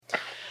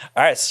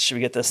All right, so should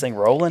we get this thing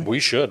rolling? We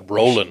should.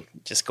 Rolling.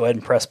 Just go ahead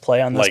and press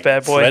play on this Like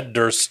bad boy. Fred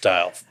Durst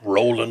style.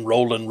 Rolling,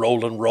 rolling,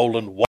 rolling,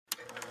 rolling. What?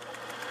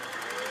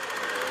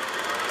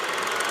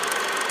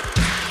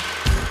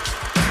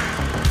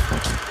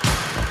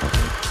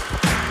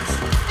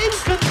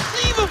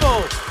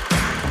 Inconceivable!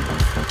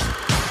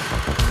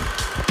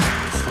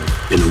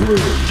 In a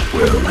world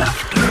where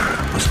laughter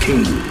was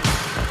king,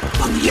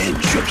 on the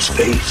edge of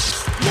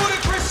space,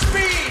 Ludicrous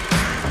speed!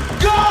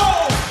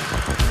 Go!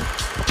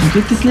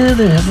 Get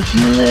together, have a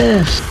few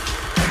laughs.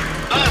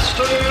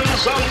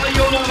 masters of the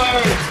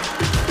universe.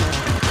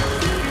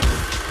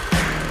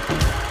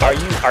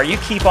 Are you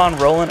keep on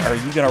rolling? Or are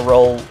you gonna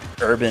roll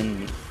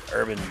urban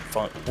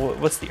funk?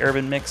 What's the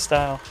urban mix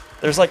style?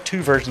 There's like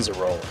two versions of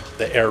rolling.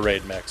 The air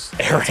raid mix.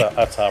 Air raid.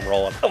 That's how I'm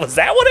rolling. Was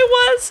that what it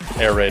was?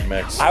 Air raid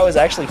mix. I was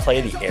actually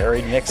playing the air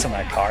raid mix in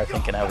my car,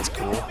 thinking I was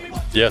cool.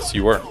 Yes,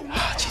 you were.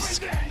 Oh, Jesus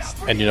Christ!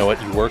 And you know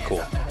what? You were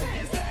cool.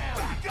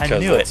 I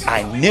knew it.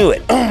 I knew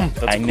it.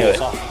 That's I a knew cool it.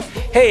 song.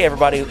 Hey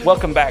everybody,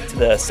 welcome back to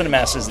the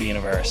Cinemasters of the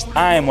Universe.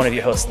 I am one of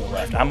your hosts on the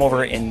left.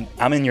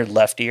 I'm in your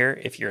left ear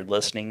if you're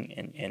listening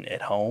in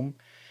at home.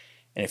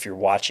 And if you're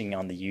watching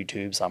on the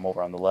YouTubes, I'm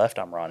over on the left.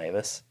 I'm Ron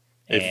Avis.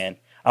 And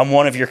I'm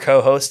one of your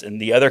co-hosts,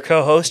 and the other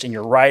co-host in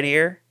your right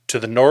ear. To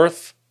the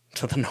north,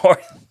 To the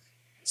north.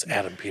 it's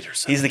Adam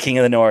Peterson. He's the king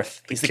of the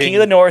north. He's the king of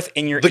the north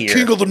in your the ear.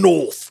 king of the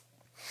north.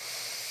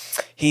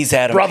 He's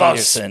Adam Brothers.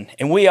 Peterson.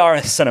 And we are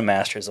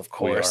Cinemasters, of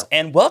course. are.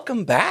 And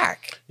welcome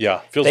back. Yeah,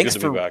 feels good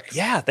to be back.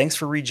 Yeah, thanks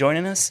for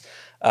rejoining us.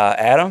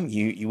 Adam,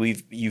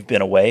 you've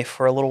been away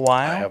for a little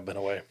while. I have been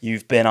away.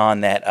 You've been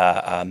on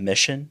that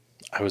mission.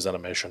 I was on a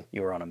mission.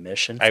 You were on a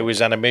mission. I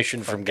was on a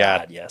mission from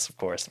God. Yes, of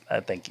course.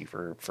 Thank you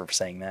for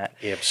saying that.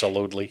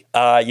 Absolutely.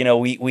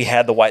 We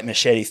had the White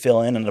Machete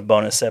fill in a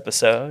bonus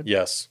episode.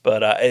 Yes.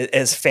 But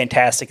as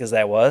fantastic as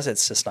that was,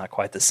 it's just not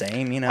quite the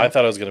same, you know? I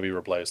thought I was going to be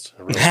replaced.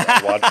 I really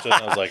watched it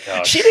and I was like,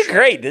 oh, She did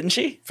great, didn't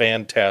she?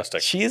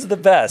 fantastic. She's the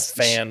best.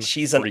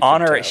 She's an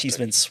honor. Fan-freaking-tastic. She's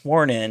been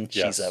sworn in.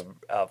 Yes. She's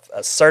a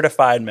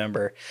certified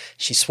member.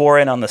 She swore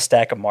in on the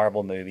stack of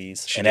Marvel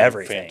movies She and did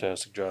everything. a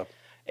fantastic job.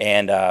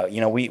 And,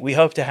 we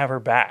hope to have her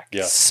back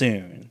Yeah.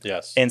 soon.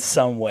 Yes. In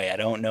some way. I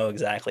don't know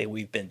exactly.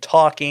 We've been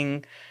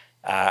talking.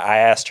 I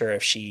asked her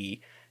if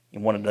she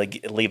wanted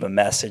to leave a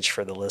message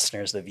for the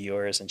listeners, the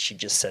viewers, and she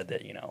just said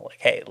that,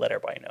 hey, let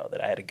everybody know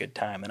that I had a good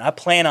time. And I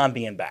plan on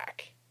being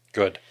back.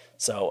 Good.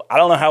 So I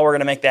don't know how we're going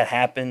to make that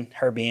happen,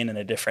 her being in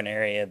a different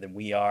area than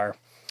we are.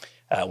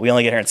 We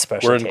only get her in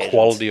special We're in occasions.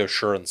 quality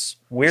assurance.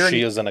 We're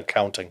she in- is in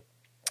accounting.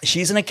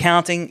 She's in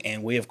accounting,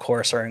 and we, of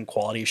course, are in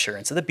quality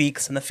assurance of the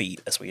beaks and the feet,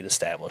 as we had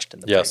established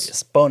in the Yes.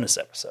 previous bonus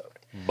episode.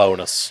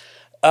 Bonus.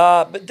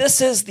 But this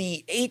is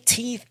the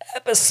 18th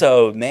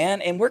episode,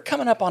 man, and we're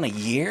coming up on a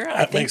year. I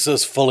That think makes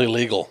us fully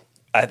legal.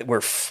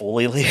 we're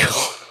fully legal.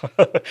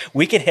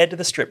 We can head to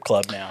the strip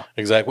club now.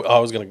 Exactly. I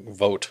was going to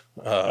vote.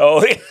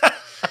 Oh,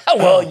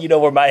 well, you know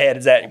where my head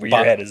is at, where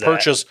your head is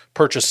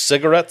Purchase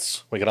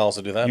cigarettes. We can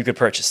also do that. at. You could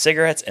purchase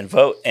cigarettes and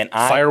vote, and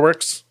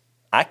Fireworks.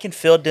 I can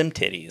feel dim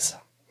titties.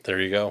 There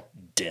you go.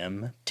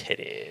 Dim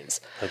titties.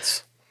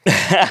 That's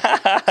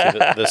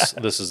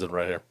see, this is it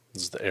right here.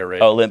 This is the air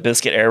raid. Oh, Limp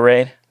Bizkit Air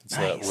Raid. It's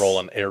the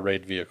rolling air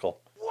raid vehicle.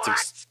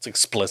 It's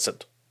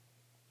explicit.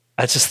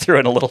 I just threw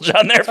in a Little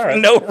John there for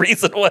no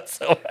reason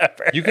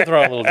whatsoever. You can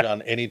throw on Little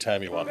John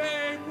anytime you want.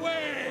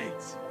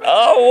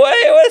 Oh,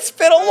 wait, it's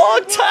been a long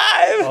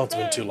time. Oh, it's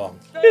been too long.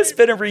 It's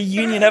been a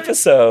reunion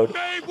episode.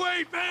 Babe,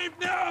 wait, babe,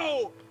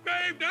 no!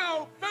 Babe,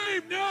 no!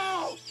 Babe,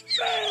 no!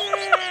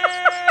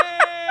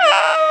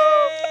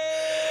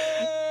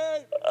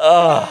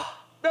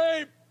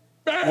 Babe!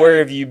 Babe! Where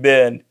have you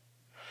been?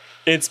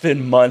 It's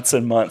been months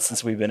and months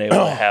since we've been able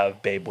to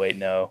have Babe Wait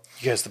No.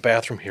 You guys, the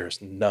bathroom here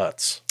is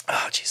nuts.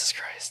 Oh, Jesus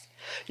Christ.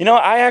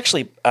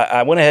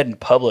 I went ahead and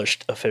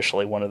published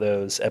officially one of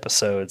those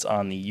episodes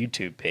on the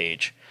YouTube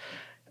page.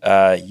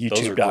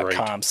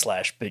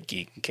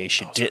 YouTube.com/BitGeek in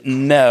case you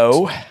didn't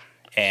know.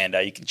 And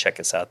you can check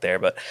us out there.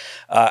 But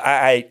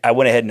I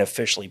went ahead and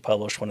officially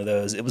published one of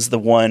those. It was the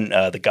one,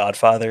 The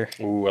Godfather.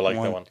 Ooh, I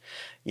like that one.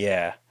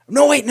 Yeah.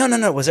 No, wait,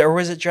 no. Was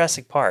it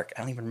Jurassic Park?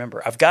 I don't even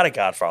remember. I've got a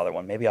Godfather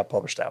one. Maybe I'll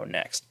publish that one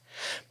next.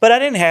 But I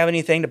didn't have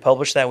anything to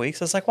publish that week,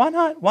 so I was like, why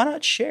not? Why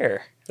not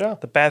share? Yeah.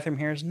 The bathroom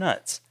here is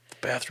nuts. The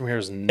bathroom here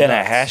is nuts. And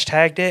I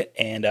hashtagged it,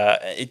 and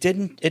it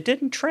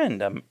didn't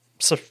trend. I'm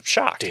so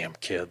shocked. Damn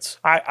kids.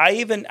 I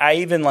even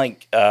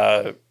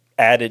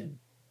added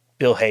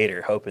Bill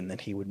Hader, hoping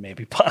that he would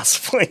maybe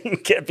possibly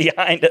get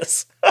behind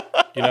us.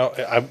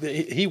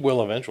 He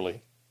will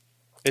eventually.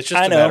 It's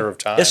just I a know. matter of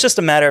time. It's just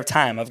a matter of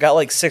time. I've got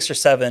like 6 or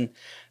 7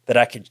 that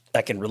I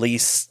can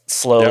release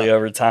slowly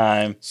over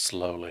time.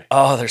 Slowly.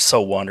 Oh, they're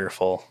so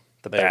wonderful.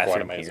 The They're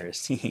quite bathroom here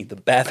amazing. is the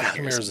bathroom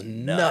Bathroom here here is is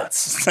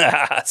nuts.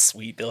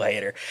 Sweet Bill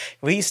Hader.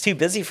 Well, he's too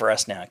busy for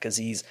us now because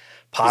he's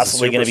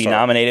possibly He's a going to be superstar.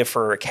 nominated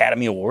for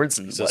Academy Awards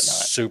and He's a whatnot.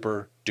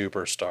 super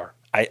duper star.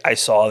 I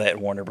saw that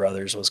Warner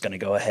Brothers was going to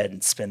go ahead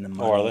and spend the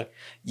money. Oh, are they?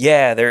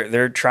 Yeah,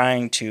 they're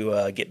trying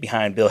to get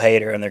behind Bill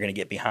Hader, and they're going to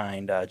get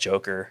behind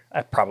Joker,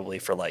 probably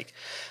for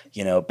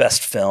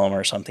best film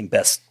or something,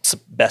 best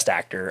Best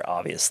Actor,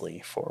 obviously,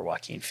 for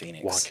Joaquin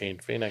Phoenix. Joaquin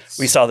Phoenix.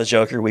 We saw The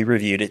Joker. We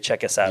reviewed it.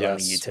 Check us out on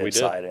the Yes, we YouTube did.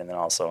 side, and then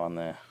also on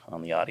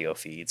the audio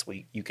feeds.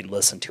 You can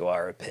listen to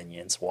our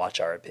opinions, watch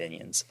our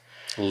opinions,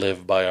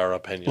 live by our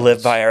opinions.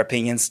 live by our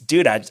opinions,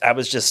 dude. I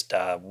was just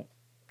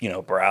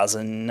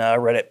browsing a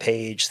Reddit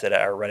page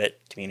our Reddit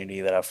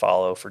community that I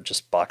follow for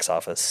just box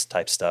office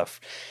type stuff,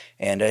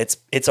 and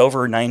it's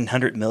over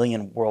 900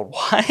 million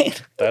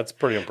worldwide That's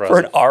pretty for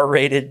impressive. an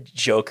R-rated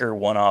Joker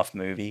one-off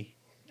movie.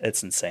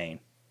 It's insane.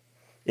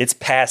 It's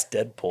past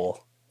Deadpool.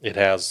 It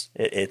has.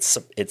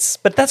 It's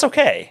but that's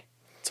okay.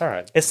 It's all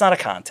right. It's not a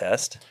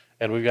contest.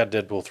 And we've got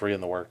Deadpool 3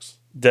 in the works.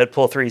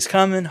 Deadpool 3 is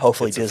coming.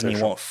 Hopefully It's Disney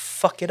official. won't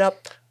fuck it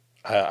up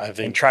I and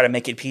think. try to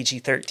make it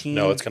PG-13.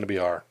 No, it's going to be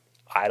R.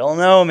 I don't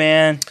know,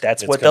 man.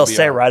 That's It's what gonna they'll be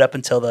say R. right up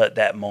until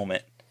that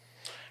moment.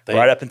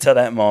 Right up until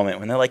that moment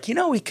when they're like,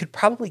 we could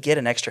probably get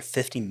an extra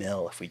 50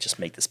 mil if we just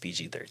make this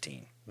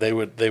PG-13. They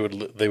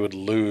would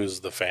lose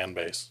the fan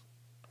base.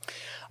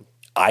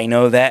 I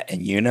know that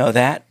and you know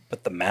that,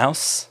 but the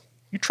mouse,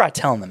 you try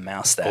telling the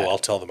mouse that. Oh, I'll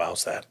tell the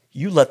mouse that.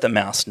 You let the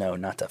mouse know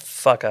not to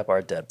fuck up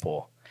our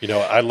Deadpool. You know,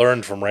 I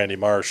learned from Randy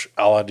Marsh.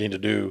 All I need to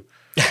do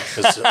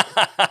is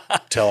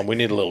tell him we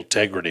need a little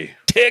integrity.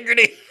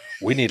 Integrity.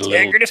 We need a little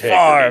Integrity integrity.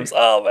 Farms.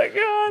 Oh my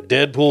god.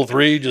 Deadpool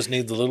 3 just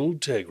needs a little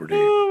integrity.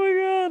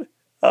 Oh my god.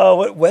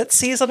 Oh, what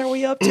season are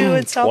we up to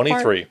in South Park?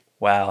 23.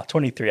 Wow,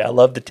 23. I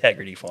love the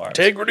Integrity Farms.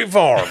 Integrity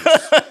Farms.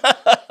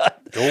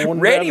 Going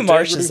Randy down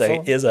Marsh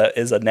Integrity is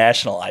a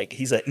national icon.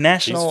 He's a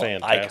national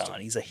fantastic.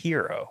 icon. He's a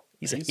hero.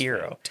 He's a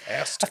hero.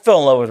 Fantastic. I fell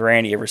in love with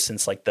Randy ever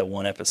since like the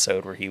one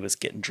episode where he was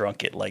getting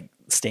drunk at like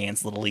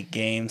Stan's Little League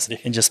games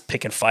and just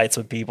picking fights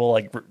with people,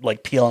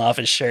 like peeling off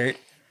his shirt.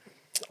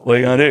 What are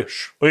you gonna do?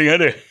 What are you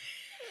gonna do?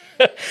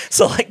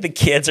 So like the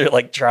kids are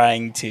like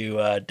trying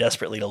to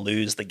desperately to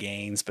lose the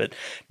games, but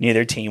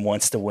neither team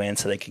wants to win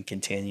so they can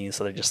continue.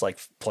 So they're just like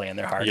playing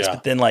their hardest. Yeah.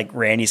 But then like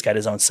Randy's got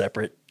his own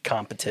separate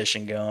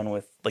competition going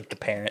with like the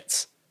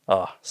parents.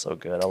 Oh, so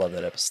good. I love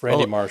that episode.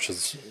 Randy Oh, Marsh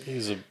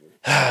he's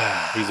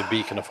a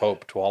beacon of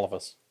hope to all of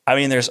us. I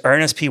mean, there's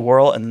Ernest P.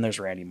 Worrell and then there's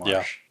Randy Marsh.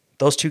 Yeah.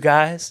 Those two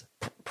guys,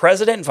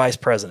 president and vice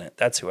president.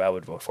 That's who I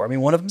would vote for. I mean,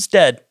 one of them's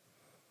dead,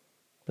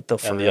 but they'll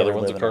And the forever other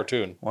one's a live in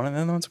cartoon. One of the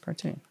other one's a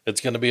cartoon.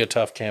 It's going to be a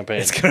tough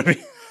campaign, It's gonna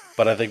be.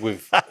 but I think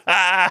we've.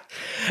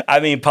 I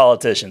mean,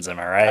 politicians. Am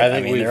I right? I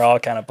think they're all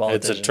kind of It's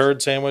politicians. a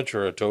turd sandwich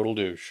or a total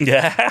douche.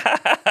 Yeah.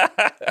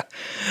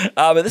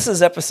 But this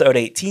is episode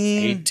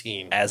 18.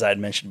 18. As I'd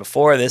mentioned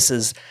before, this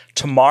is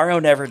Tomorrow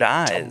Never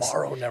Dies.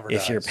 Tomorrow Never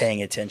If Dies. you're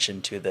paying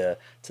attention to the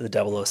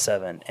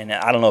 007. And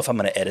I don't know if I'm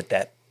going to edit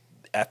that.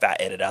 If I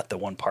edit out the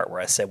one part where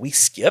I said we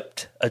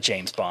skipped a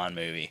James Bond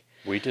movie.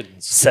 We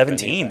didn't. skip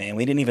 17, anything. man.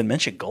 We didn't even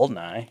mention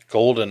Goldeneye.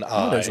 Golden What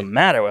Eye. does the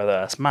matter with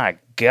us? My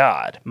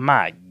God.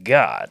 My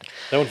God.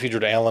 That one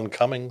featured Alan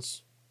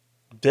Cummings.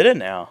 Did it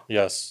now?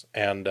 Yes,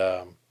 and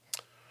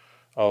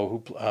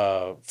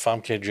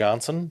Famke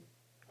Johnson,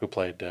 who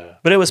played.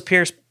 But it was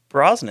Pierce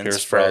Brosnan's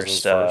Pierce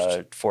Brosnan's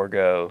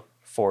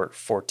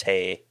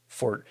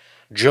first.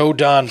 Joe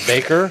Don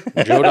Baker.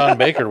 Joe Don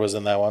Baker was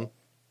in that one.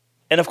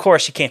 And of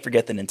course, you can't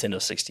forget the Nintendo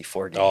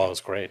 64 game. Oh, it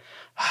was great.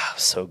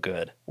 So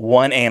good.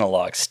 One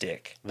analog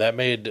stick. That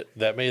made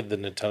the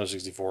Nintendo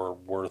 64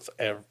 worth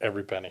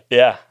every penny.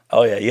 Yeah.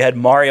 Oh, yeah. You had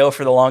Mario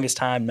for the longest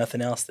time,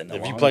 nothing else. Then If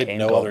you along played came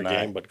no other GoldenEye.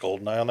 game but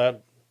GoldenEye on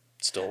that,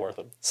 still worth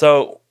it.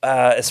 So,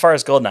 as far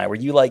as GoldenEye, were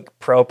you like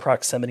pro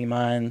proximity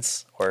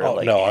mines or Oh,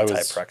 like no, I was-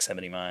 anti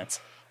proximity mines?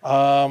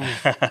 Um,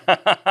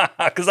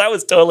 Because I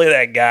was totally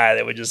that guy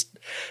that would just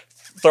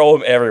throw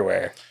them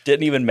everywhere.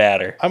 Didn't even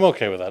matter. I'm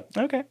okay with that.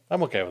 Okay.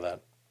 I'm okay with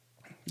that.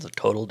 It's a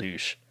total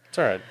douche. It's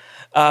all right. It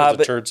was a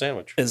but- turd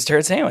sandwich. It's a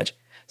turd sandwich.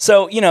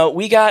 So,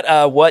 we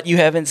got what you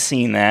haven't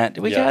seen that.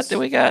 We Yes.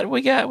 got.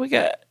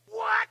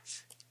 What?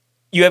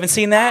 You haven't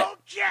seen that? Okay.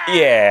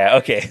 Yeah,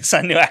 okay. So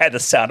I knew I had the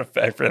sound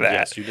effect for that.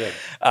 Yes, you did.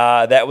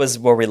 That was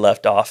where we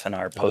left off in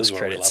our That is where we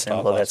post-credit left symbol.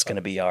 off last That's time. going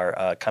to be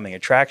our coming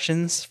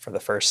attractions for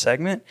the first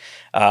segment.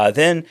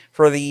 Then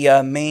for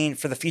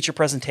the feature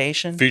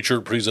presentation,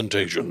 Featured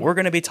presentation. we're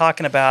going to be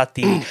talking about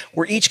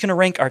we're each going to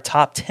rank our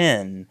top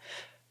 10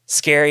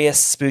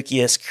 scariest,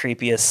 spookiest,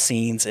 creepiest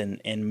scenes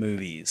in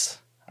movies.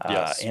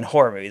 Yes. In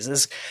horror movies.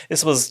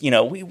 This was,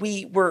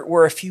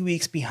 we're a few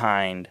weeks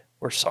behind.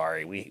 We're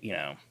sorry.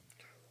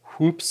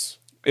 Whoops.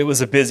 It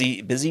was a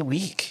busy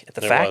week at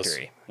the It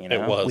factory. was.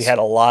 It was. We had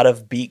a lot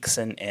of beaks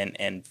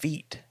and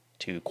feet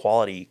to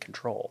quality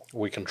control.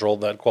 We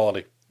controlled that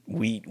quality.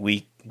 We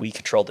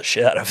controlled the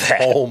shit out of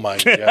that. Oh my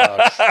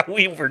gosh.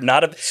 we were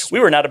not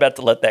about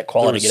to let that There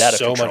quality was get out of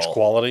so control. much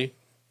quality.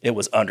 It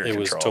was under It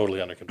control. was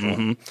totally under control.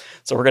 Mhm.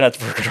 So we're gonna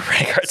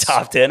rank our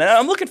top 10, and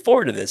I'm looking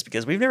forward to this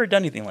because we've never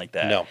done anything like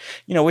that. No.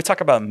 We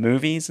talk about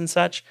movies and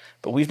such,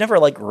 but we've never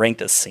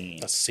ranked a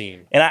scene. A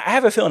scene. And I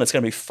have a feeling it's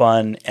gonna be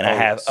fun, and I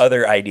have yes.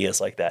 other ideas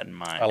like that in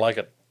mind. I like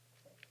it.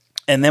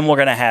 And then we're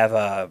going to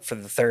have, for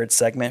the third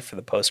segment, for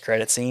the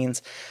post-credit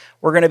scenes,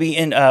 we're going to be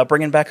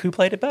bringing back Who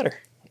Played It Better.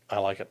 I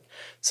like it.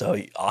 So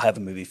I'll have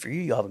a movie for you,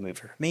 you'll have a movie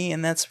for me,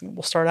 and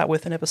we'll start out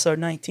with in episode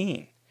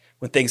 19,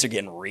 when things are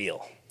getting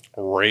real.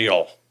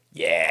 Real.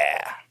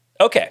 Yeah.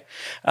 Okay.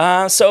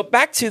 So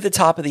back to the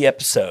top of the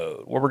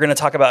episode where we're going to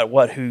talk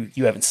about who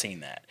you haven't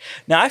seen that.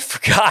 Now I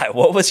forgot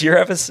what was your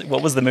episode.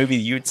 What was the movie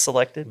you'd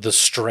selected? The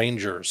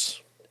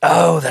Strangers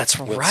Oh, that's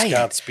with right.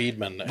 Scott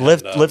Speedman. And,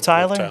 Liv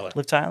Tyler.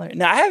 Liv Tyler.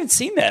 Now I haven't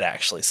seen that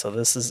actually, so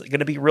this is going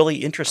to be really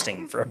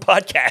interesting for a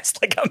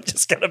podcast. Like I'm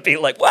just going to be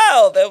like,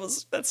 wow,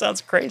 that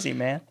sounds crazy,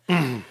 man.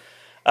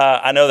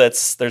 I know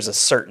there's a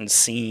certain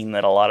scene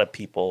that a lot of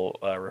people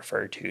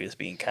refer to as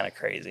being kind of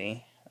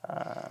crazy.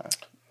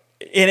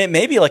 And it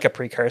may be like a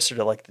precursor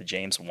to like the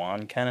James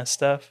Wan kind of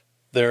stuff.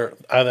 I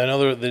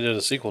know they did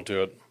a sequel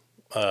to it.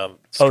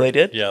 They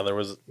did? Yeah,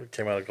 it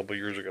came out a couple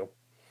years ago.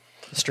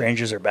 The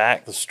Strangers Are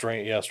Back.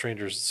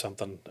 Strangers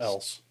something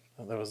else.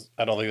 I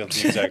don't think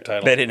that's the exact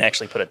title. They didn't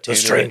actually put a two. The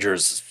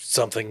Strangers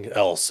something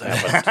else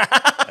happened.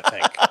 I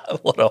think.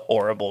 What a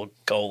horrible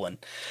colon.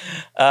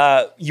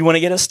 You want to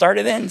get us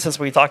started in since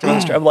we talked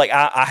about this? Like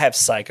I have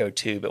Psycho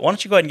too, but why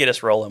don't you go ahead and get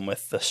us rolling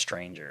with The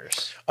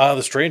Strangers?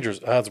 The Strangers.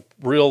 It's a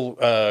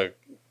real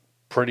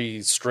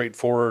pretty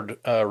straightforward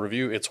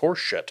review. It's horse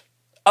shit.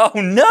 Oh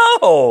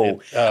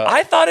no!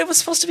 I thought it was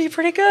supposed to be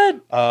pretty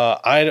good.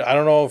 I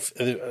don't know if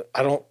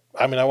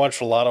I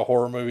watched a lot of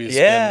horror movies.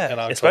 Yeah, in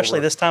October.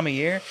 Especially this time of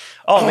year.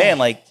 Oh man,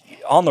 like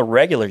on the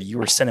regular, you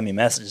were sending me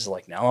messages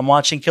like, "Now I'm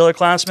watching Killer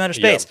Clowns from Outer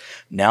Space. Yeah.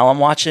 Now I'm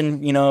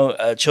watching,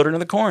 Children of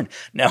the Corn.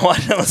 Now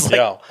I was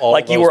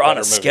like you were on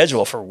a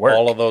schedule for work.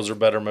 All of those are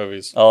better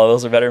movies. Oh,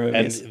 those are better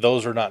movies. And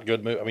those are not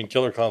good movies. I mean,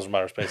 Killer Clowns from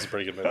Outer Space is a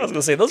pretty good movie. I was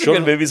going to say, those are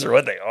good movies for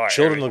what they are.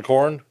 Children of the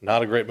Corn,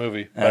 not a great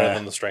movie. Better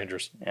than The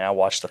Strangers. Yeah, I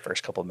watched the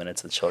first couple of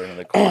minutes of Children of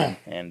the Corn,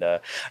 and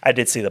I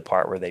did see the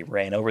part where they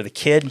ran over the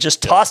kid and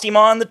just tossed him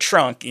on the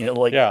trunk.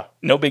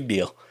 No big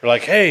deal. They're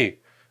like, hey,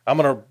 I'm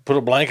going to put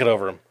a blanket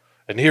over him.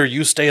 And here,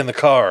 you stay in the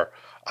car.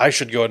 I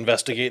should go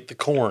investigate the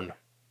corn.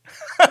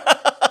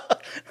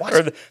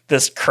 Or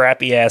this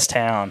crappy-ass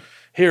town.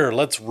 Here,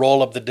 let's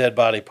roll up the dead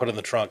body, put it in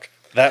the trunk.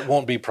 That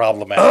won't be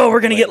problematic. Oh,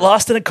 we're going to get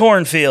lost in a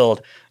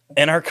cornfield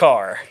in our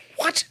car.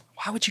 What?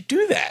 Why would you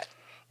do that?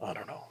 I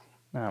don't know.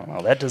 I don't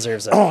know. That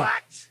deserves a... Oh,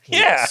 yeah,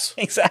 yes.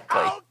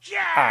 exactly.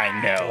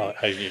 I know.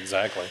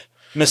 Exactly.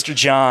 Mr.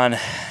 John.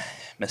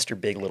 Mr.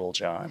 Big Little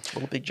John.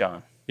 Little Big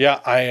John.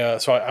 Yeah,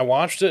 I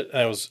watched it,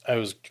 and I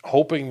was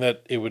hoping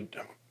that it would...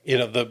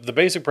 the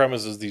basic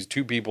premise is these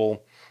two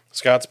people...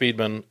 Scott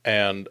Speedman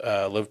and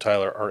Liv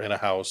Tyler are in a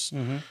house,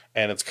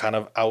 and it's kind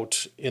of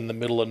out in the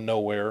middle of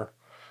nowhere.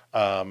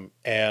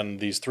 And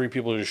these three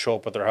people just show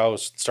up at their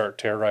house and start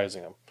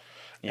terrorizing them.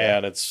 Yeah.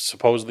 And it's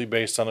supposedly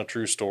based on a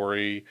true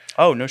story.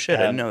 Oh, no shit.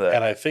 I didn't know that.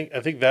 And I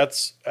think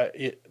that's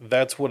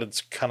that's what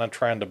it's kind of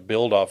trying to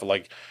build off of.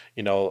 Like,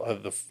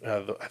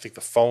 I think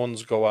the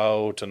phones go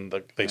out and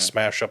they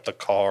smash up the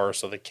car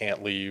so they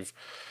can't leave.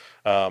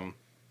 Well,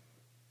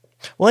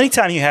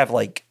 anytime you have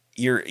like,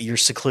 you're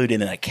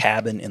secluded in a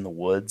cabin in the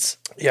woods.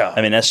 Yeah.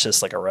 I mean, that's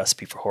just like a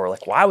recipe for horror.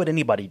 Like, why would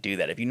anybody do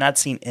that? Have you not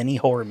seen any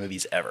horror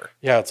movies ever?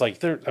 Yeah, it's like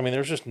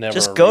there's just never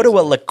just go to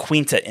a La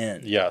Quinta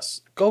Inn.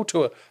 Yes.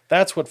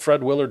 That's what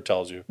Fred Willard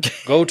tells you.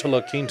 Go to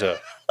La Quinta.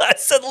 I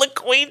said La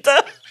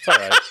Quinta. It's all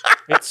right.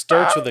 It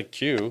starts with a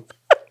Q.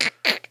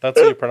 That's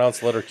how you pronounce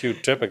the letter Q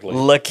typically.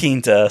 La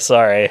Quinta.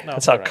 Sorry.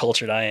 That's how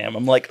cultured I am.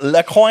 I'm like,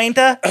 La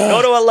Quinta?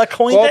 Go to a La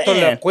Quinta Go to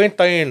Inn. La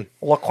Quinta Inn.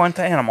 La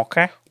Quinta Inn,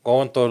 okay?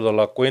 Going to the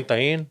La Quinta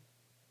Inn.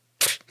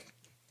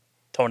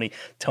 Tony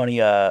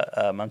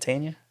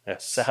Montana?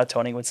 Yes. Is that how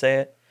Tony would say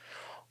it?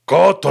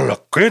 Go to La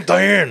Quinta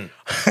Inn.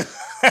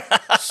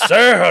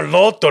 Say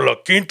hello to La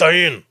Quinta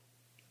Inn.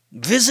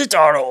 Visit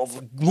our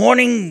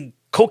morning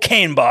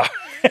cocaine bar.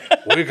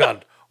 We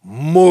got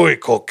muy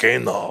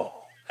cocaino.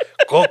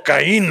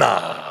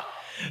 Cocaina.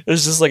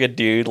 There's just like a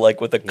dude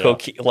like with a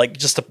cocaine, like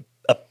just a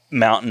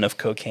mountain of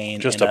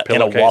cocaine, just in a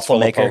in a waffle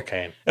maker. Of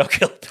cocaine.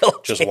 Okay,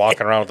 pillowcase. Just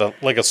walking around with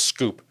like a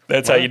scoop.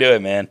 That's how you do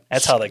it, man.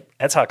 That's how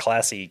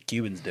classy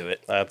Cubans do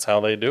it. That's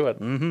how they do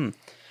it. Mm-hmm.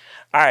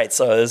 All right,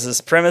 so this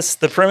is premise.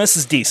 The premise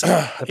is decent.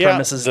 The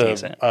premise is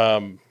decent.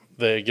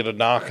 They get a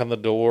knock on the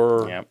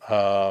door, and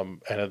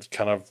it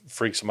kind of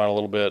freaks them out a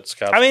little bit.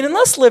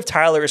 Unless Liv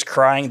Tyler is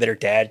crying that her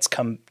dad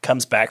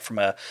comes back from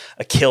a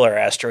killer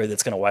asteroid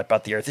that's going to wipe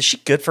out the Earth, is she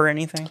good for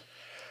anything?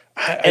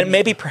 And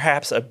maybe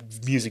perhaps a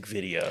music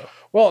video.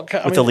 Well,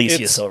 with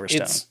Alicia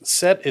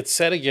Silverstone. It's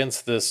set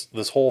against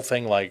this whole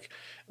thing. Like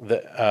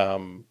Scott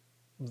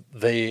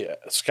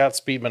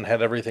Speedman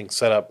had everything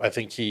set up. I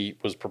think he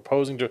was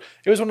proposing to.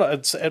 It was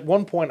at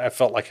one point I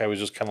felt like I was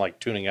just kind of like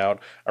tuning out.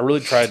 I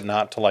really tried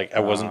not to I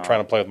wasn't trying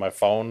to play with my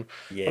phone.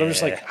 Yeah. But I'm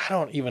just like, I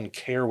don't even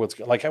care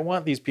I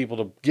want these people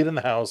to get in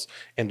the house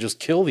and just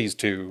kill these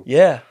two.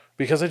 Yeah.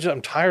 Because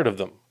I'm tired of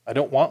them.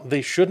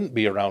 They shouldn't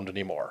be around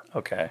anymore.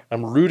 Okay.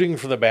 I'm rooting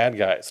for the bad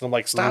guys. And I'm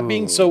like, stop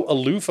being so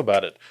aloof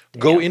about it.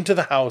 Go into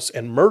the house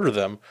and murder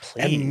them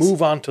and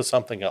move on to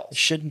something else. It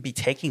shouldn't be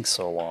taking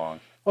so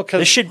long. Well,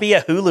 this should be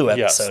a Hulu episode.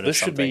 Yes, this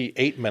should be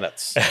 8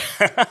 minutes.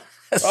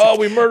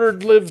 We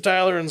murdered Liv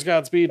Tyler and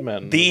Scott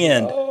Speedman. The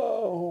end.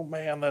 Oh,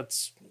 man, that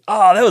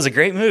was a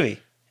great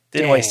movie.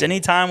 Didn't waste any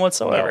time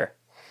whatsoever. No.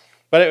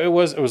 But it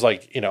was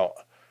like,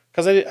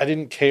 because I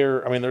didn't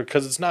care. I mean,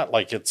 because it's not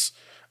like it's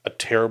a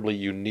terribly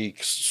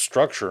unique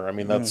structure. I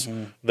mean,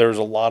 there's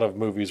a lot of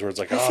movies where it's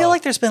like, I feel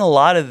like there's been a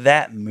lot of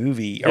that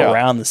movie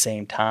around the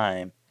same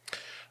time.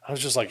 I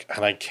was just like,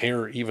 and I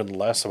care even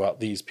less about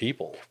these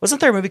people.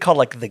 Wasn't there a movie called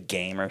like The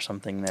Game or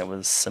something that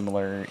was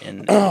similar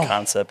in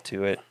concept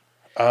to it?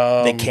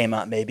 That came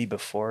out maybe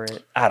before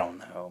it. I don't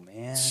know,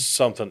 man.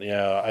 Something,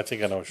 yeah. I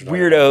think I know what you're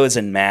talking about. Weirdos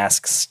in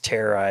masks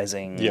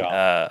terrorizing.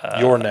 Yeah,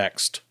 You're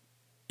Next.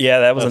 Yeah,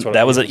 that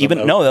was even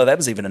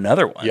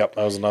another one. Yep,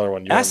 that was another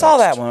one. I saw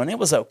that one. It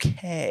was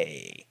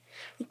okay.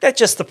 That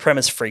just the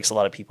premise freaks a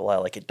lot of people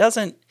out. Like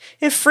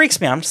it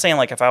freaks me out. I'm just saying,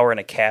 like if I were in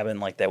a cabin,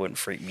 like that wouldn't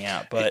freak me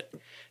out, but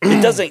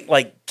it doesn't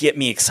like get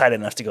me excited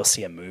enough to go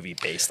see a movie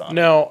based on.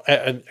 No,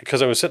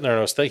 because I was sitting there and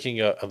I was thinking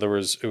it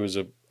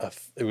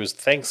was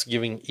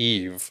Thanksgiving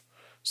Eve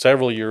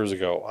several years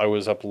ago. I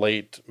was up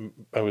late.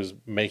 I was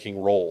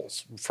making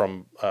rolls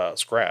from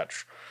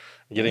scratch,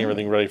 getting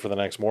everything ready for the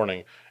next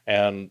morning,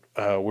 and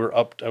we're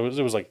up. It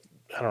was like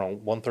I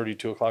don't know 1:30,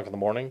 2 o'clock in the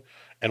morning.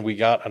 And we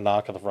got a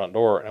knock at the front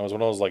door, and it was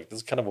when I was like, "This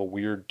is kind of a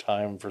weird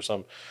time for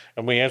some."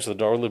 And we answered the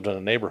door. We lived in a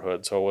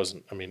neighborhood, so it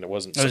wasn't. I mean, it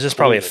wasn't. It was just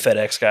probably a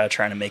FedEx guy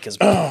trying to make his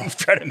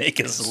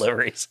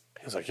deliveries.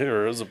 He was like,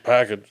 "Here is a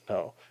package."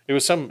 No, it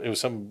was some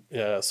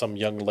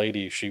young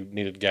lady. She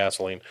needed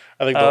gasoline.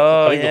 I think the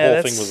whole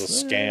thing was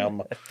a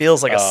scam. It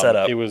feels like a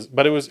setup. It was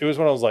when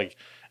I was like,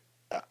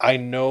 I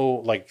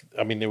know, like,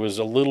 I mean, it was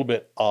a little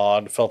bit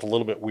odd. Felt a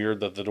little bit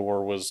weird that the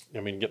door was. I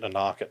mean, getting a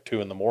knock at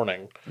 2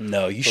 a.m.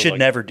 No, you should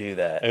never do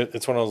that.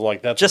 It's when I was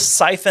like, that's just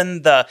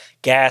siphon the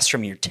gas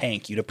from your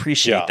tank. You'd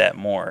appreciate that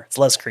more. It's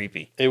less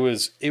creepy. It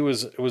was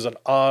an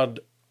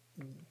odd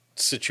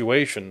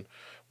situation,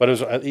 but it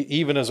was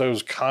even as I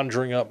was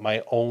conjuring up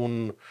my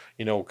own,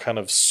 kind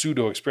of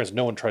pseudo experience.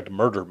 No one tried to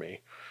murder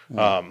me,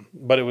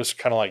 but it was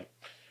kind of like.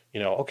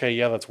 Okay,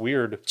 yeah, that's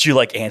weird. Did you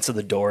like answer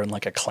the door in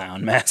like a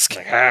clown mask?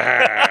 Like,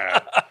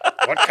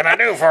 what can I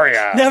do for you?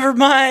 Never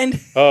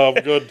mind. Oh,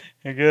 I'm good.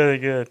 You're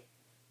good.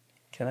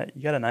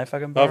 You got a knife I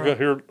can borrow? I've got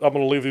here. I'm going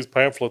to leave these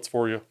pamphlets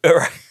for you.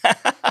 But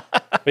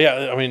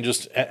yeah, I mean,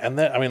 just and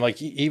then I mean,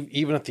 like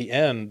even at the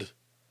end,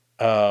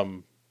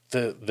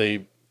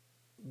 they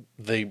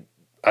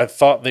I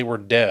thought they were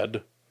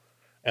dead,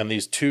 and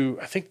these two,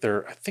 I think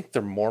they're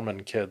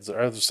Mormon kids.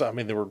 I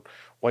mean, they were.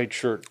 White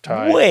shirt,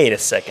 tie. Wait a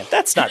second.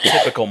 That's not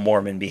typical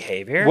Mormon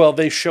behavior. Well,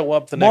 they show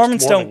up the next morning.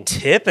 Mormons morning. don't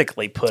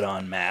typically put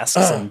on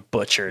masks and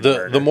butcher.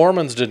 The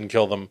Mormons didn't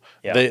kill them.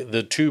 Yeah.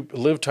 The two,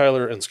 Liv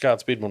Tyler and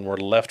Scott Speedman, were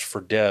left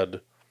for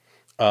dead.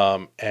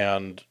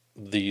 And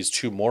these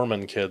two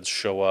Mormon kids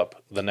show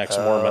up the next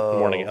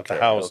morning at the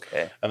house.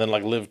 Okay. And then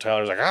like Liv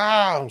Tyler's like,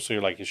 so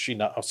you're like, is she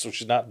not, so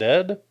she's not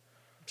dead?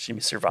 She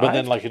survived. But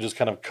then like it just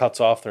kind of cuts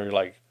off there. You're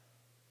like,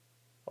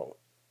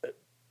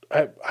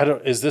 I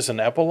don't. Is this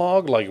an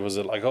epilogue? Like, was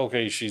it like,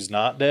 okay, she's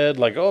not dead?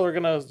 Like, oh, they're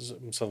gonna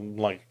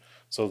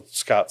so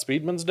Scott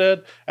Speedman's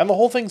dead, and the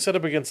whole thing set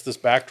up against this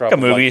backdrop. A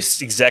movie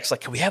execs like,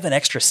 can we have an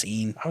extra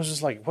scene? I was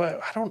just like, what?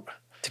 I don't.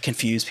 To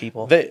confuse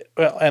people.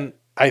 And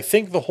I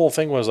think the whole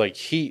thing was like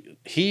he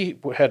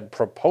had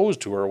proposed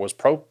to her, was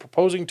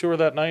proposing to her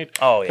that night.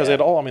 Oh yeah. Because there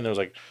was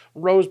like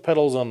rose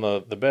petals on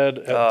the bed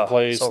at the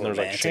place, so and there was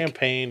like romantic.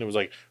 Champagne. It was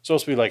like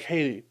supposed to be like,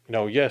 hey,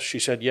 yes, she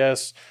said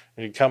yes.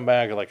 And you'd come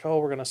back and like, oh,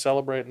 we're going to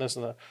celebrate and this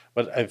and that.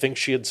 But I think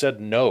she had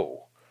said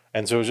no.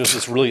 And so it was just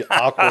this really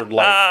awkward,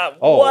 like,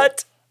 oh,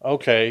 what?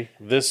 Okay,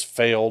 this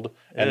failed.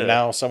 And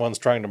now someone's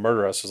trying to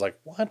murder us. It's like,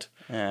 what?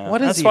 Yeah.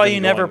 What is That's why even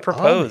you never going on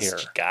proposed,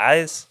 here?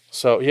 guys.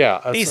 So,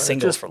 yeah. Be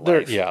single for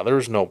life.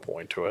 There's no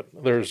point to it.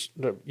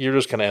 You're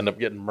just going to end up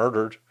getting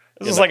murdered.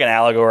 This is like an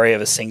allegory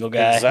of a single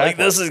guy. Exactly. Like,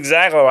 this is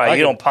exactly why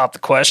you don't pop the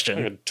I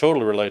question. could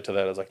totally relate to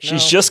that. It's like, no.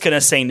 She's just going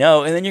to say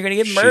no, and then you're going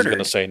to get murdered. She's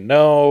going to say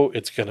no.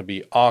 It's going to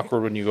be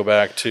awkward when you go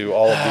back to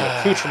all of the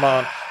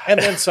accoutrement, and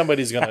then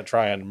somebody's going to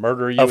try and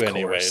murder you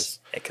anyways.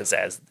 Because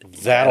as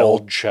that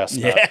old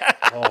chestnut. Yeah.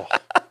 Oh,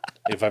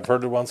 if I've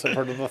heard it once, I've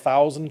heard it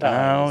 1,000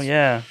 times. Oh,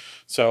 yeah.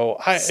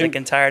 So sick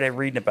and tired of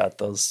reading about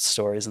those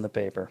stories in the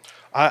paper.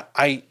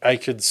 I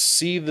could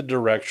see the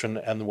direction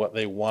and what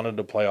they wanted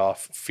to play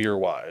off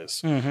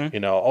fear-wise. Mm-hmm.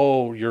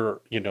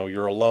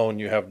 You're alone,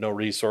 you have no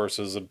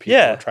resources, and people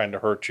are trying to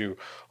hurt you.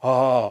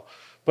 Oh,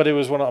 but it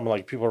was when I'm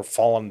like, people are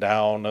falling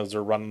down as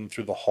they're running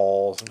through the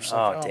halls. I'm just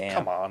like, damn.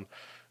 Come on.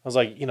 I was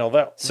like,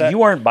 that. So you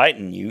weren't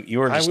biting. You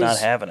were just not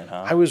having it,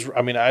 huh?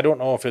 I don't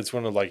know if it's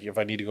one of like, if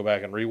I need to go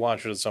back and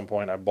rewatch it at some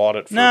point. I bought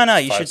it for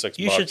 $5-6.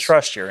 You should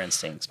trust your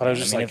instincts. But I was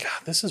just God,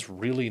 this is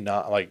really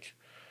not like,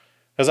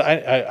 because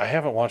I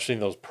haven't watched any of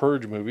those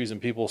Purge movies,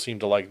 and people seem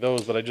to like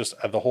those, but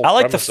the whole I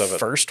like premise the of it.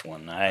 First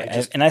one.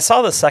 And I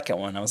saw the second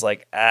one. I was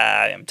like,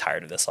 I am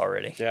tired of this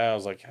already. Yeah, I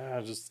was like,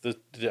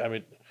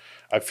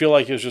 I feel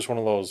like it was just one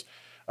of those.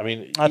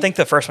 I think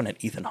the first one had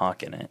Ethan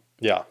Hawke in it.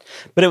 Yeah,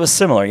 but it was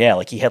similar. Yeah,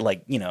 like he had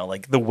like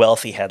the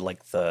wealthy had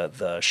like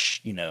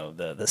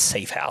the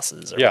safe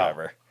houses or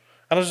whatever.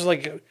 And I was just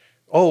like,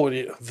 oh,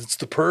 it's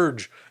the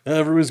Purge.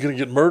 Everybody's gonna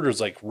get murdered.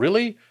 It's like,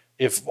 really?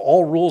 If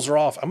all rules are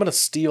off, I'm gonna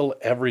steal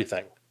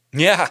everything.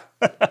 Yeah.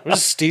 We're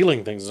just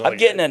stealing things. I'm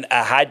getting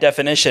a high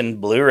definition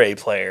Blu-ray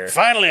player.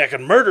 Finally, I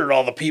can murder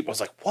all the people. It's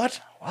like,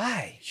 what?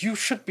 Why? You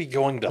should be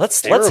going to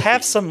Let's therapy.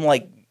 have some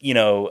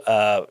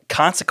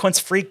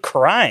consequence-free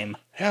crime.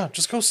 Yeah,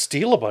 just go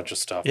steal a bunch of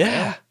stuff. Yeah.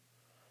 Man.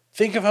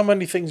 Think of how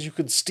many things you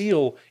could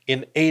steal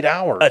in 8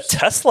 hours. A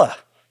Tesla.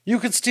 You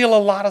could steal a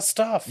lot of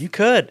stuff. You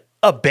could.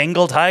 A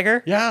Bengal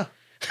tiger. Yeah.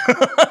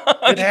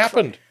 It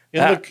happened.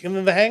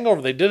 In the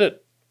Hangover, they did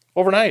it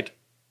overnight.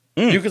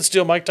 You could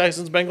steal Mike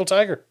Tyson's Bengal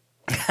tiger.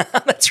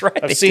 That's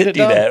right. I've seen it do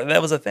done. that.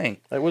 That was a thing.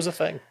 That was a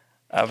thing.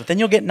 But then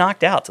you'll get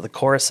knocked out to the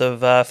chorus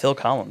of Phil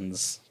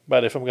Collins.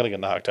 But if I'm going to get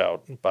knocked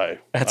out by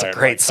That's a Iron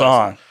great Mike Tyson,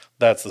 song.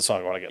 That's the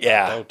song I want to get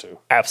knocked out to.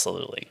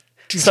 Absolutely.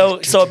 So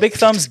a big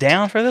thumbs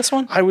down for this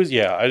one?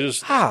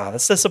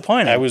 That's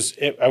disappointing. I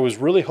was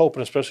really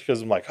hoping, especially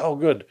because I'm like, oh,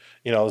 good,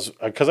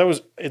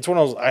 because it's one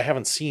of those, I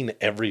haven't seen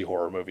every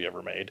horror movie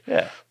ever made.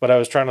 Yeah. But I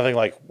was trying to think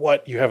like,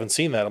 what, you haven't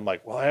seen that? I'm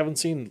like, well, I haven't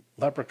seen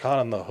Leprechaun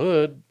in the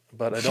Hood,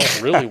 but I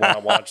don't really want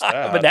to watch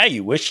that. But now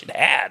you wish it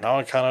had. Now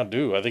I kind of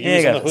do. I think Yeah, he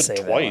was you in the got to Hood save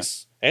that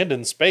twice and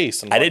in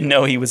space. And I didn't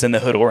know he was in the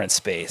Hood or in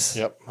space.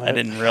 Yep. I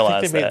didn't realize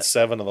I think they made that.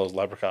 7 of those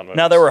Leprechaun movies.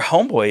 Now there were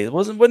Homeboys.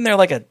 Wasn't there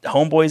like a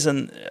Homeboys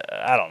in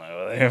I don't know.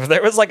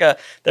 There was like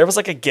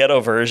a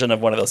ghetto version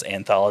of one of those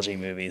anthology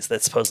movies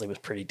that supposedly was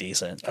pretty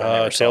decent. but I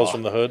never Tales saw.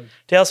 from the Hood.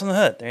 Tales from the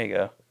Hood. There you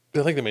go.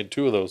 I think they made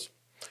 2 of those.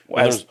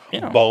 Well, And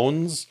there's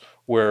Bones,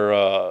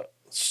 where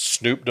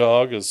Snoop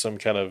Dogg is some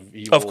kind of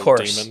evil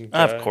demon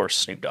guy. Of course,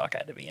 Snoop Dogg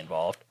had to be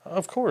involved.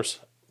 Of course.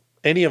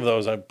 Any of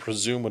those, I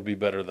presume, would be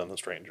better than The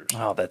Strangers.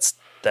 Oh, that's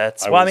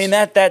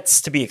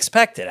to be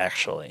expected,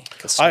 actually.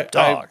 'Cause Snoop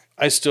Dogg,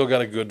 I still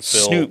got a good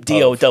feel. Snoop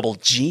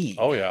D-O-double-G.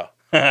 Oh, yeah.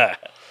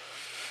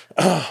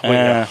 But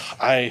yeah,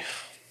 I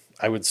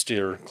would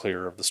steer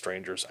clear of The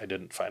Strangers. I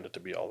didn't find it to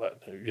be all that.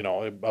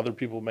 Other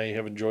people may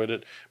have enjoyed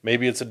it.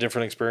 Maybe it's a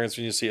different experience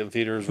when you see it in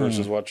theaters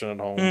versus watching it at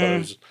home.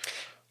 But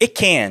It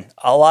can.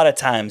 A lot of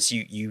times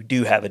you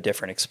do have a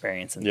different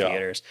experience in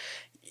theaters.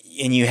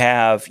 And you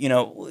have,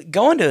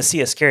 going to see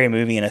a scary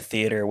movie in a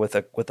theater with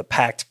a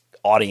packed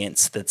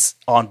audience that's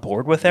on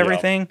board with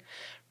everything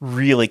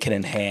really can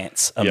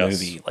enhance a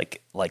movie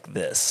like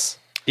this.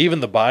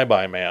 Even The Bye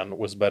Bye Man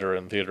was better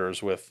in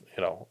theaters with,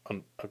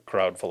 a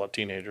crowd full of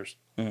teenagers.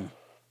 And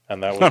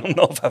that was, I don't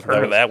know if I've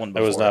heard of that one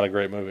before. It was not a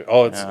great movie.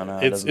 Oh,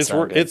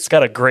 it's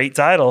got a great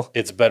title.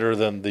 It's better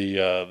than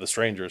the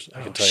Strangers.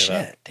 I can tell you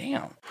that.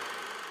 Damn.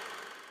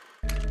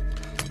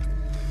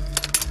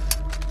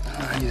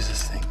 I use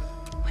this thing.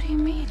 What do you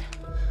mean?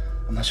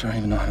 I'm not sure I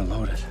even know how to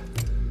load it.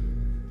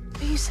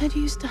 But you said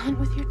you used to hunt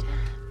with your dad.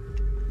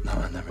 No,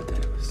 I never did.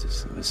 It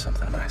was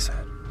something I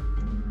said.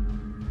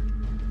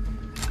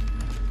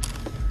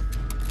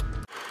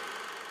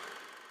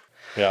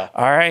 Yeah.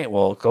 All right,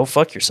 well, go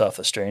fuck yourself,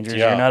 The Strangers.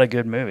 Yeah. You're not a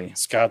good movie.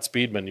 Scott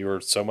Speedman, you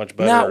were so much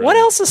better. Now, what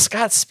else has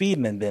Scott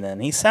Speedman been in?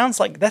 That sounds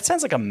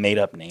like a made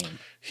up name.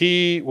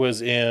 He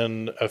was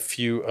in a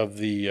few of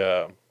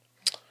the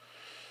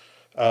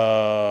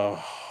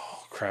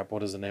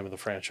what is the name of the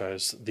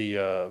franchise?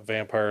 The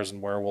Vampires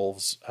and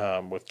Werewolves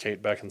with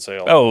Kate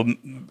Beckinsale. Oh,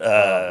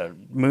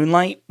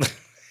 Moonlight.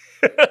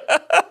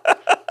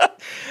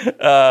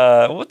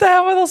 What the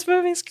hell are those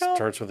movies called?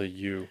 Starts with a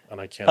U,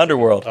 and I can't.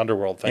 Underworld.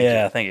 Underworld. Thank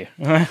you. Thank you.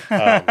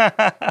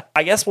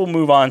 I guess we'll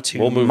move on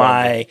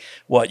to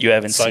what you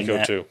haven't seen.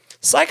 Psycho 2.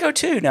 Psycho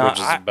 2. Now, Which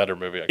is a better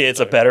movie. It's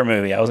a better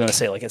movie. I was going to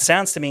say, it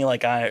sounds to me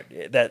like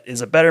that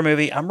is a better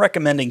movie. I'm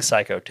recommending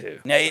Psycho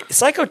 2. Now,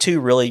 Psycho 2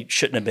 really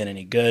shouldn't have been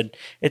any good.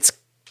 It's,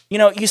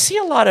 you see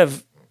a lot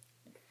of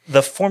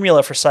the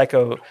formula for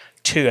Psycho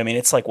 2. I mean,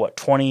 it's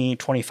 20,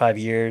 25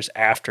 years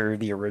after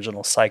the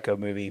original Psycho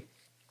movie.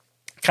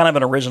 Kind of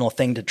an original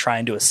thing to try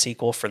and do a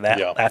sequel for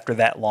that after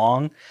that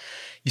long.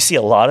 You see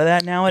a lot of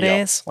that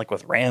nowadays, like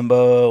with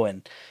Rambo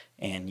and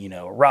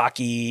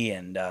Rocky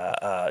and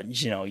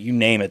you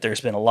name it.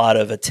 There's been a lot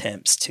of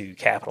attempts to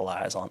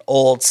capitalize on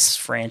old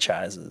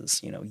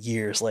franchises,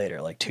 years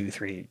later, like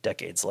 2-3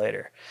 decades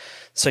later.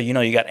 So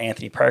you got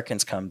Anthony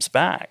Perkins comes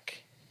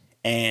back,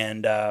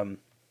 and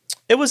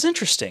it was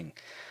interesting.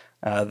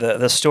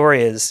 The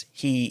story is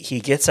he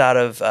gets out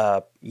of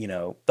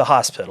the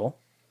hospital.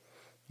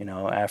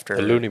 After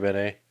the loony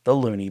bin, the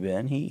loony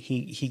bin,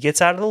 he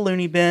gets out of the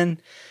loony bin,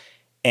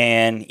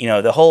 and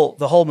the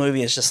whole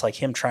movie is just like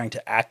him trying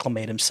to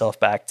acclimate himself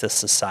back to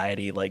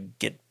society,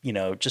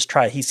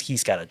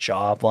 he's got a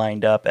job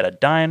lined up at a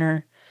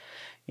diner,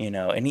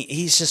 and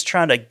he's just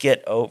trying to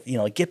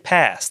get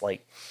past,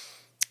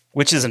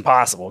 which is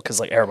impossible because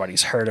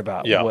everybody's heard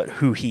about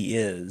who he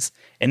is,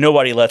 and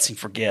nobody lets him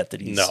forget that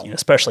he's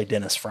especially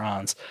Dennis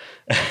Franz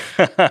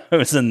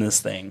who's in this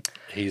thing.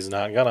 He's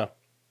not gonna.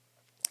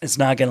 It's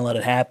not going to let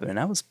it happen. And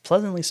I was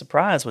pleasantly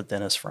surprised with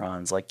Dennis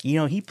Franz.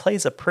 He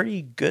plays a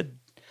pretty good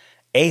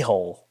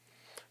a-hole.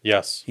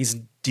 Yes. He's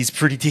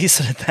pretty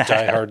decent at that.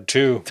 Die Hard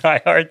 2.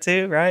 Die Hard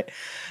 2, right?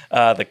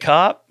 The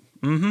Cop.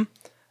 Mm-hmm.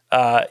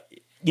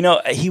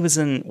 He was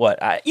in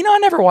what? I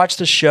never watched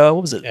the show.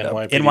 What was it?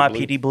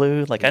 NYPD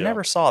Blue? I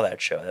never saw that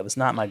show. That was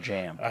not my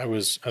jam. I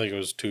think it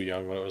was too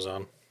young when it was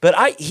on.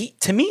 But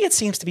to me, it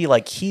seems to be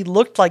like he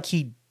looked like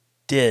he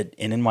did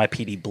in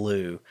NYPD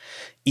Blue,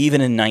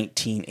 even in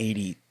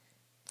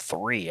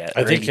 1983.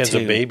 I think as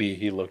a baby,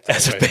 he looked that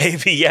as way. a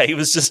baby. Yeah, he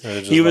was just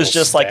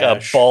Just like a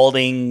stash.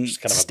 balding,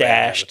 Just kind of a bad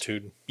stashed.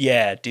 attitude.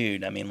 Yeah,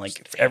 dude. I mean,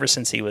 like ever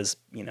since he was,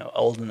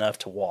 old enough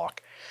to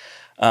walk.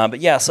 But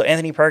yeah, so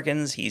Anthony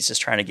Perkins, he's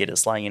just trying to get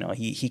his line.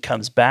 He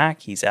comes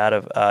back. He's out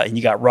of, and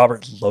you got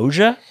Robert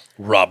Loggia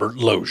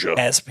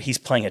as he's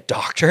playing a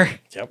doctor,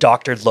 Yep.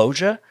 Dr.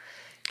 Loggia.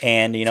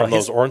 And, From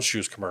those orange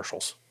juice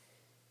commercials.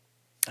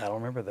 I don't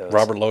remember those.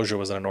 Robert Loggia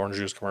was in an orange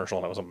juice commercial,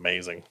 and it was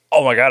amazing.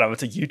 Oh my God, I'm going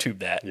to YouTube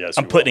that. Yes,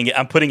 I'm putting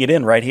it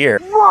in right here.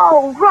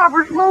 Whoa,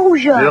 Robert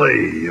Loggia.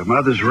 Billy, your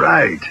mother's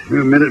right.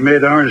 Minute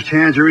Maid orange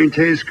tangerine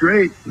tastes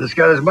great. It's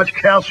got as much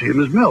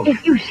calcium as milk.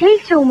 If you say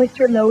so,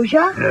 Mr.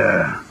 Loggia.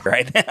 Yeah.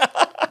 Right now.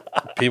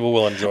 People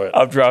will enjoy it.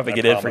 I'm dropping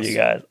it in for promise. you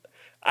guys.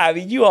 I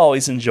mean, you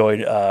always enjoyed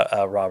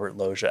Robert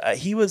Loggia.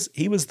 He was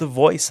the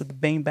voice of the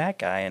main bad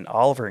guy in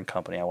Oliver and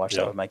Company. I watched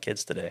that with my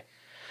kids today.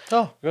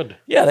 Oh, good.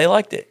 Yeah, they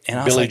liked it. And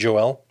I was Billy like,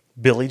 Joel.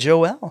 Billy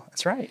Joel,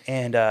 that's right.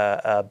 And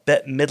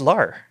Bette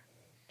Midler,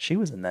 she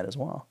was in that as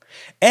well.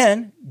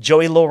 And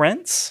Joey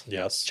Lawrence.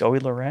 Yes. Joey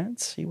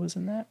Lawrence, he was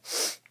in that.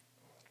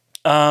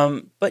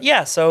 But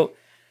yeah, so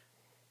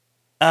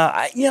so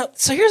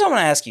here's what I'm going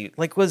to ask you.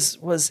 Like,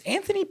 was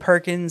Anthony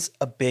Perkins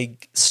a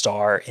big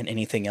star in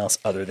anything else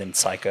other than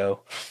Psycho?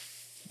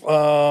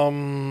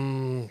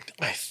 I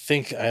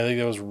think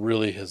that was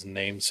really his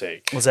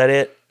namesake. Was that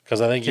it? Because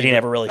I think Did he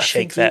never really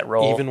shake that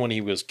role? Even when he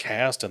was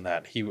cast in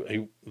that,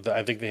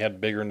 I think they had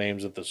bigger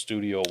names at the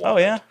studio. Oh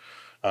yeah.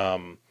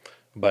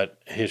 But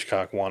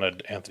Hitchcock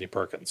wanted Anthony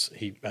Perkins.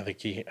 I think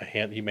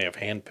he may have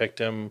handpicked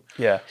him.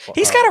 Yeah.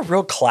 He's got a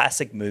real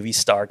classic movie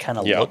star kind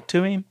of look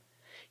to him.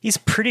 He's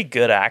a pretty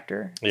good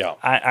actor. Yeah.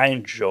 I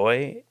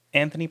enjoy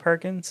Anthony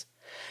Perkins.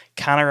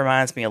 Kind of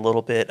reminds me a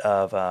little bit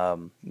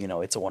of,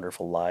 It's a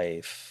Wonderful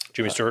Life.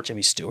 Jimmy Stewart.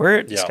 Jimmy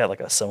Stewart. He's Yeah. got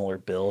like a similar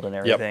build and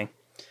everything.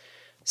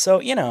 So,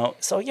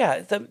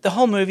 the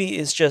whole movie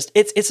is just,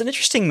 it's an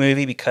interesting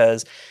movie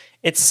because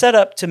it's set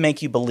up to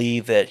make you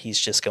believe that he's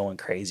just going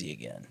crazy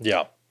again.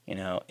 Yeah.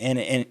 And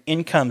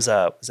in comes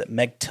is it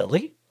Meg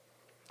Tilly?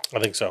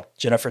 I think so.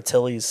 Jennifer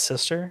Tilly's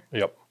sister?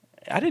 Yep.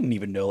 I didn't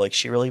even know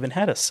she really even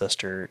had a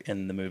sister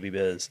in the movie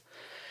biz.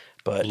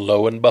 But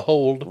lo and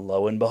behold,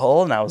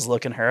 and I was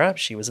looking her up.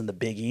 She was in The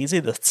Big Easy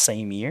the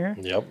same year.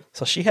 Yep.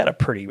 So she had a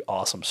pretty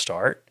awesome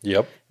start.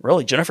 Yep.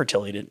 Really, Jennifer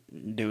Tilly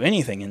didn't do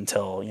anything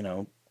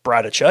until,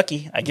 Bride of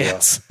Chucky, I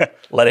guess.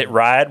 Let It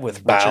Ride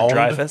with Bound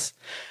Richard Dreyfuss.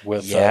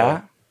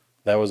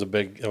 That was a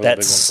big one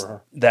for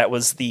her. That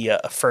was the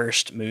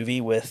first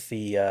movie with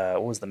the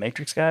what was the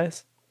Matrix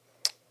guys?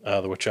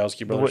 The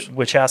Wachowski brothers. The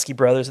Wachowski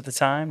brothers at the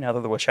time. Now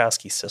they're the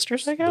Wachowski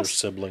sisters, I They're guess.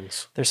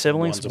 siblings. They're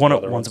siblings.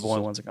 One's a boy,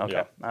 one's a okay.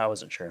 Yeah. I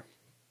wasn't sure.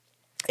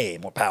 Hey,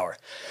 more power.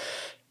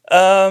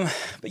 But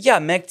yeah,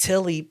 Meg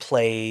Tilly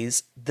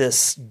plays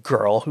this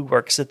girl who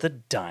works at the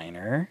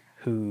diner.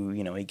 Who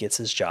he gets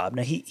his job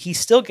now. He's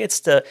still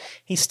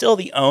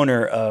the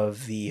owner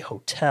of the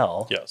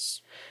hotel.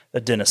 Yes. The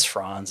Dennis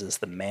Franz is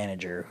the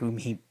manager, whom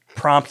he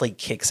promptly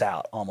kicks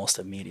out almost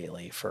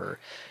immediately for.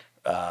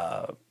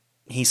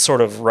 He's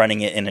sort of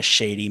running it in a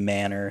shady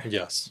manner.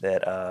 Yes.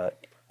 That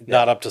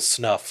not up to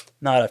snuff.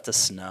 Not up to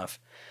snuff.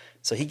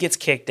 So he gets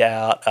kicked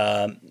out.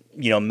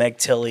 Meg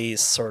Tilly's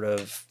sort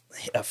of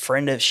a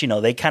friend of.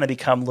 They kind of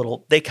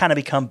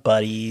become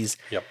buddies.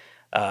 Yep.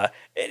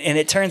 And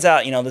it turns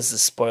out, this is a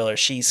spoiler.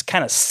 She's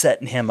kind of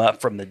setting him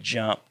up from the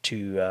jump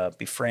to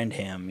befriend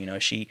him.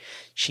 She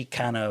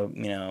kind of,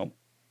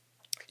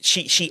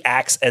 she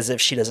acts as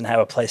if she doesn't have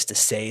a place to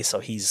stay. So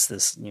he's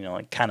this,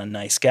 kind of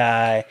nice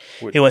guy.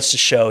 He wants to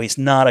show he's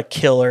not a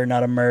killer,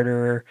 not a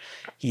murderer.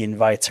 He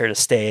invites her to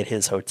stay at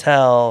his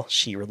hotel.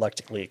 She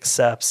reluctantly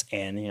accepts,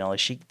 and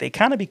they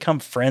kind of become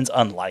friends.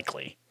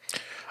 Unlikely.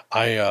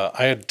 I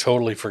had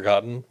totally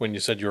forgotten when you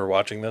said you were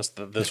watching this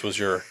that this was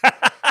your.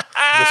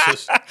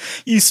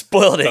 You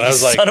spoiled it, you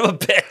son of a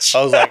bitch.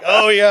 I was like,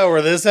 oh yeah,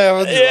 where this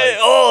happens.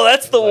 Yeah,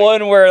 that's the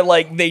one where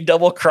they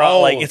double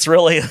cross. It's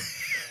really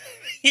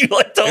you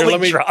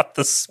totally dropped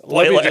the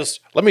spoiler.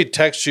 Let me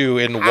text you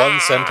in one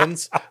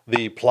sentence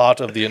the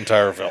plot of the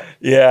entire film.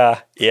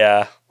 Yeah.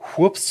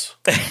 Whoops.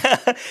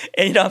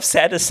 And I'm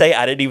sad to say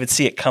I didn't even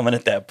see it coming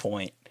at that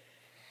point.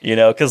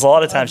 Because a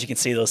lot of times you can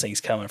see those things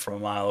coming from a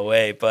mile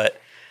away,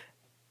 but.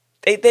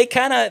 They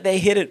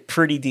hit it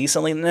pretty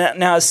decently.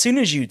 Now, as soon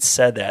as you'd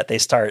said that,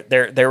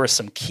 there were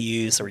some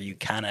cues where you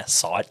kind of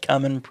saw it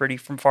coming pretty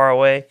from far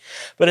away.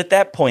 But at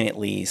that point, at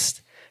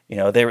least,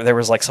 there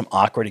was some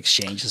awkward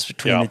exchanges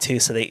between the two,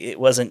 so it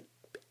wasn't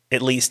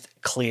at least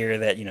clear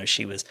that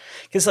she was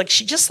because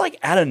she just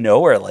out of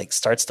nowhere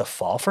starts to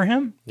fall for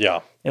him. Yeah,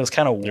 it was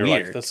kind of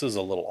weird. This is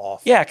a little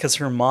off. Yeah, because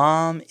her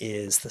mom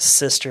is the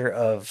sister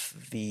of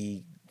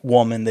the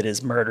woman that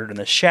is murdered in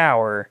the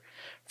shower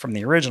from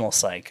the original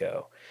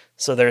Psycho.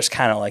 So there's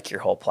kind of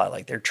your whole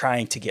plot, they're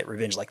trying to get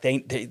revenge.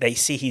 They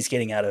see he's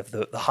getting out of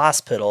the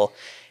hospital,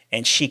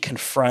 and she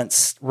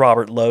confronts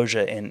Robert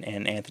Loggia and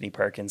Anthony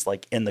Perkins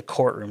like in the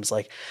courtrooms,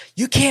 like,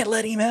 you can't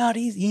let him out.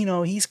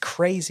 He's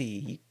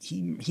crazy.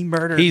 He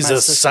murdered. He's my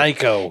a sister.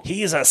 psycho.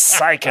 He's a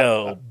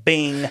psycho.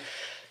 Bing.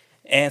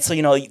 And so,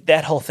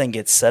 that whole thing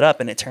gets set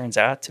up, and it turns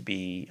out to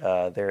be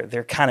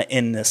they're kind of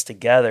in this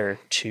together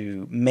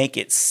to make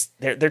it.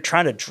 They're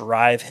trying to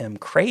drive him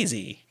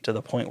crazy to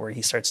the point where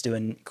he starts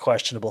doing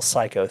questionable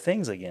psycho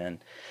things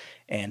again,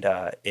 and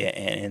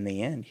in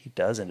the end, he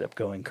does end up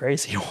going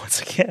crazy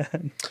once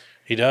again.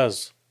 He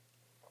does.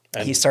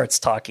 And he starts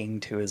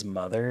talking to his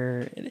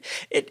mother.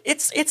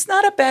 It's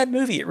not a bad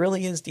movie. It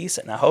really is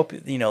decent. And I hope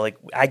like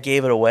I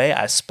gave it away.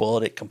 I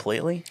spoiled it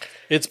completely.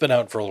 It's been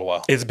out for a little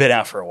while. It's been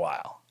out for a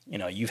while.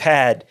 You've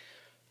had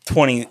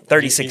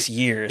 36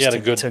 years had a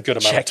good to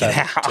amount check of it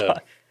time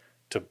out.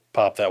 to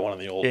pop that one in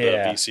the old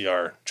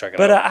VCR. Check it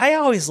But out. I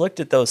always looked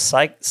at those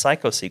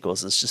Psycho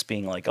sequels as just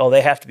being like, oh,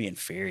 they have to be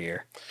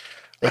inferior.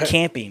 They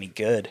can't be any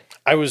good.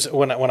 I was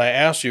when I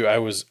asked you,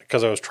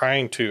 because I was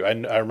trying to.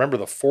 I remember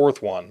the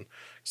fourth one.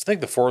 I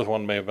think the fourth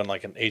one may have been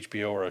like an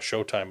HBO or a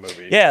Showtime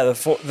movie. Yeah,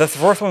 the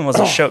fourth one was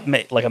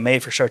like a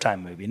made for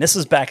Showtime movie, and this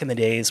was back in the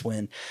days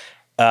when.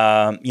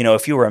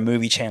 If you were a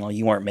movie channel,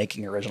 you weren't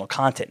making original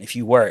content. If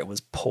you were, it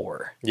was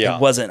poor. Yeah.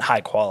 It wasn't high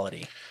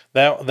quality.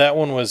 That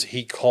one was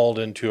he called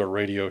into a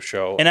radio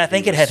show. And I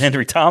think it had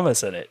Henry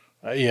Thomas in it.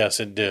 Yes,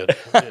 it did.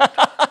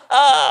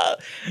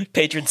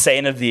 Patron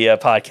saint of the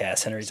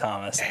podcast, Henry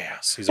Thomas.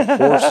 Ass. He's a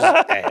horse's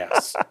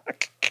ass.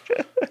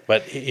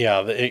 But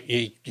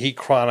he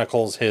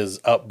chronicles his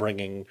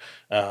upbringing,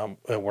 where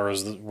it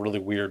was really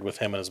weird with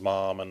him and his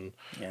mom, and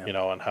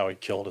and how he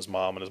killed his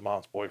mom and his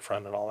mom's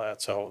boyfriend and all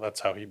that. So that's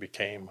how he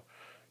became,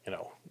 a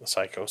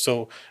psycho.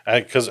 So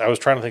because I was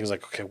trying to think,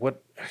 like, okay,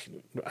 what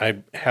I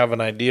have an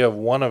idea of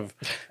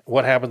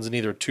what happens in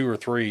either 2 or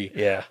 3.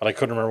 Yeah, but I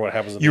couldn't remember what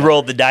happens. You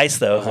rolled the dice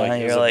though. I was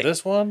like, is it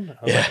this one?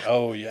 I was like,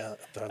 oh yeah.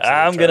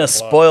 I'm gonna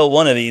spoil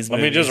one of these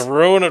movies. Let me just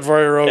ruin it for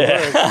you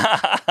real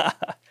quick.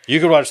 You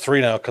could watch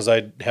 3 now because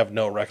I have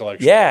no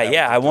recollection.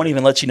 Yeah. I won't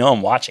even let you know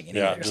I'm watching it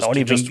either. Just, so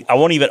I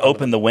won't even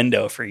open the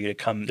window for you to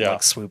come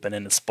like swooping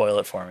in to spoil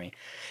it for me.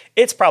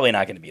 It's probably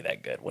not going to be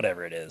that good,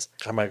 whatever it is.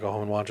 I might go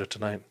home and watch it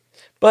tonight.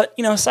 But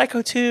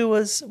Psycho 2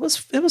 was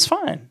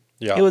fine.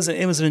 Yeah, it was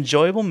an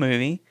enjoyable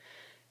movie.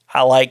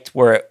 I liked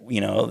where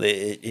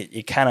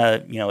it kind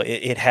of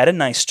it had a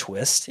nice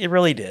twist. It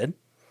really did,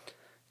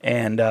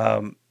 and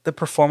the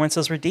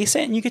performances were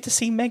decent, and you get to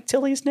see Meg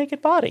Tilly's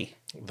naked body.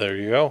 There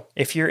you go.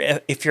 If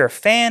you're a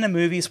fan of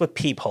movies with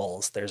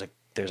peepholes, there's a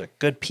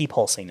good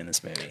peephole scene in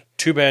this movie.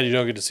 Too bad you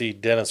don't get to see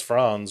Dennis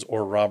Franz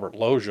or Robert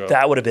Loggia.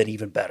 That would have been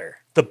even better.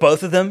 The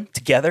both of them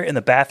together in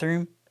the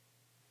bathroom,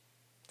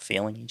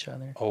 feeling each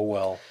other. Oh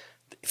well,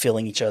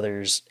 feeling each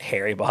other's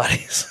hairy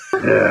bodies.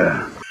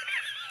 Yeah.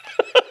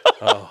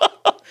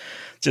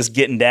 Just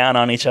getting down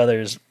on each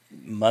other's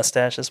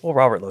mustaches. Well,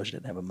 Robert Loggia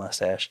didn't have a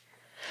mustache.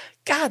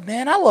 God,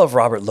 man, I love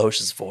Robert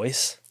Loggia's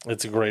voice.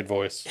 It's a great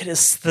voice.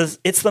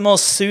 It's the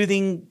most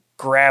soothing,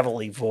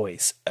 gravelly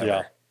voice ever.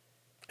 Yeah,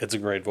 it's a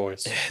great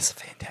voice. It's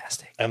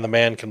fantastic. And the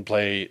man can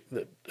play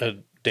a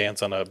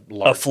dance on a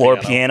large floor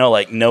piano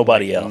like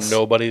nobody else.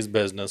 Nobody's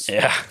business.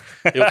 Yeah.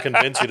 He'll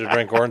convince you to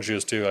drink orange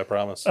juice too, I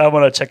promise. I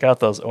want to check out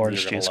those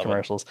orange You're gonna juice love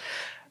commercials.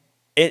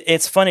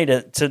 It's funny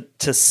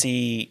to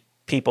see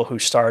people who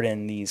start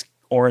in these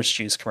orange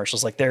juice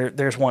commercials. Like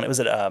there's one. It's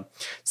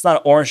not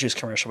an orange juice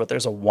commercial, but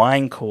there's a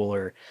wine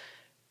cooler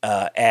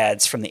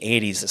ads from the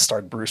 80s that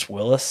starred Bruce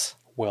Willis.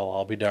 Well,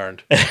 I'll be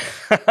darned.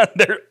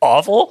 They're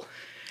awful.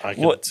 I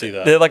can see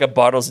that. They're like a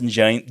Bartles and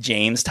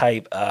James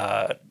type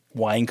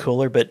wine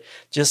cooler, but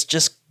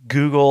just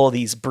Google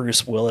these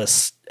Bruce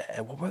Willis.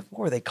 What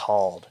were they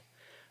called?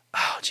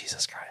 Oh,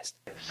 Jesus Christ.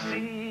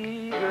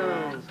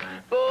 Seagulls,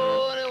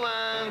 golden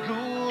wine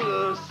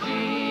cooler,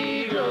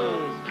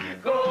 seagulls,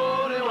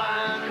 golden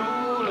wine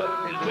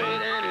cooler, it's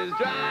wet and it's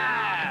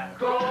dry,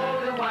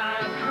 golden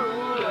wine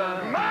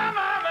cooler,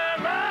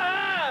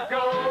 my,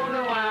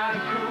 golden wine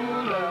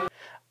cooler.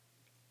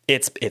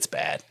 It's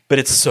bad, but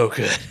it's so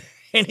good.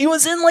 And he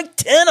was in like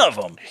 10 of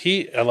them.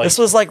 This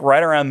was like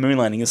right around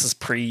Moonlanding. This is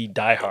pre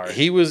Die Hard.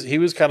 He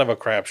was kind of a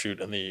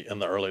crapshoot in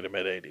the early to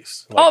mid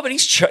 80s. But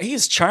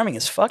he's charming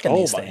as fuck in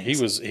these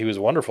things. He was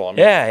wonderful. I mean,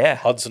 yeah.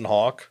 Hudson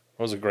Hawk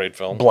was a great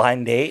film.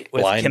 Blind Date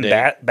with Kim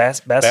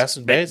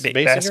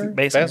Basinger.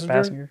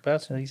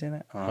 Basinger? Did he say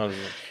that? Oh.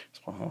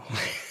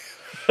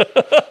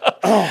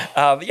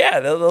 Yeah,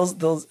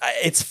 those.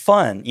 It's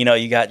fun.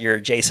 You got your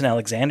Jason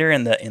Alexander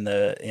in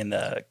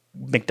the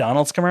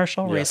McDonald's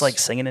commercial where he's like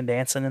singing and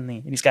dancing and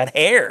he's got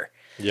hair.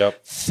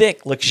 Yep.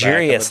 Thick,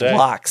 luxurious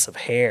locks of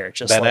hair.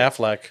 Just Ben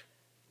Affleck,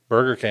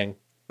 Burger King.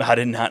 I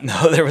did not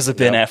know there was a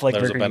Ben Affleck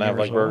Burger King. There's a Ben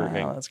Affleck Burger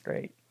King. Wow, that's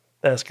great.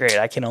 That's great.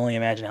 I can only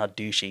imagine how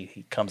douchey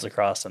he comes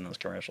across in those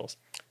commercials.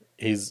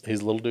 He's a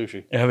little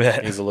douchey. I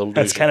bet. He's a little douchey.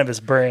 That's kind of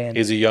his brand.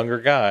 He's a younger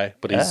guy,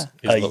 but he's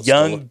a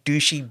young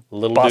douchey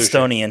little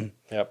Bostonian.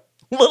 Douchey. Yep.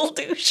 Little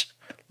douche.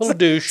 Little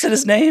douche. Is that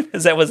his name?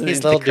 Is that was it? He's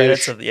in the Little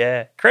credits Douche.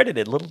 of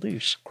credited Little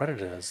Douche.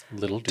 Credited as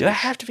Little Douche. Do I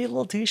have to be a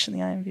little douche in the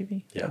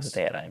IMDb? Yes.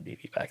 They had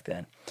IMDb back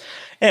then.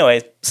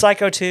 Anyway,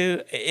 Psycho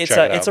 2, it's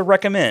Check it it's out. a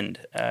recommend.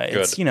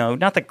 It's, Good.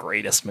 not the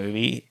greatest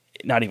movie,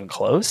 not even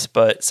close,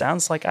 but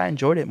sounds like I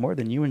enjoyed it more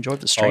than you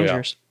enjoyed The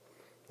Strangers.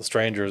 The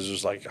Stranger is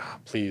just like,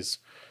 please,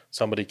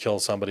 somebody kill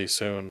somebody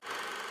soon.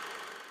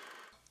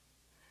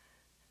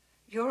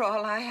 You're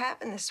all I have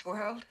in this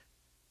world.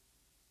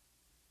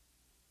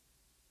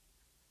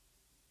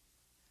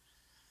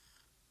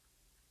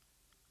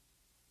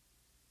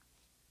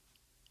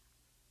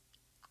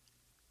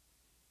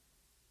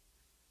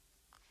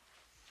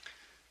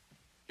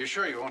 You're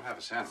sure you won't have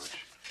a sandwich?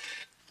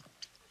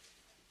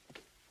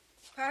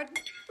 Pardon?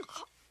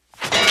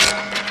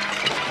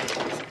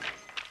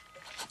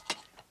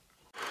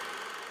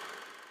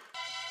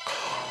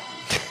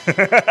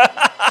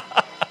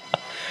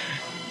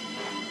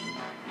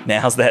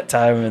 Now's that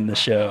time in the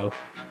show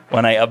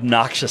when I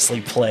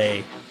obnoxiously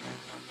play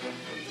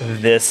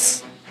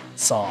this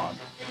song.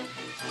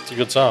 It's a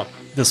good song.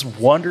 This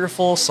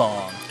wonderful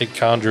song. It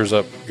conjures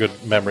up good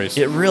memories.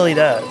 It really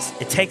does.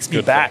 It takes me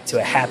Good back things. to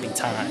a happy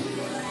time.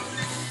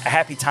 A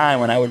happy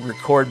time when I would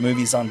record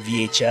movies on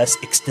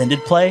VHS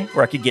extended play,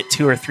 where I could get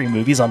 2 or 3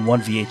 movies on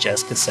one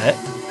VHS cassette.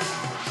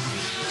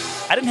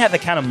 I didn't have the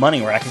kind of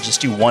money where I could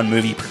just do one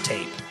movie per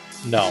tape.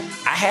 No.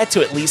 I had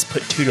to at least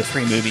put 2 to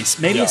 3 movies,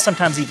 maybe Yeah.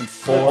 sometimes even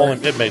 4.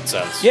 It made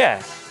sense.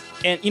 Yeah.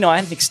 And, I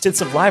had an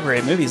extensive library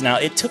of movies. Now,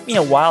 it took me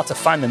a while to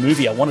find the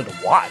movie I wanted to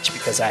watch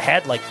because I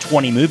had like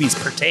 20 movies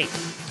per tape.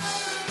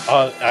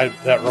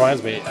 That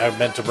reminds me, I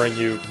meant to bring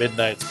you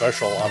Midnight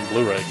Special on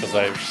Blu-ray because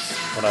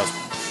when I was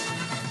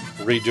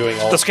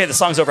redoing all. That's okay, the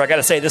song's over. I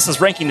gotta say, this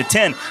is ranking the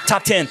 10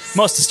 top 10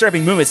 most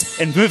disturbing movies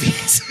in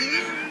movies.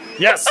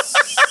 Yes.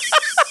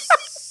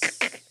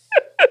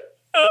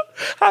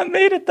 I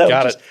made it though.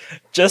 Got it.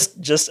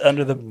 Just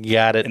under the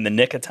Got it. in the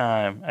nick of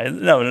time.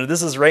 No,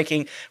 this is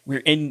ranking.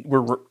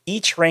 We're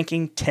each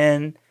ranking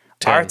 10.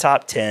 Our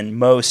top 10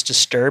 most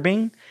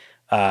disturbing,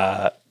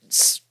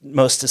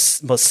 most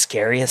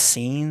scariest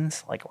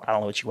scenes. Like, I don't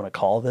know what you want to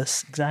call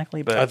this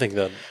exactly, but I think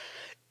that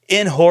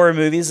in horror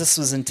movies, this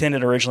was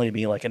intended originally to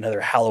be like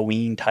another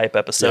Halloween type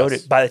episode.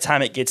 Yes. By the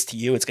time it gets to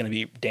you, it's going to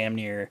be damn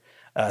near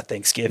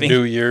Thanksgiving.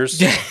 New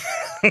Year's.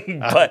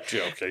 but I'm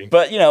joking.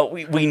 But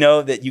we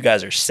know that you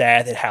guys are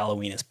sad that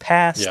Halloween is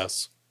past.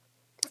 Yes.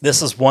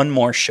 This is one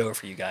more show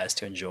for you guys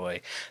to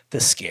enjoy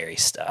the scary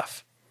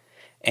stuff.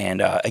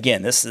 And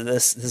again, this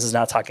is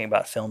not talking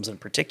about films in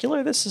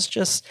particular. This is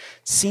just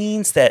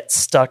scenes that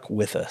stuck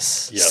with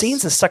us. Yes.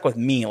 Scenes that stuck with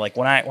me. Like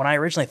when I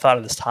originally thought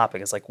of this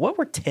topic, it's like, what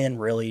were 10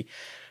 really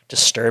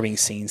disturbing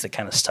scenes that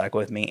kind of stuck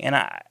with me? And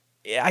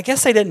I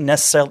guess they don't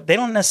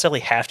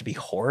necessarily have to be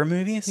horror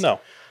movies. No.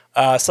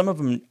 Some of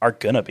them are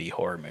gonna be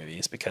horror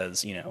movies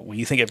because when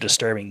you think of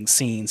disturbing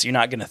scenes, you're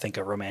not gonna think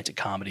of romantic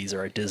comedies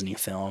or a Disney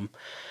film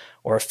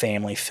or a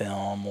family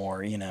film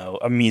or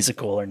a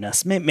musical or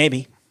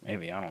maybe I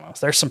don't know.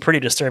 There's some pretty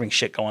disturbing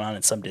shit going on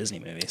in some Disney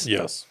movies.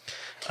 Yes.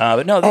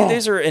 But no,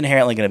 these are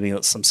inherently going to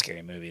be some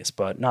scary movies,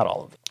 but not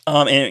all of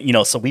them.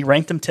 And so we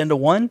ranked them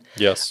 10-1.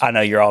 Yes. I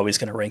know you're always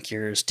going to rank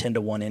yours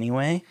 10-1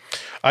 anyway.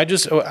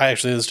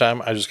 Actually this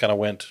time I just kind of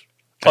went.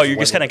 Oh, you're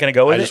just kind of going to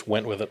go with I it? just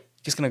went with it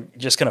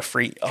Just gonna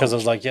free because I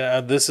was like,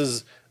 this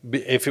is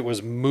if it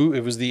was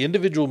the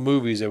individual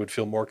movies, I would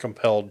feel more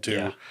compelled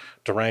to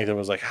rank them. I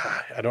was like,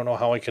 I don't know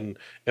how I can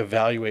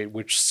evaluate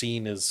which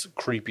scene is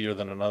creepier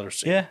than another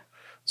scene. Yeah.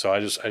 So I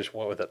just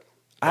went with it.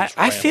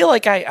 I feel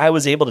like I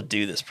was able to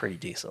do this pretty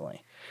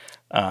decently.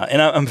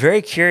 And I'm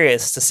very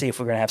curious to see if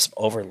we're going to have some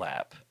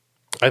overlap.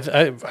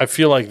 I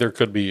feel like there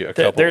could be a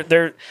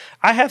couple.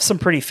 I have some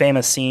pretty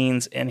famous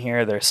scenes in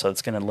here, so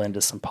it's going to lend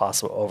to some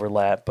possible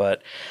overlap.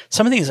 But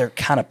some of these are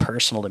kind of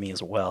personal to me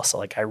as well. So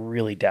like, I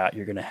really doubt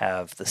you're going to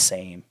have the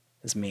same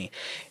as me.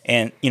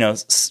 And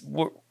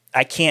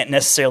I can't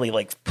necessarily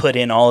like put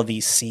in all of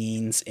these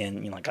scenes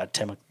in, like I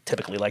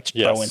typically like to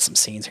throw in some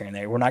scenes here and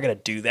there. We're not going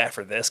to do that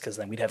for this because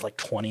then we'd have like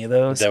 20 of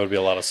those. That would be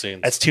a lot of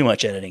scenes. That's too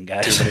much editing,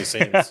 guys. Too many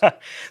scenes.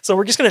 So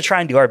we're just going to try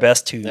and do our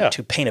best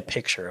to paint a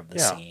picture of the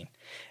Yeah. scene.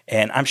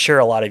 And I'm sure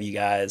a lot of you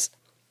guys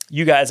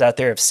out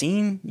there have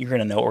seen, you're going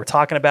to know what we're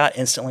talking about.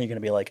 Instantly, you're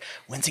going to be like,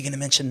 when's he going to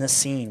mention this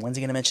scene? When's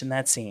he going to mention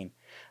that scene?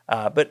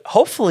 But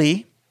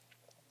hopefully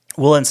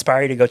we'll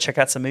inspire you to go check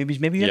out some movies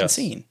maybe you haven't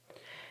seen.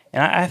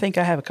 And I think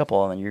I have a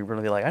couple, and you're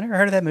really like, I never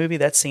heard of that movie.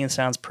 That scene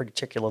sounds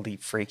particularly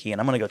freaky, and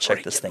I'm going to go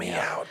check this thing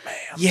out. Man.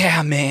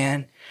 Yeah,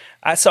 man.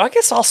 So I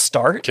guess I'll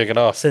start. Kick it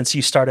off. Since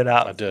you started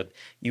out. I did.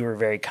 You were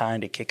very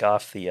kind to kick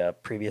off the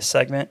previous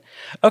segment.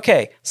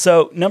 Okay,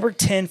 so number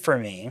 10 for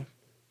me,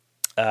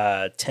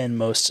 10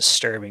 most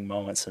disturbing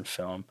moments in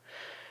film.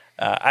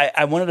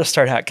 I wanted to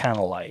start out kind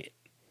of light,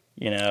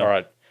 All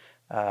right.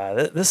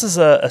 This is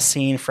a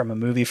scene from a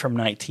movie from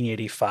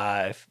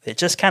 1985. It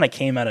just kind of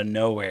came out of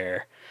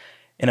nowhere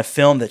in a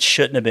film that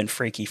shouldn't have been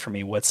freaky for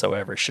me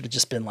whatsoever. Should have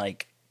just been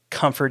like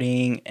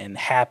comforting and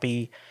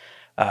happy,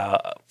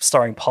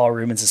 starring Paul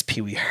Rubens as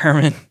Pee Wee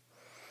Herman.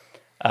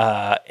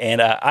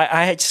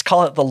 I just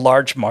call it the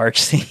large Marge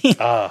scene.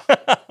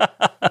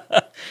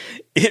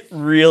 It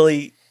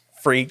really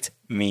freaked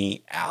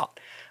me out.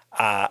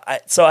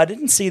 So I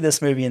didn't see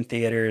this movie in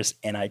theaters,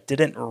 and I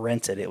didn't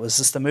rent it. It was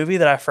just the movie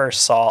that I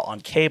first saw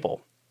on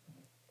cable.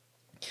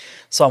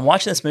 So I'm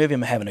watching this movie.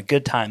 I'm having a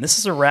good time. This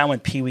is around when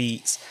Pee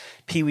Wee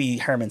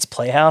Herman's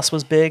Playhouse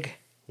was big.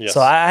 Yes.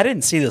 So I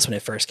didn't see this when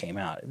it first came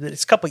out.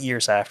 It's a couple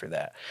years after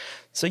that.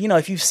 So,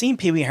 if you've seen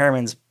Pee Wee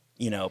Herman's,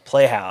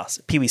 Playhouse,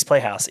 Pee Wee's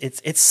Playhouse,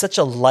 it's such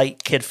a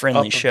light,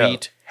 kid-friendly show.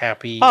 Upbeat,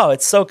 happy. Oh,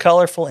 it's so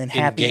colorful and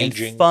happy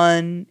engaging. and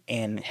fun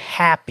and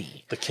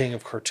happy. The king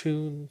of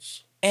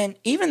cartoons. And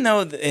even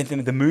though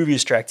the movie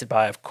is directed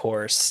by, of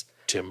course,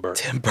 Tim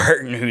Burton. Tim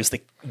Burton, who's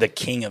the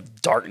king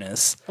of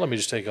darkness. Let me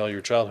just take all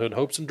your childhood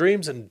hopes and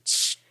dreams and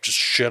just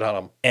shit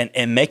on them.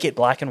 And make it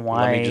black and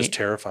white. Let me just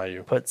terrify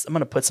you. I'm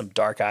going to put some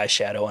dark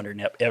eyeshadow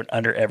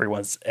under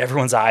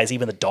everyone's eyes,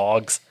 even the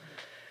dogs.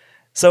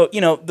 So,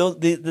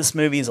 this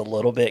movie is a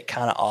little bit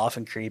kind of off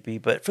and creepy,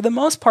 but for the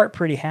most part,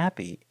 pretty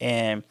happy.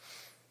 And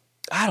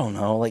I don't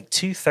know, like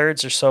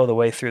 2/3 or so of the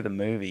way through the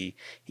movie,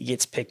 he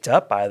gets picked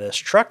up by this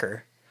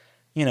trucker.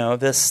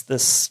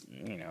 This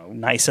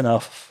nice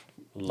enough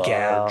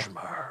gal.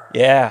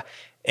 Yeah.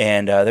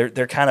 And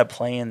they're kind of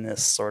playing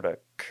this sort of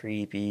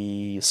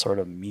creepy sort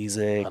of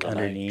music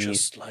underneath.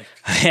 Just like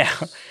yeah.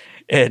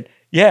 And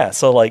yeah,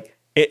 so like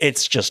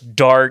it's just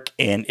dark,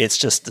 and it's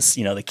just this,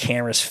 the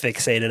camera's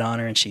fixated on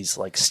her, and she's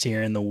like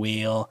steering the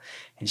wheel,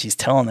 and she's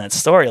telling that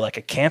story like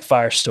a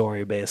campfire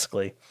story,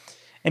 basically.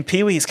 And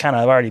Pee Wee's kind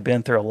of already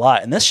been through a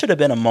lot, and this should have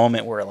been a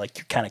moment where like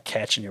you're kind of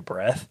catching your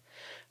breath,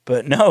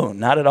 but no,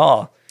 not at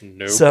all.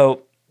 Nope.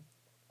 So,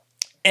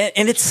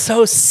 and it's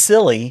so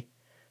silly.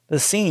 The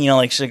scene,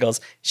 like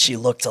she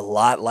looked a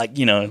lot like,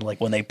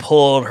 like when they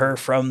pulled her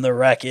from the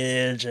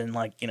wreckage, and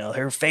like,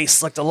 her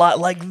face looked a lot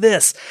like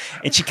this.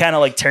 And she kind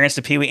of like turns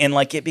to Pee Wee, and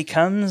like it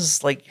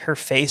becomes like her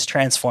face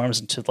transforms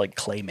into like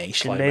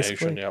claymation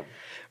basically. Yep.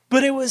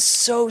 But it was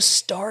so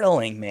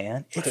startling,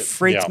 man. It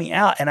freaked me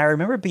out. And I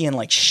remember being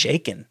like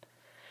shaken.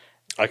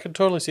 I could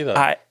totally see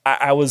that.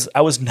 I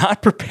was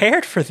not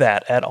prepared for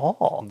that at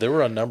all. There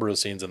were a number of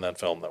scenes in that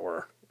film that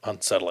were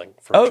unsettling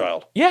for a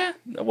child. Yeah.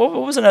 What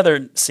was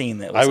another scene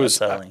that was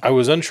unsettling? I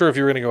was unsure if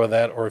you were going to go with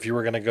that, or if you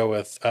were going to go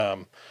with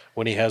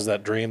when he has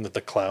that dream that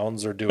the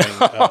clowns are doing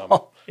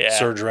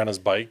surgery on his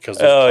bike, because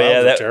those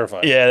clowns are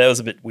terrifying. Yeah, that was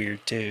a bit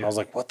weird too. I was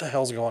like, what the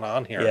hell's going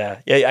on here?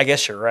 Yeah, I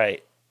guess you're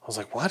right. I was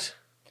like, what?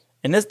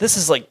 And this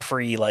is like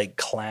pre like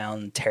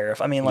clown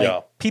terrifying. I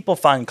mean, people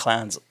find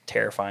clowns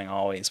terrifying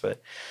always,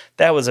 but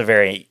that was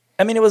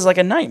it was like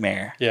a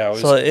nightmare. Yeah.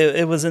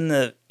 It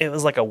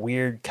was like a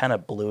weird kind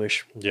of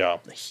bluish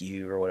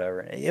hue or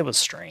whatever. It was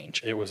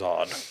strange. It was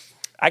odd.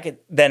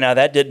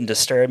 That didn't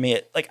disturb me.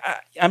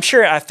 I'm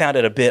sure I found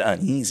it a bit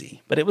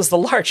uneasy, but it was the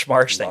large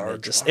Marge thing.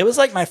 It was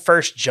like my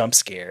first jump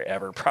scare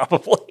ever,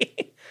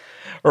 probably.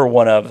 Or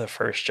one of the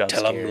first jump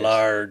scares. Tell him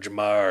Large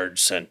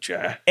Marge sent you.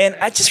 And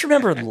I just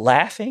remember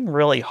laughing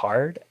really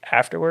hard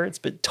afterwards,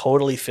 but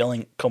totally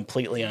feeling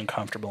completely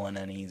uncomfortable and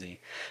uneasy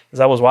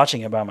because I was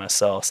watching it by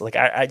myself. So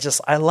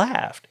I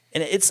laughed,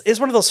 and it's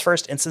one of those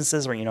first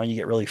instances where you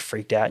get really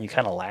freaked out and you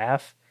kind of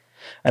laugh.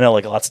 I know,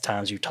 like lots of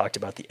times you've talked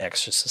about The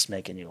Exorcist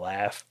making you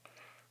laugh.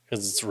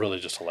 Because it's really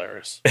just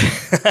hilarious.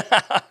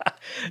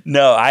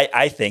 No,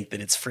 I think that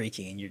it's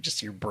freaky, and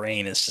your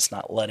brain is just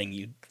not letting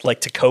you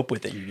like to cope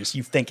with it. You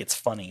think it's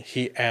funny.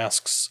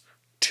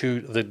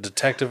 The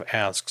detective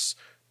asks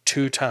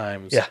 2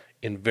 times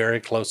in very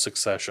close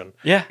succession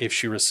if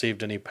she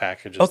received any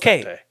packages that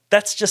day.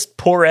 That's just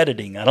poor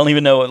editing. I don't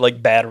even know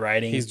like bad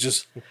writing. He's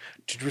just,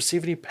 did you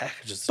receive any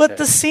packages today? But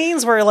the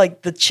scenes where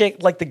like the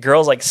chick, like the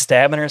girl's like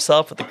stabbing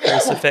herself with the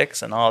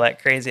crucifix and all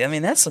that crazy. I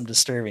mean, that's some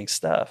disturbing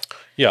stuff.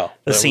 Yeah.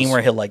 The scene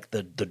where he'll like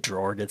the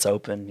drawer gets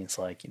open. He's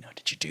like,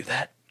 did you do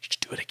that? Did you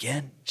do it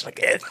again? She's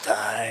like, it's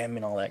time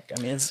and all that. I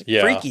mean, it's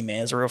freaky,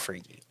 man. It's real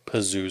freaky.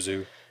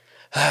 Pazuzu.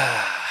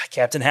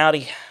 Captain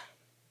Howdy.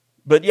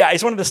 But yeah, I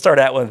just wanted to start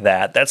out with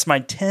that. That's my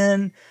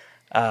 10.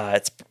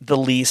 It's the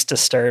least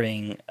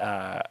disturbing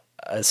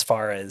as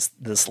far as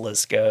this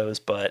list goes,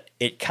 but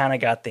it kind of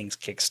got things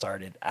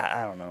kickstarted.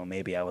 I don't know.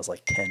 Maybe I was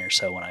like 10 or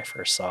so when I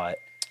first saw it.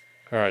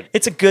 All right.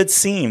 It's a good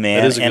scene,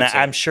 man. It is a good scene.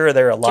 I'm sure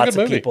there are lots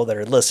of people that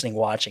are listening,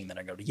 watching that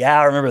are going, yeah,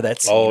 I remember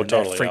that scene. Oh,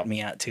 totally. That freaked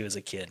me out too as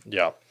a kid.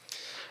 Yeah.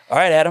 All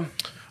right, Adam.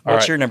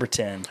 What's your number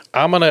 10?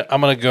 I'm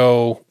gonna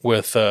go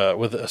with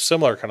a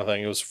similar kind of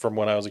thing. It was from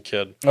when I was a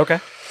kid. Okay.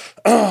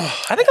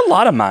 I think a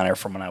lot of mine are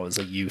from when I was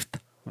a youth.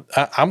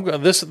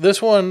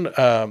 This one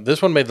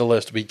made the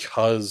list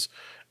because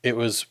it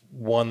was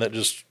one that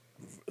just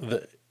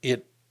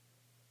it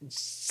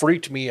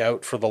freaked me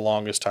out for the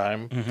longest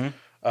time. Mm-hmm.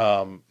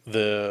 I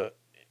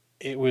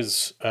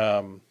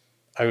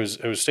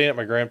was staying at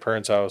my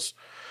grandparents' house,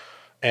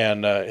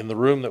 and in the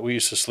room that we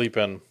used to sleep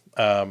in,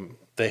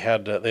 they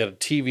had a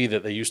TV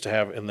that they used to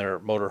have in their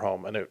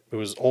motorhome, and it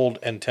was old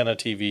antenna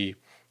TV,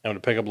 and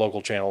would pick up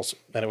local channels.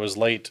 And it was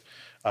late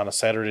on a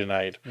Saturday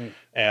night,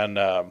 and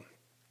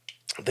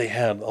they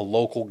had a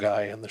local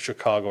guy in the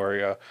Chicago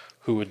area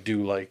who would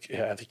do like,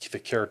 I think the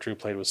character he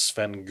played was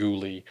Sven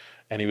Gulli,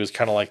 and he was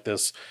kind of like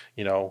this,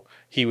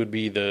 he would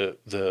be the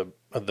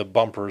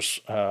bumpers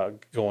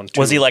going to.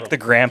 Was he like the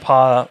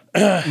grandpa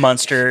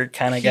Munster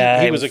kind of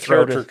guy? He was a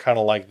character kind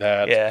of like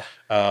that.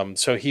 Yeah.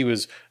 So he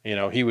was,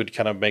 he would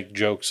kind of make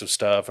jokes of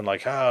stuff and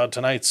like,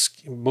 tonight's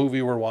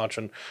movie we're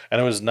watching,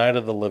 and it was Night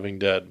of the Living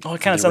Dead. Oh,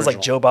 it kind of sounds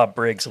like Joe Bob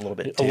Briggs a little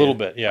bit too. A little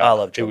bit, yeah. I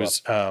love Joe It was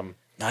Bob.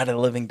 Night of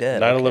the Living Dead.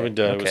 Night of the Living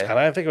Dead. It was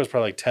I think it was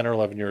probably like 10 or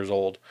 11 years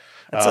old.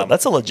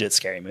 That's a legit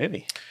scary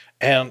movie.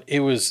 And it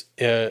was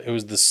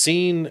the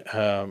scene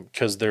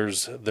because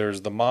there's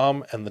the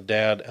mom and the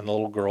dad and the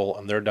little girl,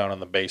 and they're down in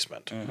the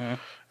basement. Mm-hmm.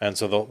 And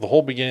so the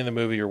whole beginning of the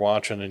movie you're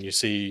watching, and you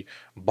see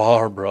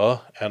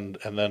Barbara and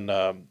then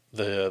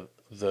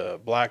the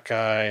black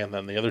guy, and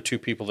then the other two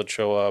people that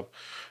show up,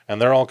 and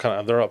they're all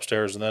they're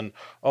upstairs, and then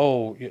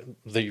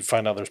you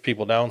find out there's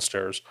people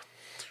downstairs.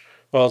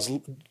 Well,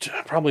 it's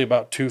probably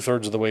about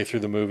 2/3 of the way through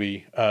the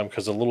movie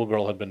because the little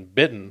girl had been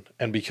bitten,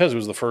 and because it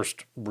was the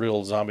first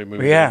real zombie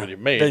movie anybody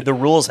made, the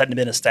rules hadn't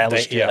been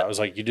established yet. Yeah, it was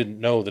like you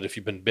didn't know that if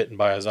you've been bitten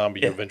by a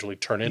zombie, you eventually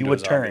turn into a zombie. You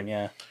would turn,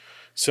 yeah.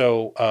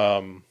 So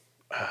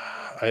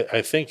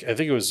I think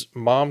it was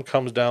mom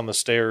comes down the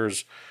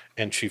stairs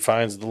and she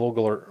finds the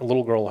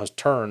little girl has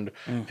turned,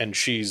 and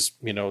she's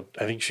I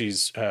think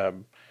she's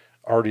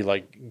already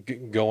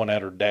like going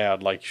at her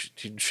dad, like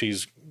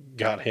she's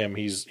got him,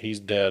 he's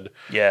dead.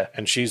 Yeah.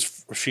 And she's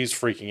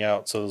freaking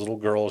out. So this little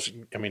girl,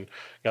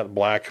 got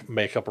black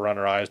makeup around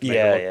her eyes to make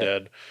her look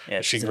dead.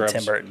 Yeah, she grabs a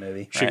Tim Burton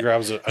movie. She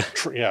grabs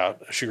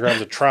she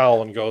grabs a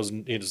trowel and goes,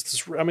 and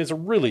it's a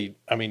really,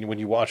 when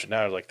you watch it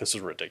now, you're like, this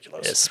is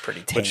ridiculous. It's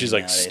pretty tame. But she's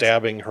like nowadays.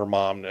 stabbing her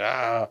mom.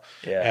 Yeah.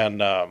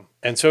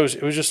 And so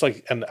it was just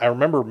like, and I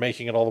remember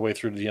making it all the way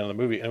through to the end of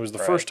the movie. And it was the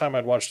first time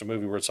I'd watched a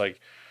movie where it's like,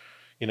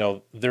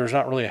 there's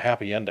not really a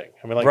happy ending.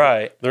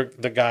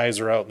 The guys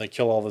are out and they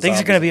kill all the things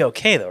zombies. are going to be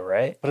okay though,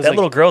 right? But that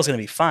little girl's going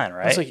to be fine,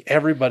 right? It's like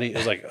everybody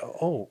is like,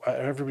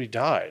 everybody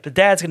died. The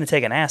dad's going to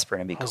take an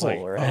aspirin and be cool, like,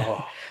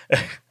 right?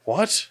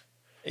 What?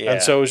 Yeah.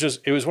 And so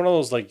it was one of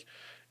those like,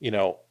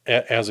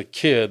 as a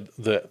kid,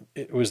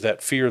 it was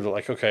that fear that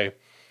like, okay,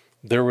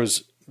 there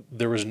was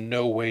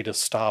no way to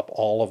stop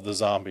all of the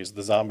zombies.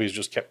 The zombies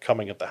just kept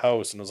coming at the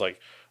house, and it was like,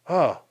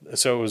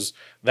 so it was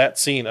that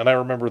scene. And I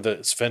remember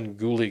the Sven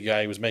Gulli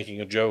guy was making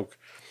a joke.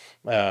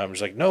 He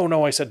was like,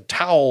 no, I said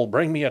towel,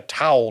 bring me a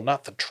towel,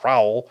 not the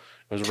trowel.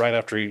 It was right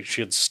after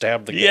she had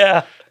stabbed the guy.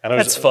 Yeah, and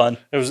that's fun.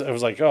 It was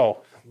like,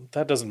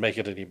 that doesn't make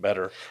it any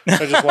better.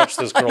 I just watched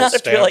this girl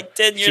stab. You're like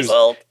 10 years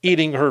old.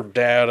 Eating her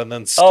dad and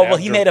then stabbed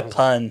he her. made a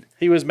pun.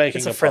 He was making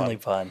it's a friendly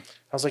pun.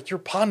 I was like, your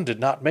pun did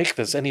not make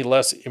this any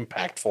less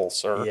impactful,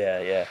 sir.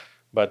 Yeah.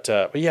 But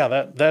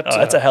yeah,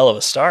 that's a hell of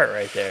a start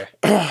right there.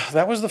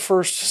 That was the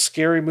first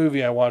scary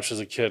movie I watched as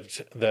a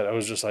kid that I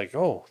was just like,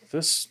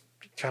 this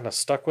kind of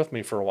stuck with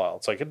me for a while.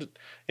 It's like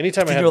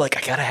anytime you were like,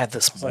 I gotta have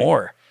this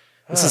more.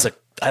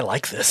 I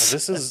like this.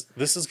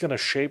 This is gonna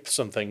shape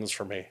some things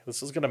for me.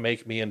 This is gonna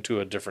make me into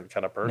a different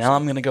kind of person. Now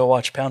I'm gonna go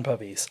watch Pound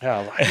Puppies.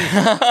 Yeah,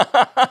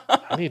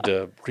 I need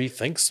to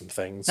rethink some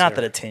things. Not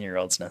that a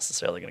 10-year-old's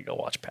necessarily gonna go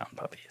watch Pound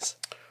Puppies.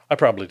 I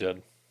probably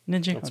did.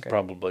 Did you? That's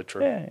probably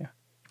true. Yeah.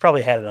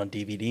 Probably had it on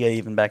DVD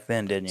even back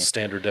then, didn't you?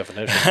 Standard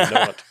definition. You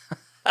know it.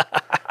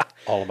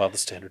 All about the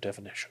standard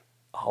definition.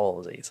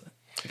 Always.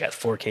 We got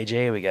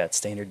 4KJ. We got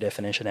standard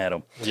definition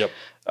Adam. Yep.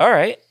 All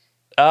right.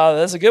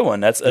 That's a good one.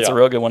 That's a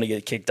real good one to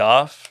get kicked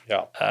off.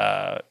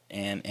 Yeah.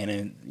 And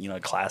in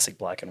classic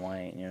black and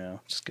white.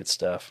 Just good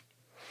stuff.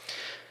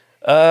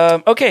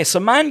 Okay,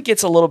 so mine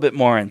gets a little bit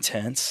more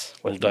intense.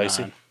 A little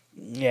dicey.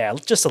 Yeah,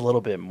 just a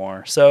little bit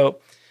more. So,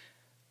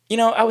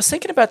 I was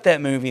thinking about that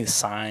movie,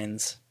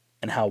 Signs,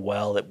 and how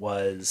well it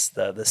was,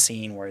 the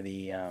scene where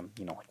the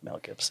like Mel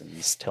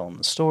Gibson's telling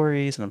the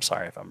stories. And I'm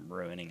sorry if I'm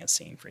ruining a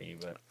scene for you,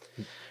 but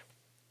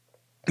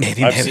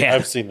maybe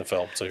I've seen the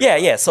film. So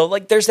yeah. So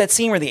like, there's that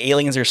scene where the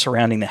aliens are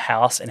surrounding the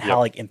house, and how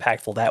like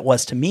impactful that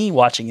was to me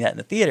watching that in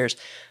the theaters.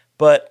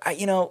 But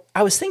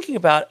I was thinking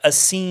about a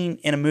scene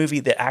in a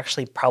movie that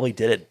actually probably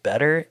did it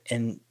better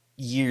in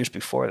years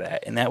before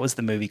that, and that was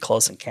the movie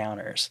Close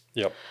Encounters.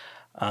 Yep.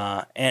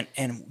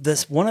 And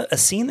this a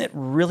scene that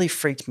really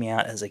freaked me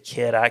out as a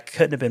kid. I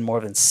couldn't have been more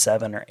than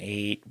 7 or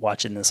 8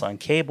 watching this on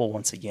cable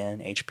once again,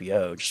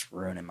 HBO, just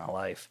ruining my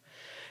life.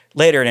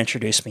 Later, it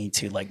introduced me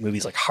to like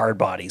movies like Hard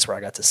Bodies, where I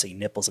got to see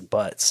nipples and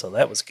butts, so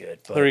that was good.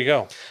 But, there you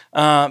go.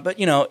 But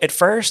at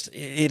first,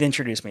 it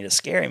introduced me to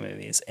scary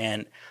movies,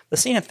 and the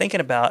scene I'm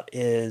thinking about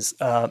is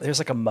there's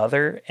like a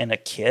mother and a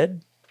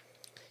kid.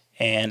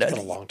 And it's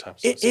been a long time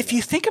since if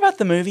you think about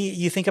the movie,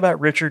 you think about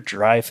Richard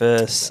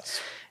Dreyfuss.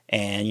 Yes.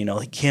 And,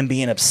 like him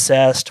being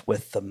obsessed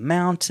with the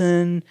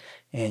mountain,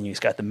 and he's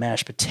got the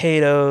mashed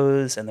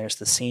potatoes, and there's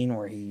the scene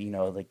where he,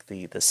 like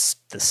the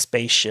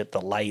spaceship,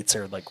 the lights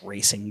are like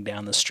racing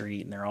down the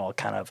street, and they're all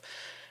kind of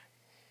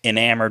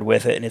enamored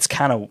with it. And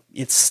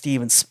it's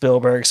Steven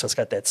Spielberg, so it's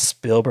got that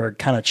Spielberg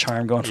kind of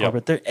charm going for it.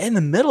 But they're in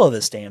the middle of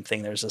this damn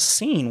thing. There's a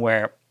scene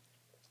where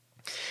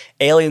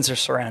aliens are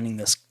surrounding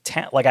this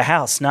town, like a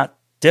house, not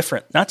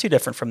too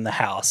different from the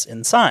house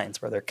in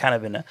Signs, where they're kind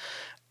of in a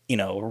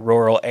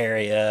rural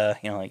area,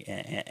 like,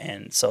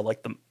 and so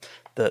like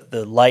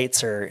the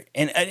lights are,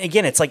 and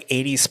again, it's like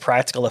 80s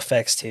practical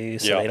effects too,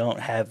 so they don't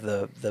have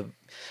the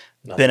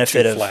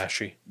benefit of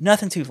flashy.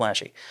 Nothing too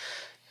flashy.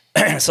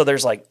 So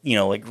there's like,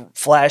 like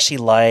flashy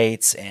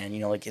lights, and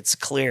like it's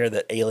clear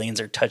that aliens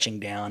are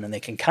touching down, and they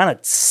can kind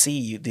of see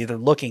you. They're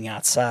looking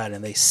outside,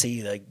 and they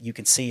see, like, you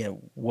can see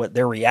what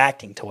they're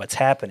reacting to what's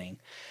happening.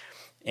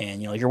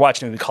 And you're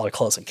watching a movie called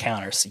Close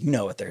Encounters, so you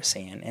know what they're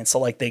seeing. And so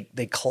like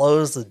they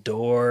close the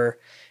door,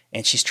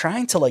 and she's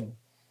trying to like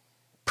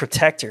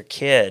protect her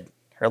kid,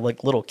 her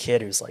like little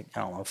kid who's like,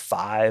 I don't know,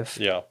 5.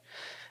 Yeah.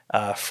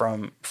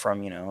 From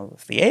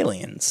the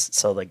aliens.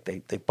 So like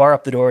they bar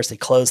up the doors, they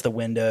close the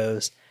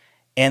windows.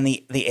 And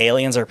the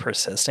aliens are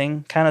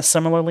persisting kind of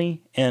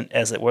similarly, and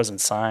as it was in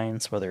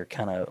Signs, where they're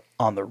kind of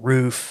on the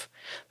roof.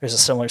 There's a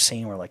similar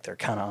scene where like they're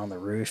kind of on the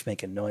roof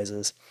making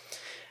noises.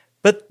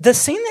 But the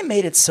scene that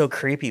made it so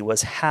creepy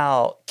was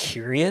how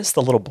curious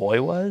the little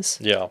boy was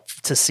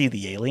to see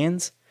the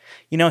aliens.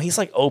 He's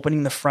like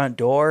opening the front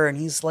door, and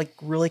he's like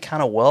really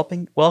kind of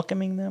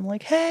welcoming them,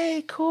 like,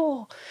 hey,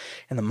 cool.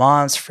 And the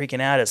mom's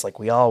freaking out, as like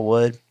we all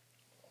would.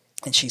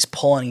 And she's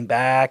pulling him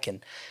back,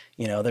 and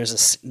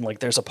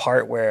there's a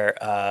part where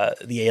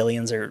the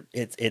aliens are,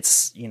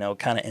 it's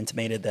kind of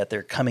intimated that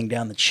they're coming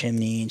down the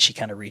chimney, and she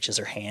kind of reaches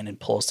her hand and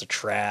pulls the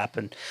trap,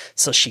 and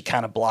so she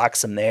kind of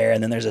blocks them there.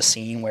 And then there's a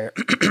scene where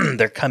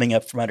they're coming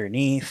up from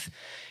underneath,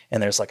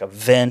 and there's like a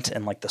vent,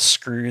 and like the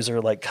screws are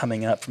like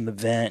coming up from the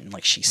vent, and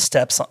like she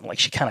steps on, like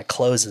she kind of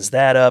closes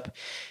that up,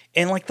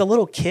 and like the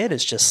little kid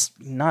is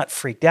just not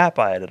freaked out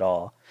by it at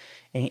all.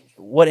 And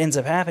what ends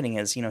up happening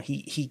is,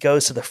 he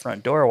goes to the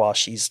front door while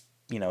she's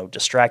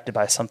distracted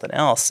by something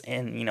else,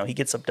 and he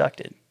gets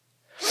abducted.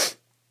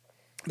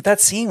 But that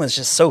scene was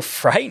just so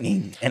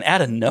frightening and out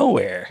of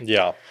nowhere.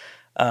 Yeah.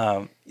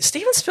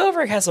 Steven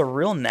Spielberg has a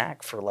real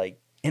knack for like,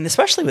 and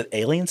especially with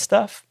alien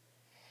stuff.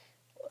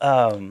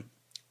 What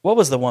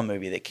was the one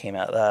movie that came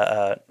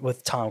out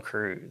with Tom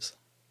Cruise?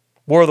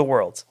 War of the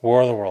Worlds.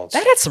 War of the Worlds.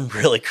 That had some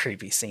really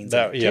creepy scenes in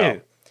it yeah.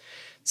 too.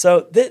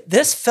 So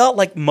this felt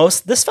like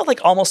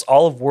almost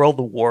all of War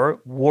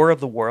of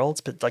the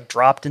Worlds, but like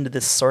dropped into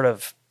this sort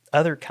of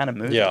other kind of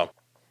movie. Yeah.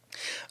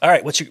 All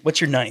right, what's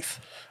your ninth?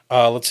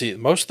 Let's see.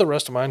 Most of the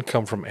rest of mine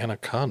come from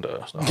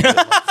Anaconda.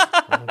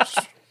 I'm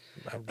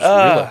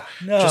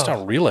just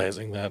not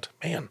realizing that.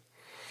 Man.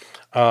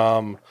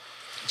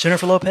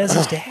 Jennifer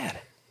Lopez's dad.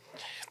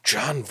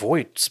 John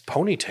Voight's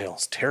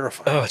ponytail's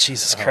terrifying. Oh,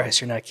 Jesus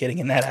Christ, you're not kidding.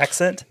 In that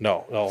accent?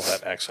 No,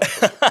 that accent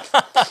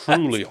was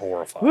truly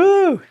horrifying.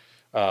 Woo!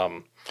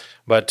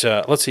 But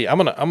let's see. I'm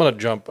gonna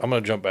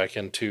jump back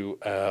into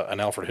an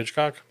Alfred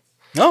Hitchcock.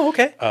 Oh,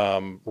 okay.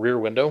 Rear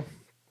Window.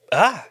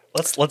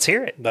 Let's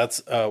hear it.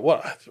 That's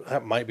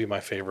that might be my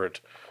favorite.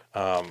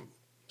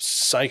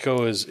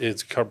 Psycho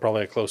is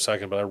probably a close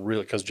second, but I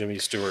really, because Jimmy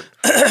Stewart.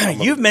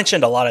 You've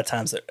mentioned a lot of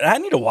times that I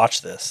need to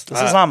watch this.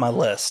 This is on my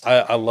list.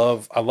 I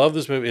love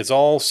this movie. It's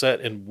all set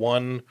in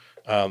one.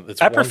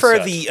 I prefer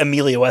the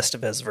Emilio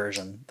Estevez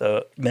version,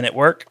 the Men at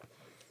Work.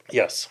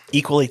 Yes,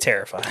 equally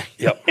terrifying.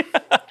 Yep.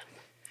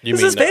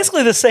 This is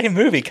basically the same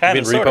movie, kind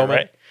of, sort of,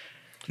 right?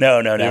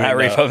 No, not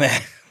Repo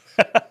Man.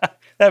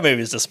 That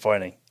movie is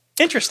disappointing.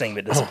 Interesting,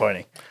 but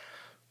disappointing.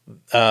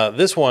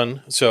 This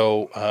one,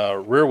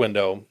 Rear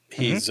Window.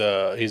 He's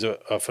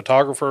a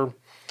photographer.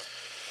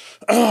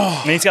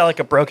 And he's got like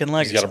a broken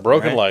leg. He's got a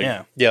broken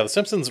leg. Yeah. The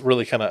Simpsons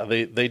really kind of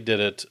they did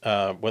it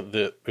when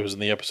it was in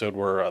the episode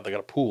where they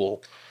got a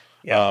pool.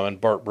 Yeah. And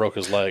Bart broke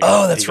his leg.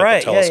 Oh, that's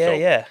right.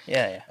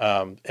 Yeah.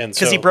 And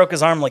because he broke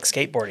his arm like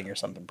skateboarding or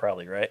something,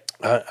 probably, right?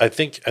 I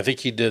think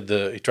he did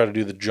he tried to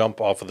do the jump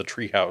off of the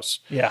treehouse.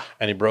 Yeah.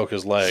 And he broke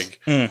his leg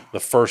the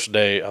first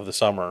day of the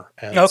summer,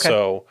 and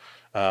so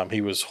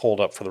he was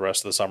holed up for the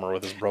rest of the summer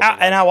with his broken leg.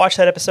 And I watched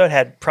that episode.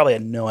 Had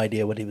no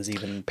idea what he was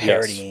even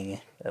parodying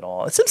at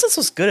all. Simpsons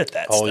was good at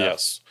that. Oh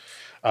yes.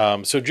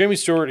 So Jimmy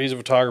Stewart, he's a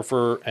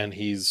photographer, and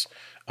he's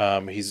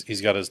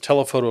got his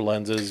telephoto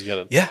lenses.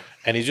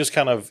 And he's just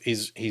kind of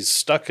he's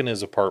stuck in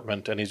his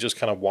apartment, and he's just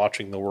kind of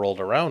watching the world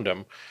around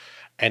him,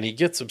 and he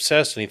gets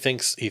obsessed, and he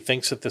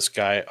thinks that this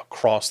guy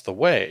across the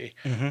way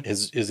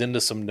is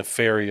into some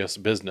nefarious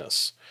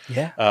business.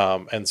 Yeah.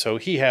 And so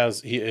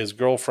his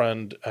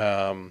girlfriend.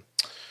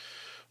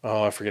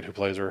 I forget who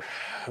plays her.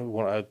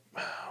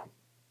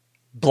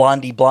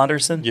 Blondie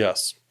Blonderson.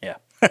 Yes. Yeah.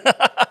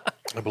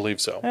 I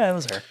believe so. Yeah, it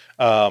was her.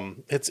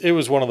 It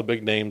was one of the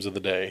big names of the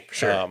day.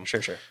 Sure.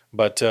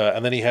 But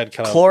and then he had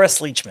kind of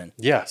Cloris Leachman.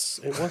 Yes,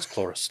 it was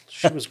Cloris.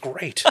 She was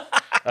great.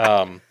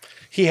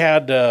 He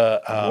had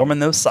warming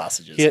those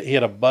sausages. He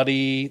had a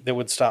buddy that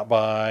would stop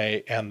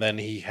by, and then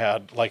he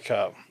had like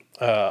a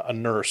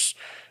nurse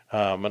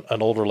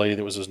an older lady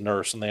that was his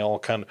nurse, and they all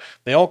kind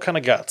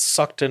of got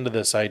sucked into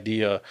this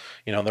idea.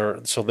 You know,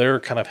 they're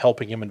kind of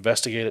helping him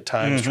investigate at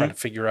times, trying to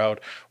figure out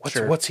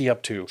what's he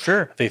up to.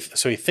 Sure.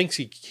 So he thinks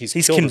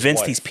he's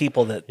convinced these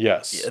people that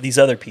these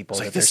other people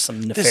that there's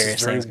some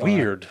nefarious things going on.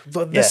 Weird.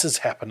 This has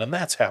happened and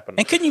that's happened.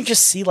 And couldn't you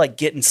just see like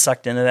getting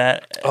sucked into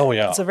that? Oh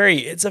yeah.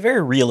 It's a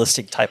very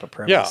realistic type of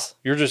premise.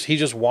 Yeah. He's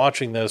just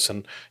watching this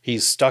and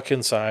he's stuck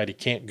inside. He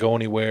can't go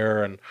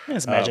anywhere, and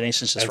his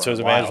imagination's just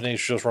running wild.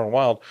 Imagination's just running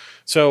wild.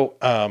 So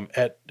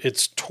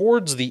it's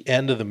towards the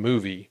end of the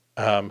movie.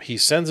 He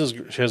sends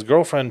his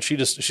girlfriend.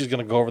 She's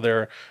going to go over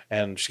there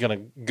and she's going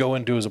to go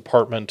into his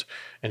apartment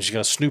and she's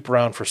going to snoop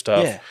around for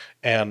stuff. Yeah.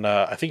 And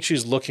I think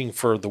she's looking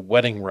for the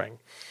wedding ring.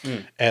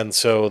 And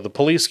so the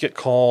police get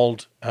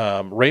called.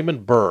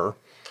 Raymond Burr,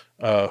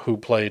 who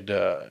played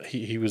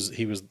he was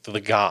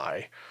the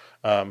guy.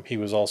 He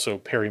was also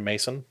Perry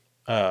Mason.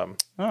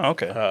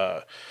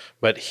 Okay.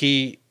 But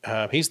he's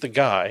the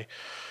guy.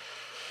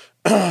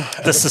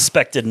 The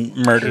suspected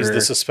murderer. He's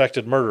the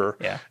suspected murderer.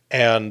 Yeah.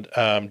 And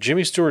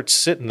Jimmy Stewart's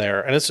sitting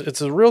there, and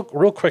it's a real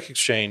quick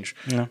exchange.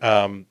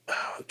 Yeah.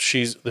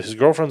 His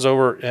girlfriend's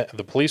over.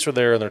 The police are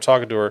there, and they're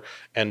talking to her,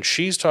 and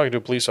she's talking to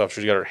a police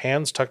officer. She's got her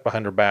hands tucked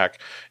behind her back,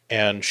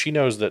 and she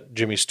knows that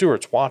Jimmy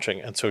Stewart's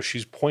watching, and so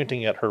she's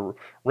pointing at her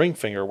ring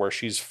finger where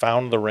she's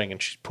found the ring,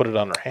 and she's put it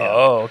on her hand.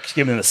 Oh,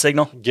 giving him the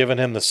signal. Giving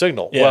him the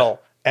signal. Yeah.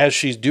 Well, as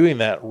she's doing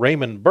that,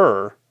 Raymond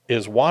Burr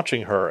is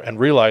watching her and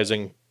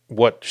realizing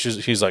what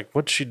he's like,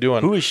 what's she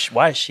doing?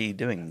 Why is she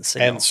doing the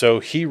signal? And so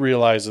he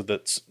realizes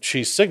that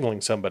she's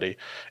signaling somebody.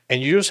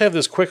 And you just have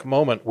this quick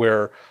moment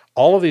where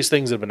all of these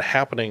things have been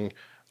happening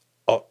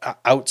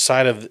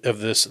outside of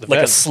this event.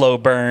 Like a slow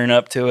burn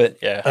up to it.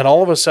 Yeah. And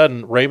all of a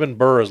sudden, Raymond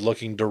Burr is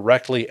looking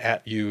directly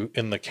at you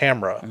in the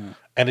camera.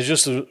 And it's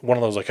just one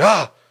of those like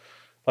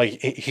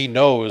he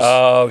knows.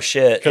 Oh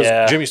shit!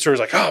 Because Jimmy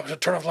Stewart's like,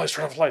 turn off lights,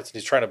 and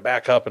he's trying to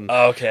back up and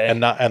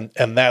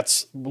and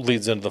that's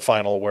leads into the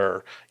final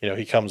where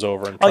he comes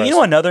over and.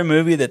 Another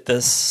movie that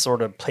this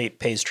sort of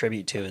pays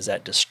tribute to is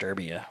that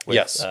Disturbia. With,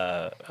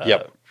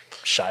 Yep.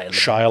 Shia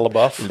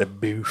LaBeouf,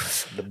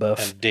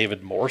 and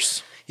David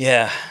Morse.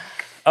 Yeah.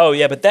 Oh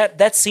yeah, but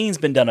that scene's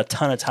been done a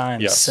ton of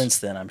times since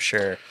then, I'm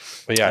sure.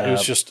 But yeah, it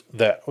was just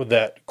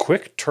that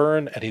quick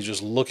turn, and he's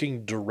just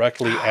looking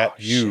directly at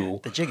you.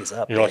 Shit. The jig is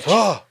up. You're like,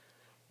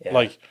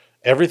 like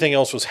everything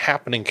else was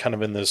happening kind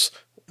of in this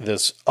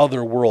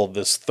other world,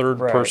 this third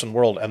person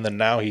world, and then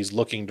now he's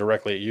looking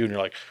directly at you, and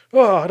you're like,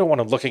 I don't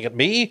want him looking at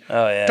me.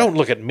 Oh yeah, don't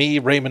look at me,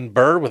 Raymond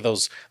Burr, with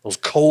those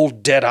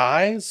cold dead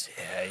eyes.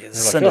 Yeah, you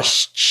send a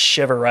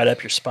shiver right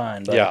up your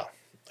spine. Buddy. Yeah.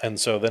 And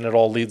so then it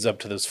all leads up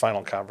to this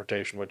final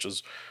confrontation, which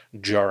is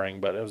jarring,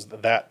 but it was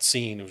that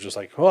scene. It was just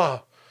like,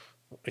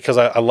 because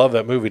I love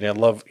that movie, and I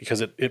love because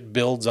it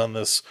builds on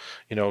this,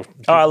 Oh,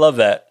 I love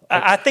that.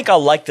 I think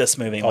I'll like this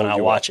movie when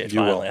I watch it.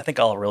 Finally, I think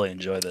I'll really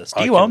enjoy this.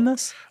 Do you own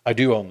this? I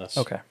do own this.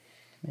 Okay,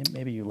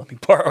 maybe you let me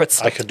borrow it.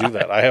 I could do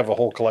that. I have a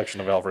whole collection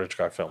of Alfred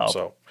Hitchcock films. Oh,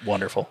 so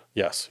wonderful.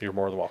 Yes, you're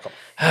more than welcome.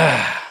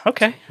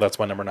 Okay, that's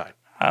my number 9.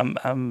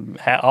 I'm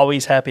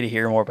always happy to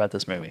hear more about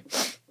this movie.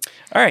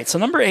 All right, so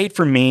number 8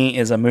 for me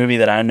is a movie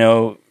that I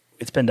know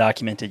it's been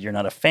documented you're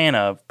not a fan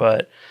of,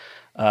 but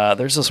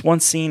there's this one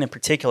scene in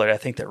particular I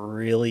think that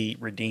really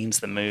redeems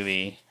the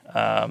movie.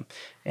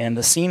 And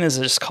the scene is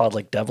just called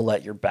like Devil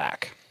at Your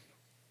Back.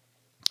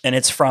 And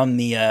it's from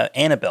the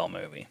Annabelle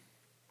movie.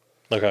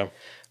 Okay.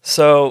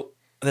 So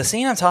the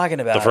scene I'm talking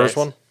about the first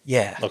one?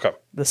 Yeah. Okay.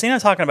 The scene I'm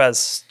talking about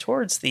is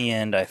towards the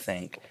end, I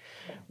think,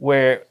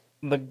 where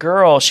the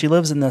girl, she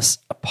lives in this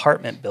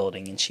apartment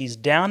building and she's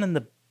down in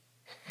the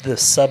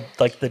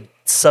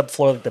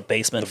subfloor, the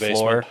basement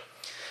floor.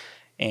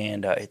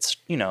 And it's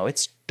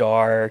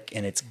dark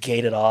and it's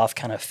gated off,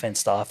 kind of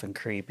fenced off and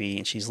creepy.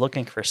 And she's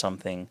looking for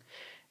something.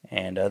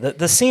 And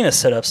the scene is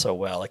set up so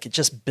well. Like it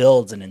just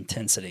builds in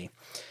intensity.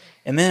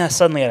 And then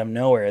suddenly out of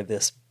nowhere,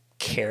 this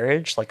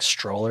carriage, like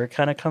stroller,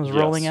 kind of comes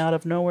rolling out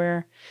of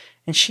nowhere.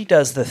 And she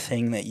does the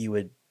thing that you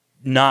would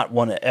not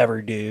want to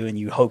ever do and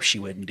you hope she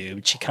wouldn't do.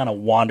 But she kind of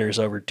wanders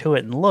over to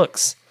it and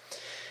looks.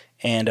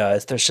 And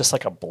there's just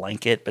like a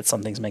blanket, but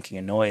something's making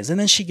a noise. And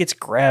then she gets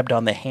grabbed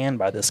on the hand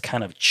by this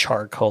kind of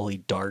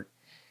charcoaly, dark,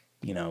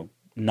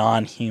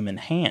 non-human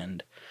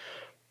hand.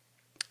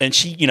 And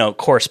she, of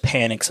course,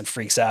 panics and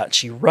freaks out. And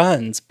she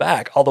runs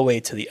back all the way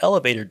to the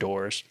elevator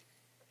doors.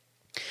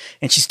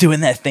 And she's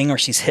doing that thing where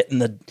she's hitting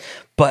the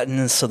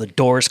buttons so the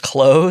doors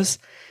close.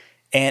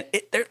 And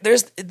it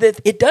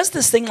does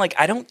this thing like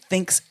I don't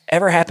think's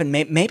ever happened.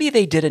 Maybe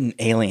they did it in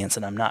Aliens,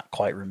 and I'm not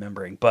quite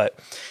remembering. But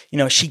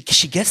she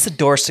gets the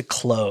doors to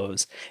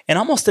close, and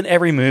almost in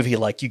every movie,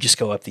 like you just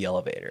go up the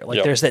elevator.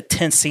 Like there's that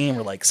tense scene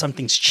where like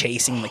something's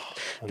chasing, like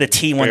the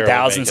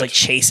T-1000 is like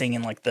chasing,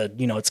 and like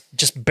it's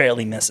just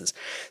barely misses.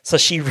 So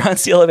she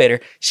runs the elevator.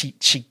 She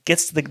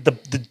gets the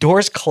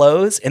doors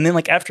close, and then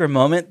like after a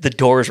moment, the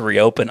doors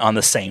reopen on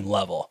the same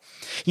level.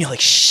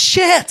 Like,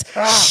 shit.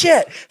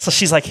 So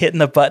she's like hitting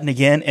the button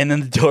again, and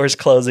then the doors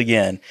close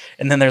again.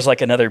 And then there's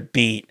like another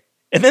beat,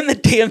 And then the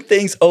damn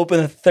thing's open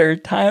a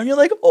third time. And you're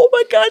like, oh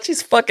my God,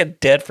 she's fucking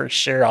dead for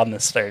sure on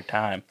this third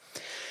time.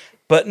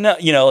 But no,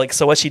 like,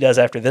 so what she does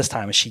after this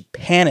time is she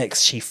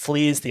panics, she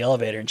flees the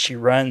elevator, and she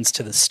runs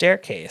to the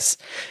staircase.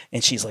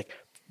 And she's like,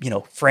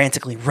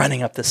 frantically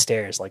running up the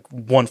stairs, like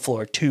 1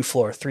 floor, 2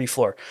 floor, 3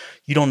 floor.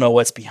 You don't know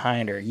what's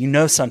behind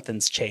her.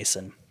 Something's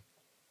chasing.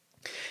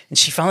 And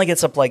she finally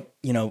gets up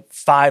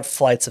 5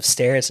 flights of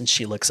stairs, and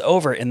she looks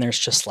over, and there's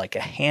just like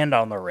a hand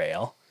on the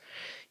rail,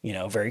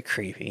 very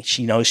creepy.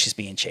 She knows she's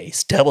being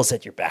chased. Devil's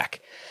at your back.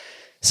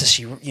 So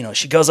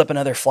she goes up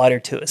another flight or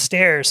 2 of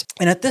stairs.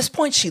 And at this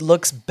point, she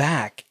looks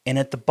back, and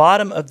at the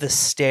bottom of the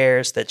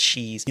stairs that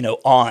she's,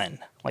 on,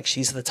 like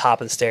she's at the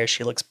top of the stairs,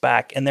 she looks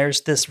back, and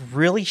there's this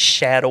really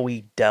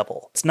shadowy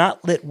devil. It's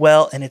not lit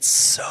well, and it's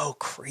so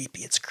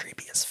creepy. It's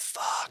creepy as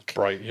fuck.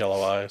 Bright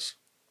yellow eyes.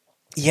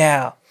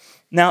 Yeah.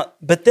 Now,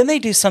 but then they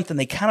do something,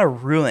 they kind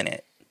of ruin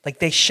it. Like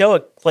they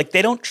show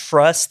they don't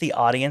trust the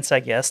audience,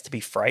 I guess, to be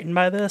frightened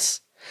by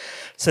this.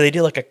 So they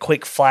do like a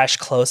quick flash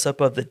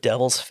close-up of the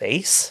devil's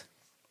face.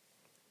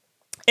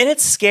 And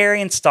it's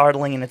scary and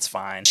startling, and it's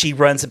fine. She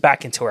runs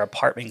back into her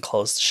apartment,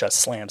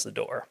 slams the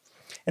door.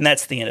 And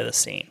that's the end of the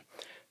scene.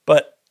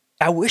 But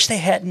I wish they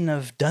hadn't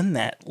have done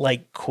that,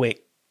 like,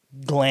 quick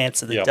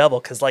glance of the devil,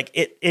 because, like,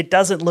 it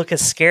doesn't look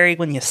as scary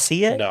when you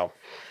see it. No.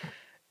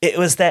 It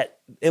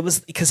was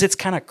because it's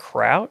kind of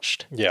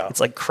crouched. Yeah. It's,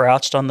 like,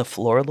 crouched on the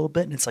floor a little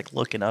bit, and it's, like,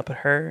 looking up at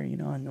her,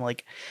 and,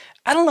 like,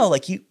 I don't know,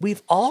 like,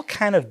 we've all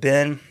kind of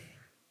been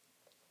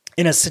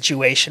in a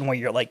situation where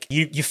you're like,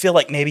 you feel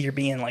like maybe you're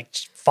being like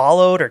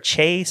followed or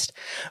chased,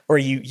 or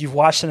you've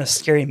watched enough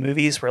scary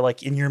movies where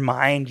like in your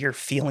mind, you're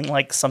feeling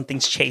like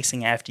something's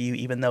chasing after you,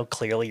 even though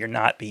clearly you're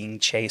not being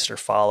chased or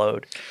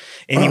followed.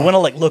 And you want to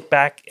like look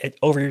back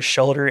over your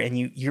shoulder,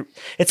 and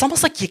it's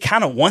almost like you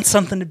kind of want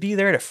something to be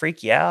there to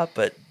freak you out,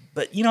 but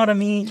you know what I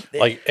mean?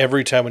 Like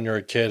every time when you're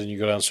a kid and you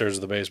go downstairs to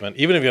the basement,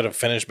 even if you had a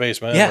finished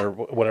basement or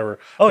whatever,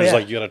 it's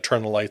like you got to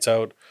turn the lights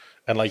out.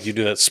 And like you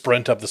do that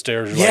sprint up the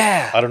stairs. You're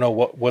like, I don't know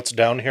what's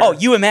down here. Oh,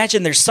 you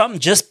imagine there's something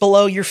just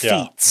below your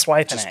feet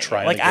swiping just at you.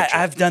 trying Like to get you.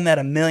 I've done that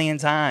a million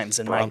times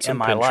in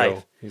my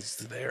life. He's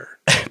there.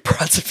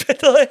 Bronson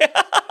Pinchot.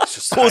 He's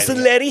just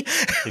hiding.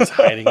 He's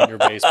hiding in your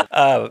basement.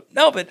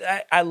 No, but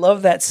I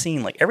love that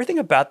scene. Like everything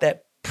about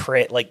that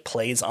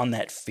plays on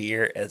that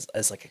fear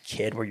as like a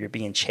kid where you're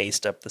being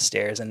chased up the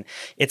stairs, and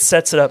it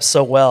sets it up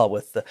so well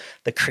with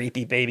the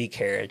creepy baby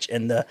carriage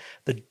and the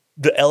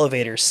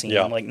elevator scene,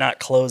 like not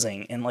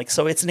closing. And like,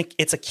 so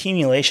it's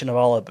accumulation of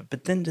all of it,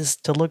 but then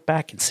just to look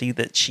back and see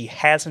that she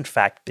has in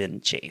fact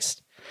been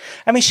chased.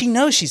 I mean, she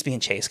knows she's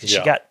being chased because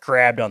she got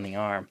grabbed on the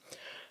arm.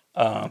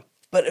 But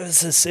it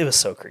was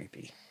so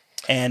creepy.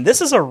 And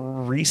this is a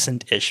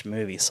recent-ish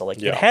movie. So like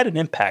it had an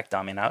impact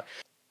on me. Now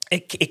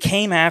it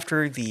came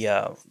after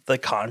the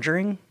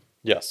Conjuring.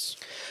 Yes.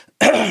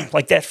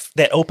 Like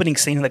that opening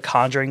scene of The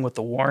Conjuring with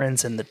the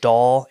Warrens and the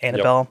doll,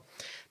 Annabelle. Yep.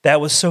 That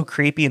was so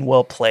creepy and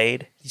well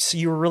played. So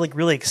you were really,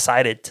 really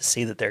excited to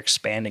see that they're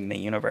expanding the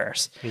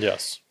universe.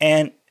 Yes.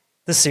 And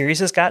the series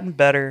has gotten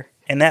better.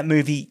 And that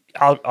movie,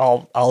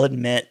 I'll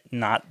admit,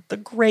 not the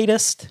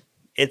greatest.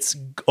 It's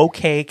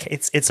okay.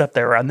 It's up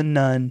there around The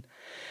Nun.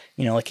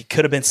 Like it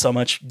could have been so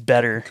much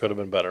better. Could have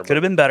been better. Could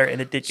have been better,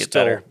 and it did get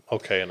better.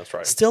 Okay, and it's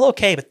right. Still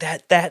okay, but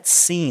that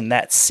scene,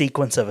 that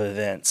sequence of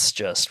events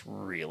just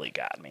really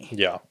got me.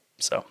 Yeah.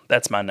 So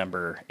that's my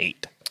number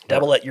 8.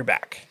 Devil at Your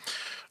Back.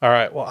 All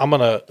right. Well, I'm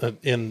gonna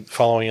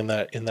following in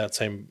that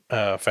same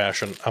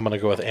fashion. I'm gonna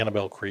go with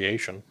Annabelle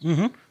Creation,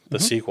 the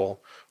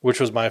sequel, which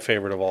was my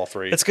favorite of all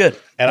 3. It's good.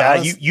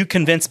 And you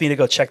convinced me to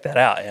go check that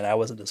out, and I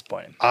wasn't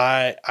disappointed.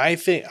 I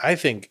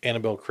think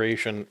Annabelle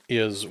Creation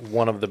is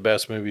one of the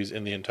best movies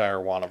in the entire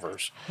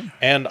Waniverse,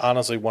 and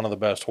honestly, one of the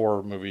best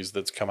horror movies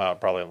that's come out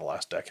probably in the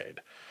last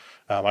decade.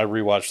 I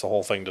rewatched the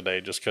whole thing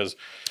today just because.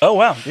 Oh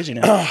wow! Did you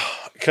know?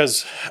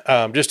 Because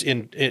just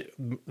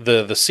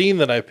the scene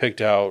that I picked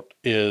out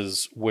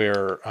is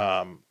where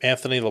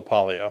Anthony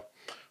LaPaglia,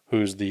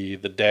 who's the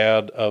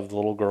dad of the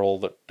little girl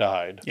that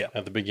died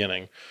at the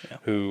beginning,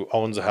 who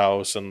owns a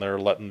house, and they're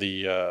letting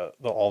the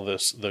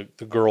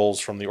girls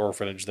from the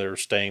orphanage, they're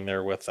staying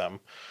there with them.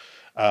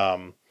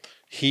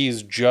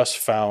 He's just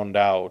found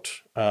out.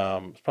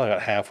 It's probably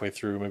about halfway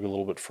through, maybe a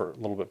little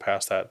bit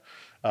past that.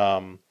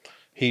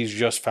 He's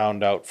just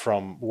found out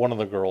from one of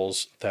the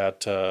girls that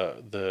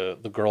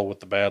the girl with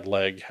the bad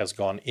leg has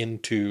gone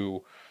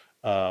into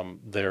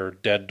their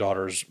dead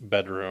daughter's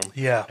bedroom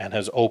and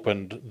has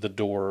opened the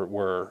door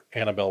where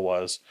Annabelle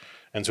was.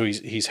 And so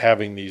he's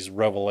having these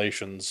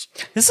revelations.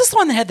 Is this the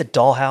one that had the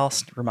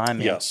dollhouse? Remind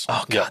me. Yes.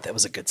 Oh God, that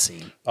was a good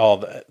scene. Oh,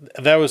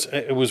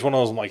 it was one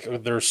of those,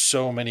 like, there's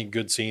so many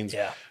good scenes.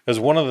 Yeah. Because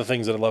one of the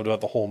things that I loved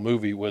about the whole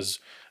movie was,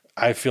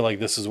 I feel like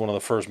this is one of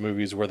the first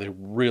movies where they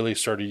really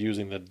started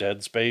using the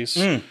dead space,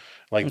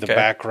 like the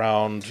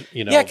background.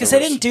 Yeah, because they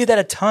didn't do that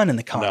a ton in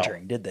The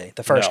Conjuring, did they?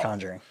 The first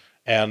Conjuring.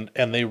 And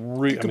they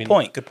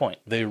good point.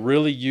 They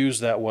really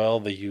used that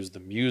well. They used the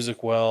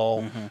music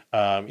well.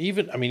 And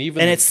Even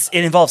it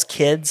involves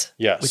kids,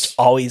 yes, which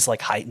always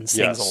like heightens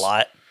things a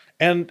lot.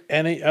 And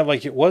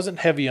it wasn't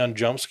heavy on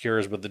jump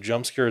scares, but the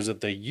jump scares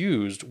that they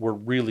used were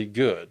really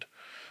good.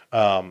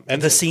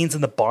 And the scenes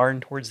in the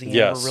barn towards the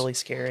end were really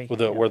scary.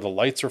 Where the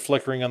lights are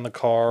flickering on the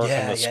car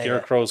and the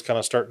scarecrow's kind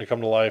of starting to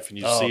come to life, and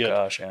you see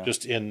it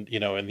just in.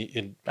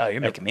 Oh,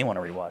 you're making me want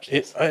to rewatch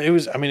this. It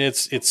was. I mean,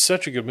 it's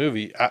such a good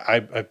movie.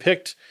 I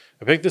picked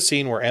the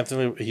scene where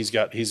Anthony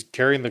he's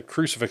carrying the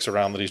crucifix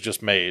around that he's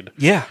just made.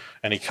 Yeah,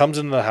 and he comes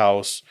into the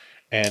house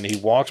and he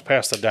walks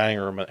past the dining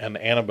room, and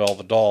Annabelle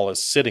the doll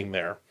is sitting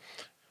there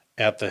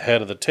at the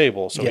head of the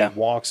table. So he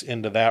walks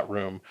into that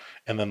room,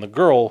 and then the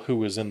girl who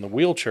was in the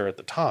wheelchair at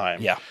the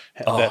time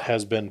that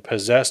has been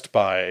possessed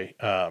by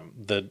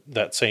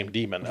that same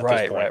demon at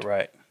this point.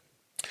 Right.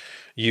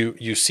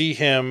 You see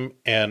him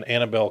and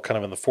Annabelle kind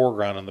of in the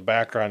foreground. In the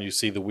background, you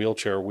see the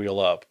wheelchair wheel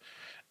up,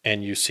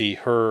 and you see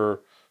her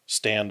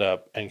stand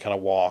up and kind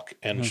of walk,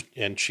 and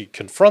and she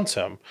confronts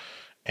him,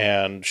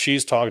 and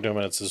she's talking to him,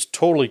 and it's this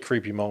totally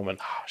creepy moment.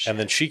 And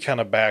then she kind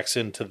of backs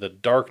into the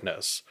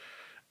darkness,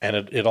 and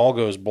it all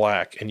goes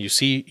black, and you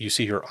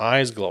see her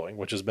eyes glowing,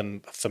 which has been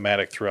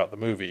thematic throughout the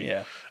movie.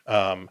 Yeah.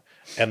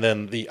 And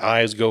then the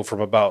eyes go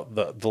from about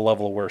the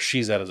level where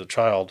she's at as a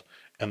child,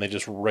 and they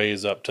just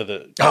raise up to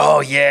the. Oh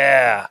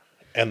yeah.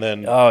 And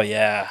then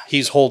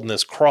he's holding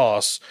this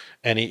cross,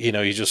 and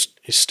he's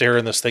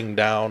staring this thing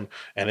down,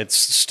 and it's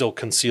still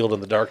concealed in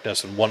the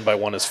darkness, and one by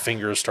one his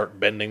fingers start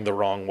bending the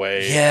wrong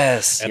way.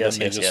 Yes. And then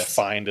they just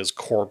find his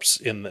corpse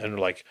and they're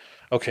like,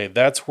 okay,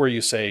 that's where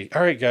you say,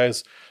 all right,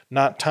 guys,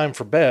 not time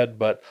for bed,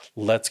 but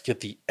let's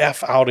get the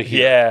F out of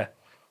here. Yeah.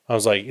 I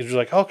was like,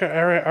 okay,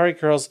 all right,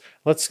 girls,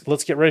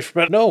 let's get ready for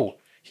bed. No,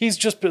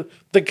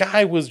 the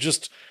guy was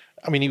just,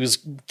 I mean, he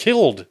was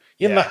killed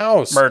in the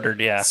house. Murdered,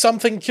 yeah.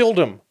 Something killed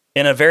him.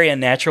 In a very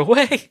unnatural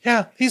way.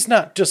 Yeah, he's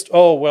not just,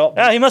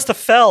 he must have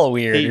fell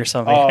weird or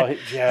something. I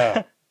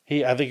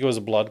think it was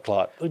a blood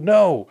clot.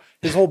 No,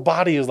 his whole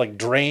body is like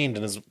drained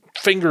and his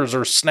fingers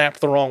are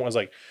snapped the wrong way. I was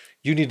like,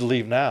 you need to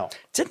leave now.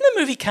 Didn't the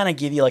movie kind of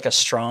give you like a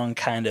strong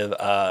kind of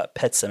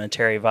Pet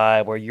Sematary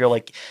vibe where you're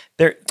like,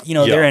 they're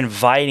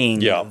inviting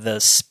the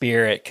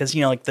spirit, because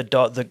like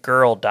the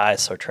girl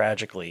dies so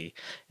tragically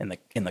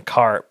in the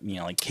car,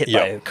 like hit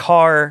by a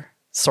car.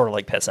 Sort of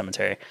like Pet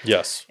Sematary.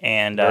 Yes.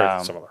 And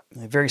very similar.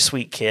 A very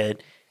sweet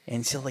kid.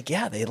 And so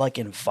they like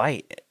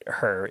invite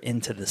her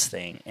into this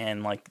thing.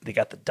 And like they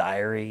got the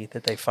diary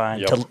that they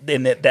find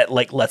and that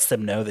like lets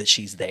them know that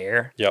she's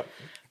there. Yep.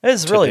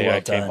 It's really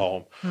well done. Came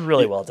home.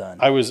 Really well done.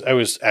 I was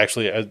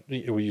actually,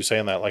 were you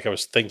saying that? Like I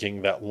was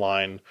thinking that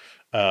line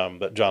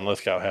that John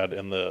Lithgow had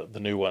in the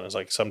new one is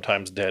like,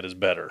 sometimes dead is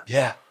better.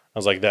 Yeah. I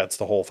was like, that's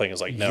the whole thing.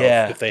 Is like, no,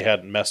 if they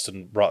hadn't messed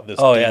and brought this.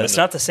 Oh yeah, it's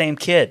not the same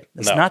kid.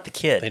 It's not the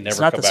kid. They never it's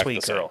not come the back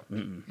sweet the girl.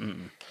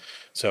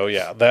 So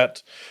yeah,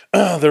 that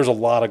there's a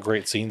lot of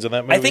great scenes in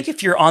that movie. I think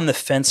if you're on the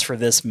fence for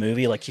this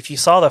movie, like if you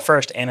saw the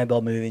first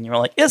Annabelle movie and you were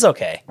like, it's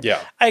okay.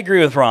 Yeah, I agree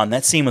with Ron.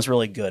 That scene was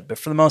really good, but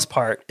for the most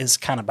part, is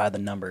kind of by the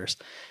numbers.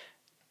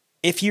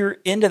 If you're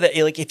into that,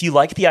 like if you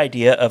like the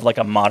idea of like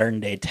a modern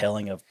day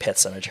telling of Pet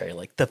Sematary,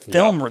 like the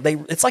film,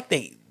 it's like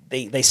they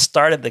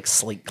started the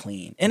slate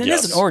clean, and it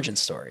is an origin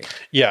story.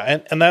 Yeah,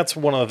 and that's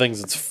one of the things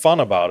that's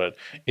fun about it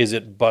is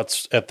it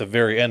butts at the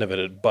very end of it.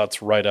 It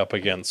butts right up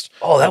against.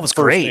 Oh, that was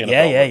great!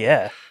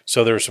 Yeah.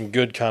 So there's some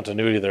good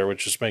continuity there,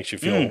 which just makes you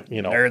feel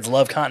nerds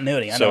love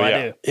continuity. I know I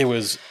do. It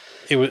was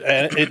a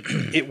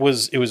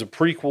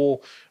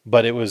prequel,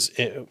 but it was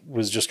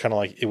just kind of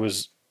like it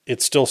was. It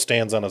still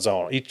stands on its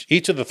own.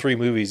 Each of the three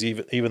movies,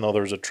 even though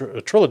there's a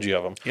trilogy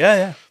of them,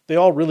 they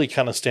all really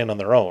kind of stand on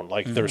their own.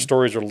 Like their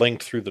stories are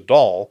linked through the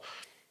doll,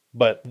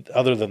 but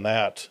other than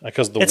that,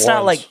 because it's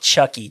not like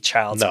Chucky,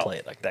 Child's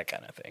Play, like that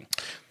kind of thing.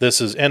 This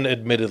is, and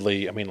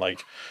admittedly, I mean,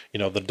 like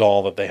the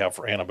doll that they have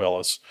for Annabelle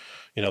is,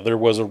 there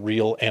was a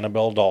real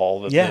Annabelle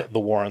doll that the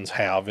Warrens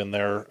have in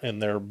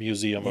their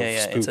museum of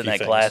spooky it's in that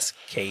things. Glass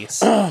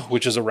case,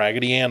 which is a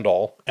Raggedy Ann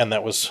doll, and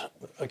that was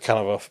kind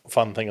of a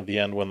fun thing at the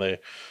end when the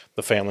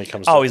family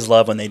comes. I always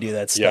love when they do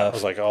that stuff. Yeah, I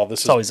was like, oh,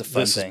 this is always a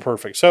fun thing. Is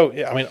perfect. So,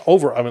 yeah,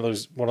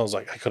 there's one I was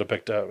like, I could have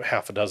picked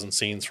half a dozen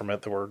scenes from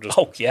it that were just.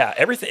 Oh yeah,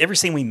 every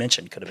scene we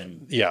mentioned could have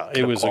been. Yeah,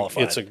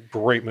 it's a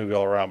great movie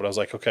all around. But I was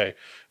like, okay,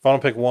 if I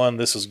want to pick one,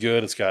 this is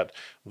good. It's got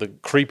the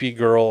creepy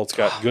girl. It's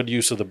got good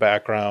use of the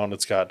background.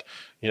 It's got,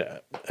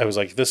 I was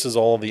like, this is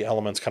all the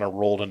elements kind of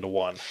rolled into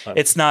one.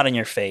 It's not in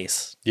your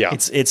face. Yeah,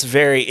 it's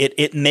very.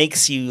 It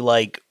makes you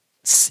like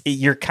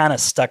you're kind of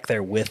stuck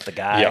there with the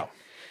guy. Yeah.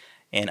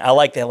 And I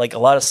like that. Like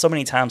so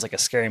many times, like a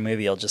scary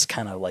movie, it'll just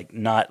kind of like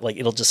not like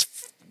it'll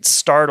just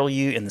startle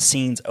you, and the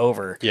scene's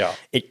over. Yeah,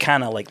 it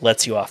kind of like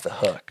lets you off the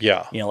hook.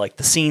 Yeah, like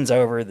the scene's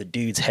over, the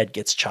dude's head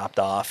gets chopped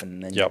off,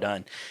 and then you're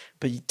done.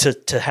 But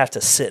to have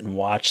to sit and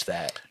watch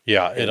that,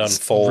 it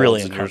unfolds,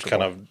 really, and you're just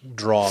kind of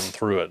drawn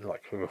through it.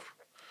 Like, oof.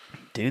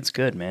 Dude's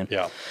good, man.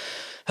 Yeah.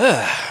 All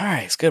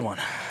right, it's a good one.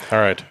 All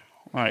right.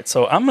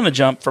 So I'm gonna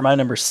jump for my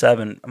number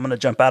 7. I'm gonna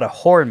jump out of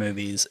horror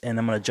movies, and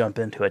I'm gonna jump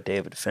into a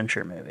David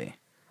Fincher movie.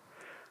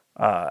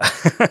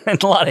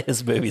 And a lot of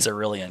his movies are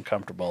really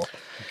uncomfortable.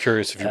 I'm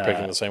curious if you're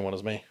picking the same one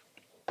as me.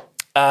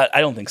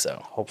 I don't think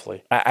so.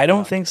 Hopefully. I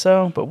don't think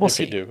so, but we'll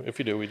see. If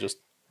you do, we just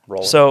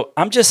roll it. So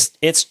I'm just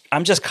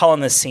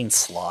calling this scene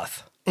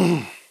Sloth.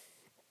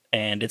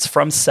 And it's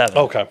from 7.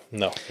 Okay.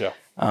 No,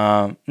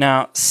 yeah.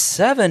 Now,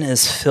 7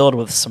 is filled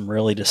with some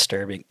really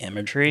disturbing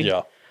imagery.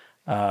 Yeah.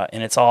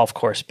 And it's all, of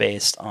course,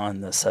 based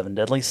on the 7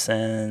 Deadly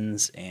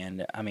Sins.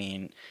 And, I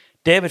mean,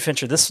 David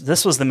Fincher,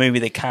 this was the movie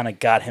that kind of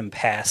got him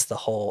past the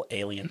whole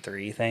Alien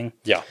 3 thing.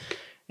 Yeah.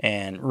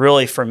 And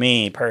really, for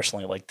me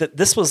personally, like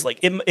this was like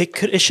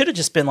it should have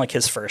just been like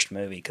his first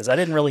movie because I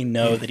didn't really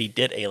know that he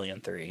did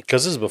Alien 3.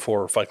 Because this is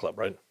before Fight Club,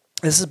 right?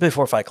 This is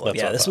before Fight Club.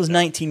 That's Yeah, this was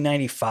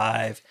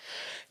 1995,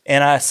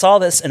 and I saw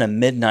this in a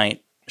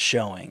midnight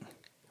showing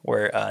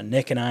where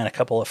Nick and I and a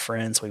couple of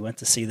friends we went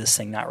to see this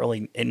thing, not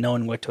really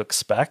knowing what to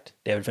expect.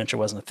 David Fincher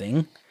wasn't a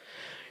thing.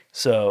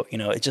 So,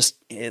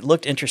 it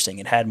looked interesting.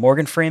 It had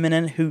Morgan Freeman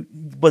in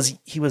it,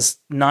 he was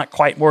not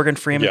quite Morgan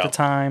Freeman at the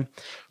time.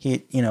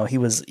 You'd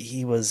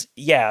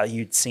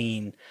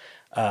seen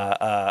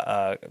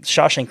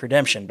Shawshank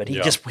Redemption, but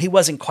he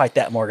wasn't quite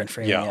that Morgan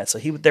Freeman yet. So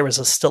there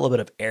was still a bit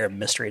of air of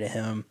mystery to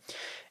him.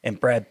 And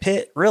Brad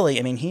Pitt, really,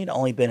 I mean, he'd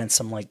only been in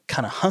some like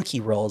kind of hunky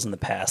roles in the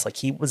past. Like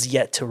he was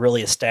yet to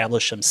really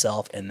establish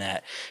himself in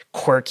that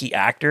quirky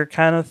actor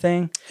kind of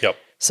thing. Yep.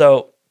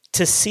 So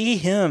to see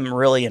him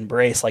really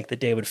embrace like the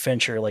David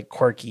Fincher, like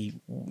quirky,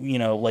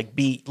 like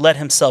let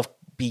himself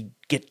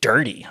get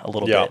dirty a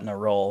little bit in a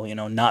role,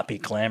 not be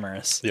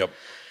glamorous. Yep.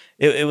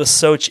 It was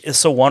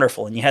so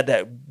wonderful. And you had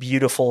that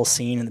beautiful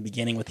scene in the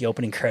beginning with the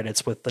opening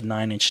credits with the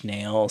 9 Inch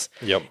Nails.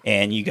 Yep.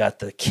 And you got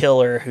the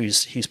killer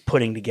who's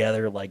putting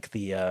together like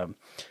the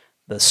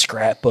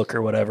scrapbook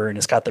or whatever, and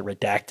it's got the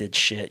redacted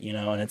shit,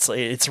 and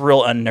it's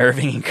real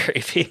unnerving and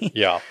creepy.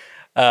 Yeah.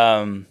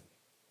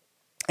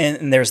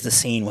 And there's the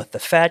scene with the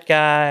fat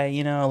guy,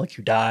 like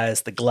who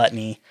dies, the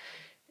gluttony.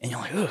 And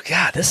you're like, oh,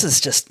 God, this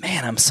is just,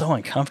 man, I'm so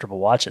uncomfortable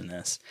watching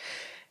this.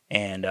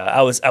 And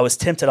I was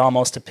tempted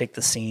almost to pick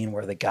the scene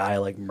where the guy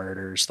like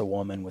murders the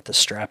woman with the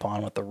strap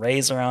on with the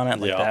razor on it.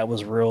 Like that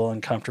was real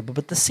uncomfortable.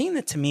 But the scene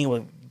that to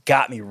me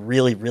got me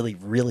really, really,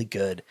 really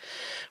good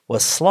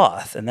was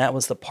Sloth. And that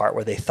was the part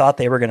where they thought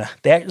it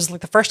was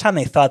like the first time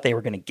they thought they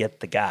were going to get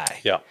the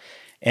guy. Yeah.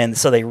 And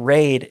so they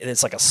raid,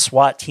 it's like a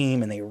SWAT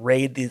team, and they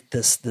raid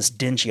this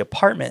dingy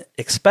apartment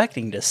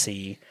expecting to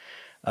see,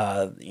 who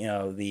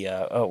was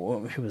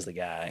the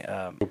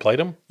guy? Who played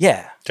him?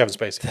 Yeah. Kevin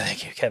Spacey.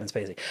 Thank you, Kevin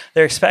Spacey.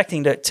 They're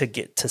expecting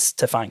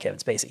to find Kevin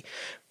Spacey.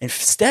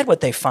 Instead,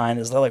 what they find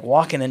is they're like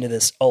walking into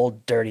this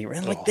old dirty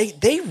room. Like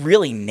they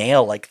really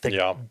nail like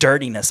the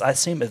dirtiness. I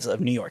assume it's of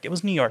New York. It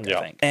was New York,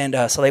 I think.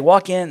 And so they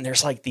walk in,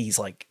 there's like these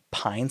like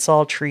pine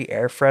sol tree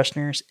air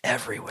fresheners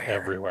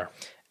everywhere.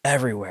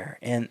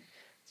 And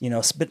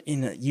but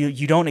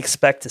you don't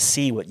expect to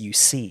see what you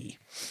see.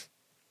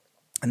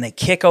 And they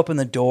kick open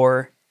the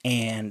door,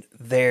 and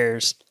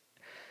there's,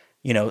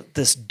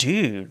 this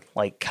dude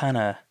like kind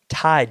of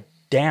tied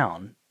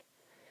down,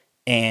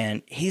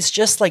 and he's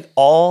just like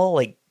all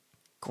like,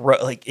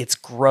 it's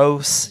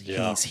gross.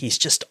 Yeah. He's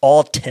just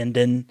all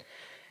tendon,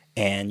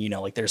 and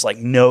like there's like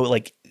no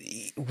like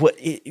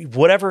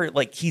whatever,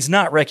 like he's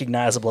not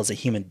recognizable as a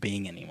human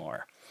being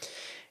anymore.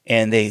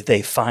 And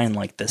they find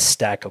like this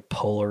stack of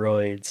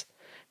Polaroids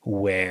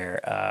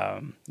where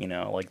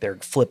like they're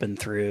flipping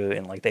through,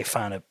 and like they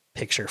find a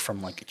picture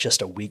from like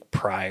just a week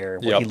prior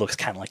where he looks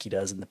kind of like he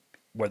does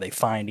where they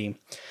find him,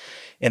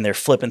 and they're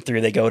flipping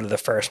through. They go to the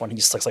first one. He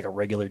just looks like a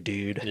regular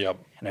dude. Yep.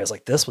 And I was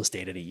like, this was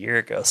dated a year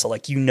ago. So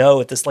like,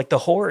 at this, like the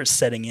horror is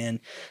setting in,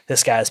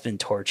 this guy's been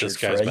tortured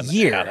for a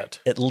year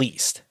at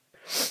least.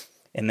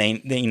 And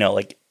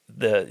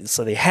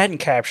so they hadn't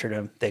captured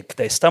him.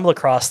 They stumble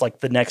across like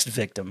the next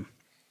victim.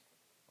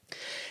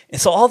 And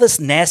so all this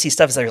nasty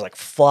stuff is there's like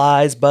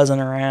flies buzzing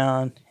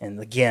around. And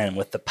again,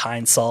 with the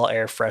Pine Sol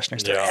air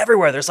fresheners, they're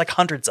everywhere. There's like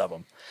hundreds of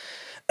them.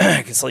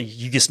 It's like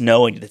you just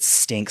know it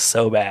stinks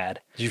so bad.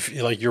 You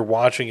feel like you're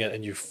watching it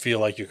and you feel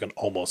like you can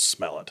almost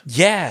smell it.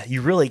 Yeah,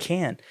 you really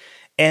can.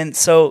 And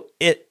so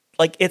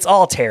it's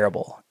all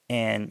terrible.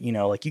 And,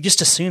 like you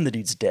just assume the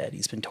dude's dead.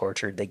 He's been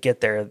tortured. They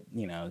get there,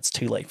 it's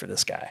too late for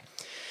this guy.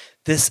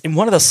 And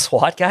one of the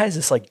SWAT guys,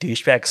 this like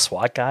douchebag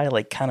SWAT guy,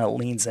 like kind of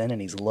leans in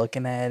and he's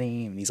looking at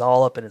him and he's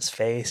all up in his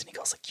face and he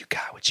goes like, you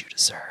got what you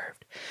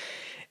deserved.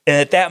 And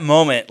at that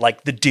moment,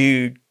 like the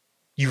dude,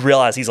 you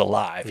realize he's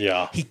alive.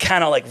 Yeah. He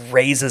kind of like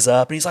raises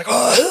up and he's like,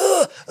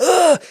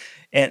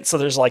 and so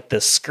there's like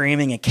this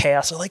screaming and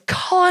chaos. They're like,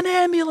 call an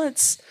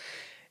ambulance.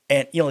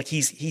 And like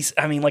he's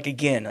I mean, like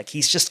again, like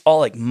he's just all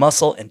like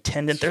muscle and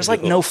tendon. There's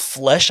like no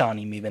flesh on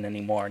him even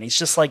anymore. And he's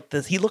just like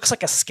he looks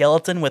like a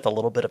skeleton with a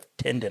little bit of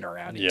tendon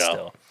around him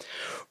still.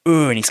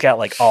 Ooh, and he's got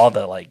like all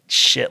the like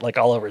shit like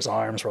all over his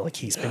arms where like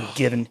he's been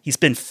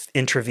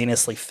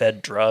intravenously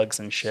fed drugs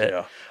and shit.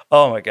 Yeah.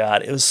 Oh my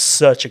God. It was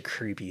such a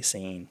creepy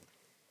scene.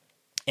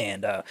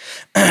 And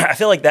I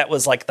feel like that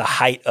was like the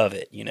height of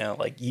it,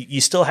 like you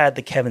still had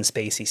the Kevin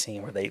Spacey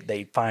scene where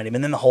they find him,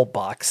 and then the whole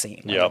box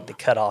scene where they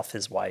cut off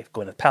his wife,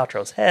 Gwyneth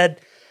Paltrow's head.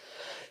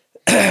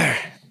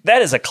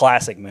 That is a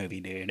classic movie,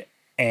 dude.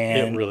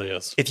 And it really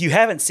is. If you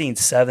haven't seen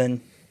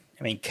 7,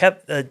 I mean,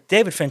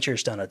 David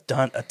Fincher's done a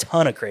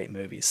ton of great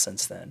movies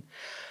since then,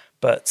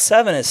 but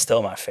Seven is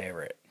still my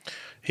favorite.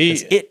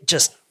 It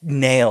just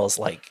nails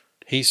like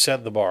he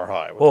set the bar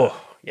high. Oh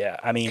yeah,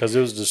 I mean, because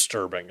it was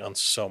disturbing on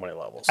so many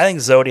levels. I think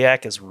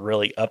Zodiac is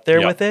really up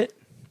there with it,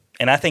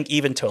 and I think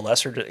even to a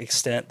lesser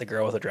extent, The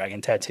Girl with the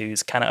Dragon Tattoo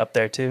is kind of up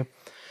there too.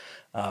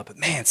 But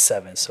man,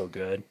 Seven is so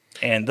good,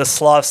 and the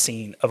sloth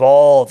scene of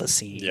all the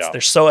scenes,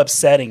 they're so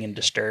upsetting and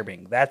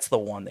disturbing. That's the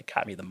one that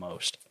caught me the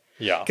most.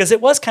 Yeah, because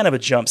it was kind of a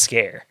jump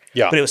scare.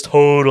 Yeah, but it was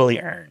totally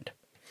earned.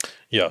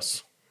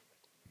 Yes.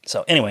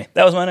 So anyway,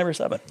 that was my number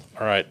 7.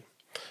 All right.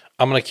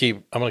 I'm gonna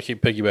keep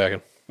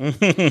piggybacking.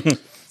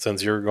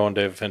 Since you're going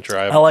David Fincher,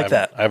 I like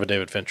that. I have a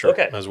David Fincher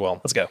as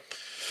well. Let's go.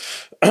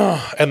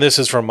 And this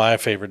is from my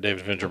favorite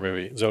David Fincher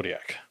movie,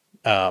 Zodiac.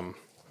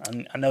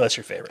 I know that's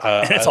your favorite.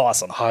 It's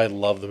awesome. I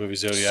love the movie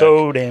Zodiac.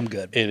 So damn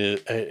good.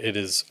 It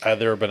is.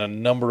 There have been a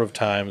number of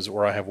times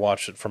where I have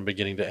watched it from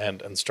beginning to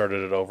end and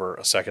started it over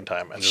a second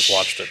time and just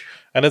watched it.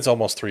 And it's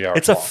almost 3 hours long.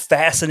 It's a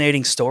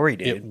fascinating story,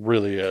 dude. It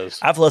really is.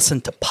 I've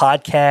listened to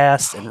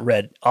podcasts and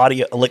read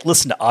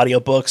listened to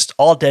audiobooks,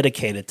 all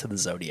dedicated to the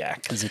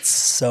Zodiac because it's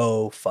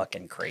so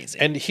fucking crazy.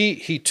 And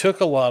he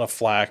took a lot of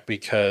flack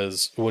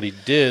because what he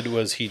did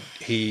was he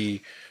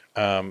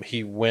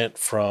went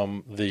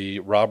from the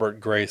Robert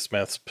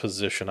Graysmith's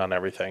position on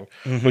everything,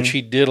 which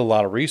he did a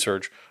lot of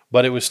research,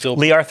 but it was still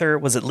Lee Arthur.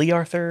 Was it Lee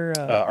Arthur?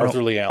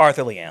 Arthur Lee Allen.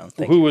 Arthur Lee Allen,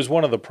 who was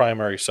one of the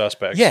primary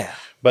suspects. Yeah,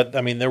 but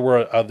I mean there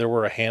were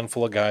a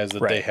handful of guys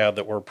that they had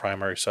that were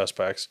primary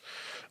suspects,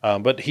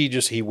 but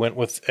he went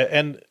with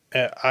and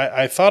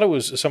I thought it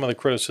was some of the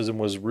criticism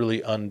was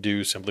really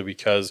undue simply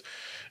because.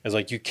 It's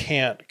like you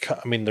can't.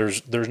 I mean,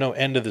 there's no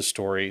end to this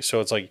story, so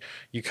it's like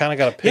you kind of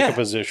got to pick a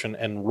position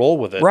and roll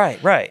with it.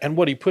 Right. And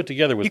what he put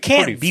together was you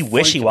can't be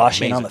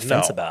wishy-washy on the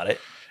fence about it.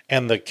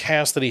 And the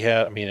cast that he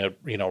had, I mean,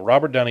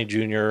 Robert Downey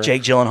Jr.,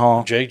 Jake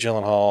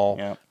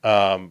Gyllenhaal,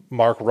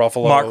 Mark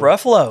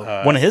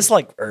Ruffalo, one of his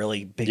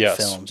early big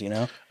films.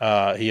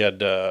 He had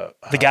the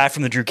guy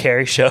from the Drew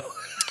Carey Show.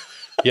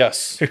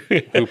 Yes,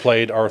 who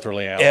played Arthur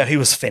Lee Allen. Yeah, he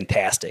was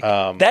fantastic.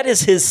 That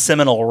is his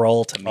seminal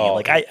role to me.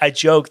 I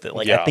joke that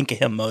I think of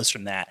him most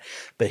from that,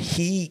 but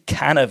he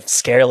kind of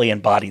scarily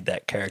embodied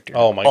that character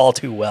all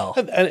too well.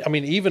 I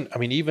mean,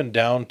 even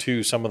down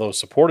to some of those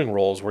supporting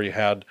roles where you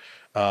had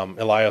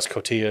Elias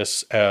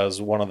Koteas as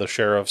one of the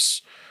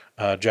sheriffs,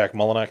 Jack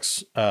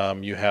Mullinex.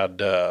 You had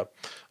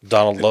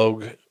Donald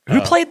Logue. Who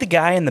played the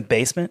guy in the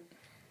basement?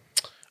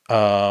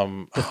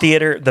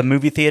 The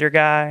movie theater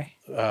guy.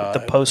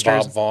 The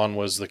posters. Bob Vaughn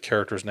was the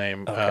character's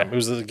name. Okay. It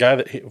was the guy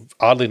that,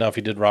 oddly enough,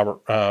 he did Roger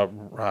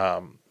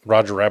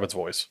Rabbit's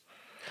voice.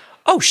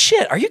 Oh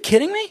shit! Are you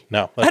kidding me?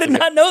 No, I did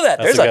not know that.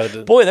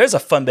 There's a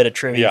fun bit of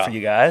trivia for you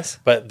guys.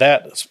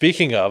 But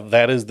speaking of,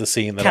 that is the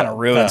scene that kind of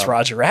ruins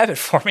Roger Rabbit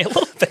for me a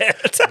little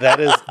bit. that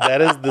is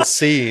the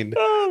scene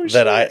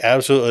that I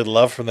absolutely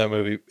love from that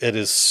movie. It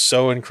is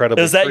so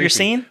incredibly. Is that creepy. your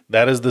scene?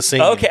 That is the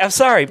scene. Okay, I'm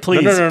sorry.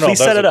 Please, no. Please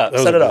set it up.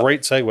 That was a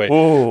great segue.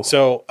 Ooh.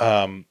 So,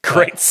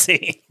 great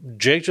scene.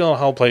 Jake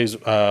Gyllenhaal plays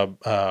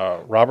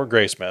Robert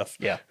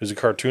Graysmith, who's a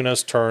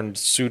cartoonist turned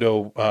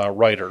pseudo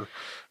writer.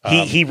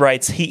 He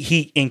writes.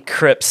 He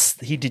encrypts.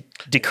 He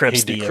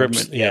decrypts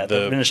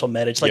the initial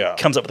message.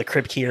 Comes up with a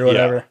crypt key or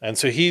whatever. Yeah. And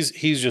so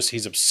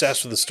he's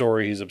obsessed with the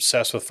story. He's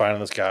obsessed with finding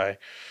this guy.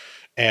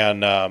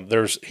 And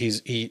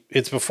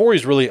it's before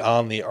he's really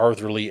on the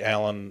Arthur Lee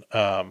Allen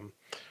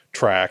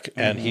track,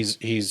 and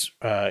he's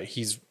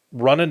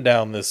running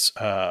down this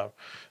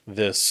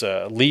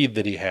lead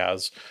that he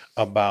has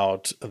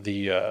about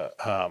these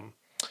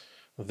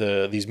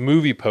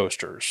movie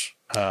posters.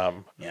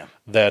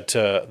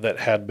 That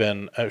had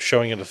been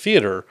showing at a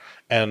theater,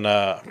 and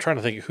I'm trying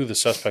to think who the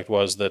suspect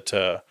was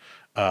that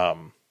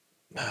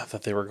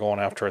they were going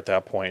after at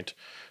that point.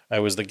 It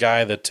was the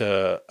guy that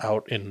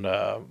out in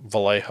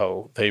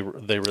Vallejo. They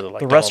really liked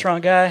the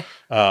restaurant guy.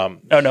 No,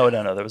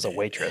 there was a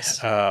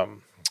waitress.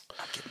 I'm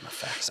getting my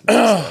facts.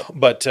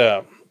 But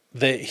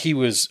he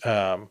was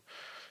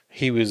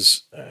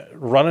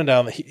running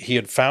down. He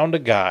had found a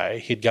guy.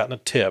 He'd gotten a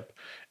tip.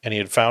 And he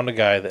had found a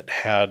guy that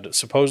had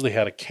supposedly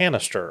had a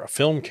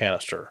film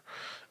canister,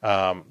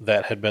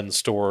 that had been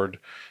stored.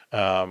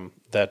 The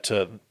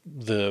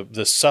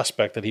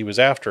suspect that he was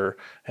after,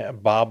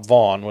 Bob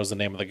Vaughn, was the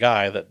name of the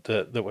guy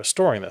that was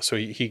storing this. So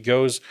he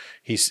goes,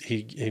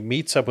 he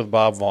meets up with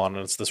Bob Vaughn,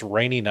 and it's this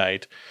rainy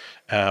night,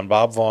 and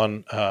Bob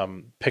Vaughn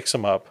picks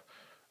him up,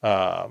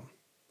 and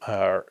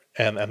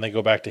they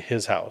go back to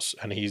his house,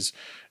 and it's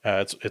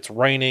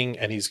raining,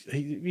 and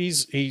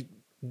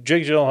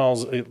Jake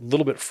Gyllenhaal's a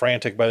little bit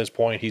frantic by this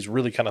point. He's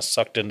really kind of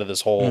sucked into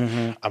this whole,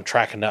 I'm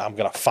tracking down, I'm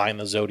going to find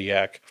the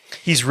Zodiac.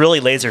 He's really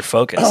laser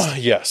focused.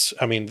 Yes.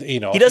 I mean, he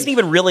doesn't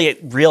even really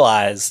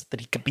realize that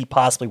he could be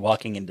possibly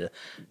walking into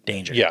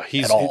danger. Yeah.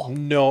 At all.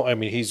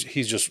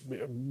 He's just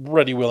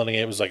ready, willing, and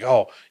it was like,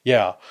 oh,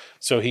 yeah.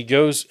 So he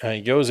goes in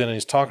and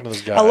he's talking to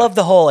this guy. I love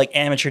the whole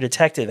amateur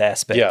detective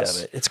aspect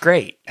of it. It's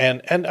great.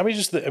 And I mean,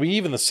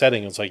 even the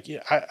setting, it's like,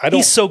 I don't.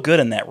 He's so good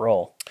in that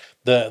role.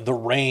 The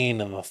rain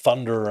and the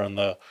thunder and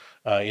the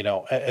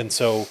And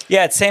so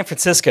Yeah, it's San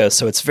Francisco,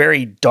 so it's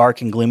very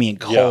dark and gloomy and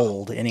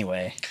cold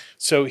anyway.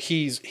 So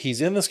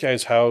he's in this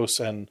guy's house,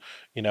 and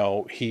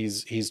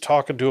he's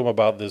talking to him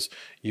about this.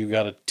 You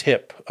got a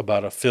tip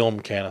about a film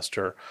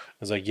canister.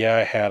 He's like, yeah,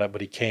 I had it,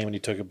 but he came and he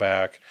took it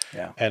back.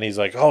 Yeah. And he's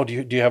like, oh, do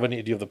you have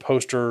the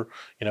poster?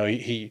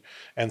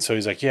 And so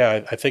he's like,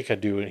 yeah, I think I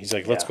do. And he's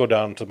like, let's go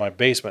down to my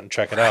basement and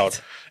check it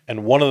out.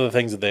 And one of the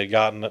things that they had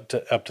gotten up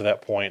to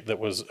that point that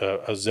was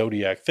a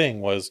Zodiac thing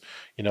was,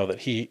 that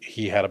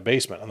he had a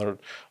basement. And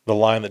the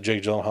line that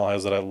Jake Gyllenhaal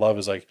has that I love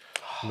is like,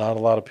 not a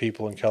lot of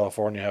people in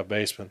California have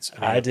basements.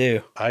 And I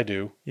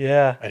do.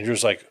 Yeah. And you're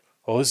just like,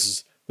 oh,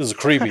 this is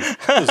creepy.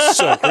 This is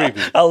so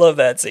creepy. I love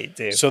that scene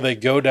too. So they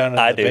go down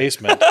into the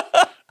basement.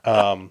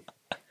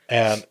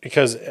 And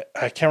because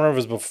I can't remember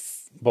if it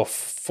was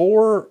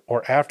before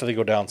or after they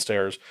go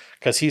downstairs,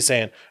 because he's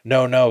saying,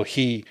 no,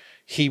 he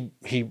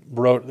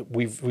wrote,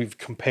 we've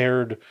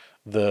compared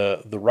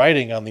the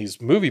writing on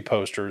these movie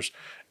posters,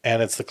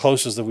 and it's the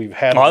closest that we've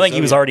had. I think he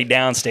was already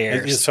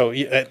downstairs. So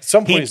at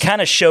some point, he kind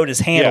of showed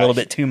his hand a little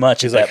bit too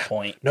much at that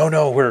point.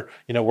 No, we're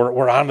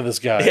onto this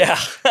guy. Yeah,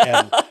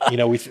 and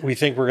we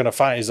think we're gonna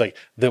find. He's like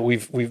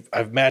that.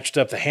 I've matched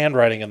up the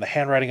handwriting, and the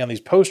handwriting on these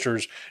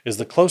posters is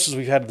the closest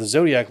we've had to the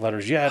Zodiac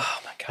letters yet. Oh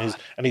my god!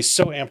 And he's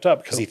so amped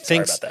up because he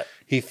thinks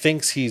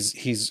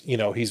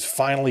he's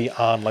finally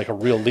on like a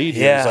real lead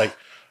here. Yeah. He's like,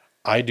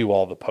 I do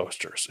all the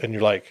posters, and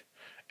you're like,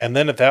 and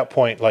then at that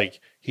point, like,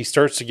 he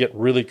starts to get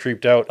really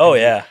creeped out. Oh,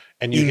 yeah.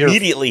 And you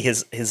immediately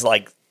his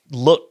like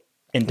look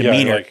and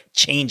demeanor like,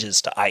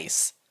 changes to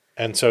ice.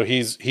 And so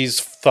he's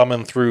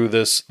thumbing through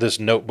this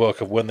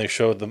notebook of when they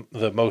showed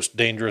the most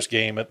dangerous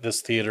game at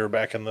this theater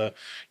back in the,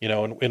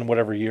 in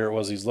whatever year it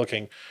was he's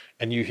looking.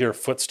 And you hear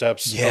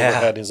footsteps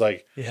overhead. And he's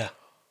like, yeah,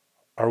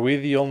 are we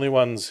the only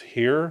ones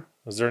here?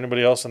 Is there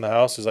anybody else in the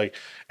house? He's like,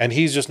 and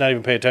he's just not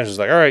even paying attention. He's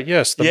like, all right,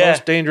 yes, the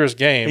most dangerous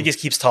game. He just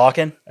keeps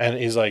talking. And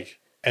he's like,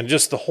 and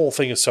just the whole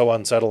thing is so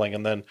unsettling.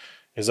 And then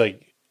he's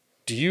like,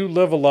 do you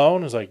live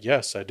alone? He's like,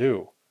 yes, I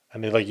do.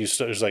 And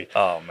he's like,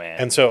 oh man.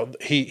 And so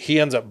he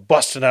ends up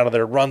busting out of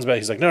there, runs back.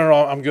 He's like, no,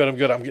 I'm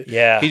good.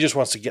 Yeah. He just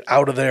wants to get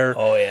out of there.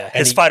 Oh yeah.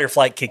 His fight or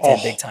flight kicked in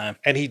big time.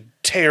 And he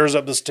tears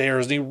up the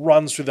stairs and he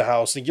runs through the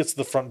house and he gets to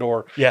the front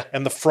door. Yeah.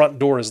 And the front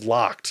door is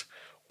locked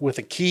with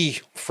a key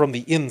from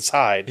the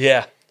inside.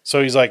 Yeah.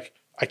 So he's like,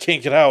 I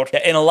can't get out.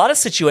 In a lot of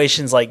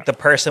situations, like the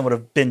person would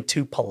have been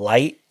too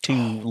polite to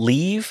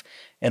leave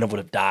and it would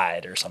have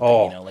died or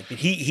something, like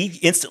he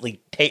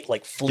instantly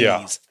flees.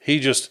 Yeah. He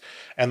just,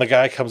 and the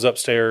guy comes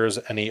upstairs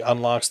and he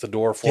unlocks the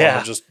door for him.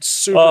 It's just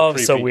super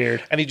creepy. So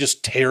weird. And he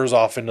just tears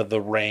off into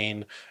the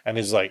rain. And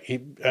he's like,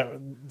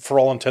 for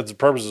all intents and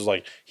purposes,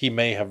 like he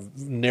may have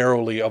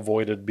narrowly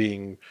avoided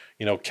being,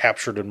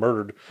 captured and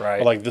murdered. Right.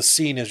 But like the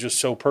scene is just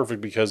so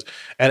perfect because,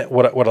 and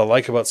what I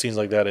like about scenes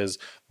like that is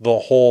the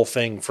whole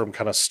thing from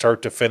kind of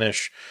start to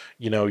finish,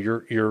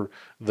 the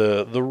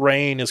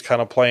rain is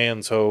kind of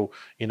playing. So,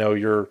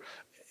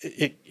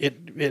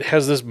 it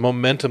has this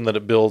momentum that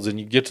it builds, and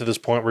you get to this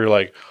point where you're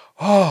like,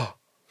 oh.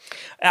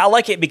 I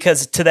like it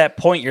because to that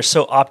point you're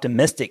so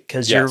optimistic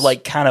because you're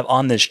like kind of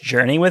on this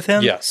journey with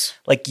him. Yes,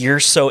 like you're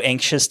so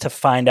anxious to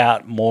find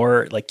out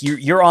more. Like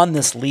you're on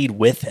this lead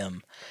with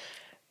him,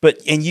 but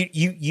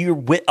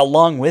you're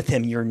along with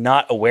him. You're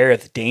not aware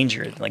of the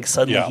danger. Like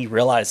suddenly he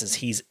realizes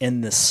he's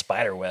in this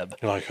spider web.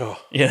 You're like, oh,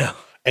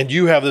 And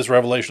you have this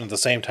revelation at the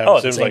same time. Oh,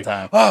 at the same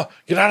time. Oh,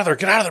 get out of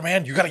there,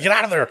 man! You got to get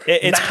out of there.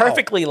 It's now.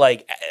 perfectly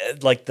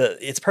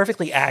it's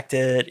perfectly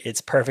acted.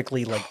 It's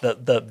perfectly like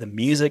the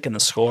music and the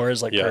score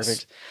is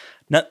perfect.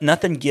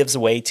 Nothing gives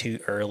away too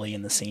early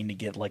in the scene to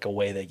get like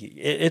away.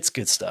 It's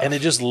good stuff, and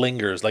it just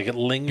lingers. Like it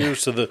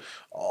lingers to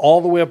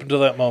all the way up until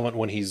that moment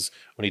when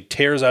he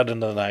tears out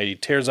into the night. He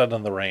tears out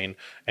into the rain,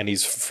 and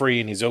he's free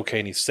and he's okay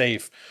and he's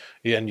safe.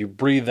 And you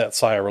breathe that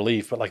sigh of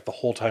relief. But like the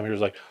whole time, you're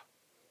just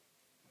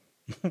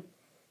like.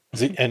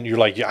 And you're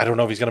like, I don't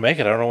know if he's going to make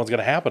it. I don't know what's going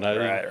to happen.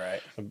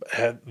 Right.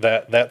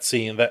 That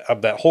scene,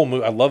 that whole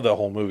movie, I love that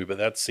whole movie, but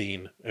that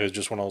scene is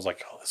just when I was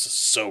like, oh, this is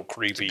so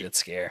creepy. It's a good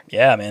scare.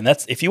 Yeah, man.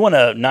 That's if you want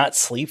to not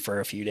sleep for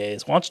a few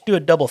days, why don't you do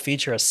a double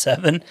feature of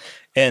Seven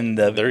and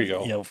there you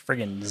go.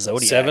 Friggin'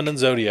 Zodiac. 7 and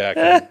Zodiac.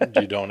 And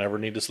you don't ever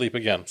need to sleep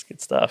again. It's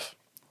good stuff.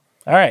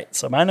 All right,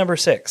 so my number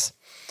 6.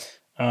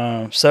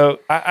 So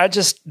I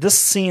just this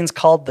scene's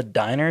called the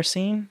diner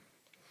scene.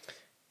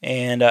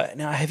 And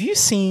now, have you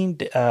seen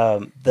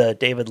the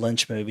David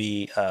Lynch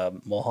movie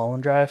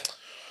Mulholland Drive?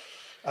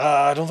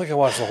 I don't think I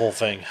watched the whole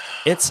thing.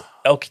 It's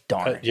okay,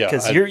 darn it,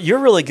 because you're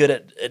really good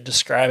at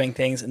describing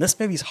things, and this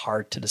movie's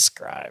hard to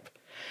describe.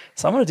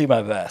 So I'm going to do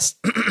my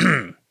best.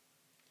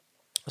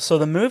 So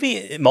the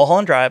movie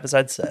Mulholland Drive, as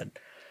I'd said,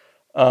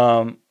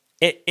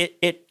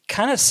 it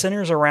kind of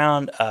centers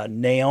around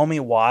Naomi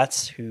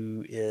Watts,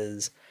 who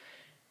is.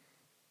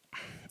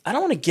 I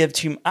don't want to give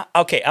too.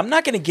 Okay, I'm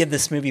not going to give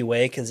this movie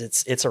away because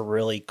it's a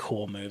really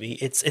cool movie.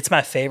 It's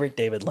my favorite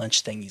David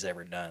Lynch thing he's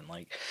ever done.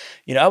 Like,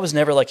 I was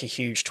never like a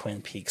huge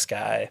Twin Peaks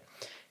guy.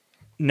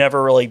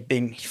 Never really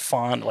been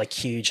fond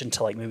huge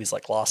into like movies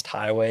like Lost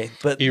Highway.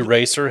 But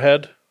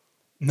Eraserhead?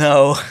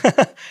 No,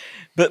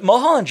 But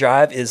Mulholland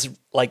Drive is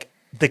like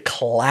the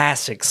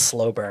classic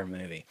slow burn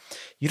movie.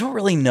 You don't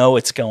really know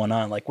what's going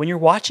on. Like when you're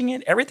watching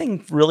it,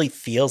 everything really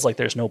feels like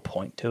there's no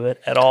point to it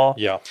at all.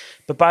 Yeah.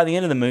 But by the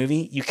end of the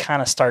movie, you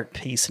kind of start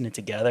piecing it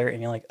together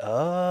and you're like,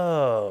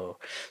 oh.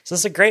 So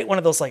it's a great one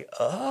of those like,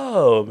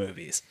 oh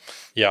movies.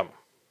 Yeah.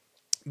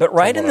 But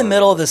right in the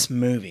middle of this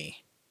movie,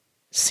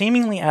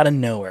 seemingly out of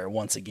nowhere,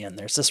 once again,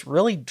 there's this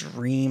really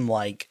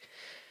dreamlike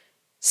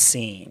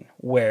scene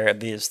where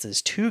there's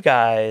these two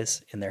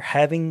guys and they're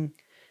having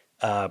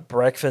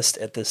breakfast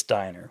at this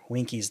diner,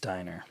 Winky's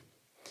Diner.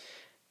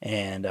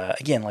 And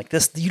again, like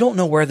this, you don't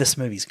know where this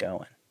movie's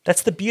going.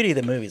 That's the beauty of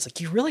the movie. It's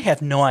like you really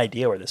have no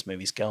idea where this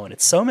movie's going.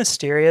 It's so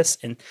mysterious,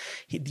 and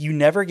you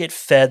never get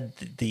fed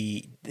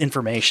the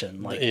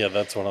information. Like, yeah,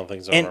 that's one of the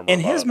things I remember.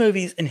 And his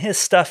movies and his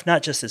stuff,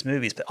 not just his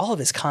movies, but all of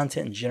his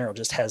content in general,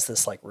 just has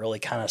this like really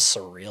kind of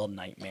surreal,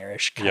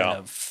 nightmarish kind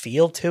of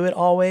feel to it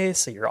always.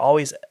 So you're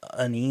always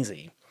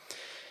uneasy.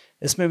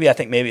 This movie, I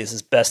think, maybe is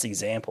his best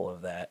example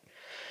of that.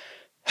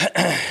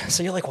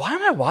 So you're like, why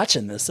am I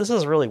watching this? This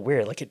is really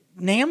weird. Like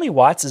Naomi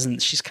Watts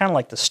she's kind of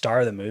like the star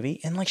of the movie,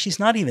 and like she's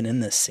not even in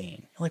this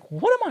scene. You're like,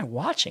 what am I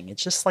watching?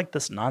 It's just like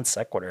this non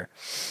sequitur.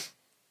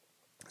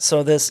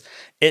 So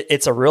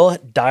it's a real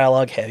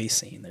dialogue heavy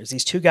scene. There's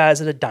these two guys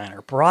at a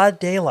diner, broad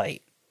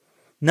daylight,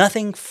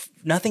 nothing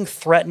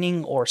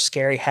threatening or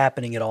scary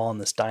happening at all in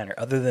this diner,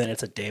 other than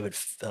it's a David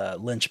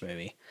Lynch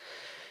movie,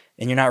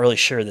 and you're not really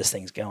sure where this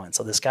thing's going.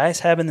 So this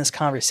guy's having this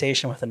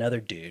conversation with another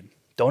dude.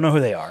 Don't know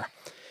who they are.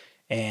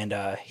 And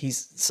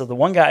so the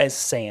one guy is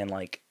saying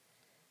like,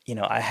 you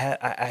know, I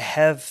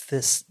have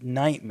this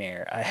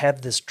nightmare. I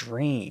have this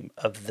dream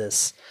of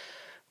this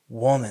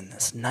woman,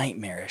 this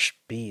nightmarish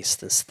beast,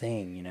 this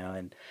thing, you know,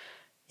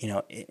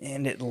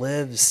 and it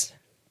lives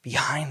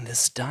behind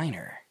this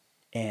diner.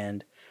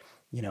 And,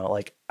 you know,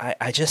 like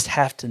I just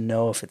have to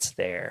know if it's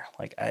there.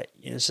 Like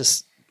it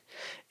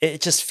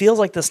just feels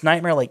like this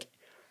nightmare, like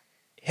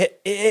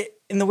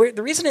and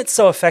the reason it's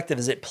so effective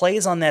is it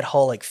plays on that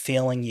whole like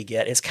feeling you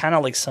get. It's kind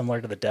of like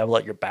similar to the devil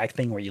at your back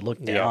thing, where you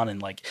look down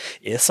and like,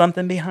 is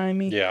something behind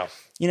me? Yeah.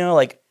 You know,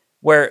 like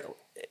where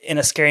in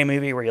a scary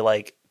movie where you're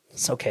like,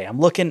 it's okay. I'm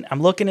looking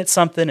at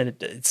something and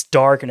it's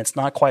dark and it's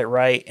not quite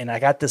right. And I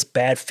got this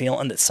bad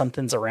feeling that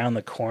something's around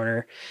the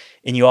corner,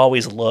 and you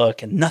always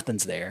look and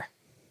nothing's there,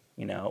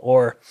 you know,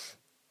 or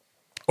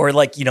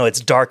like, you know,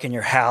 it's dark in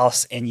your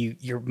house and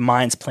your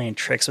mind's playing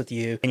tricks with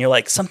you, and you're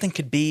like, something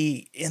could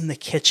be in the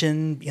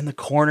kitchen, in the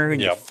corner,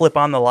 and you flip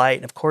on the light,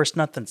 and of course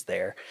nothing's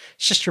there.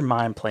 It's just your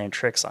mind playing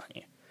tricks on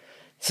you.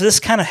 So this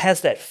kind of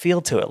has that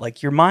feel to it.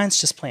 Like your mind's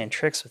just playing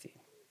tricks with you.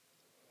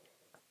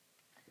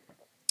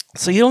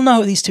 So you don't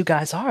know who these two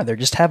guys are. They're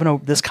just having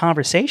this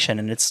conversation,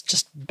 and it's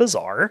just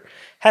bizarre.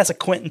 Has a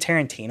Quentin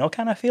Tarantino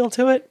kind of feel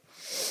to it.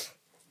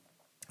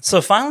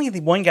 So finally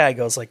the one guy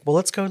goes like, well,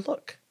 let's go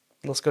look.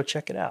 Let's go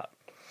check it out.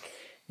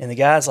 And the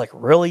guy's like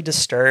really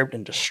disturbed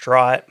and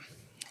distraught.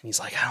 And he's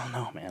like, I don't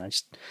know, man.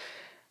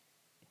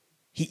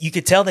 You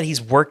could tell that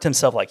he's worked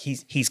himself. Like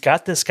he's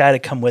got this guy to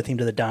come with him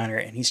to the diner,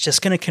 and he's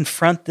just going to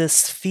confront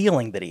this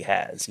feeling that he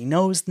has. He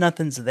knows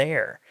nothing's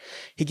there.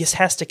 He just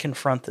has to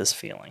confront this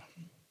feeling.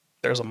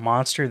 There's a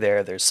monster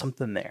there. There's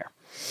something there.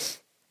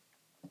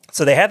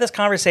 So they have this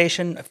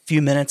conversation. A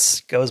few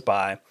minutes goes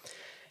by,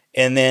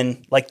 and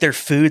then like their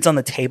food's on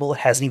the table. It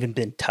hasn't even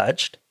been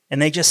touched.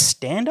 And they just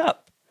stand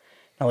up.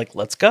 I'm like,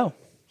 let's go.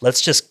 Let's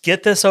just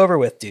get this over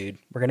with, dude.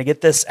 We're going to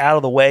get this out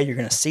of the way. You're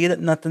going to see that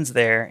nothing's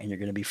there, and you're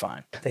going to be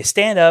fine. They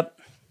stand up,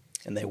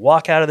 and they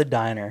walk out of the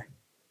diner,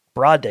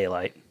 broad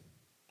daylight.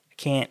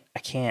 I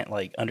can't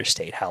like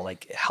understate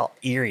how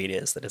eerie it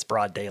is that it's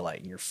broad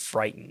daylight and you're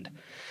frightened.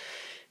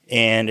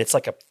 And it's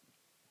like a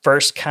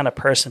first kind of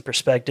person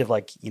perspective.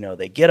 Like, you know,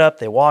 they get up,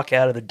 they walk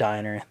out of the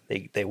diner,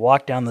 they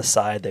walk down the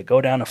side, they go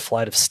down a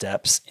flight of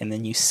steps, and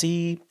then you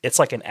see it's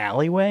like an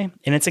alleyway,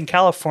 and it's in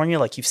California.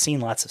 Like you've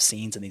seen lots of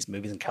scenes in these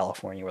movies in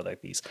California where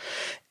like these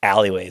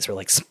alleyways where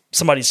like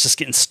somebody's just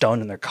getting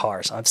stoned in their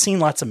car. So I've seen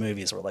lots of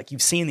movies where like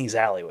you've seen these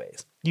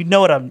alleyways. You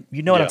know what I'm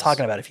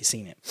talking about if you've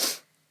seen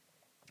it.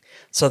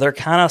 So they're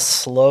kind of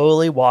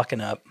slowly walking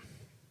up,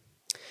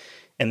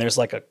 and there's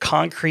like a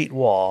concrete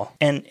wall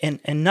and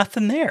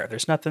nothing there.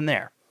 There's nothing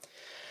there.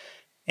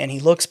 And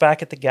he looks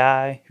back at the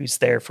guy who's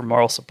there for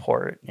moral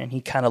support, and he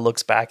kind of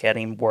looks back at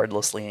him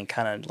wordlessly and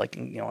kind of like,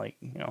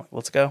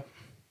 let's go.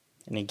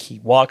 And he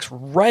walks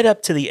right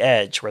up to the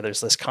edge where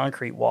there's this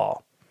concrete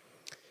wall.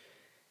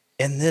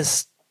 And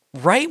this,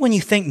 right when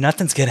you think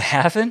nothing's going to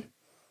happen,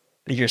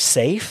 that you're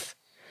safe,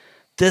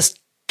 this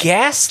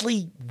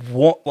ghastly,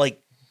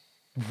 like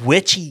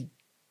witchy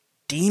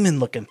demon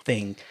looking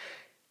thing,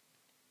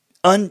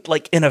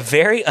 like in a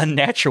very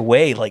unnatural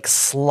way, like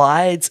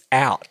slides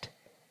out.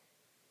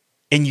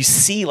 And you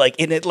see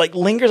and it like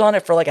lingers on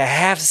it for like a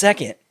half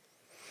second.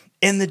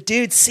 And the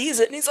dude sees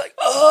it and he's like,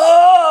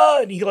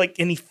 oh,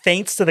 and he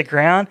faints to the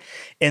ground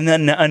and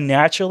then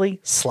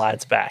unnaturally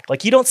slides back.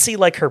 Like you don't see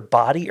like her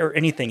body or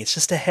anything. It's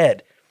just a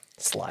head.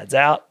 Slides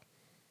out,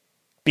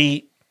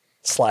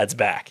 slides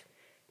back.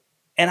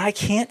 And I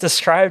can't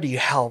describe to you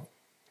how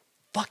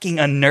fucking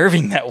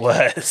unnerving that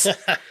was.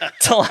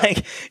 To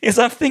like, because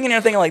I'm thinking,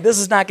 like, this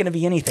is not going to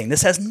be anything.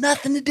 This has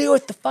nothing to do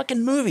with the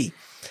fucking movie.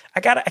 I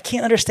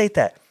can't understate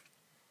that.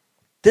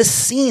 This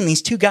scene,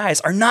 these two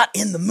guys are not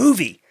in the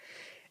movie.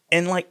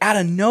 And like out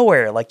of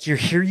nowhere, like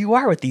here you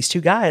are with these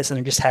two guys and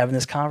they're just having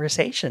this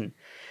conversation.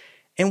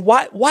 And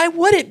why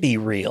would it be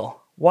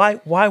real? Why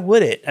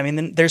would it? I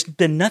mean, there's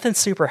been nothing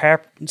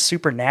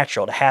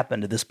supernatural to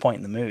happen to this point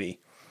in the movie.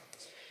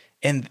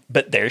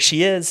 But there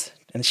she is.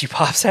 And she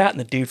pops out and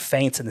the dude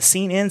faints and the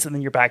scene ends and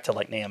then you're back to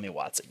like Naomi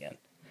Watts again.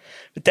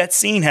 But that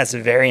scene has a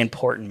very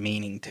important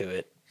meaning to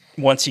it.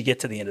 Once you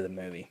get to the end of the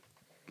movie,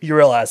 you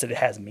realize that it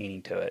has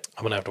meaning to it.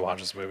 I'm going to have to watch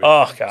this movie.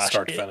 Oh gosh.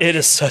 Start to finish. It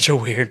is such a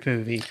weird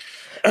movie.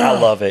 I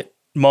love it.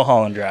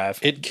 Mulholland Drive.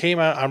 It came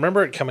out. I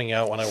remember it coming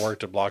out when I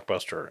worked at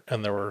Blockbuster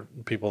and there were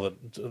people that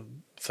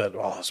said,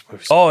 oh, this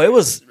movie's it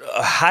was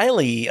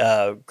highly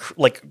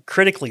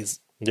critically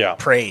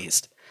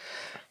praised.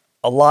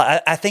 A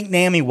lot. I think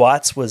Naomi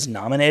Watts was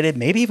nominated,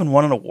 maybe even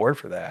won an award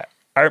for that.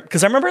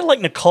 Because I remember like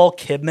Nicole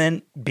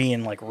Kidman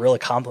being like really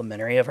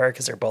complimentary of her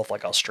because they're both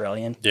like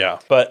Australian. Yeah.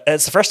 But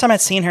it's the first time I'd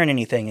seen her in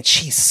anything, and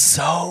she's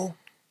so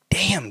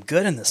damn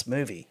good in this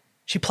movie.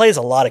 She plays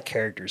a lot of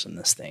characters in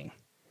this thing,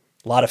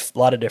 a lot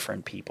of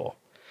different people,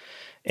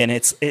 and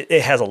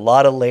it has a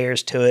lot of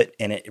layers to it,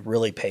 and it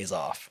really pays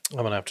off.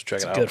 I'm gonna have to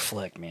check it out. It's a good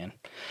flick, man.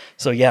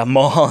 So yeah,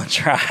 Mulholland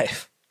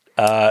Drive.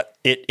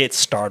 It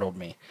startled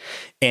me,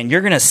 and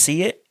you're gonna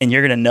see it, and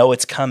you're gonna know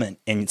it's coming,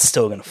 and it's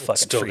still gonna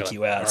fucking freak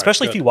you out, right,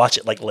 especially good. if you watch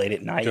it like late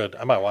at night. Good.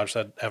 I might watch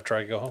that after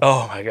I go home.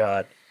 Oh my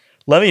god,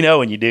 let me know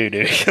when you do,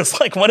 dude. Because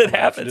like when it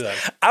happens,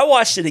 I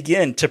watched it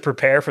again to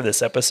prepare for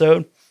this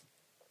episode. I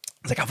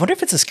was like, I wonder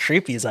if it's as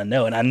creepy as I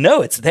know, and I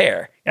know it's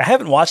there. And I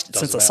haven't watched it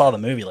since I saw the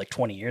movie like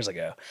 20 years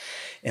ago,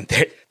 and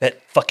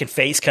that fucking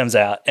face comes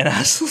out, and I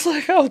was just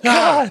like, oh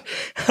god,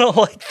 I don't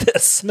like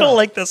this. I don't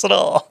like this at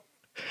all.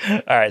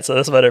 All right, so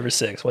that's my number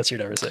 6. What's your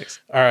number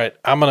 6? All right,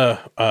 I'm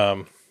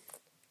gonna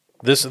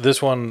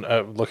this one.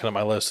 Looking at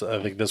my list,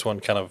 I think this one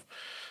kind of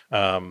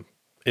I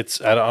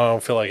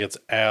don't feel like it's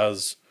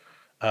as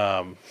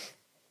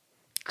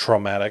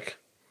traumatic,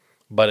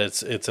 but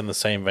it's in the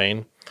same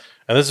vein.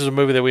 And this is a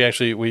movie that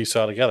we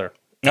saw together.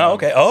 Oh,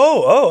 okay.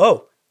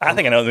 Oh! I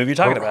think I know the movie you're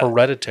talking about.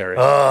 Hereditary.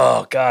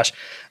 Oh gosh,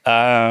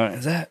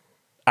 is that?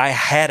 I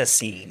had a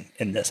scene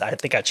in this. I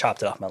think I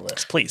chopped it off my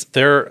list. Please.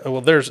 There's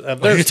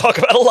you talk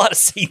about a lot of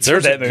scenes.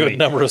 There's in that movie. Good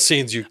number of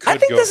scenes you could. I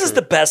think go this through. is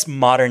the best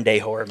modern day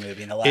horror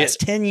movie in the last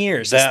 10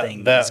 years. This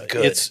thing is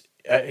good. It's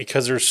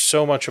because there's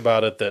so much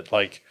about it that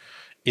like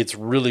it's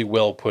really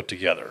well put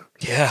together.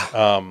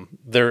 Yeah.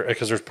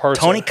 Because there's parts.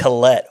 Toni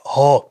Collette.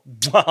 Oh,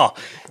 wow,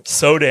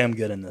 so damn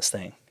good in this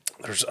thing.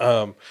 There's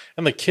and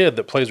the kid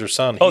that plays her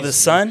son. The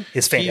son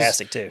is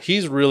fantastic too.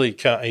 He's really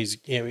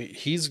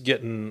he's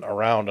getting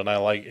around, and I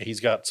like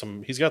he's got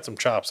some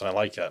chops, and I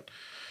like that.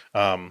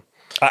 I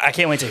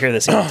can't wait to hear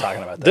this scene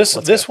talking about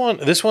this one.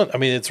 I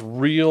mean, it's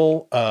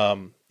real.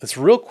 It's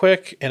real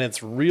quick and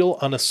it's real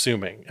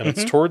unassuming, and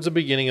it's towards the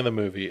beginning of the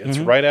movie. It's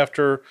right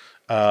after.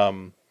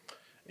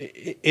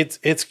 It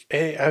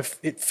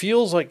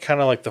feels like kind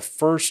of like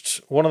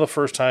one of the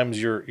first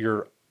times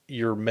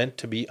you're meant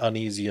to be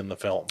uneasy in the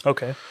film.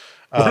 Okay.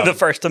 One of the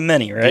first of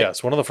many, right?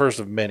 Yes, one of the first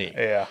of many.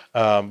 Yeah.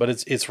 But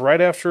it's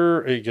right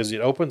after, because it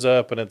opens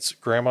up and it's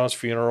Grandma's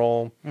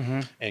funeral,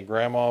 and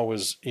Grandma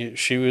was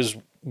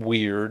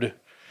weird,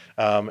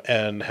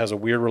 and has a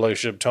weird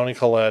relationship. Toni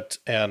Collette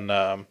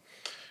and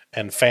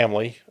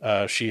family.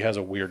 She has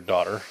a weird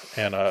daughter,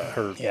 and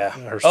her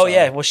son. Oh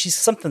yeah, well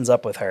something's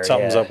up with her.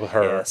 Something's up with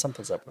her. Yeah,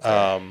 something's up with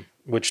her.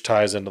 Which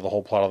ties into the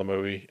whole plot of the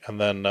movie.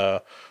 And then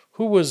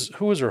who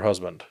was her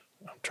husband?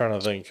 I'm trying to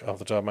think off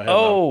the top of my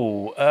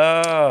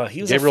head.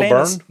 He was Gabriel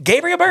Byrne.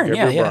 Gabriel Byrne.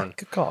 Byrne.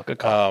 Good call.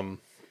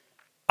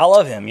 I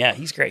love him. Yeah,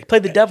 he's great. He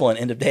played the devil in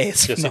End of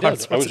Days. Yes, he did. I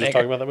was just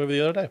talking about that movie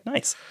the other day.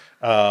 Nice.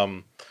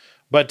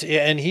 But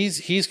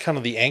he's kind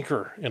of the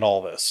anchor in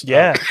all this.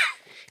 Yeah.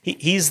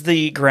 He's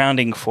the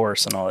grounding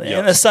force and all that. Yes.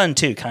 And the son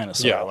too, kind of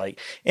sort of like.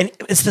 And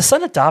is the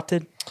son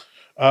adopted?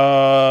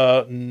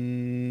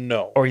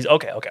 No. Or he's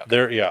okay.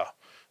 There, yeah.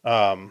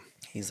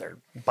 He's their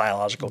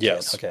biological kid.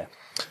 Yes. Okay.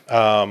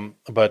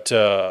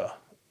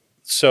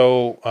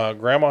 So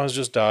Grandma has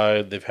just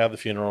died. They've had the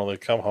funeral. They've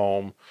come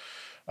home.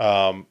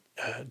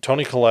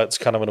 Toni Collette's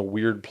kind of in a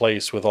weird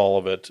place with all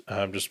of it,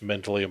 just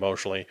mentally,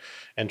 emotionally,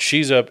 and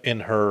she's up in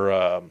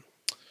her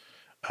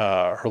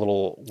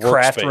little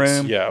craft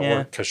workspace.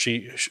 room, because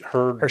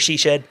her she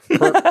shed.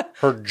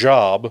 her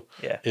job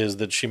is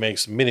that she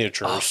makes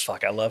miniatures. Oh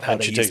fuck! I love how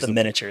they use the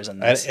miniatures in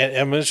this.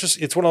 And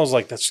it's one of those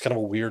like that's just kind of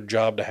a weird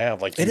job to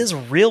have. Like it is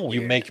real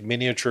weird. You make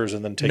miniatures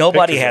and then take.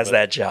 Nobody pictures has of it,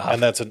 that job,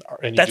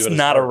 and that's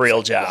not a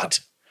real job.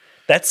 What?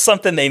 That's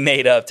something they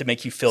made up to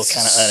make you feel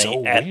kind of so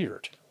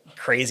weird,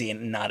 crazy,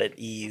 and not at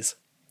ease.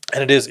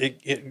 And it is.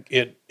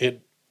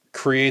 It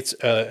creates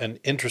an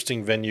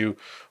interesting venue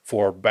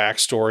for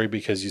backstory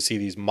because you see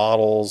these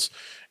models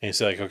and you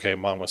say like, okay,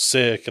 mom was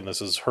sick and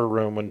this is her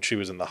room when she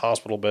was in the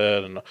hospital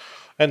bed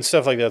and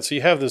stuff like that. So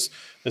you have this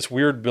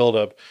weird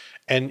buildup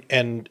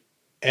and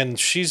and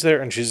she's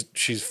there, and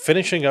she's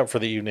finishing up for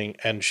the evening,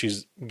 and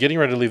she's getting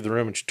ready to leave the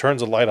room, and she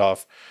turns the light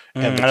off,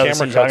 and the I know the camera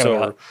scene you're cuts talking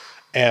over, about.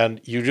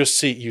 and you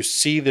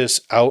see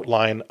this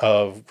outline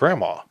of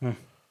Grandma.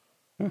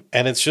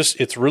 And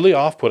it's really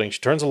off-putting. She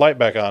turns the light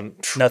back on.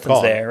 Nothing's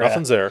gone. there.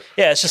 Nothing's there.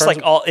 Yeah, it's just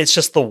Turns like it's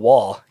just the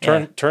wall.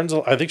 Yeah.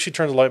 I think she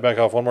turns the light back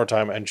off one more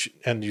time,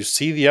 and you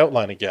see the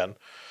outline again,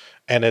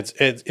 and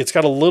it's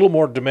got a little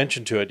more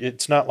dimension to it.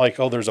 It's not like,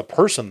 oh, there's a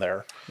person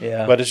there.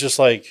 Yeah. But it's just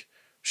like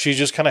she's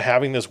just kind of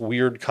having this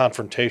weird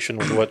confrontation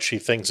with what she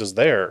thinks is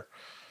there,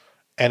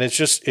 and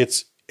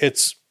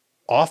it's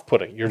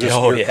off-putting. You're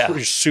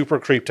you're super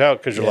creeped out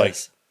because you're like,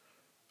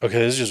 okay,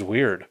 this is just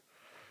weird.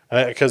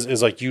 Because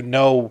it's like,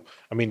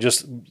 I mean,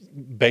 just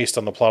based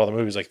on the plot of the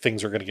movie, it's like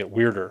things are going to get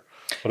weirder.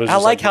 But I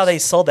like how they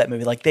sold that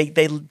movie. Like they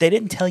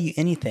didn't tell you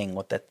anything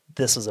what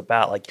this was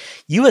about. Like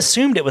you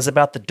assumed it was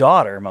about the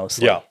daughter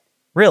mostly. Yeah.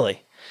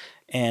 Really.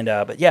 And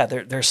but yeah,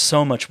 there's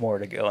so much more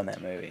to go in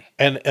that movie.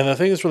 And the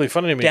thing that's really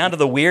funny to me, down to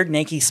the weird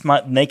naked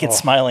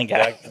smiling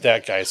guy.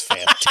 That guy's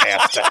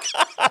fantastic.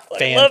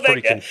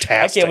 Fan-freaking-tastic.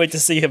 I can't wait to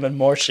see him in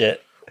more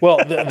shit. Well,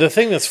 the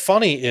thing that's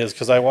funny is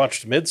because I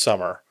watched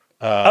Midsommar.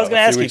 I was going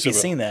to ask you if you've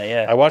seen that.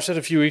 Yeah, I watched it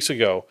a few weeks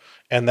ago,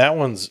 and that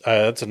one's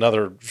that's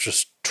another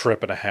just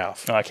trip and a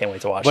half. Oh, I can't wait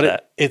to watch but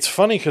that. It's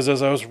funny because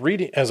as I was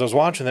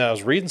watching that, I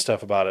was reading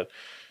stuff about it.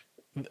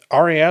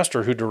 Ari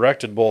Aster, who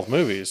directed both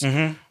movies,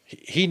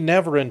 he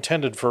never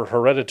intended for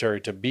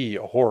Hereditary to be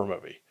a horror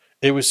movie.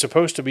 It was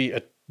supposed to be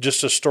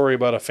just a story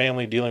about a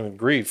family dealing with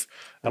grief.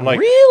 I'm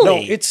like, really? No,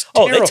 it's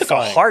terrifying. They took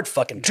a hard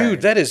fucking turn.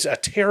 Dude, that is a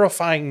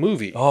terrifying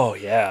movie. Oh,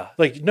 yeah.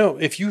 Like, no,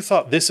 if you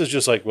thought this is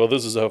just like, well,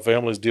 this is how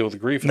families deal with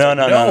grief. No.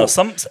 This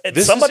Somebody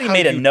is how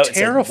made a you note.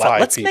 Terrify said,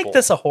 let's people. make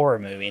this a horror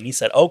movie. And he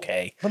said,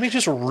 okay. Let me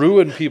just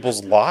ruin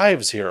people's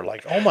lives here.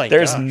 Like, oh my god.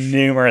 There's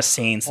numerous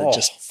scenes that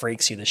just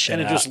freaks you the shit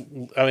and it out. just,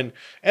 I mean,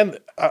 and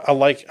I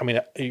like, I mean,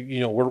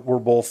 we're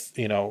both,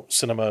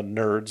 cinema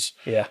nerds.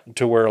 Yeah.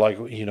 To where, like,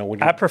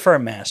 when I prefer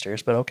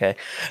Masters, but okay.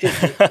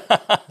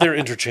 they're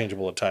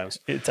interchangeable at times.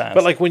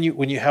 But like when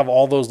you have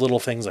all those little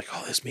things like,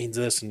 oh, this means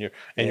this, and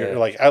you're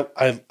like,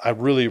 I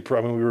really,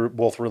 I mean, we were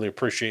both really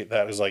appreciate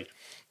that. Is like,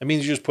 it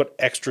means you just put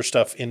extra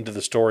stuff into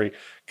the story.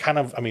 Kind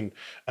of, I mean,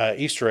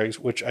 Easter eggs,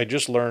 which I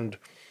just learned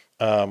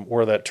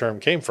where that term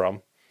came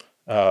from.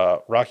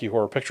 Rocky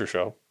Horror Picture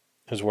Show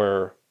is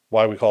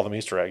why we call them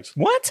Easter eggs.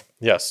 What?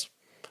 Yes.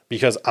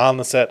 Because on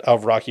the set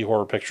of Rocky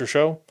Horror Picture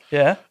Show,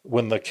 yeah,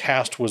 when the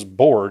cast was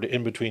bored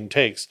in between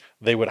takes,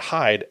 they would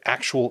hide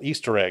actual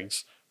Easter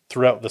eggs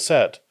throughout the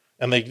set.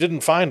 And they didn't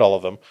find all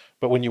of them.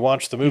 But when you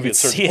watch the movie at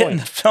certain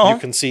points, you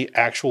can see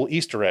actual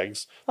Easter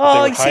eggs.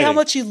 Oh, you see how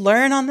much you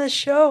learn on this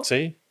show?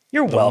 See?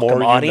 You're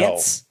welcome,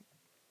 audience.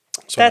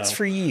 So that's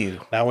for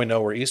you. Now we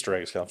know where Easter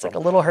eggs come from. Like a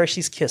little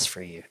Hershey's Kiss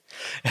for you.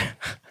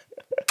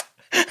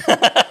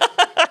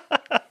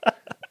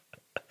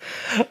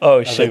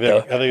 Oh, shit,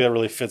 I think that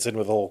really fits in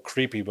with the whole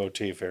creepy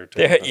motif here, too.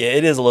 Yeah,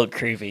 it is a little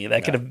creepy.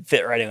 That could have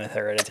fit right in with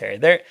Hereditary.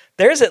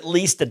 There's at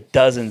least a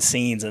dozen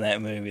scenes in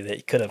that movie that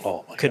you could have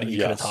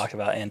talked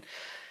about. And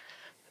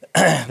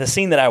the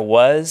scene that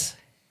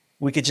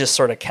we could just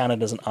sort of count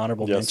it as an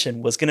honorable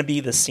mention, was going to be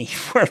the scene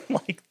where,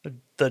 like,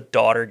 the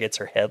daughter gets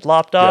her head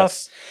lopped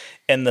off.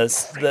 And the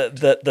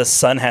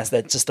son has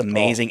that just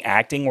amazing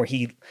acting where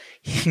he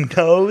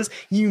knows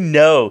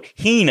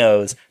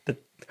that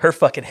her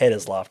fucking head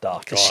is lopped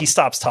off because she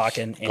stops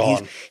talking,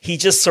 and he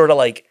just sort of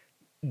like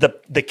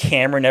the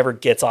camera never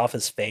gets off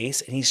his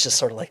face, and he's just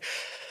sort of like,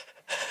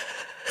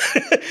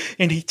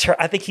 and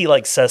I think he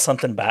like says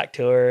something back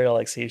to her to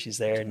like see if she's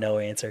there, no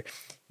answer.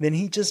 Then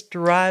he just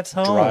drives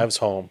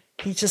home.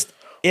 He just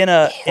in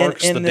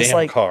this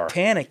like car.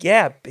 Panic.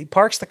 Yeah, he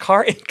parks the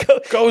car and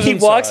goes. He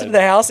walks into the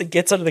house and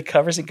gets under the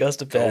covers and goes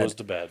to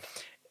bed.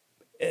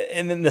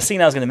 And then the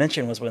scene I was going to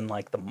mention was when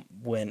like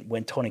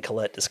when Toni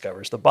Collette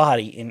discovers the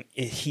body, and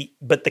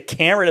but the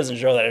camera doesn't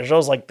show that. It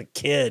shows like the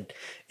kid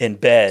in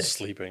bed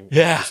sleeping.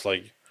 Yeah, just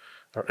like,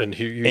 and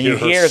you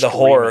hear the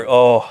horror.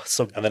 Oh,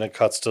 and then it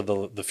cuts to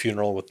the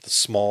funeral with the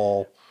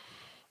small.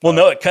 Well,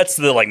 no, it cuts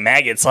to the like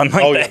maggots on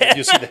like the head.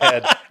 You see the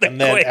head,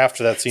 and then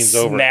after that scene's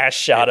over, smash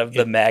shot of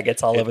the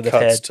maggots all over the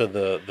head. It cuts to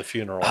the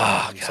funeral.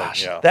 Oh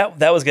gosh,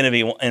 that was going to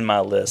be in my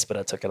list, but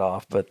I took it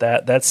off. But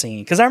that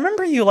scene, because I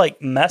remember you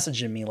like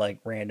messaging me like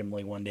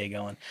randomly one day,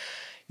 going,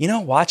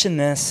 watching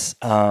this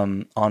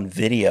on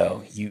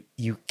video,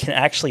 you can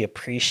actually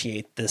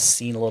appreciate this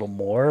scene a little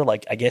more.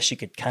 Like I guess you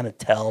could kind of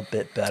tell a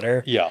bit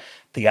better. Yeah,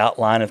 the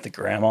outline of the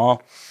grandma.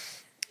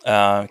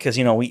 Because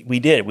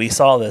we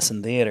saw this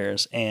in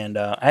theaters, and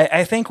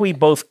I think we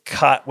both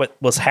caught what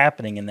was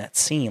happening in that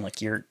scene.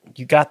 Like you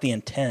got the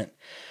intent,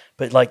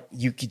 but like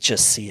you could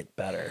just see it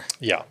better.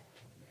 Yeah,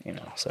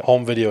 So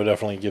home video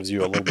definitely gives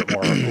you a little bit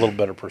more, a little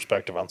better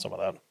perspective on some of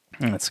that.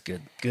 That's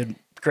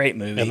great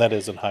movie, and that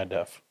is in high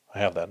def. I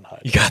have that in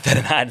high. You got that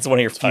in high. It's one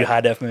of your few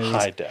high def movies.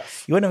 High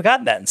def. You wouldn't have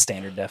gotten that in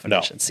standard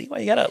definition. No. See why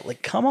you gotta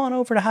like come on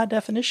over to high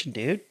definition,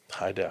 dude.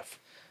 High def.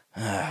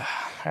 All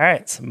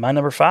right, so my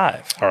number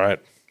 5. All right.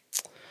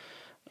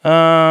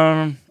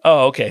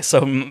 Okay.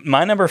 So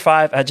my number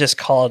 5, I just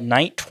called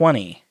Night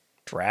 20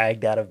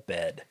 dragged out of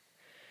bed.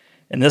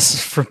 And this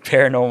is from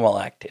Paranormal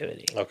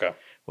Activity. Okay.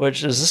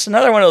 Which is just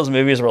another one of those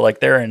movies where like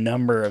there are a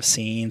number of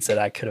scenes that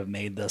I could have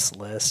made this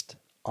list,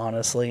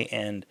 honestly.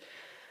 And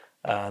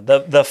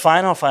the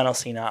final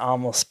scene I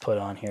almost put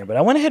on here, but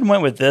I went ahead and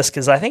went with this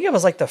because I think it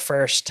was like the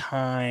first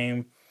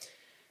time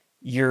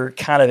you're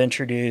kind of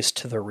introduced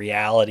to the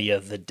reality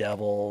of the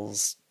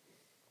devil's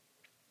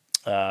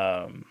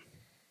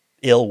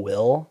ill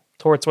will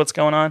towards what's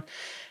going on.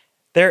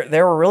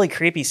 There were really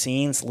creepy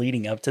scenes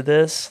leading up to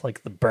this,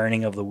 like the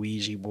burning of the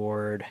Ouija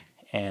board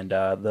and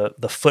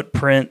the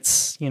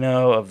footprints,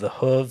 of the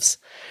hooves.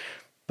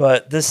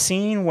 But the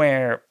scene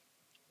where,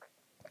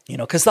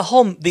 because the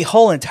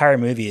whole entire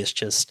movie is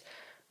just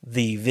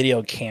the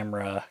video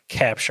camera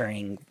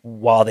capturing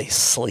while they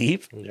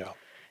sleep. Yeah.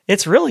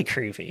 It's really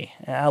creepy.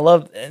 And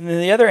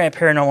the other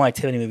Paranormal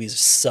Activity movies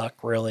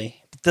suck,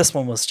 really. But this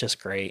one was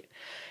just great.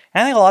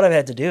 And I think a lot of it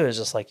had to do is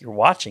just like you're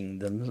watching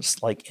them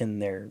just like in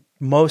their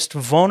most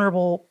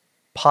vulnerable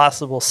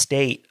possible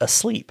state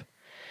asleep.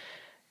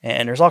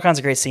 And there's all kinds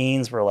of great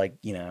scenes where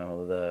like,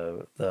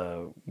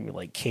 the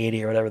like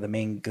Katie or whatever,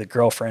 the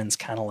girlfriend's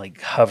kind of like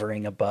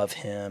hovering above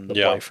him, the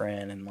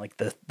boyfriend, and like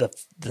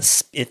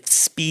it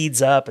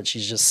speeds up and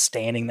she's just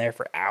standing there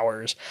for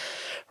hours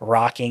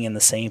rocking in the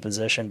same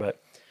position.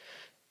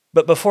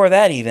 But before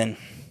that even,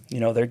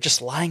 they're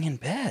just lying in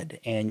bed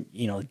and,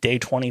 day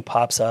 20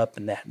 pops up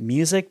and that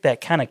music,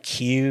 that kind of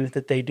cue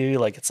that they do,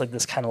 like, it's like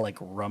this kind of like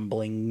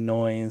rumbling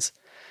noise.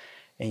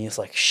 And he's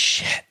like,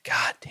 shit,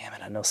 God damn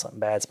it. I know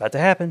something bad's about to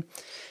happen.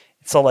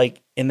 So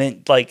like, and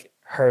then like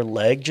her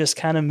leg just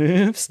kind of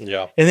moves.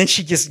 Yeah. And then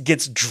she just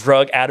gets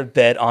drug out of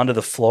bed onto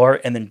the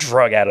floor and then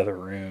drug out of the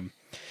room.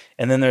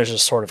 And then there's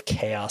just sort of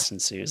chaos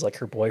ensues. Like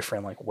her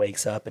boyfriend like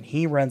wakes up and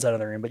he runs out of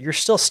the room, but you're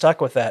still stuck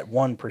with that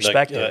one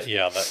perspective.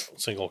 That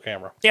single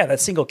camera. Yeah,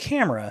 that single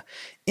camera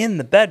in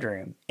the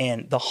bedroom,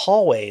 and the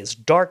hallway is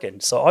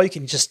darkened. So you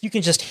can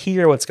just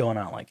hear what's going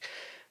on. Like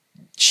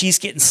she's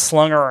getting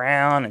slung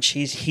around and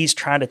he's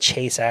trying to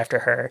chase after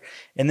her.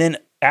 And then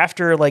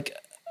after like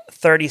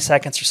 30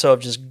 seconds or so of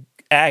just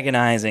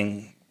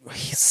agonizing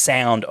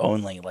sound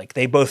only, like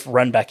they both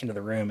run back into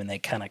the room and they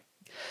kind of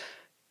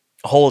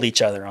hold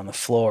each other on the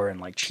floor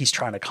and like she's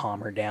trying to calm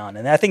her down.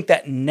 And I think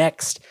that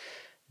next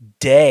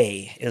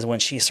day is when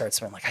she starts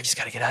being like, I just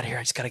got to get out of here.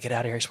 I just got to get out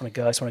of here. I just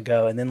want to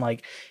go. And then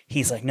like,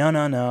 he's like, no.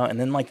 And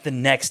then like the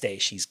next day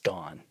she's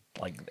gone.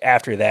 Like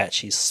after that,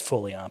 she's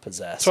fully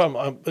unpossessed. So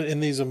I'm in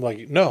these, I'm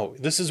like, no,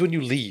 this is when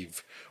you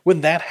leave.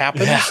 When that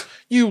happens,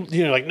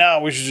 you're like, no,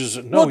 we should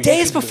just, no. Well,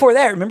 days before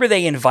that, remember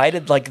they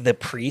invited like the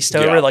priest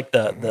over, like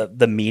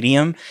the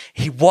medium.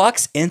 He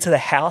walks into the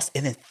house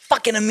and then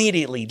fucking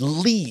immediately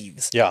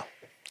leaves. Yeah.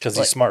 Because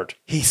he's smart.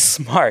 He's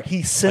smart.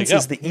 He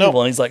senses the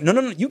evil. And he's like,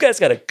 no, you guys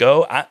got to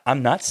go.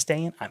 I'm not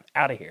staying. I'm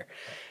out of here.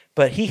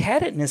 But he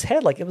had it in his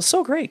head. Like, it was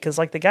so great because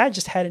like the guy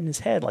just had it in his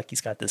head. Like,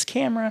 he's got this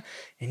camera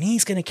and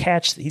he's going to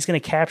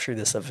capture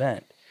this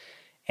event.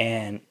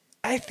 And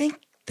I think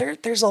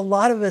there's a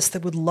lot of us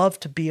that would love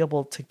to be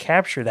able to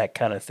capture that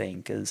kind of thing.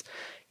 Because,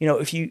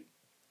 if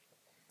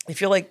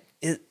you're like,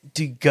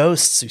 do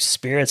ghosts, do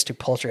spirits, do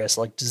poltergeists,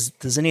 like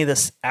does any of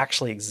this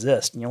actually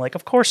exist? And you're like,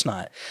 of course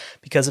not,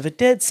 because if it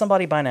did,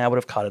 somebody by now would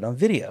have caught it on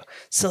video.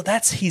 So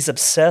he's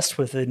obsessed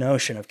with the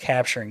notion of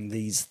capturing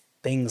these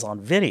things on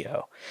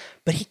video.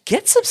 But he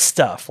gets some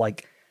stuff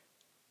like,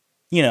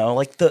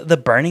 like the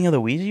burning of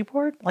the Ouija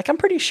board. Like I'm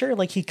pretty sure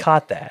like he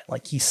caught that.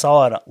 Like he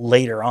saw it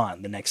later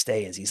on the next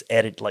day as he's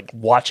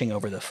watching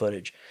over the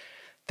footage.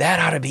 That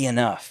ought to be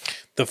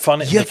enough.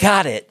 You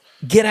got it.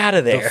 Get out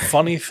of there. The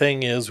funny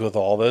thing is with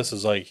all this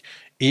is like,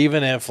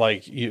 even if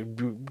like you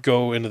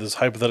go into this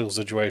hypothetical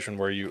situation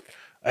where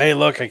hey,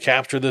 look, I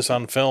captured this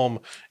on film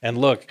and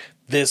look,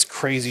 this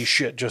crazy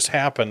shit just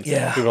happened.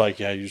 Yeah. People are like,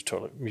 yeah, you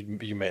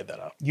made that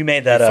up. You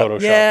made that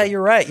up. Yeah,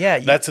 you're right. Yeah.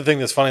 That's the thing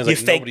that's funny is like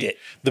faked it.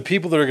 The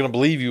people that are going to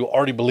believe you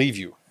already believe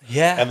you.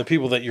 Yeah. And the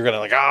people that you're going to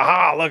like,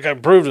 aha, look, I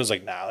proved it. It's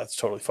like, nah, that's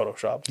totally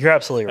Photoshopped. You're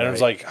absolutely right. And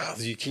it's like,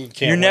 you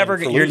can't You're never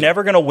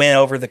going to win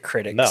over the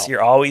critics. No.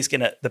 You're always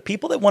going to, the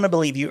people that want to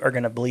believe you are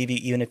going to believe you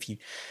even if you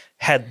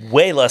had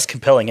way less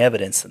compelling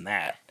evidence than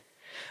that.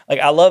 Like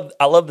I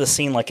love the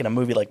scene like in a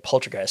movie like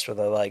Poltergeist where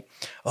they're like,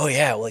 oh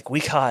yeah, like we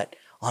caught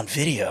on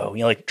video,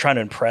 like trying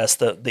to impress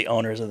the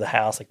owners of the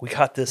house. Like we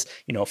caught this,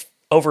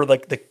 over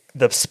like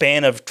the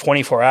span of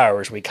 24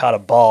 hours, we caught a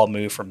ball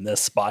move from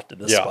this spot to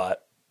this spot.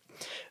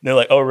 And they're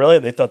like, oh, really?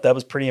 They thought that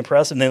was pretty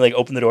impressive. And they like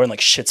open the door and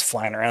like shit's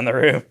flying around the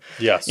room.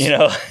 Yes.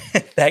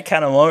 That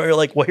kind of moment. You're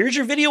like, well, here's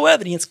your video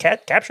evidence.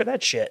 Capture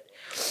that shit.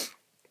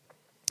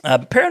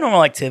 But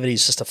Paranormal Activity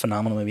is just a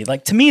phenomenal movie.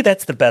 Like to me,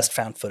 that's the best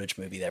found footage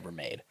movie ever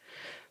made.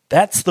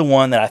 That's the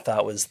one that I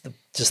thought was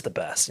just the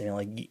best.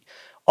 Like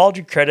all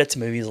due credit to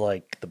movies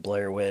like The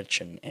Blair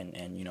Witch and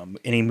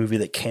any movie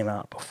that came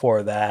out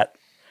before that.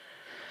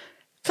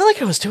 I feel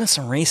like I was doing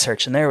some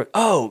research and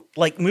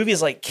like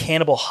movies like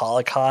Cannibal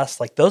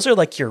Holocaust, like those are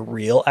like your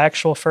real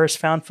actual first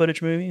found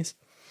footage movies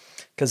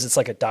because it's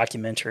like a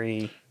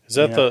documentary. Is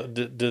that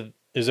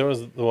is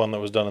that the one that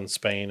was done in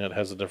Spain? It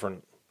has a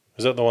different.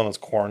 Is that the one that's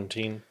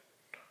Quarantine?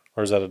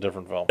 Or is that a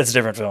different film? It's a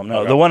different film. No,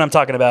 Okay. the one I'm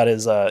talking about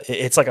is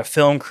it's like a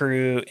film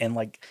crew, and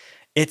like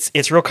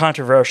it's real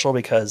controversial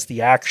because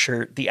the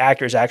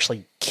actors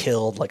actually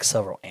killed like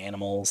several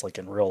animals like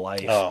in real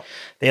life. Oh.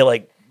 They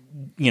like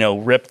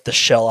ripped the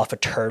shell off a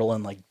turtle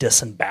and like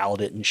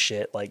disemboweled it and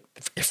shit. Like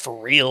for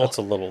real. That's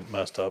a little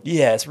messed up.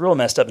 Yeah, it's real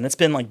messed up, and it's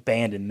been like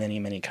banned in many,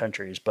 many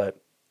countries.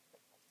 But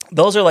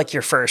those are like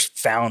your first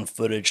found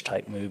footage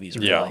type movies,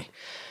 really.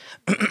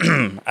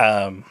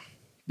 Yeah.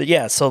 But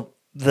yeah, so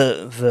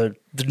the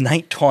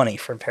Night 20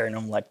 from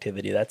Paranormal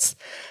Activity, that's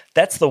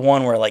the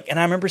one where like, and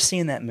I remember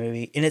seeing that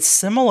movie, and it's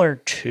similar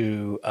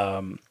to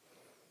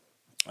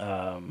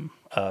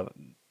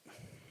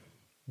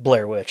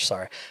Blair Witch.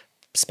 Sorry,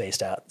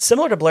 spaced out.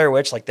 Similar to Blair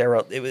Witch, like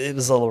it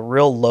was a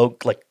real low,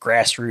 like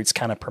grassroots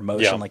kind of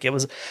promotion. Yeah. Like it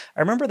was, I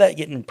remember that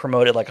getting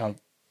promoted like on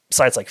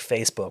sites like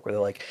Facebook, where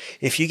they're like,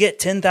 if you get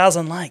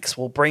 10,000 likes,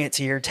 we'll bring it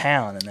to your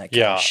town, and that kind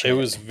Yeah, of shit. it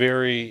was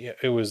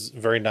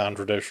very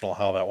non-traditional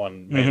how that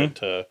one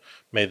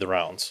made the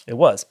rounds. It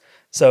was.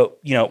 So,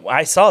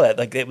 I saw that,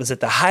 like, it was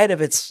at the height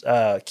of its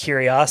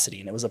curiosity,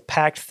 and it was a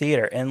packed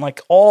theater, and like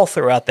all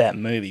throughout that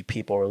movie,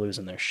 people were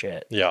losing their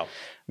shit. Yeah.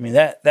 I mean,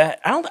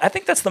 I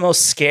think that's the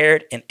most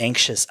scared and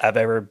anxious I've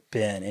ever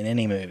been in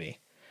any movie.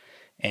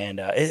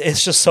 And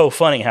it's just so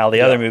funny how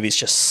the other movies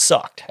just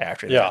sucked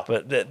after that. Yeah.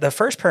 But the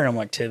first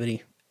Paranormal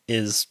Activity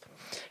is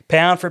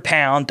pound for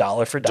pound,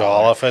 dollar for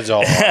Dollar for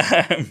dollar.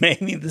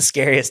 maybe the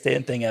scariest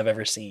damn thing I've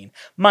ever seen.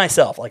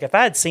 Myself, like if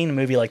I had seen a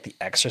movie like The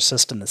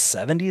Exorcist in the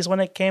 70s when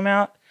it came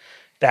out,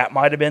 that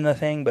might have been the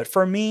thing. But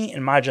for me,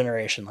 in my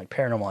generation, like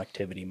Paranormal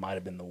Activity might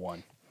have been the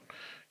one.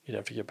 You'd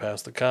have to get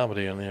past the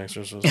comedy on The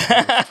Exorcist.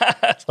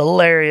 It's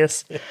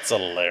hilarious. It's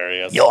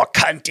hilarious. Your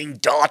cunting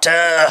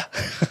daughter.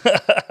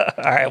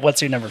 All right, what's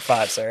your number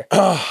 5, sir?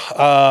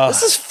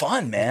 This is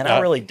fun, man. I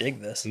really dig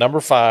this. Number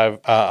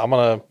 5,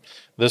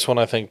 this one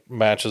I think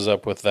matches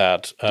up with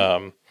that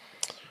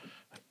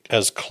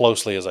as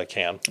closely as I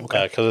can.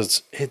 Okay.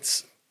 Because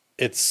it's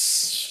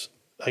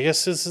I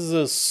guess this is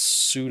a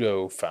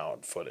pseudo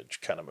found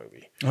footage kind of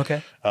movie.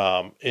 Okay.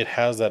 It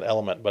has that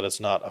element, but it's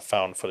not a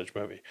found footage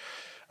movie.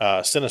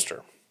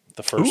 Sinister,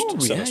 the first Ooh,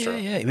 Sinister.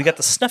 yeah. We got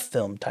the snuff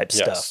film type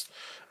stuff.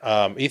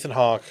 Ethan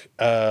Hawke,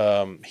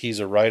 he's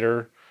a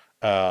writer.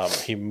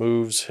 He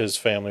moves his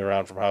family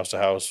around from house to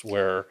house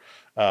where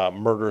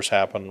murders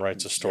happen,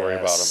 writes a story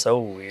about them. So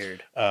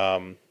weird.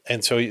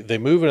 And so they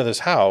move into this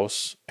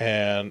house,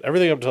 and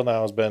everything up until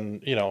now has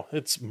been,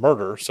 it's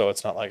murder, so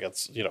it's not like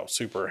it's,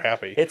 super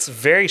happy. It's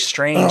very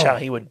strange how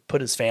he would put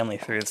his family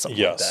through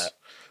something like that.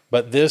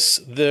 But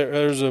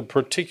there's a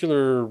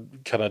particular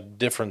kind of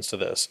difference to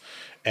this.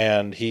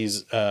 And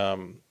he's,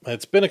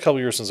 it's been a couple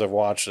years since I've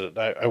watched it.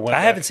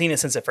 I haven't seen it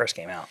since it first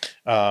came out.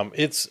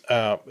 It's,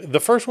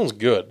 the first one's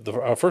good.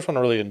 The first one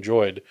I really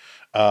enjoyed.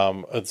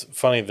 It's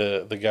funny,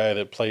 the guy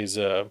that plays,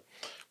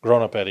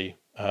 Grown Up Eddie,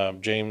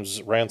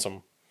 James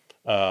Ransom,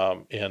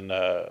 in,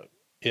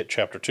 It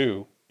Chapter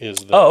 2 is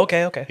the,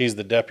 okay. He's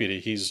the deputy.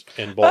 He's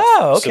in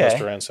both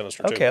Sinister and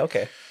Sinister 2.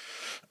 Okay.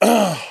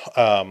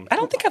 I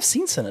don't think I've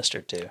seen Sinister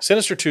 2.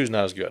 Sinister 2 is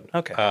not as good.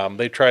 Okay.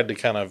 They tried to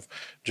kind of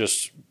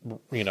just,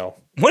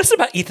 What is it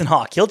about Ethan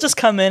Hawke? He'll just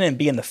come in and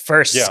be in the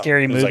first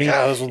scary it's like, movie, this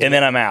one's and good.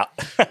 then I'm out.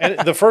 And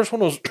the first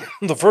one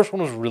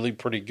was really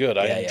pretty good.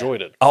 I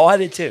enjoyed it. Oh, I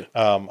did too.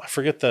 I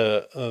forget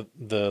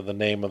the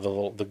name of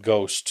the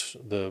ghost,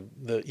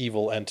 the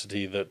evil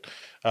entity that.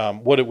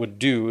 What it would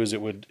do is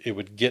it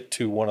would get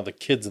to one of the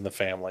kids in the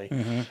family,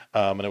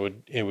 and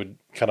it would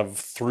kind of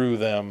through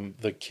them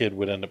the kid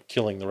would end up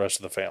killing the rest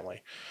of the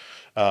family,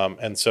 and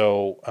it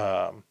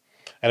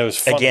was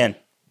funny. Again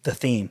the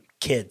theme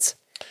kids.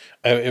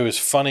 It was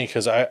funny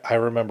because I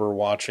remember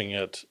watching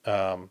it.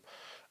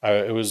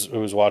 I was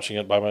watching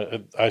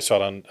it I saw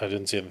it on. I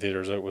didn't see it in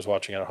theaters. I was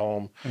watching it at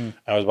home.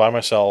 I was by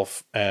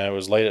myself, and it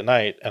was late at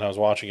night, and I was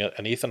watching it.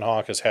 And Ethan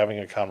Hawke is having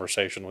a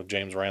conversation with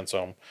James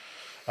Ransom,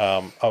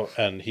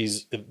 and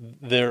he's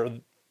there.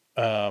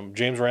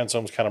 James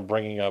Ransom's kind of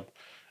bringing up,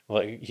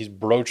 like he's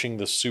broaching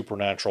the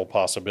supernatural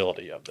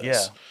possibility of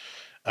this.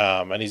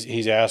 Yeah. And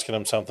he's asking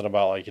him something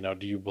about like,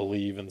 do you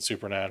believe in the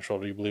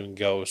supernatural? Do you believe in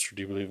ghosts? Or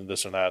do you believe in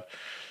this and that?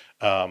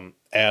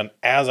 And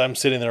as I'm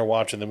sitting there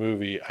watching the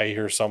movie, I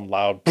hear some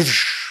loud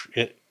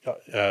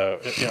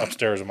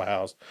upstairs in my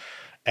house.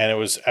 And I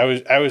was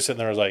sitting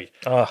there, I was like,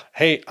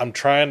 hey, I'm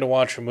trying to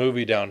watch a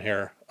movie down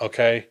here.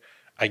 Okay.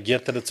 I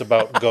get that it's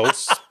about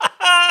ghosts,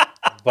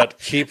 but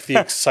keep the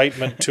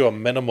excitement to a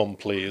minimum,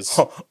 please.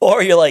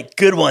 Or you're like,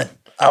 good one.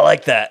 I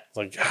like that.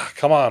 Like,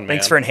 come on, man.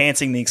 Thanks for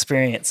enhancing the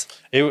experience.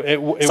 It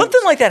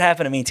Something like that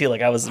happened to me too. Like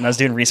when I was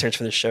doing research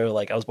for the show,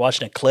 like I was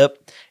watching a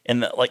clip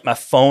and my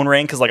phone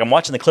rang because like I'm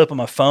watching the clip on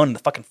my phone and the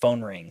fucking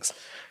phone rings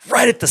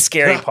right at the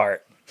scary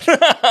part.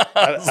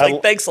 I was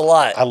like, thanks a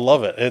lot. I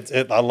love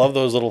it. I love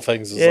those little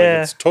things. It's like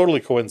it's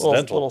totally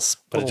coincidental,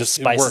 but it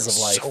spices works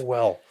of life. so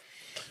well.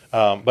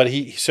 But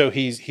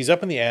he's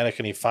up in the attic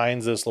and he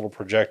finds this little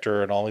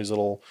projector and all these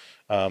little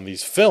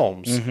these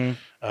films,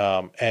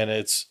 and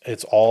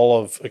it's all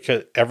of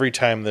every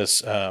time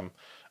this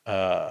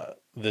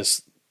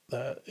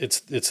it's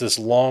this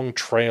long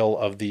trail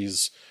of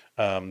these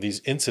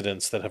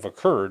incidents that have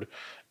occurred,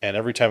 and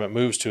every time it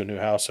moves to a new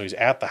house, so he's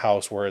at the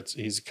house where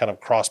he's kind of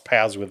crossed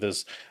paths with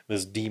this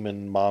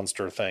demon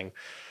monster thing,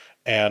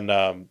 and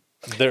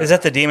is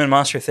that the demon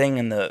monster thing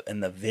in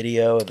the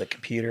video of the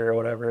computer or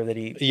whatever that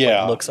he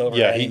looks over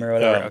at him or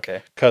whatever?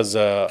 Okay,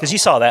 because you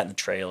saw that in the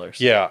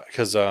trailers. Yeah,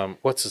 because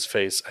what's his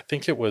face? I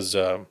think it was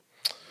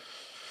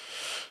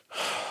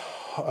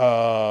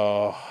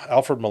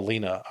Alfred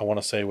Molina. I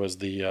want to say was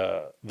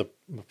the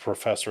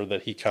professor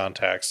that he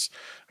contacts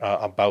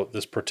about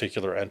this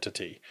particular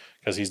entity,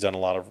 because he's done a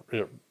lot of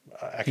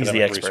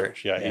academic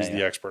research. Yeah, he's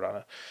the expert on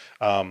it.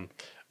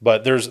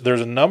 But there's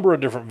a number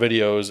of different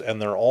videos,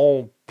 and they're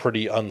all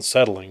pretty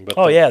unsettling. But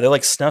they're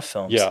like snuff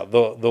films. Yeah,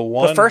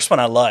 the first one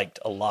I liked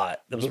a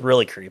lot. It was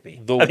really creepy.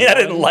 I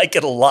didn't like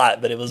it a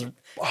lot, but it was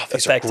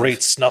these are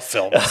great snuff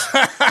films.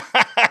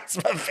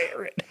 That's my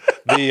favorite.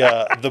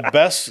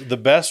 The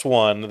best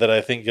one that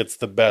I think gets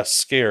the best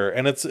scare,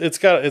 and it's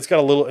got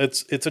a little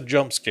it's a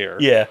jump scare.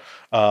 Yeah.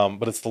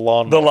 But it's the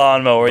lawnmower. The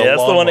lawnmower.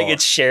 That's the one that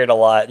gets shared a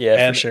lot. Yeah,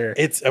 and for sure.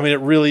 It's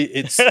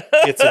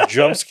a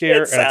jump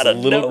scare, and it's a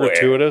little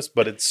gratuitous,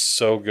 but it's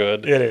so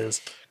good. It is.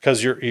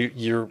 Because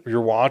you're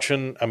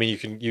watching. I mean, you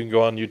can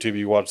go on YouTube.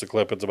 You watch the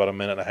clip. It's about a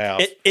minute and a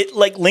half. It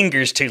like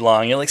lingers too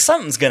long. You're like,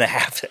 something's gonna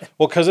happen.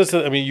 Well, because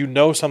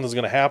something's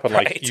gonna happen.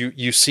 Right. Like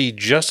you see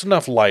just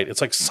enough light. It's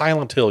like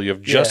Silent Hill. You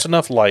have just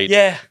enough light.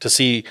 To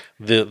see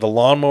the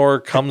lawnmower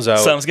comes out.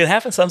 Something's gonna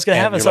happen. Something's gonna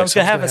happen. Something's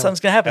gonna happen.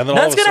 Something's gonna happen. And then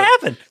nothing's gonna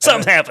happen.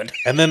 Something's happened.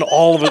 And then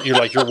all of it,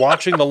 you're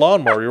watching the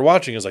lawnmower. You're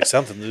watching is like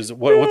something.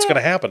 What's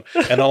gonna happen?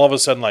 And then all of a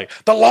sudden, like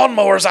the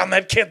lawnmower's on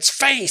that kid's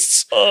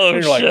face. Oh,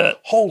 and you're shit! Like,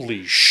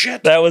 holy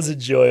shit! That was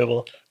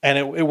enjoyable. And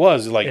it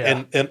was like,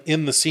 and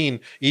in the scene,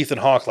 Ethan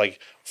Hawke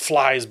like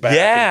flies back.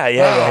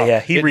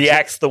 Yeah. He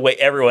reacts the way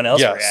everyone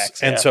else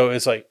reacts. And so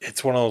it's like,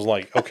 it's one of those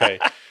like, okay,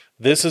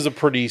 this is a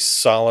pretty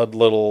solid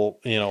little,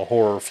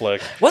 horror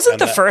flick. Wasn't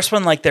the first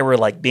one like they were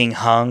like being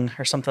hung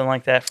or something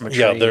like that from a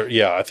tree?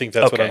 Yeah, I think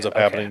that's what ends up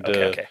happening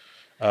to.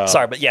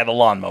 Sorry, but the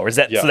lawnmower.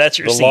 So that's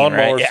your scene,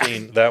 right? The lawnmower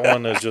scene. That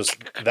one is just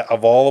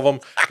of all of them,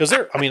 because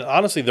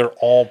honestly, they're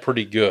all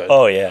pretty good.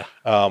 Oh yeah,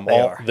 they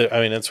are.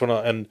 It's one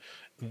of, and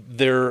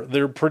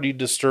they're pretty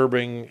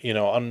disturbing,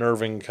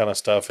 unnerving kind of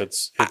stuff.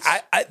 It's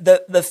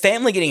the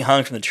family getting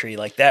hung from the tree,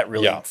 like that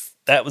really. Yeah.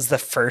 That was the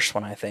first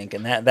one, I think,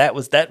 and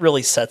that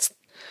really sets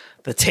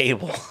the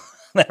table.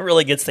 That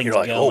really gets things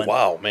going. Oh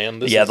wow, man!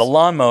 The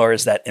lawnmower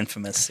is that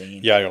infamous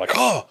scene. Yeah, you're like,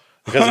 oh,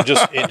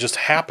 because it just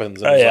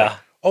happens. And like,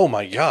 oh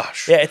my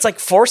gosh! Yeah, it's like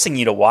forcing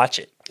you to watch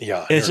it.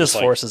 Yeah, it just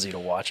forces you to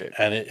watch it,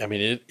 and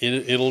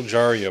it'll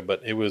jar you.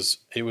 But it was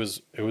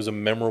a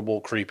memorable,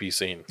 creepy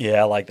scene.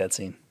 Yeah, I like that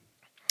scene.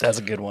 That's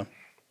a good one.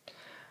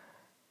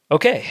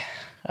 Okay.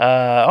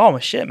 Oh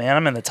shit, man!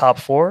 I'm in the top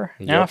 4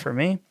 now for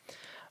me.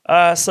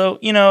 So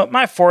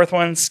my fourth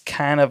one's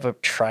kind of a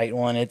trite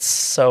one. It's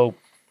so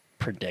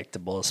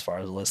predictable as far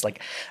as the list.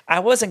 Like, I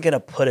wasn't gonna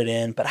put it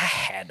in, but I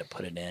had to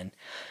put it in.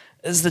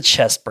 This is the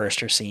chest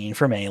burster scene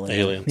from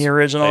Alien, the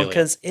original,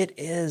 because it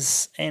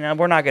is.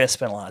 We're not going to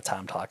spend a lot of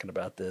time talking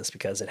about this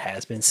because it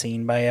has been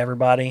seen by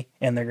everybody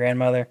and their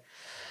grandmother.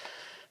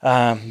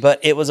 But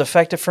it was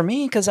effective for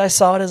me because I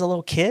saw it as a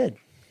little kid.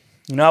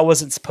 I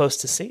wasn't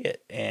supposed to see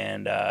it,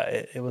 and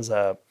I was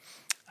an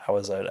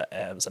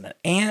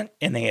aunt,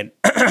 and they had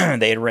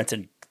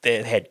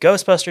they had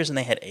Ghostbusters and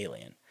they had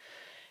Alien.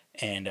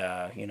 And,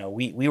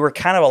 we were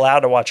kind of allowed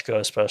to watch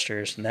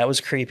Ghostbusters, and that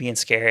was creepy and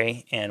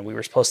scary. And we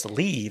were supposed to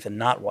leave and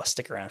not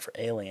stick around for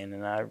Alien.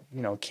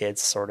 And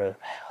kids sort of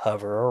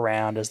hover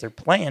around as they're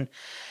playing.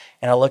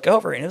 And I look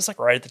over, and it was like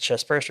right at the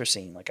chest burster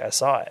scene. Like, I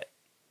saw it.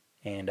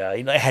 And,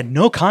 I had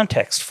no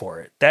context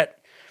for it.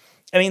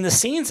 The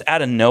scene's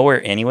out of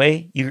nowhere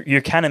anyway.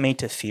 You're kind of made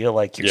to feel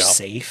like you're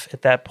safe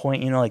at that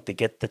point. Like they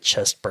get the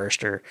chest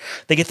burster.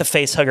 They get the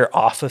face hugger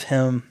off of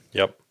him.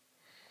 Yep.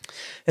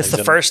 It's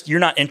the first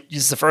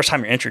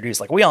time you're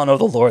introduced. Like, we all know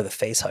the lore of the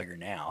face hugger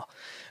now,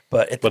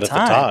 but at the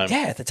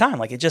time,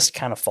 like, it just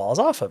kind of falls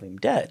off of him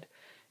dead.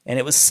 And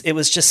it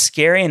was just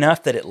scary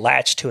enough that it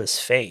latched to his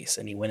face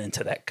and he went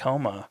into that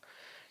coma.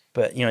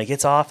 But he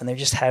gets off and they're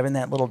just having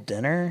that little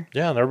dinner.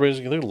 Yeah, and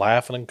they're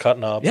laughing and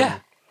cutting up. Yeah.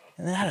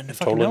 And then out of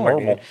fucking nowhere,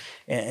 normal. Dude.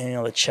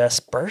 And the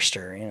chest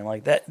burster,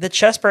 like that. The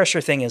chest burster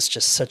thing is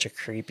just such a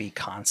creepy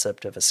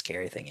concept of a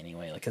scary thing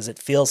anyway, because it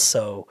feels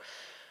so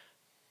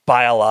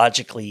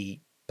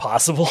biologically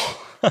possible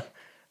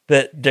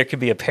that there could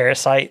be a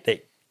parasite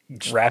that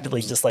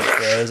rapidly just like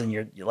grows, and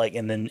you're like,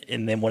 and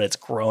then when it's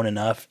grown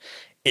enough,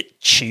 it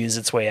chews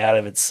its way out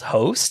of its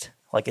host.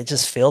 Like, it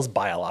just feels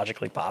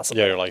biologically possible.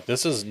 Yeah, you're like,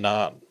 this is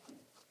not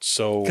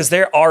so, because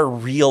there are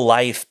real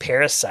life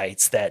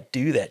parasites that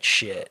do that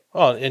shit.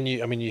 Oh, and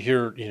you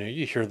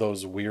hear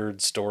those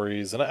weird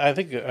stories, and I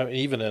think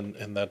even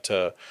in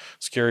that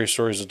Scary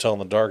Stories to Tell in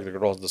the Dark,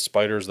 there are the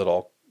spiders that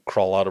all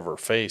crawl out of her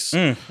face.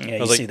 Yeah,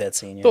 you see that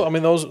scene. Yeah.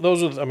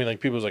 Those are. Like,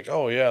 people's like,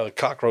 oh yeah, the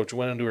cockroach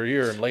went into her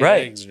ear and laid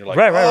eggs, and you're like,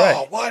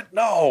 right. What?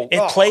 No.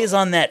 It plays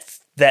on that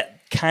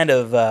kind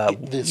of.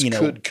 This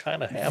could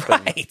kind of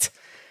happen, right?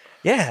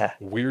 Yeah.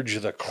 weird you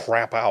the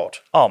crap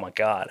out. Oh my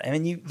God. I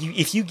mean, you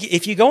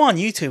if you go on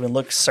YouTube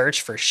and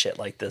search for shit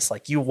like this,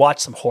 like you watch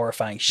some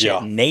horrifying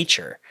shit in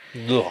nature.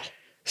 Ugh.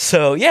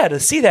 So yeah, to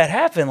see that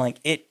happen, like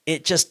it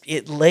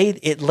laid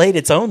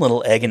its own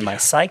little egg in my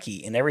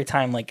psyche. And every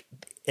time like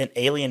an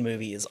alien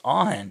movie is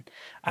on,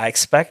 I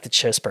expect the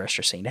chest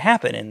burster scene to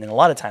happen. And then a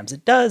lot of times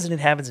it does, and it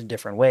happens in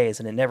different ways.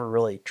 And it never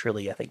really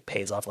truly, I think,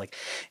 pays off. Like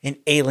in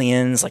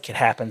Aliens, like it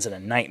happens in a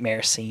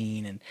nightmare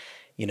scene, and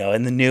you know,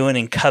 in the new one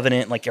in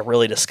Covenant, like a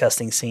really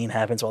disgusting scene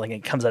happens where like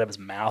it comes out of his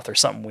mouth or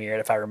something weird.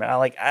 If I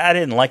remember, I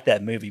didn't like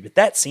that movie, but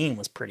that scene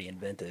was pretty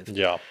inventive.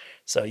 Yeah.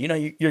 So, you know,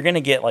 you're going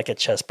to get like a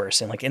chest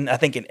burst. Like I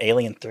think in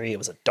Alien 3, it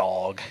was a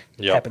dog.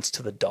 It happens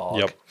to the dog.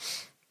 Yep.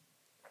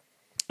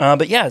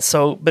 But yeah,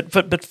 so,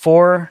 but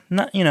for,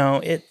 not, you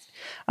know,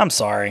 I'm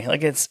sorry.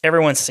 Like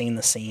everyone's seen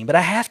the scene, but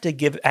I have to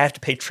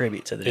pay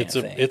tribute to the damn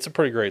thing. It's a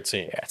pretty great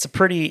scene. Yeah,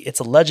 it's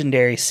a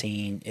legendary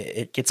scene.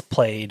 It gets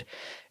played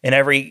in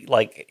every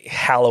like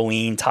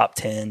Halloween top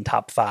 10,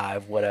 top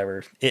 5,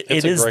 whatever.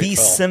 It is the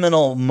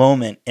seminal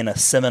moment in a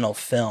seminal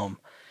film.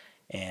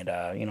 And,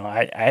 you know,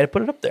 I had to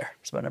put it up there.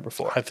 It's my number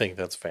 4. I think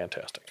that's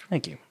fantastic.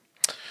 Thank you.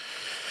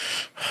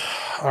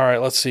 All right,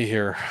 let's see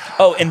here.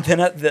 Oh, and then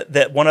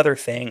that one other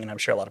thing, and I'm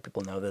sure a lot of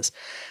people know this.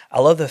 I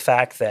love the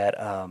fact that,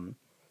 oh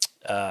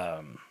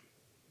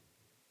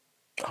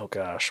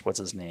gosh, what's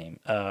his name?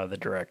 The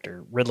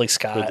director, Ridley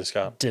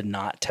Scott, did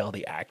not tell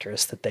the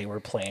actress that they were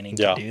planning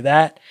to do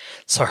that.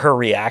 So her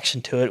reaction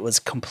to it was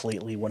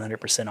completely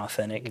 100%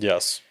 authentic.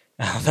 Yes.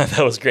 That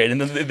was great. And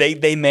then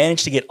they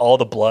managed to get all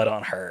the blood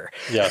on her.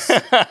 Yes.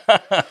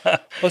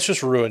 Let's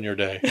just ruin your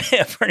day.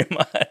 Yeah, pretty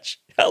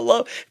much.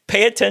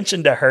 Pay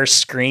attention to her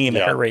scream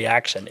and her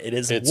reaction.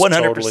 It's 100%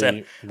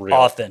 totally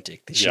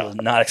authentic. She was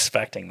not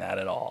expecting that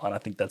at all. And I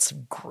think that's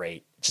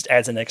great. Just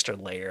adds an extra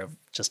layer of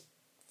just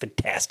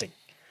fantastic.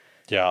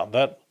 Yeah,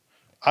 that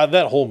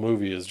whole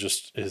movie is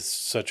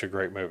such a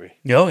great movie.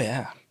 Oh,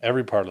 yeah.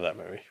 Every part of that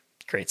movie.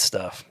 Great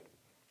stuff.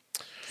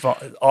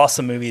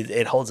 Awesome movie.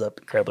 It holds up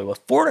incredibly well.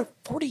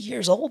 40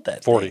 years old,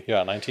 that 40, thing.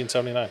 Yeah,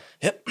 1979.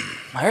 Yep.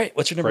 All right,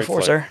 what's your number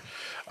 4, sir?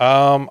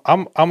 I'm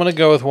going to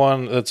go with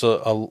one that's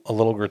a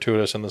little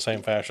gratuitous in the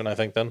same fashion, I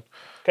think, then.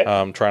 Okay.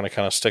 I'm trying to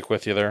kind of stick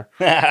with you there.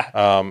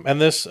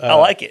 And this... I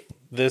like it.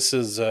 This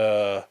is...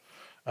 this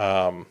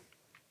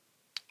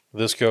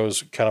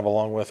goes kind of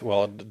along with...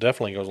 Well, it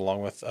definitely goes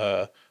along with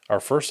our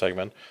first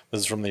segment.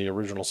 This is from the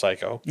original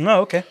Psycho. Oh,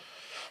 okay.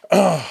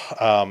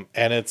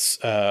 And it's...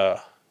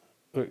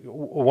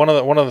 one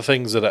of the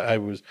things that I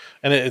was,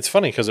 and it's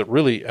funny because it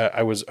really,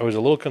 I was a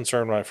little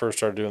concerned when I first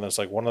started doing this.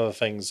 Like one of the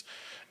things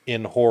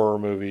in horror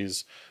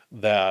movies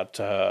that,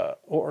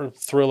 or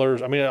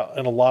thrillers, I mean,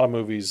 in a lot of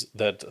movies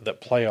that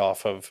play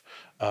off of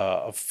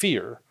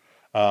fear.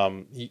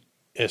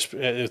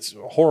 It's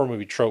a horror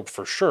movie trope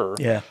for sure.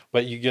 Yeah,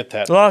 but you get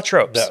that a lot of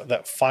tropes.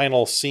 That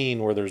final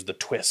scene where there's the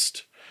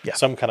twist. Yeah.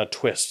 Some kind of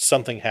twist,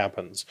 something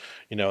happens.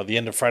 You know, the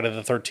end of Friday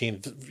the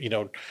 13th, you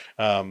know,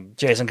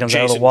 Jason jumps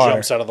out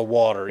of the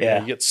water. Yeah. You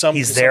know, you get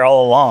he's there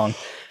all along.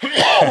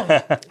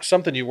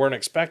 Something you weren't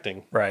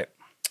expecting. Right.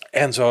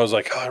 And so I was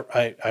like, oh,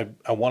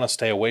 I want to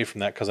stay away from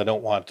that because I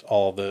don't want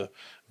all the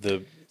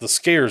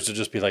scares to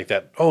just be like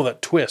that. Oh,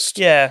 that twist.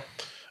 Yeah.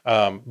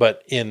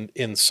 But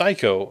in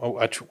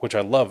Psycho, which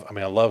I love. I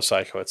mean, I love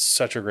Psycho. It's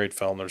such a great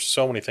film. There's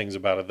so many things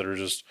about it that are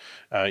just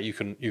you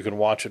can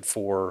watch it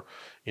for.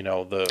 You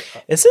know,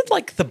 is it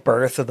like the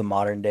birth of the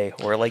modern day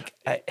horror? Like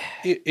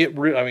it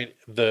really, I mean,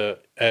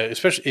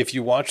 especially if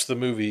you watch the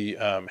movie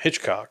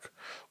Hitchcock,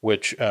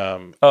 which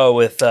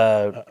with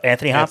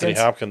Anthony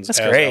Hopkins. That's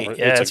great.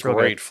 It's a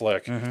great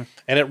flick, and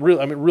it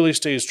really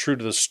stays true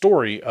to the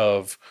story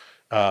of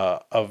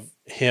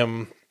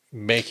him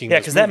making. Yeah,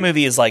 because that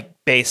movie is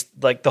like based,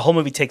 like the whole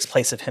movie takes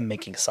place of him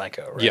making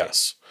Psycho. Right?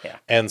 Yes. Yeah.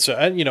 And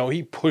you know,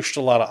 he pushed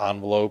a lot of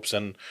envelopes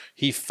and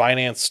he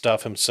financed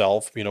stuff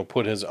himself, you know,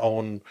 put his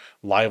own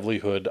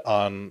livelihood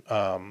on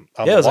it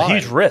was a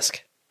huge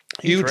risk.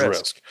 Huge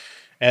risk.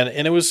 And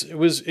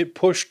it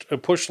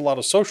pushed a lot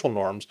of social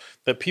norms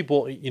that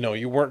people, you know,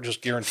 you weren't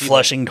just guaranteed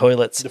flushing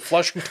toilets. But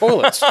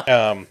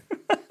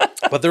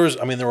there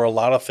were a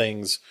lot of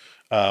things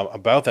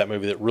about that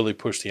movie that really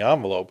pushed the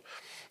envelope.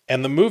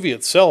 And the movie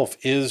itself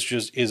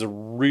is a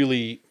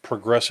really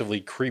progressively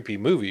creepy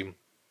movie.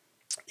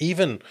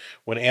 Even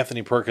when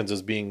Anthony Perkins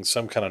is being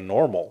some kind of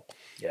normal,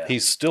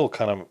 he's still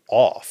kind of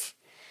off.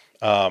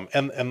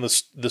 And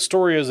the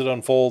story as it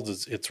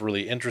unfolds, it's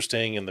really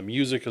interesting, and the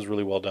music is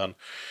really well done.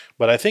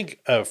 But I think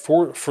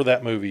for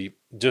that movie,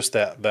 just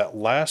that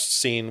last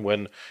scene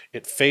when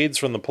it fades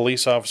from the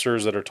police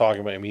officers that are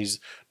talking about him,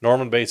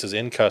 Norman Bates is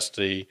in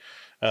custody,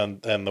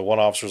 and the one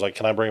officer's like,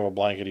 "Can I bring him a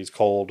blanket? He's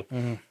cold."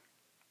 Mm-hmm.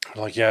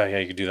 I'm like, yeah,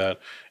 you can do that.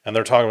 And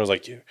they're talking about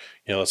like, you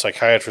know, the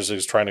psychiatrist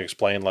is trying to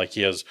explain like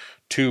he has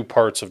two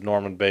parts of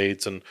Norman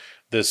Bates, and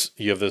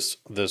you have this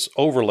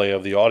overlay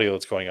of the audio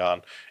that's going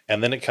on,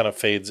 and then it kind of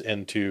fades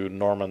into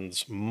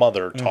Norman's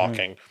mother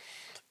talking,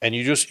 and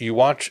you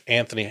watch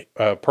Anthony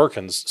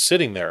Perkins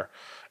sitting there,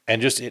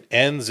 and just it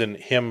ends in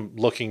him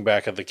looking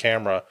back at the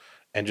camera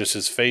and just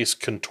his face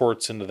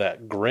contorts into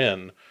that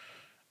grin.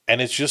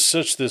 And it's just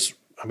such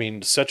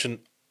an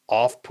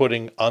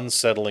off-putting,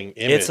 unsettling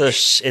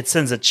image. It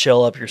sends a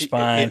chill up your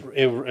spine.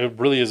 It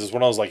really is. It's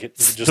when I was like,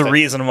 it's just the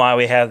reason why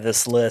we have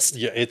this list.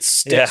 Yeah, it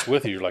sticks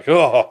with you. You're like,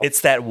 oh,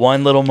 it's that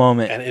one little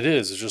moment, and it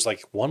is. It's just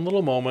like one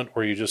little moment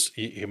where you just.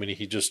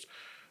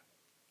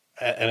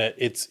 And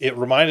it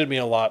reminded me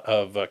a lot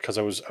of because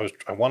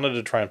I wanted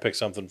to try and pick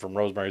something from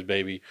Rosemary's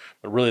Baby,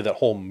 but really that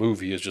whole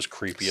movie is just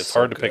creepy. It's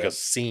hard to pick a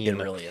scene. It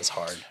really is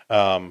hard.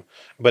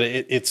 But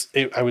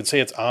I would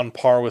say it's on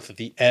par with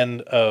the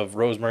end of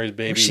Rosemary's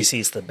Baby. Where she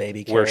sees the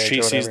baby. Where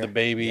she sees the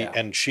baby,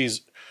 and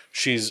she's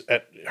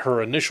at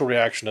her initial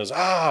reaction is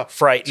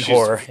fright and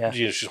horror. Yeah.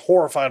 She's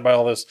horrified by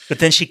all this, but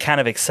then she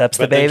kind of accepts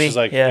the baby.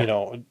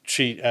 Then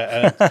she's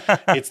like,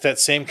 it's that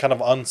same kind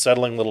of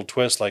unsettling little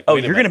twist. Like,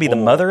 you're going to be the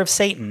mother of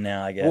Satan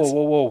now, I guess.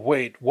 Whoa,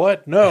 wait,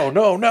 what?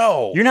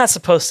 No. You're not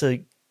supposed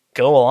to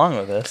go along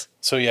with this.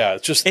 So yeah,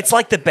 it's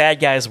like the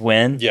bad guys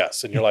win.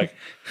 Yes, and you're like,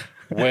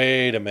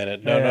 wait a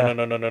minute,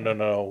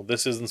 no,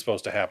 this isn't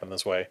supposed to happen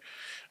this way.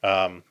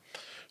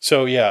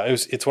 So yeah,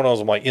 it's one of those.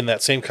 I'm like, in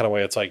that same kind of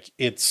way. It's like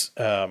we've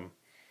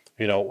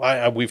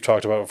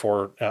talked about it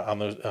before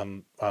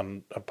on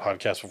a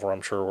podcast before.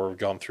 I'm sure where we've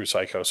gone through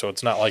Psycho, so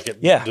it's not like it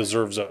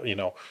deserves a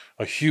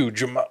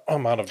huge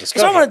amount of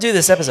discussion. So I want to do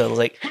this episode.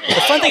 Like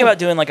the fun thing about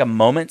doing like a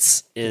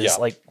moments is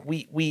like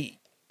we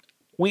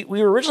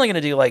were originally going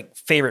to do like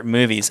favorite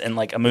movies, and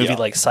like a movie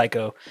like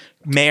Psycho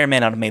may or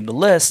may not have made the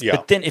list.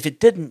 But then if it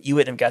didn't, you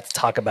wouldn't have got to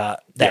talk about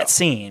that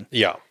scene.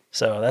 Yeah.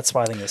 So that's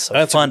why I think it's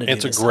so fun to do.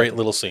 It's a great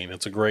little scene.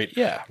 It's a great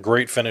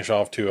finish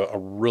off to a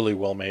really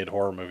well made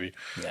horror movie,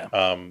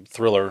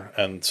 thriller.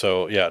 And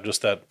so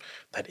just that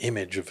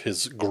image of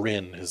his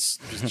grin is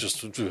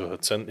just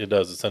it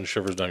sends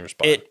shivers down your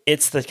spine.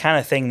 It's the kind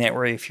of thing that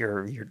where if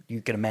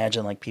you can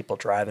imagine like people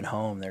driving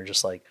home, they're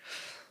just like,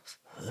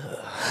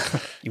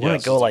 you want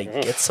to go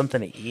like get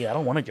something to eat. I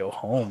don't want to go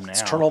home now.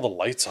 Let's turn all the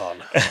lights on.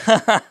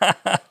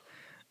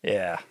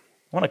 Yeah.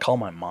 I want to call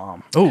my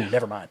mom. Oh,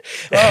 never mind.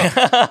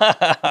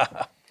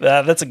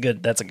 That's a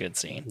good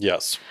scene.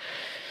 Yes.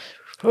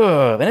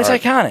 And it's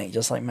iconic,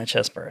 just like my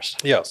chest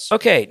burst. Yes.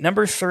 Okay,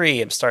 number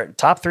 3. I'm starting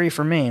top 3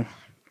 for me.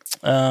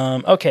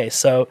 Okay,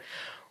 so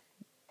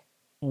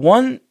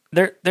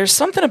there's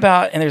something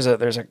about, and there's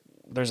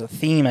a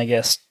theme, I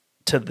guess,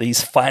 to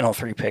these final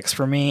 3 picks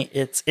for me.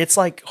 It's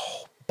like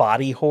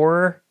body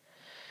horror.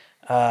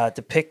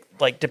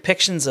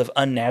 Depictions of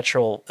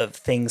unnatural of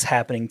things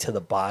happening to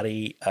the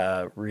body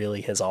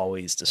really has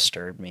always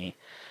disturbed me.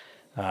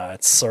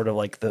 It's sort of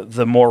like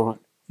the more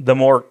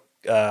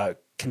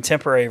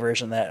contemporary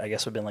version of that, I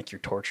guess, would have been like your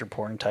torture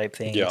porn type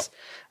things. Yeah.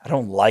 I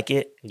don't like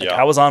it.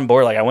 I was on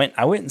board. Like I went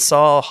and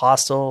saw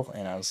Hostel,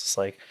 and I was just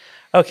like,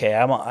 okay,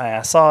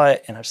 I saw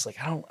it, and I was just like,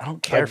 I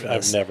don't care for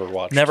this.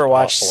 I've never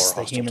watched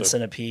the Human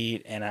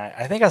Centipede, and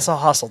I think I saw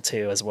Hostel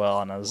 2 as well,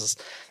 and I was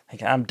just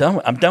like, I'm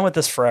done with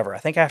this forever. I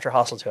think after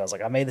Hostel 2, I was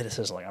like, I made the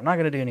decision, like, I'm not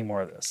going to do any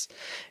more of this.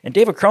 And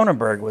David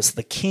Cronenberg was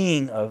the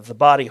king of the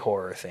body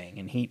horror thing,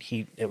 and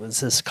it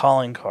was his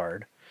calling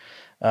card.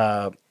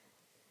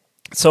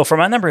 So for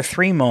my number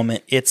 3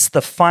 moment, it's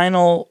the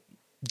final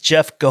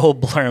Jeff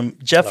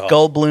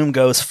Goldblum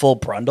goes full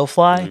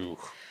Brundlefly.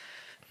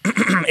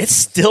 It's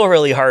still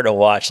really hard to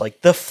watch.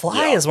 Like The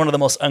Fly is one of the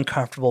most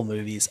uncomfortable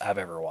movies I've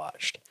ever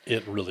watched.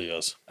 It really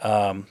is.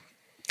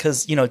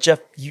 Because, Jeff,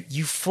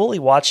 you fully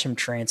watch him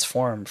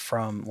transform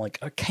from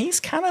he's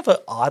kind of an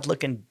odd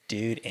looking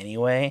dude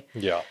anyway.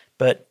 Yeah.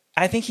 But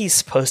I think he's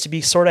supposed to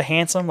be sort of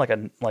handsome,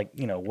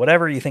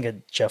 whatever you think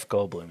of Jeff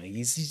Goldblum.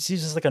 He's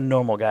just like a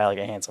normal guy, like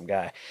a handsome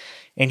guy.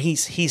 And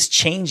he's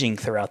changing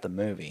throughout the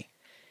movie.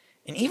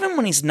 And even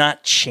when he's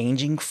not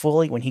changing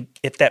fully, when he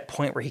at that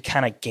point where he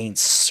kind of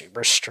gains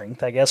super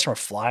strength, I guess, from a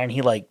fly, and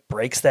he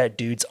breaks that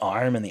dude's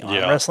arm in the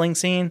arm wrestling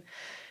scene,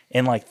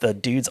 and the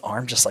dude's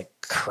arm just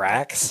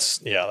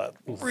cracks. Yeah,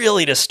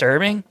 really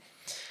disturbing.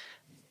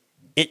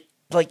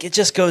 It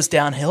just goes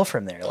downhill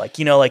from there.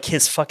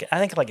 His fucking, I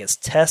think his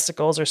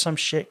testicles or some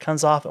shit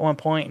comes off at one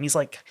point, and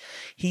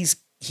he's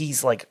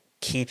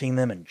keeping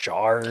them in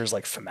jars,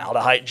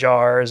 formaldehyde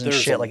jars and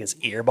shit, his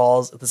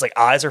earballs. His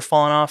eyes are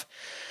falling off.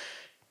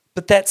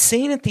 But that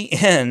scene at the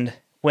end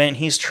when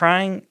he's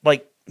trying,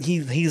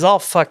 he's all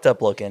fucked up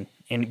looking,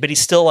 but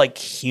he's still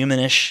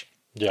humanish.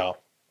 Yeah.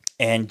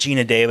 And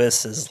Gina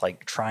Davis is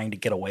trying to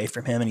get away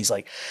from him, and he's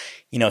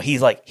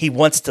he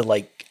wants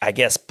to I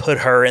guess put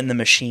her in the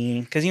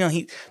machine because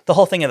the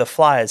whole thing of The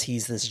Fly is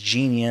he's this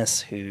genius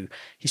who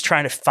he's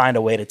trying to find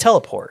a way to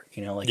teleport.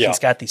 He's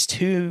got these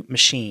 2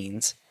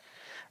 machines.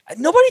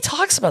 Nobody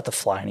talks about The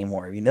Fly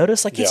anymore. Have you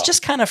noticed? It's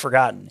just kind of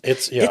forgotten.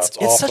 It's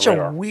such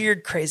a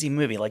weird, crazy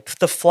movie.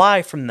 The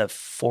Fly from the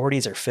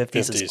 40s or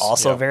 50s is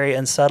also very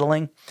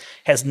unsettling.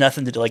 Has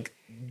nothing to do.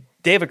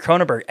 David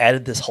Cronenberg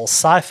added this whole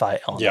sci-fi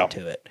element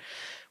to it,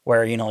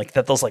 where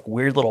those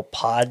weird little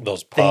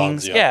things.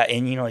 Pods,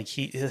 and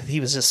he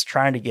was just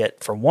trying to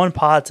get from one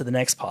pod to the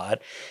next pod,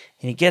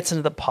 and he gets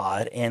into the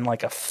pod, and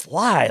a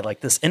fly,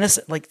 this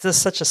innocent,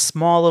 this such a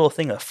small little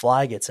thing, a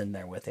fly gets in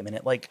there with him, and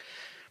it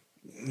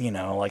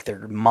like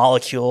their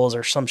molecules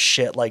or some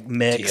shit like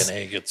mix.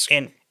 DNA gets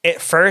And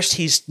at first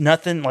he's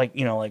nothing like,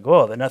 like,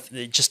 whoa,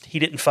 he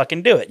didn't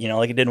fucking do it,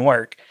 like it didn't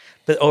work.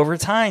 But over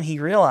time he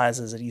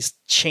realizes that he's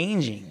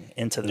changing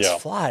into this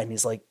fly, and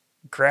he's like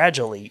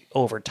gradually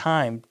over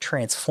time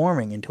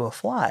transforming into a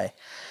fly.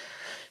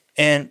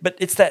 But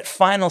it's that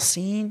final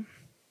scene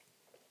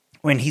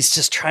when he's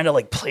just trying to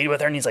like play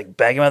with her, and he's like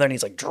begging with her, and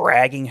he's like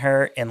dragging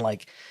her, and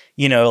like,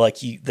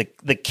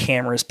 the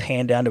camera's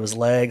pan down to his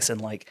legs,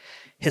 and like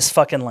his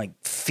fucking like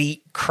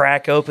feet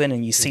crack open,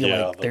 and you see he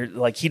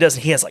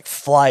has like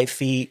fly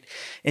feet,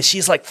 and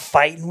she's like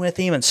fighting with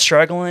him and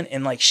struggling,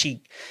 and like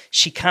she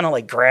kind of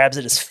like grabs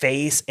at his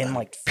face and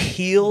like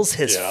peels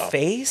his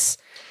face.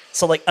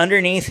 So like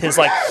underneath his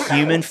like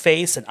human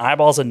face and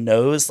eyeballs and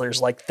nose,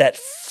 there's like that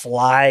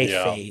fly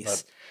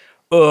face.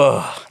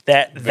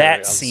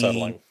 That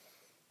scene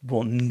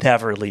will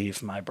never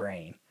leave my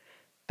brain.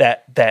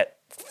 That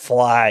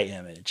fly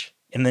image.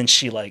 And then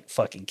she like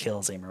fucking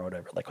kills him or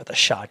whatever, like with a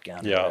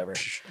shotgun or whatever.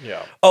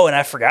 Yeah. Oh, and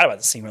I forgot about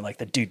the scene where like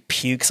the dude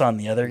pukes on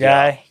the other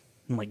guy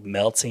and like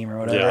melts him or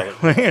whatever.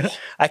 Yeah.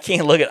 I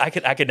can't look at.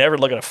 I could never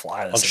look at a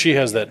fly. She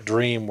has that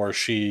dream where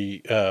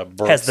she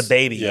births, has the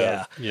baby.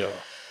 Yeah.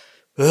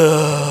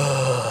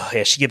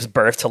 Yeah, she gives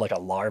birth to like a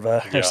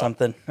larva or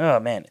something. Oh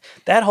man,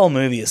 that whole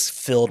movie is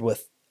filled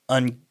with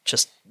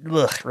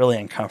really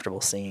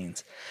uncomfortable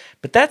scenes.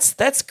 But that's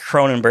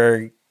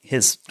Cronenberg,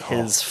 his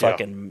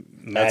fucking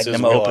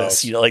magnum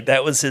opus. Like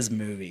that was his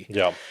movie.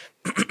 Yeah,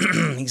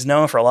 he's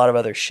known for a lot of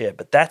other shit,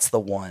 but that's the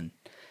one.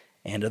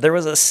 And there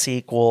was a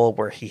sequel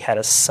where he had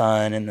a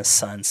son, and the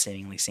son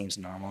seemingly seems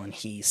normal, and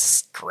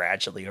he's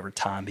gradually over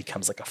time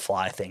becomes like a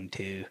fly thing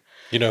too.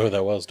 You know who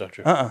that was, don't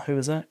you? Who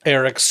was that?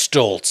 Eric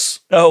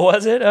Stoltz. Oh,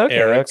 was it? Okay.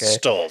 Eric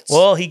Stoltz.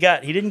 Well, he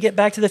didn't get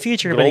Back to the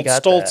Future, but he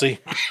got Stoltzy.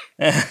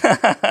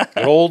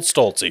 Good old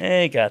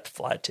Stoltzy. He got the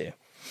fly too.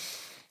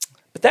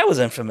 But that was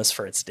infamous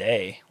for its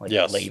day, like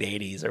late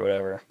 80s or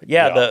whatever.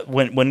 But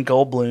when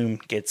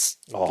Goldblum gets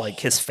like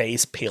his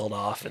face peeled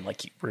off and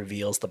like he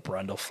reveals the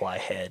Brundlefly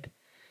head.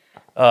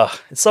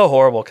 It's so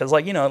horrible because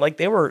like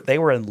they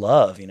were in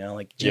love,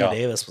 like Gina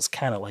Davis was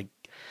kind of like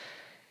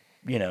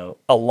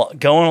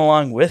going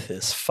along with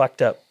this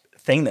fucked up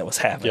thing that was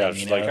happening. Yeah,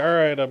 she's like, all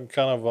right, I'm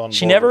kind of on.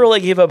 She never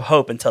really gave up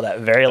hope until that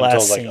very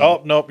last scene. Like,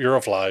 oh nope, you're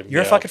a fly.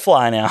 You're a fucking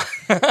fly now.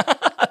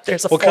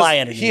 There's a fly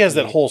in it. He has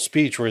that whole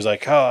speech where he's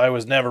like, "Oh, I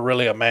was never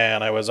really a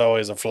man. I was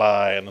always a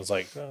fly," and it's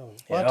like, oh,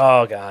 what?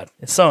 Oh god,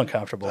 it's so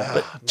uncomfortable.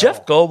 But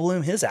Jeff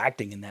Goldblum, his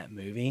acting in that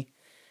movie.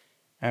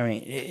 I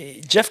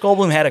mean, Jeff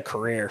Goldblum had a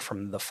career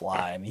from The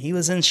Fly. I mean, he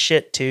was in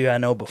shit too. I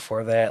know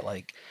before that,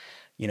 like,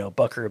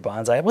 Buckaroo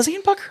Banzai. Was he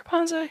in Buckaroo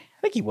Banzai? I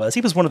think he was.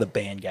 He was one of the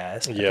band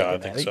guys. I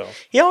think so.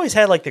 He always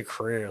had like the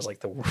career as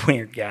like the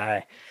weird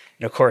guy.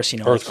 And of course,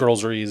 Earth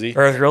Girls Are Easy.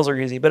 Earth Girls Are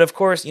Easy. But of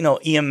course,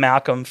 Ian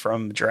Malcolm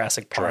from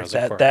Jurassic Park.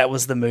 That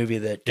was the movie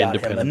that got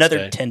him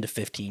another 10 to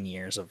 15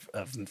 years of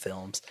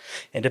films.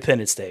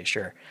 Independence Day,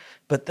 sure.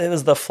 But it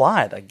was The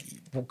Fly. Like,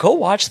 go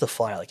watch The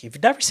Fly. Like, if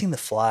you've never seen The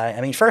Fly,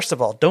 I mean, first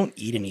of all, don't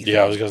eat anything.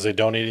 Yeah, I was going to say,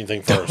 don't eat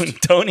anything first.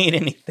 Don't eat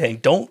anything.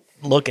 Don't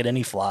look at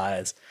any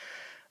flies.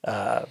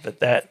 But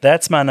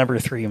that's my number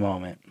 3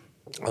 moment.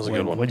 That was a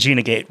good one. When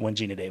Gina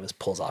Davis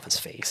pulls off his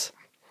face.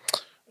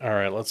 All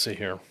right, let's see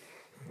here.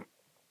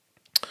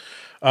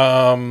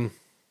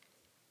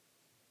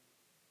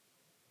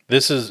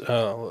 This is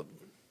I'm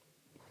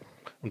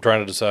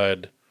trying to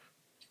decide.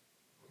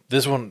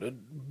 This one,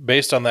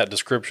 based on that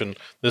description,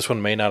 this one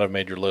may not have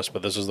made your list,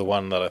 but this is the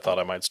one that I thought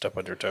I might step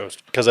on your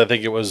toast because I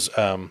think it was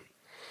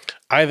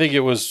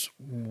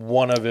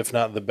one of, if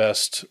not the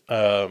best,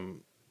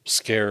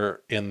 scare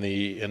in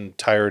the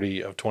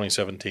entirety of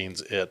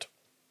 2017's It.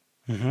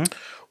 Mm-hmm.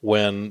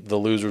 When the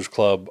Losers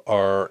Club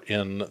are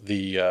in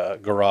the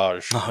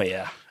garage. Oh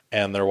yeah.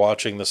 And they're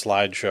watching the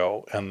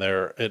slideshow, and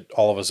it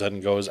all of a sudden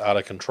goes out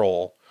of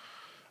control.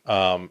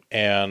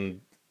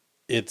 And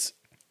it's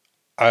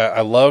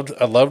I loved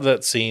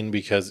that scene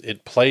because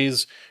it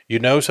plays,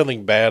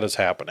 something bad is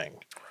happening.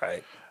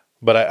 Right.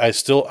 But I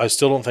still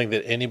don't think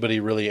that anybody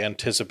really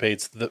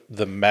anticipates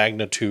the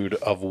magnitude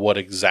of what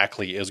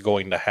exactly is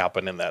going to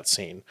happen in that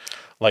scene.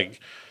 Like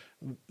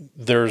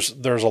there's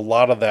a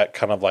lot of that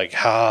kind of like,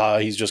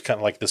 he's just kind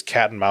of like this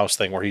cat and mouse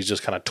thing where he's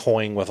just kind of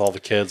toying with all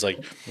the kids.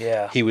 Like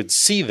he would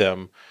see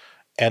them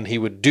and he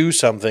would do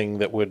something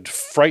that would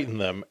frighten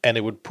them, and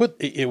it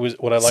was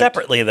what I liked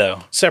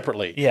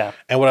separately. Yeah.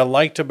 And what I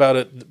liked about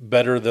it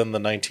better than the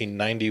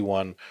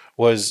 1991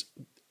 was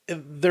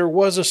there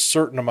was a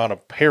certain amount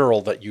of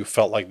peril that you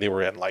felt like they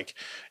were in. Like,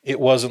 it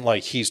wasn't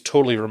like he's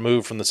totally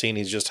removed from the scene.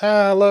 He's just,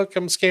 look,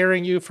 I'm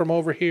scaring you from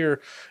over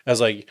here.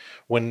 As like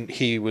when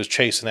he was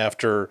chasing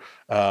after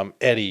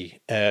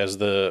Eddie as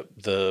the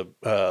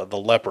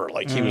leper,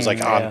 like he was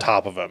like on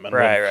top of him. And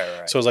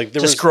right. So it was like,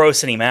 there was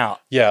grossing him out.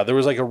 Yeah. There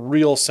was like a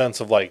real sense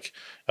of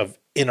of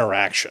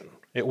interaction.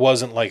 It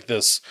wasn't like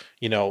this,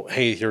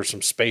 hey, here's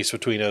some space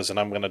between us and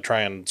I'm going to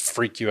try and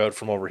freak you out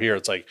from over here.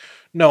 It's like,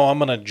 no, I'm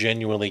going to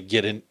genuinely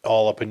get in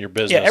all up in your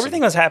business. Yeah,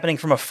 everything was happening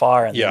from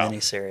afar in the Yeah.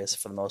 miniseries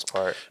for the most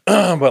part.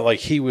 But like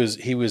he was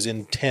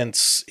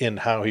intense in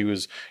how he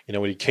was,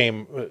 when he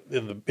came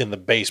in the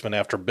basement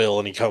after Bill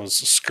and he comes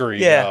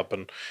scurrying up,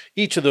 and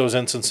each of those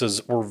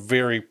instances were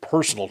very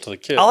personal to the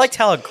kids. I liked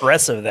how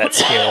aggressive that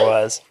scare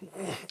was.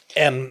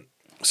 And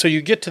so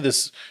you get to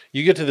this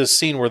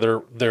scene where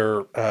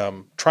they're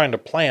trying to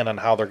plan on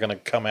how they're going to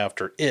come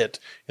after it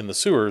in the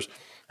sewers,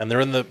 and they're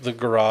in the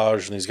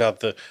garage, and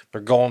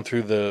they're going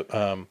through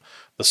the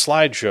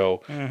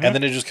slideshow, and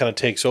then it just kind of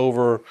takes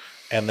over,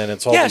 and then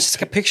it's all it's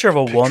like a picture of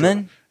a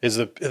woman. Is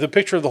the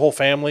picture of the whole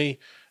family,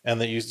 and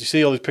then you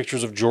see all these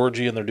pictures of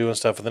Georgie, and they're doing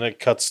stuff, and then it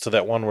cuts to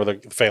that one where the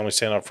family's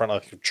standing up front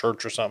like a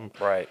church or something,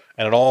 Right.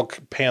 And it all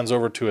pans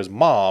over to his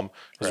mom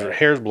because her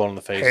hair's blown in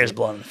the face,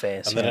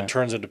 and then it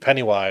turns into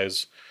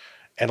Pennywise,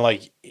 and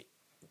like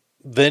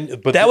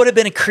but that would have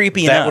been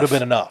creepy enough. That would have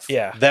been enough.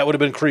 Yeah, that would have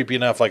been creepy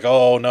enough. Like,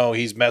 oh no,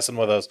 he's messing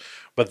with us.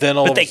 But then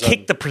they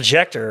kick the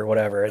projector or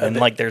whatever, and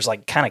then there's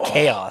like kind of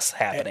chaos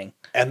happening,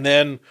 and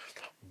then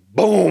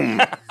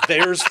boom,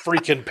 there's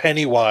freaking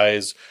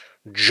Pennywise.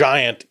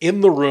 Giant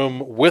in the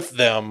room with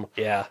them.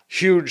 Yeah.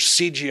 Huge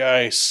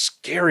CGI,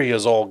 scary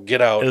as all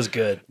get out. It was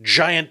good.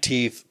 Giant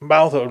teeth,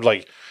 mouth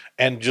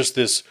and just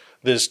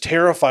this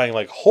terrifying,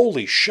 like,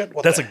 holy shit,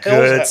 what That's the a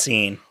hell is good that?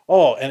 scene.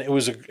 Oh,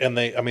 and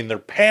they're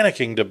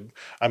panicking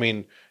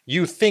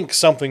you think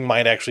something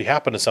might actually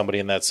happen to somebody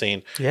in that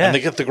scene. Yeah. And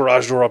they get the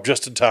garage door up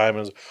just in time,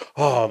 and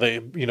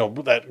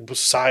that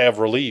sigh of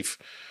relief.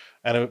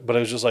 But it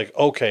was just like,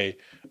 okay,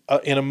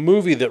 in a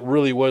movie that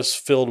really was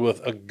filled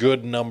with a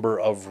good number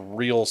of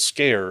real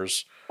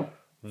scares,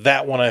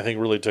 that one I think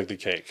really took the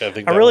cake.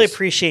 I really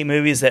appreciate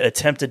movies that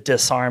attempt to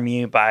disarm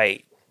you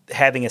by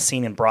having a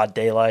scene in broad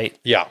daylight.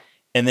 Yeah.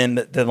 And then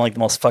like the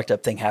most fucked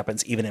up thing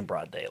happens even in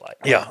broad daylight.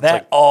 Yeah.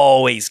 That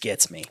always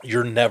gets me.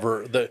 You're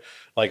never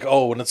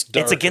when it's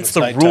dark. It's against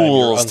the nighttime,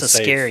 rules to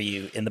scare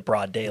you in the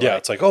broad daylight. Yeah,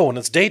 it's like, when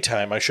it's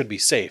daytime, I should be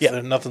safe. Yeah.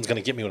 Nothing's going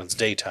to get me when it's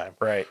daytime.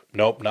 Right.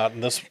 Nope, not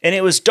in this. And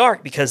it was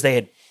dark because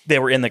they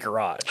were in the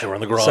garage. They were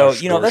in the garage. So,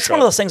 that's shut. one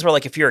of those things where,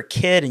 like, if you're a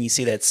kid and you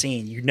see that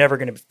scene, you're never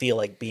going to feel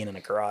like being in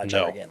a garage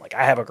No. ever again. Like,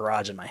 I have a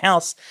garage in my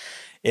house.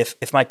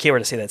 If my kid were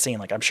to see that scene,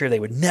 like, I'm sure they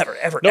would never,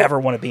 ever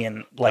want to be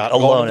Not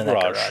alone in in the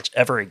that garage. garage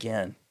ever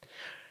again.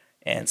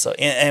 And so,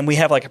 and we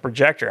have like a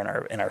projector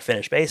in our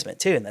finished basement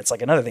too. And that's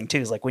like another thing too,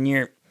 is like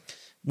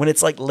when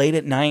it's like late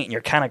at night and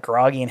you're kind of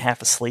groggy and half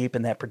asleep,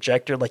 and that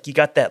projector, like, you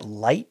got that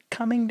light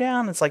coming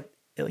down. It's like,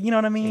 you know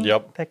what I mean?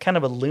 Yep. That kind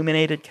of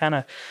illuminated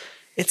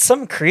it's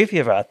something creepy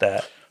about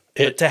that.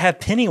 But to have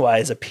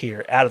Pennywise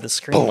appear out of the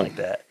screen like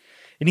that,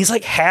 and he's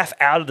like half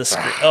out of the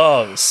screen.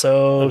 Oh, it was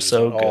so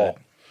good.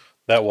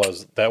 That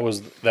was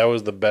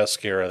the best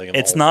scare I think.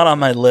 It's not on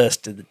my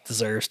list. It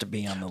deserves to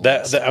be on the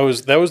list. That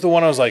was the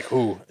one I was like,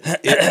 ooh,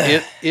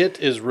 it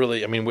is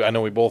really. I mean, I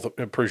know we both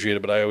appreciate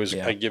it, but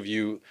I give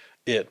you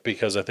it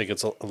because I think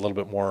it's a little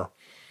bit more.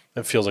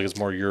 It feels like it's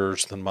more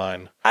yours than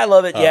mine. I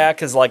love it,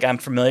 because like I'm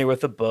familiar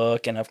with the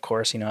book, and of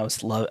course,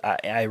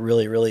 I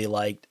really really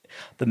liked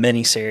the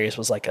miniseries.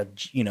 Was like a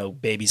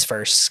baby's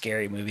first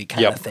scary movie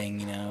kind of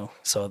thing,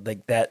 So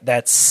like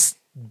that's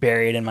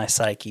buried in my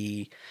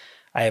psyche.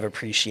 I have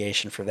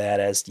appreciation for that,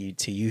 as do you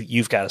too.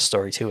 You've got a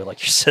story too with like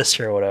your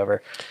sister or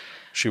whatever.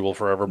 She will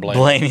forever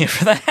blame you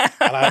for that.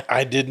 And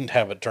I didn't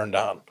have it turned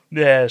on.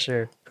 Yeah,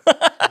 sure.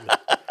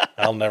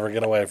 I'll never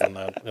get away from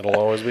that. It'll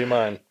always be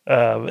mine.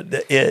 But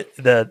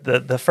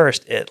the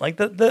first like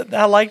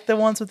I like the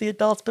ones with the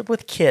adults, but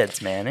with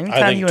kids, man.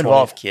 Anytime you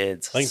involve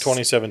kids, I think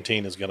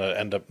 2017 is going to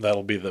end up.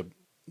 That'll be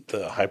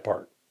the high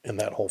part in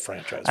that whole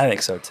franchise. I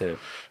think so too.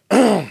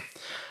 All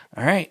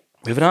right,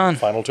 moving on.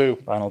 Final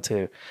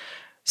two.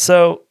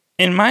 So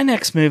in my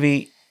next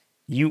movie,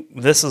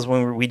 this is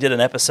when we did an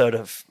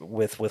episode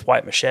with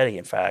White Machete.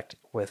 In fact,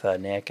 with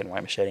Nick and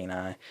White Machete and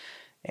I.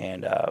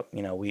 And,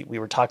 we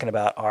were talking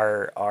about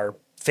our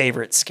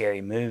favorite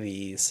scary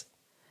movies.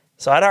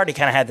 So I'd already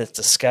kind of had this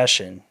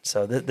discussion.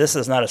 So this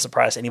is not a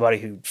surprise to anybody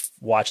who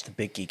watched the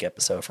Big Geek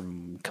episode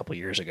from a couple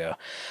years ago.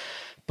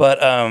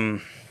 But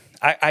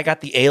I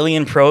got the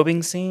alien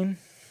probing scene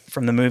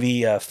from the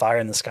movie Fire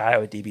in the Sky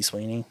with D.B.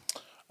 Sweeney.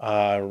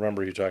 I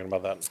remember you talking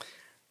about that.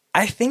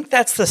 I think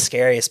that's the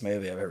scariest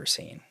movie I've ever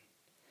seen.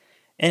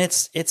 And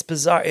it's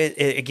bizarre.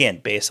 It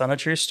again, based on a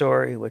true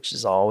story, which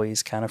is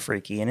always kind of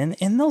freaky. And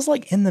in those,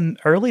 like, in the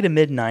early to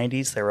mid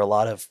 90s, there were a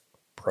lot of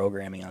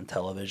programming on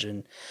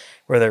television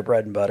where their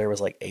bread and butter was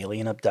like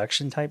alien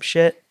abduction type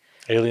shit.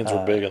 Aliens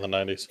were big in the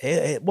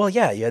 90s. Well,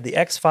 yeah, you had the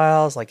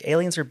X-Files. Like,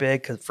 aliens are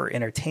big for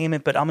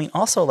entertainment, but I mean,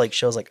 also like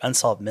shows like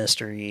Unsolved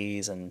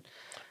Mysteries and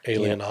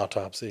Alien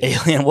Autopsy.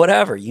 Alien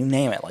whatever, you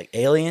name it. Like,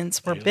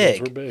 aliens were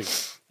big.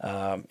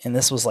 And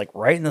this was like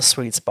right in the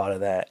sweet spot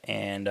of that.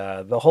 And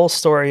the whole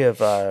story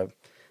of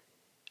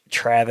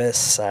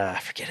Travis, I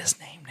forget his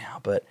name now,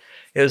 but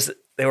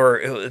they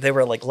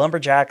were like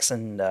lumberjacks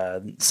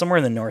and somewhere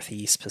in the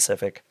Northeast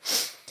Pacific.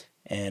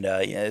 And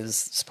it was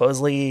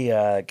supposedly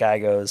a guy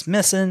goes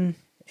missing.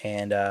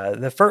 And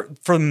for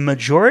the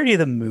majority of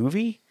the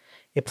movie,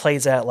 it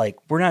plays out like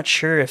we're not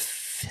sure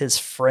if his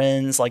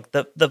friends, like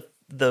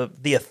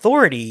the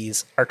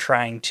authorities are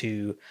trying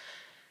to.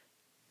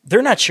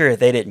 They're not sure if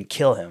they didn't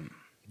kill him.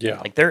 Yeah,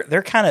 like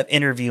they're kind of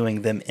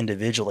interviewing them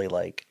individually,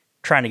 like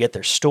trying to get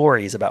their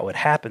stories about what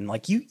happened.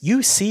 Like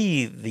you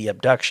see the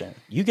abduction,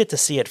 you get to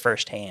see it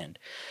firsthand.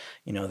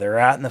 You know, they're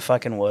out in the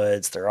fucking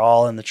woods. They're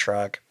all in the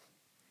truck.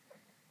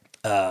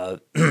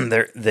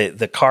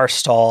 The car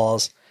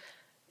stalls,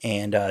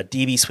 and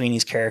D.B.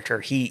 Sweeney's character,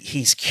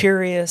 he's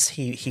curious.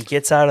 He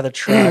gets out of the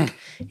truck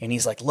and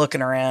he's like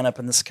looking around up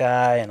in the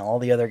sky, and all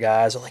the other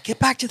guys are like, "Get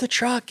back to the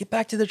truck! Get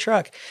back to the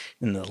truck!"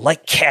 And the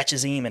light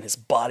catches him, and his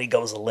body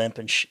goes limp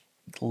and shit.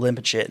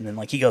 And then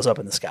like he goes up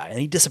in the sky and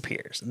he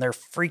disappears, and they're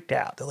freaked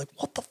out. They're like,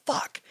 "What the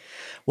fuck?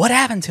 What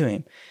happened to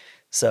him?"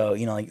 So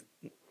like.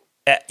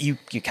 You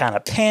kind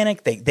of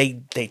panic.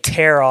 They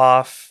tear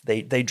off.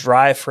 They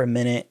drive for a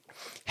minute.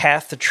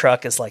 Half the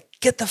truck is like,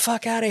 "Get the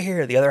fuck out of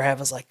here." The other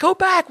half is like, "Go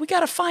back. We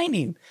got to find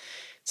him."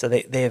 So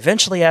they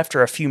eventually,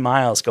 after a few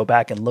miles, go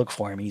back and look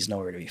for him, and he's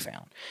nowhere to be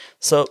found.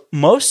 So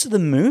most of the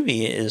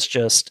movie is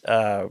just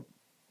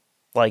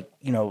like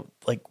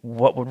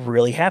what would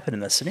really happen in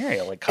this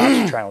scenario. Like cops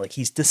are trying to, like,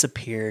 he's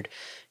disappeared.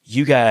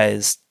 You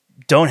guys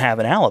don't have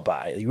an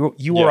alibi.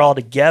 You were all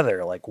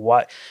together. Like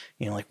what?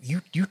 Like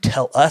you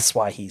tell us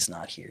why he's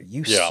not here.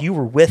 You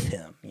were with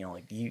him.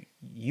 Like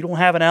you don't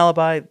have an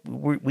alibi.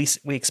 We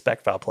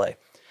expect foul play.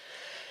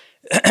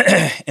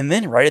 And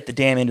then right at the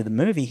damn end of the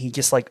movie, he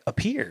just like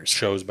appears.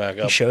 Shows back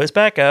up. He shows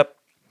back up.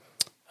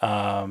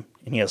 And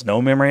he has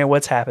no memory of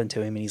what's happened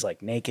to him, and he's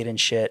like naked and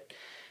shit.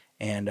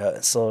 And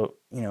so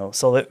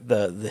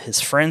his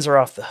friends are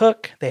off the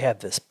hook. They have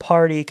this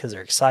party because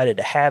they're excited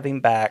to have him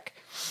back.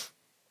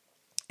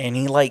 And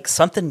he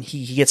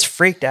he gets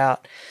freaked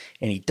out,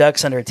 and he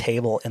ducks under a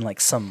table, and like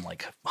some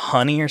like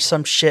honey or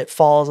some shit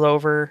falls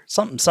over,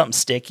 something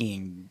sticky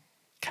and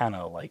kind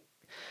of like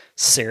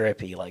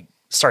syrupy, like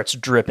starts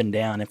dripping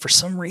down. And for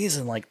some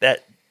reason, like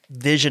that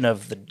vision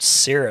of the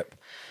syrup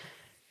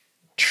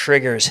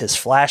triggers his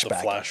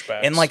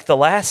flashback. And like the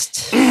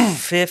last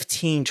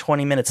 15,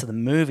 20 minutes of the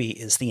movie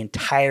is the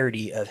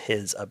entirety of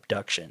his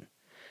abduction.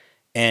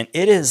 And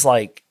it is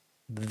like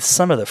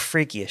some of the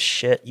freakiest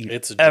shit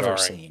you've ever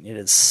seen. It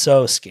is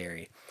so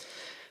scary.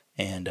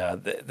 And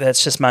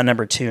that's just my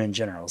number 2 in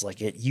general. It's like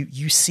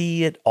you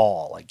see it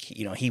all. Like,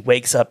 he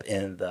wakes up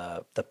in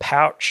the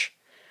pouch,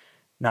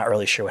 not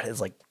really sure what it is,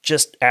 like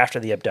just after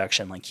the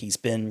abduction. Like he's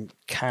been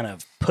kind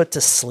of put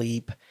to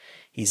sleep.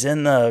 He's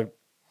in the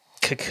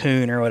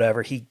cocoon or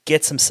whatever. He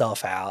gets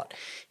himself out.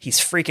 He's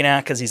freaking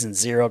out because he's in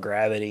zero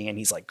gravity, and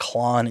he's like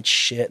clawing at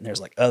shit, and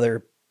there's like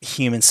other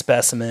human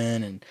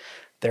specimen, and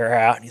they're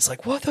out, and he's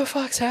like, "What the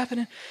fuck's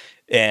happening?"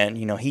 And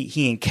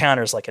he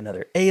encounters like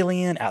another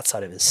alien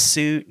outside of his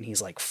suit, and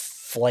he's like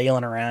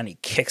flailing around. He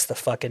kicks the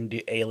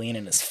fucking alien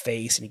in his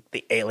face, and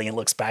the alien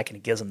looks back and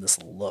he gives him this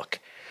look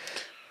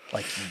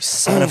like, "You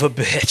son of a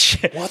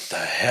bitch." What the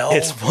hell?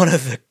 It's one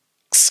of the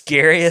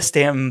scariest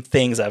damn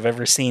things I've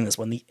ever seen, is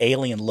when the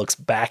alien looks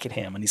back at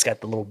him, and he's got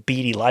the little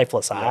beady,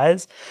 lifeless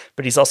eyes,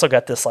 but he's also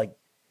got this like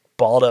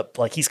balled up,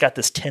 like he's got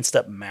this tensed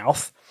up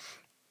mouth.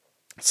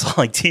 So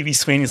like TV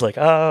Sweeney's like,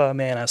 "Oh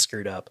man, I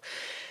screwed up."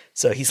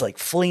 So he's like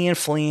fleeing,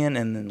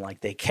 and then like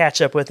they catch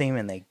up with him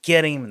and they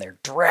get him, and they're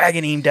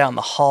dragging him down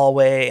the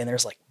hallway, and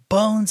there's like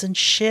bones and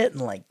shit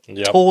and like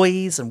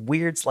toys and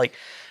weirds. Like,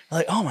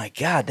 oh my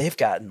God, they've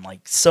gotten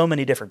like so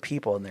many different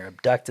people, and they're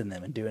abducting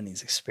them and doing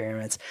these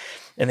experiments,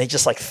 and they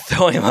just like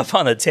throw him up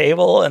on the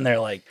table, and they're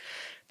like,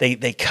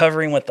 they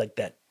cover him with like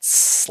that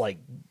like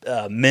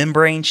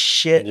membrane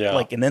shit.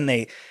 Like, and then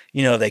they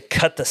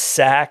cut the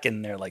sack,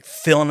 and they're like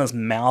filling his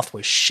mouth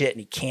with shit, and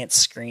he can't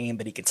scream,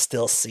 but he can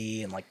still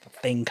see. And like the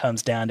thing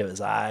comes down to his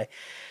eye.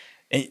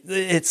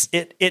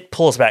 It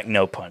pulls back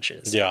no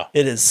punches. Yeah.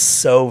 It is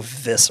so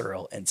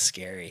visceral and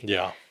scary.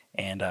 Yeah.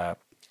 And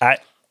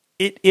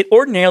it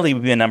ordinarily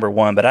would be a number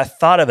 1, but I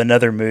thought of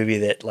another movie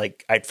that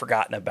like I'd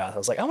forgotten about. I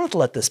was like, I want to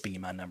let this be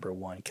my number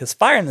 1, because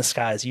Fire in the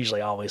Sky is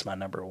usually always my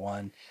number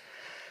 1.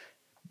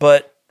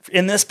 But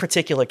in this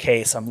particular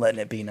case, I'm letting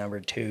it be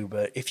number 2.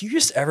 But if you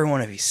just ever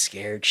want to be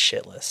scared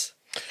shitless.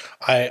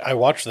 I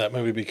watched that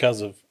movie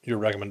because of your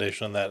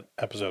recommendation in that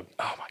episode.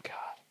 Oh my God.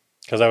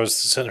 Because I was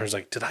sitting there, I was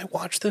like, did I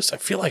watch this? I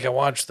feel like I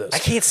watched this. I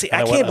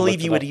can't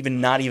believe you would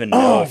even not even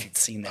know if you'd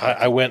seen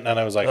that. I went and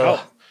I was like,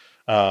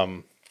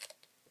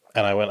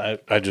 and I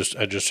went, I just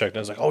checked, and I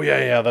was like, oh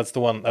yeah, that's the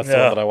one. That's the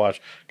one that I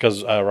watched,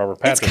 because Robert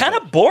Patrick. It's kind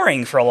of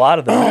boring for a lot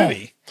of the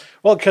movie.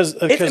 Well, because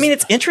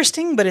it's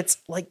interesting, but it's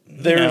like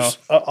there's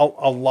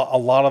a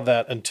lot of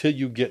that until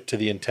you get to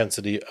the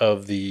intensity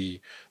of the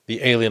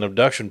alien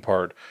abduction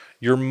part.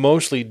 You're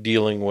mostly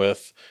dealing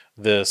with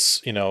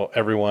this,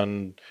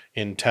 everyone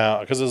in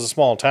town, because it's a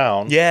small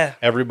town. Yeah,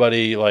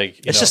 everybody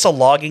it's just a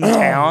logging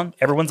town.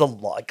 Everyone's a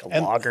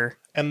logger,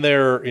 and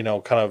they're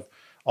kind of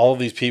all of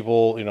these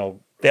people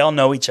They all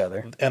know each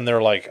other. And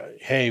they're like,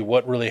 hey,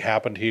 what really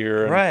happened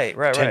here? And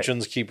Right.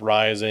 tensions keep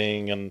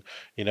rising. And,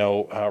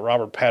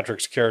 Robert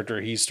Patrick's character,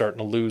 he's starting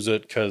to lose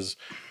it because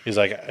he's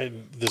like,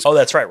 this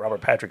that's right. Robert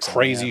Patrick's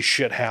crazy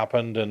shit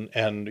happened.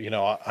 And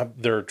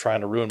they're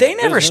trying to ruin They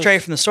my never business. stray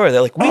from the story.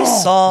 They're like, we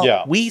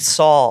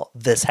saw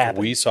this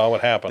happen. We saw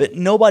what happened.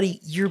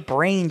 But your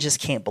brain just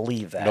can't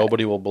believe that.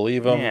 Nobody will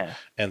believe them. Yeah.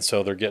 And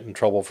so they're getting in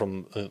trouble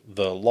from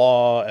the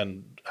law.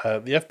 And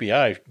the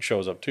FBI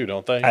shows up too,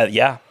 don't they?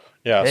 Yeah.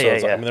 Yeah, so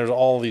it's yeah. I mean, there's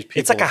all these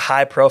people. It's like a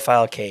high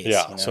profile case.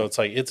 Yeah, so it's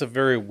like it's a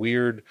very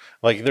weird.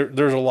 Like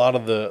there's a lot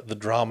of the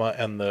drama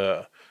and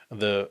the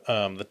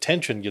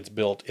tension gets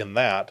built in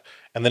that,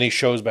 and then he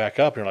shows back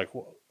up, and you're like,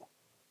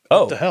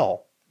 what the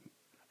hell?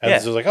 And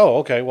it's just like, oh,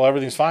 okay, well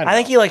everything's fine. I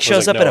think he like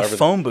shows up in a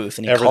phone booth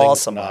and he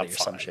calls somebody or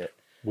some shit.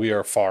 We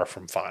are far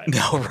from fine.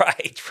 No,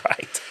 right.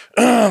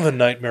 The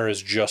nightmare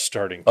is just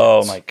starting. Kids.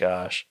 Oh my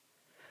gosh,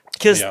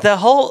 because the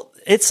whole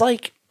it's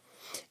like.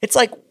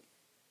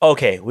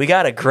 Okay, we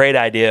got a great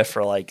idea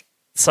for like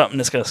something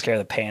that's going to scare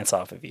the pants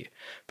off of you,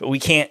 but we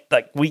can't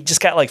we just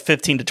got like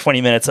 15 to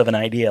 20 minutes of an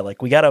idea.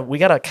 Like we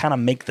gotta kind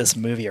of make this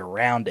movie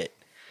around it,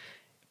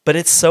 but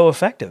it's so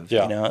effective.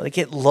 Like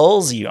it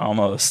lulls you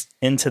almost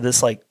into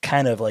this like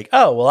kind of like,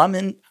 oh, well, I'm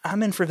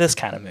in for this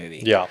kind of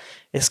movie. Yeah.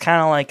 It's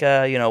kind of like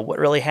what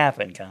really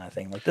happened kind of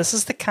thing. Like this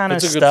is the kind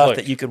of stuff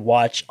that you could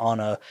watch on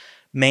a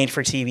made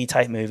for TV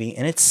type movie,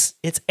 and it's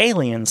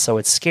aliens, so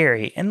it's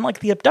scary, and like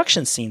the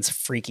abduction scene's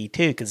freaky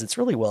too because it's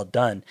really well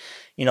done.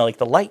 Like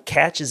the light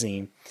catches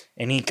him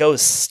and he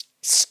goes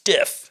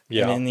stiff.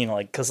 Yeah, and then,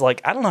 because I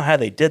don't know how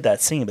they did that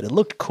scene, but it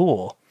looked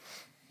cool.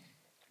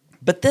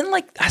 But then,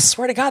 I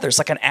swear to God, there's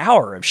like an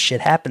hour of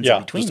shit happens in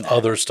between. Just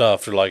other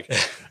stuff. They're like,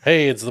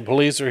 hey, it's the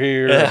police are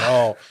here.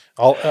 And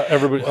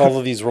everybody, all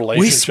of these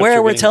relationships. We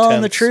swear we're telling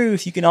intense. the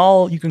truth. You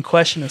can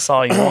question us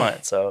all you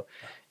want. So.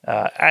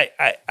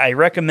 I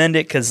recommend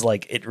it because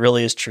it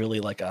really is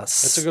truly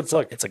it's a good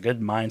flick. It's a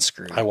good mind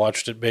screw. I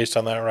watched it based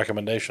on that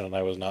recommendation and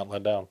I was not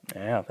let down.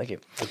 Yeah, thank you.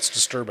 It's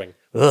disturbing.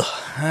 Ugh.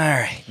 All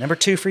right, number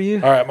 2 for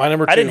you. All right, my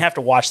number 2. I didn't have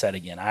to watch that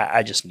again.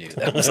 I just knew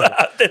that was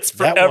that's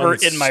forever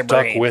in my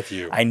brain. Stuck with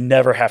you. I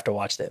never have to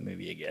watch that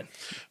movie again.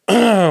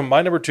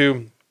 My number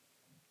 2.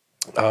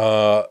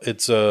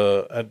 It's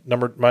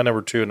my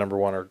number 2 and number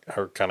 1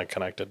 are kind of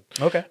connected.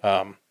 Okay.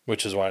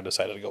 Which is why I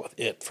decided to go with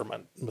it for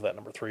that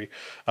number 3.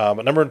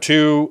 But number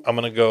 2, I'm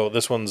going to go.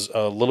 This one's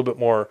a little bit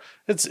more.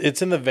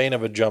 It's in the vein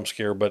of a jump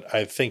scare, but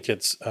I think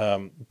it's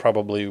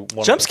probably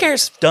one. Jump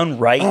scares done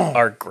right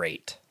are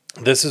great.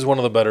 This is one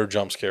of the better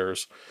jump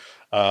scares,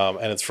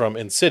 and it's from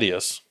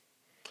Insidious.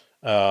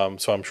 So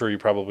I'm sure you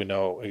probably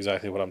know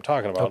exactly what I'm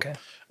talking about.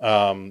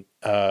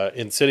 Okay.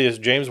 Insidious,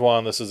 James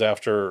Wan. This is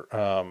after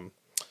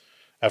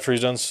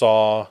he's done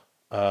Saw.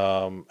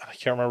 I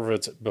can't remember if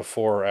it's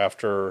before or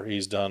after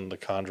he's done The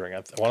Conjuring.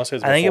 I want to say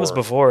it's before. I think it was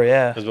before,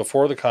 yeah. It was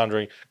before The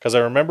Conjuring because I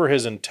remember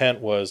his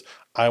intent was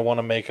I want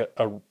to make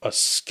a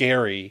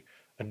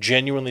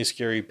genuinely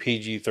scary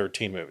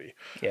PG-13 movie.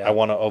 Yeah. I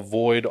want to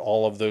avoid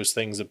all of those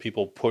things that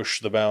people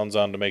push the bounds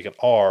on to make it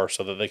R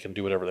so that they can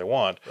do whatever they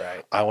want.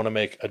 Right. I want to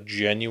make a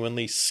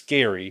genuinely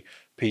scary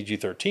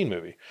PG-13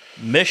 movie.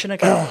 Mission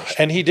accomplished.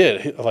 And he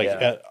did.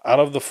 Out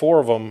of the 4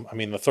 of them, I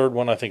mean, the third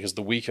one I think is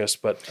the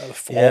weakest, but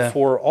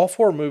all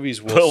four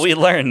movies was. But we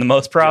learned the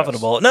most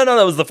profitable. Yes. No,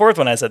 that was the 4th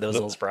one I said that was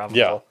the most profitable.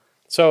 Yeah.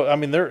 So I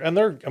mean,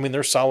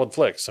 they're solid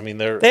flicks. I mean,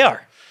 they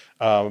are.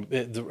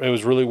 It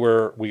was really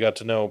where we got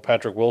to know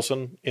Patrick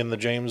Wilson in the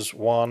James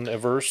Wan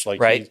verse,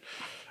 right?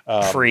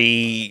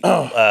 Pre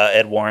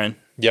Ed Warren.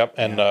 Yep,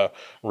 and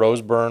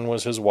Rose Byrne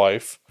was his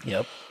wife.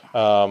 Yep.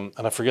 And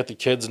I forget the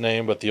kid's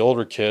name, but the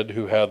older kid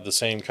who had the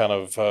same kind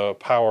of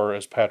power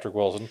as Patrick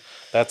Wilson.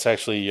 That's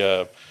actually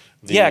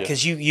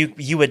because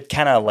you would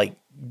kind of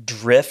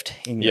drift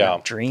in your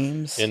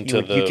dreams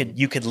into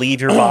you could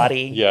leave your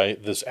body.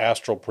 This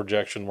astral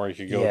projection where you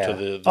could go to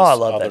the. I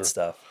love that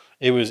stuff.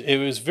 It was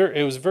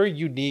very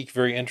unique,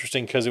 very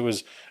interesting because there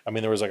was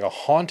a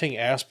haunting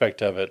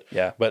aspect of it.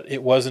 Yeah. But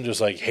it wasn't just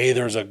like, hey,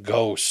 there's a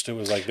ghost. It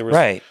was like there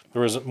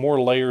was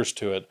more layers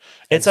to it.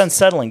 It's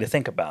unsettling to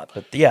think about,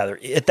 but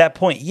at that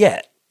point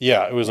yet.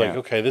 Yeah, it was like,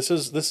 okay, this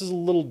is a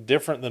little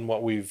different than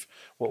what we've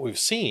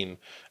seen.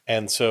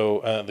 And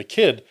so the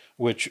kid,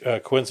 which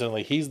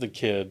coincidentally he's the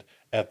kid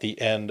at the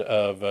end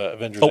of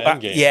Avengers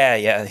Endgame.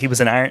 Yeah. He was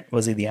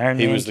was he the Iron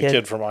Man? He was the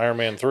kid from Iron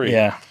Man 3.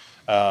 Yeah.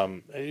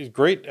 He's a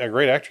great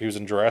actor. He was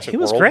in Jurassic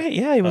World. He was great.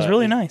 Yeah, he was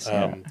really nice.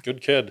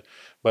 Good kid.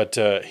 But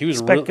he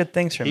was good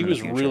things from him. He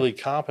was really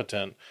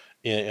competent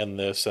in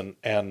this,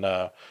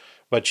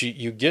 but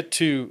you get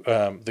to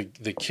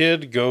the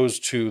kid goes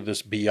to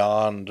this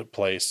beyond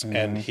place,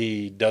 and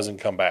he doesn't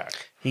come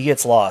back. He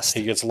gets lost.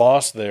 He gets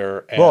lost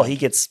there. And he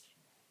gets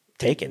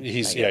taken.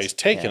 He's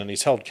taken and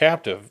he's held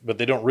captive, but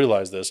they don't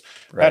realize this.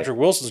 Right. Patrick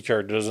Wilson's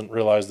character doesn't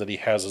realize that he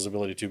has his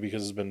ability to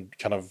because it's been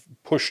kind of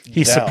pushed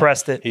down.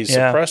 Suppressed it. He's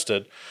suppressed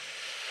it.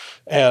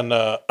 And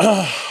but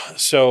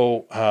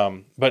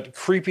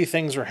creepy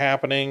things are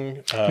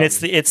happening. And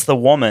it's the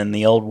woman,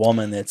 the old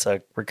woman that's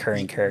a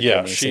recurring character. Yeah,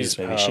 in these she's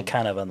movie. She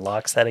kind of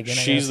unlocks that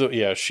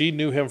again. She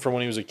knew him from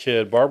when he was a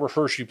kid. Barbara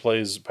Hershey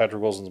plays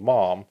Patrick Wilson's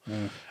mom,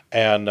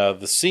 and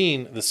the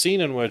scene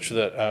in which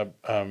that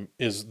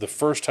is the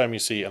first time you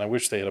see, and I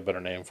wish they had a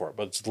better name for it,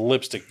 but it's the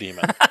lipstick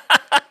demon.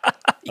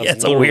 Yeah,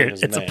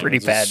 it's a pretty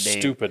bad name.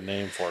 Stupid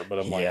name for it, but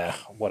I'm like,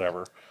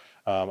 whatever.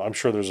 I'm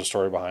sure there's a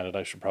story behind it.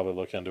 I should probably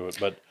look into it,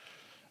 but.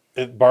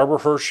 Barbara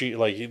Hershey,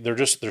 like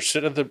they're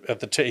sitting at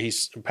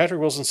the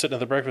Patrick Wilson's sitting at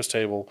the breakfast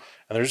table,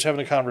 and they're just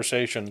having a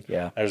conversation.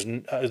 Yeah,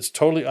 it's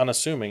totally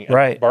unassuming. And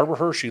right. Barbara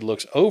Hershey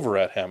looks over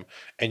at him,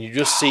 and you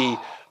just see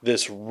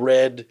this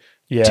red,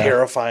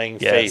 terrifying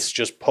face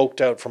just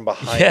poked out from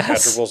behind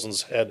Patrick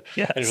Wilson's head,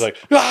 and you're like,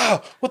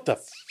 what the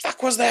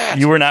fuck was that?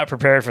 You were not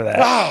prepared for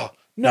that.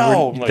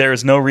 No, there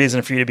was no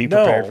reason for you to be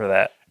prepared for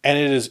that. And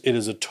it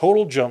is a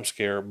total jump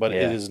scare, but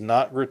it is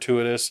not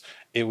gratuitous.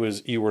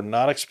 You were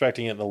not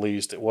expecting it in the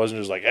least. It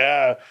wasn't just like,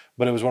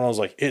 but it was one of those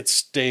like, it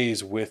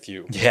stays with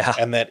you. Yeah.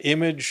 And that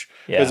image,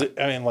 I think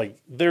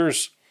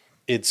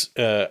it's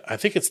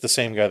the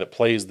same guy that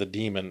plays the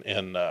demon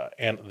in the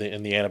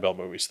Annabelle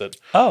movies.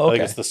 I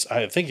think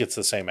it's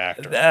the same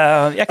actor.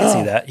 I can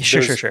see that.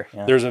 Sure.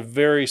 Yeah. There's a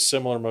very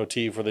similar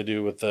motif where they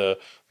do with the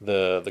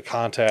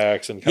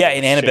contacts and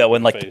in Annabelle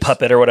when like the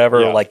puppet or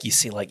whatever, like you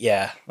see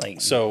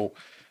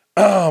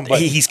but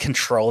he's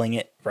controlling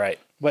it, right?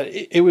 But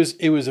it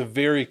was a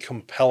very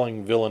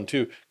compelling villain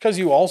too, because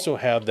you also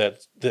had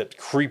that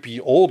creepy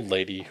old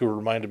lady who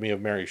reminded me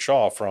of Mary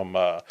Shaw from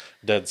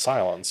Dead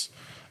Silence.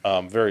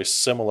 Very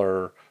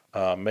similar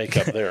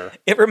makeup there.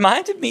 It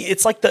reminded me.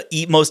 It's like the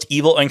most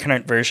evil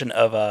incarnate version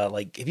of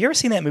have you ever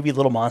seen that movie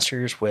Little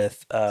Monsters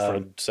with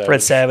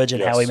Fred Savage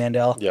and Howie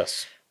Mandel?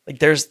 Yes.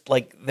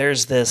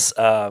 There's this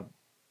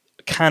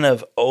kind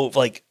of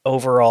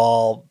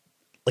overall.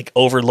 Like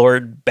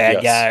overlord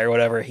bad guy or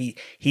whatever,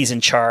 he's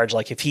in charge.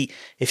 Like if he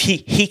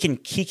can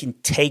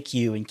take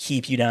you and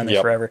keep you down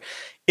there forever.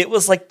 It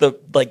was like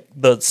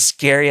the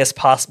scariest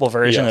possible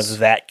version of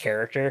that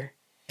character.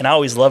 And I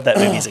always loved that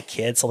movie as a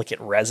kid, so like it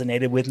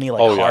resonated with me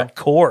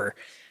hardcore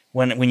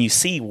when you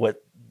see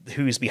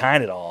who's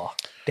behind it all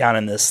down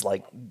in this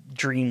like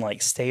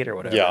dreamlike state or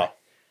whatever. Yeah,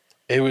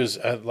 it was,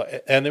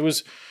 and it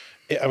was.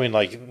 I mean,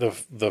 like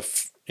the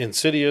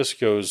Insidious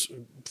goes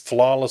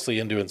flawlessly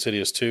into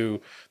Insidious 2.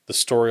 The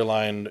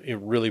storyline, it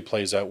really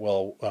plays out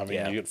well. I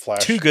mean, you get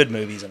Flash. 2 good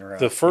movies in a row.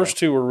 The first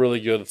 2 were really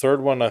good. The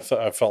third one, I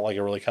felt like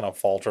it really kind of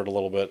faltered a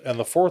little bit. And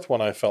the fourth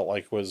one, I felt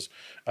like was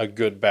a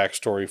good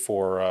backstory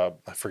for,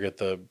 I forget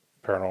the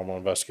paranormal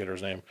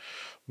investigator's name,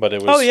 but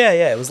it was. Oh, yeah.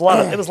 It was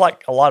it was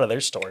like a lot of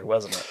their story,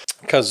 wasn't it?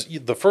 Because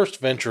the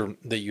first venture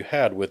that you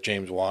had with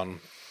James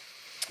Wan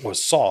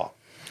was Saw.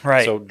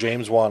 Right. So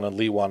James Wan and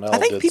Lee Wanell did Saw. I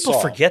think people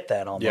forget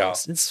that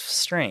almost. Yeah. It's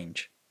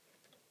strange.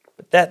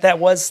 But that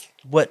was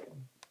what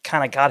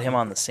kind of got him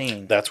on the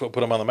scene. That's what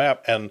put him on the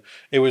map. And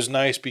it was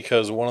nice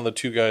because one of the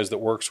 2 guys that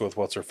works with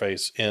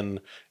What's-Her-Face in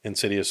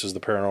Insidious is the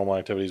Paranormal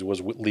Activities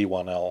was Lee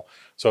Wanell.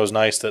 So it was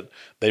nice that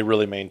they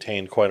really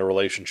maintained quite a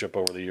relationship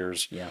over the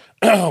years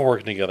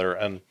working together.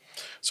 And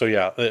so,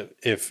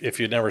 if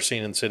you'd never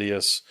seen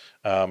Insidious,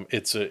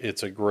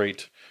 it's a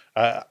great...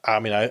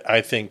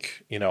 I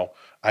think,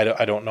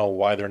 I don't know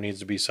why there needs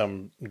to be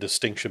some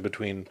distinction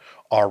between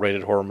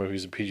R-rated horror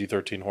movies and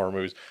PG-13 horror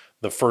movies.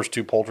 The first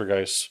 2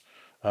 Poltergeists,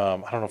 I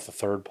don't know if the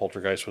third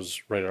Poltergeist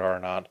was rated R or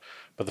not,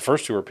 but the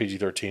first 2 were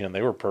PG-13 and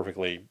they were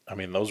perfectly. I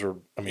mean, those are.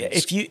 I mean,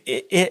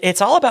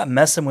 it's all about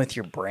messing with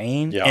your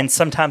brain and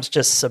sometimes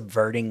just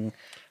subverting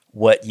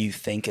what you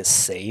think is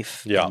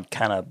safe and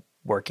kind of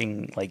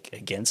working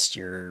against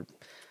you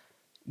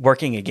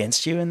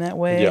in that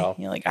way.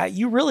 Yeah,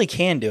 you really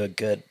can do a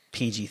good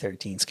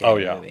PG-13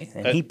 scary movie,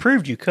 and he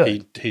proved you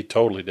could. He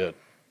totally did.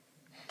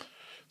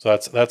 So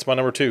that's my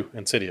number 2,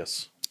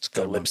 Insidious. It's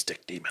the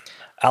lipstick demon.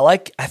 I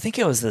think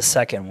it was the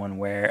second one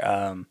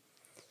where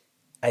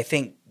I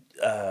think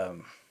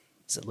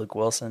is it Luke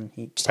Wilson?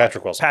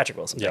 Patrick Wilson. Patrick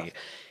Wilson. Yeah.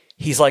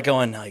 He's like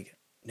going like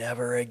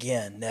never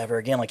again, never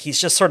again. Like he's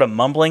just sort of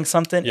mumbling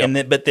something,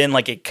 but then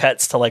like it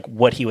cuts to like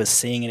what he was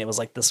seeing, and it was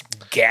like this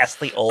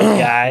ghastly old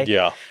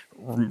guy.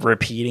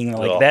 Repeating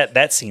like that.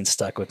 That scene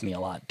stuck with me a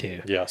lot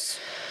too. Yes.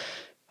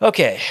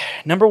 Okay,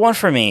 number 1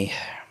 for me.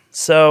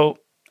 So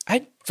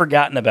I'd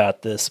forgotten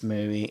about this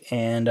movie,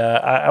 and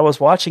I was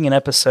watching an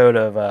episode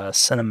of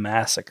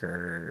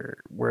Cinemassacre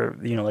where,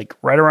 like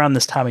right around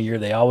this time of year,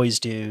 they always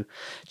do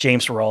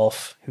James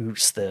Rolfe,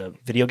 who's the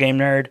video game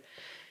nerd.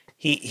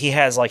 He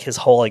has like his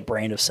whole like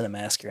brand of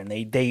Cinemassacre,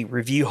 and they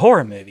review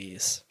horror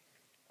movies.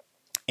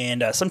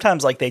 And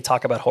sometimes like they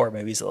talk about horror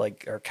movies that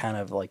like are kind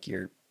of like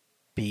your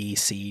B,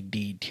 C,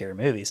 D tier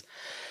movies.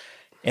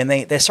 And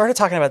they started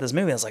talking about this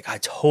movie. I was like, I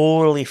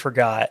totally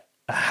forgot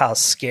how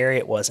scary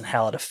it was and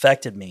how it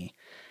affected me.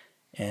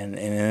 And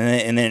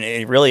then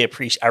I really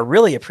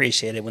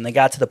appreciated when they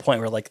got to the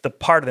point where like the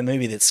part of the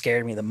movie that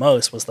scared me the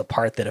most was the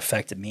part that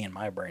affected me and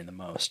my brain the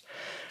most.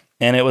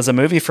 And it was a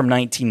movie from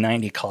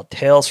 1990 called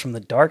Tales from the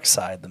Dark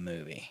Side, the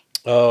movie.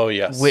 Oh,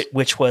 yes.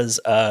 which was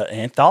an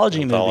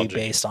anthology movie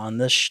based on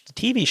the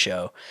TV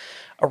show.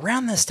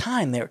 Around this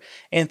time,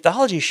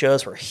 anthology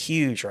shows were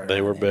huge. Right, they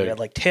were big. You had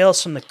like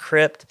Tales from the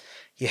Crypt.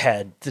 You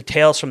had the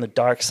Tales from the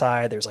Dark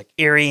Side. There was like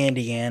Erie,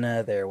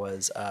 Indiana. There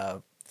was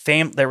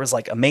there was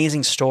like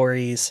Amazing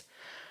Stories.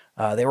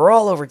 They were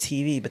all over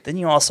TV. But then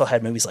you also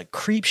had movies like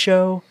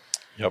Creepshow.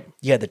 Yep.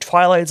 You had the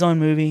Twilight Zone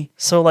movie.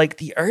 So like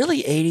the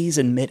early 80s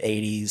and mid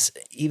 80s,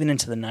 even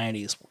into the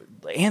 90s,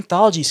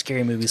 anthology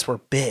scary movies were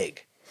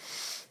big.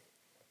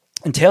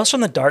 And Tales from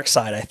the Dark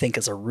Side, I think,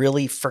 is a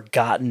really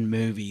forgotten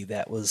movie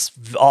that was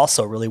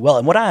also really well.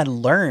 And what I had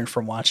learned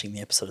from watching the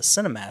episode of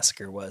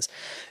Cinemassacre was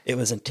it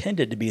was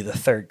intended to be the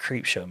third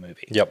Creepshow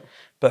movie. Yep.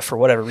 But for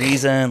whatever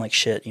reason, like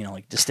shit,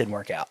 like just didn't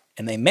work out.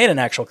 And they made an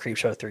actual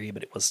Creepshow 3,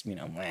 but it was,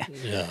 meh.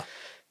 Yeah.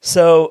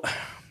 So,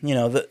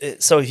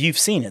 so you've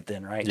seen it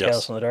then, right? Yes.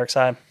 Tales from the Dark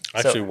Side? I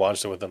actually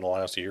watched it within the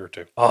last year or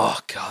two. Oh,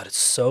 God, it's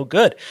so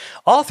good.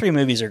 All three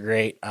movies are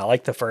great. I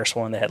like the first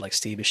one. They had like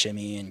Steve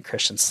Buscemi and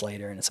Christian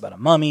Slater, and it's about a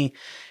mummy.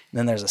 And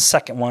then there's a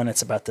second one.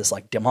 It's about this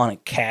like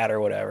demonic cat or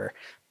whatever.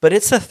 But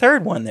it's the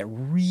third one that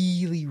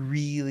really,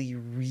 really,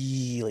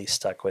 really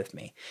stuck with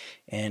me.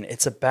 And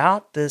it's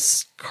about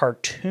this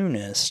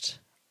cartoonist,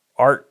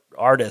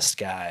 artist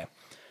guy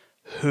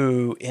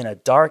who in a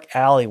dark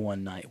alley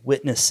one night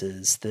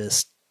witnesses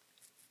this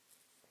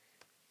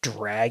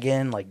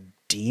dragon, like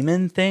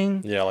demon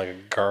thing. Yeah, like a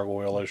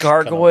gargoyle-ish.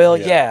 Gargoyle,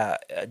 yeah.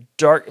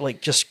 Dark,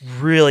 like just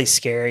really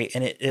scary.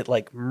 And it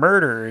like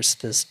murders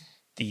this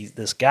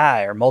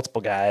guy or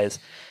multiple guys.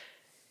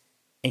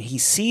 And he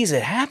sees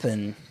it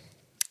happen.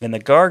 And the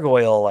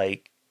gargoyle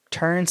like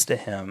turns to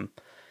him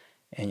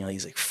and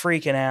he's like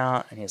freaking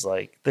out. And he's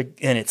like,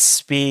 and it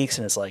speaks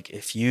and it's like,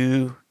 if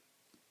you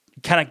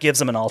kind of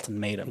gives him an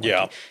ultimatum.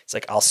 Yeah. It's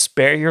like, I'll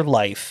spare your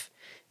life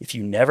if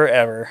you never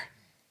ever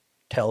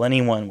tell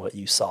anyone what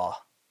you saw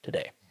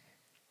today.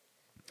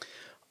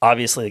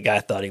 Obviously, the guy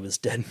thought he was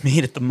dead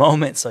meat at the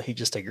moment, so he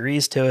just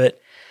agrees to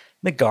it.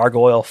 The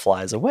gargoyle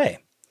flies away.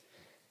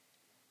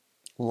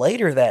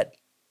 Later that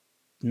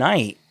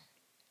night,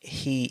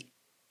 he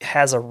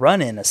has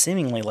a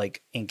seemingly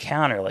like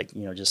encounter, like,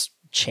 just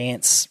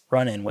chance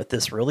run-in with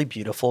this really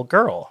beautiful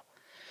girl.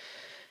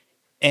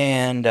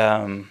 And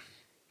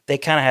they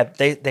kind of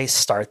they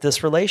start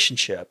this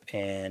relationship,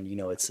 and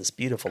it's this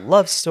beautiful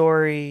love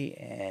story,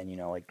 and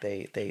like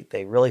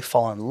they really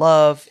fall in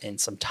love in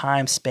some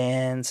time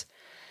spans.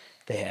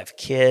 They have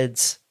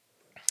kids.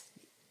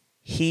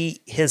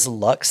 His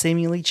luck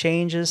seemingly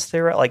changes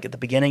throughout. Like at the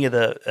beginning of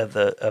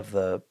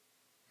the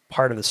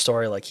part of the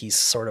story, like he's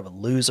sort of a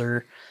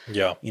loser.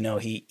 Yeah.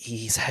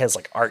 He has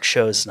like art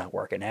shows not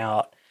working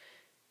out,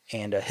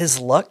 and his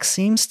luck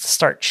seems to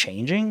start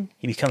changing.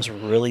 He becomes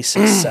really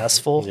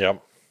successful.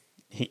 Yep.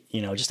 He,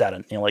 just out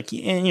of, like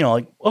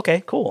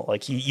okay, cool.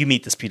 Like you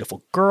meet this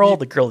beautiful girl,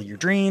 the girl of your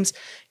dreams.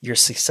 You're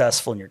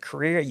successful in your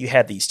career. You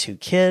have these two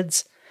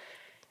kids.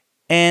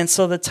 And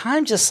so the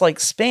time just like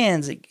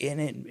spans,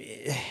 and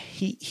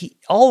he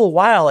all the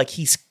while, like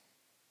he's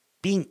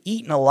being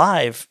eaten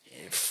alive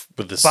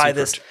by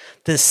this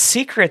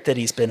secret that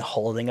he's been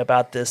holding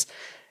about this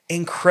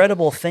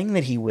incredible thing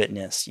that he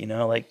witnessed.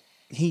 Like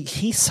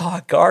he saw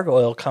a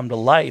gargoyle come to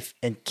life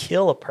and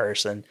kill a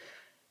person,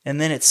 and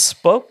then it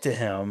spoke to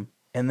him,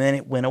 and then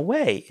it went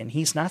away, and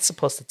he's not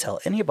supposed to tell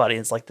anybody.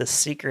 It's like the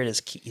secret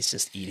he's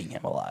just eating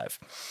him alive.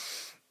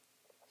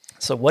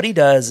 So what he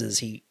does is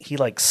he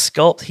like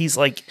sculpt. He's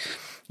like,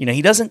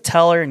 he doesn't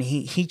tell her, and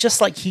he just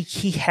like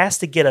he has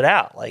to get it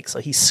out. Like, so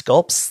he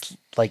sculpts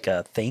like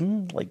a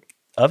thing like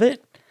of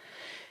it,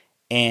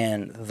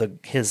 and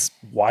his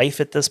wife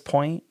at this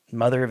point,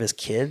 mother of his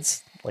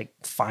kids, like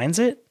finds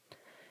it,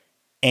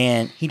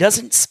 and he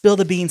doesn't spill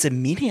the beans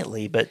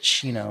immediately, but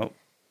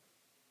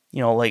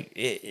like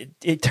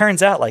it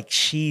turns out like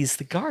she's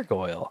the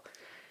gargoyle.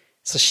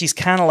 So she's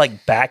kind of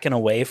like backing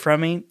away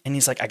from him, and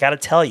he's like, I gotta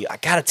tell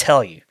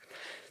you.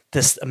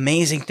 This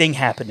amazing thing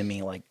happened to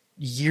me like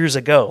years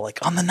ago,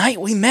 like on the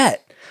night we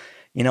met.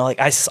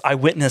 Like I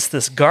witnessed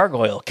this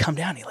gargoyle come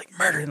down. He like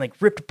murdered and like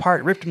ripped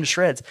him to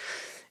shreds.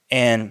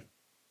 And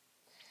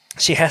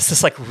she has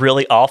this like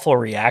really awful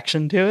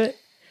reaction to it.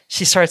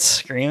 She starts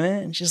screaming,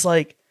 and she's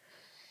like,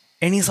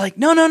 and he's like,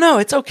 no,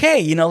 it's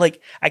okay.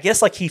 Like I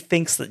guess like he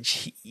thinks that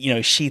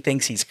she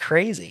thinks he's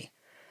crazy.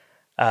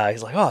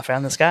 He's like, oh, I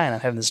found this guy and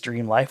I'm having this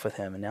dream life with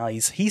him, and now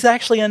he's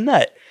actually a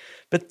nut.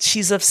 But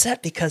she's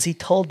upset because he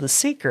told the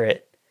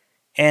secret,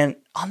 and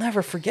I'll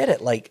never forget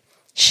it. Like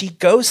she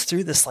goes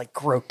through this like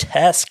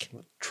grotesque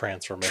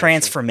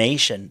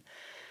transformation.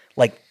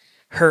 Like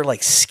her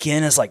like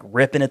skin is like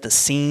ripping at the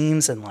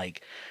seams, and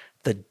like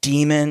the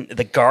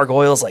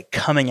gargoyle's like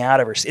coming out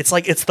of her.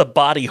 It's the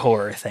body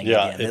horror thing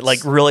again. It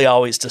like really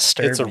always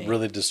disturbs me. It's a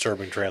really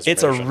disturbing transformation.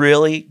 It's a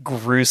really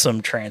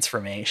gruesome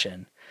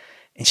transformation.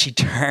 And she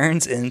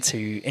turns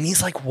into, and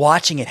he's like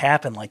watching it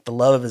happen. Like the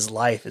love of his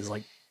life is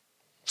like,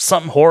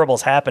 something horrible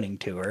is happening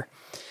to her.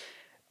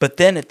 But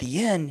then at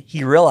the end,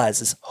 he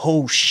realizes,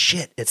 oh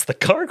shit, it's the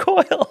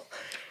gargoyle.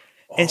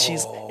 And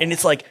and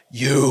it's like,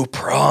 you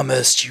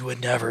promised you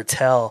would never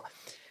tell.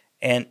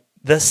 And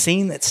the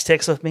scene that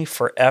sticks with me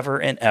forever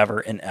and ever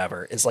and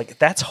ever is like,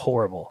 that's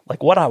horrible.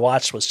 Like what I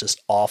watched was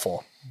just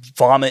awful,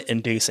 vomit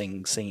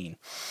inducing scene.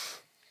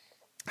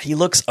 He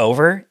looks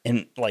over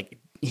and like,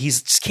 he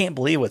just can't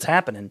believe what's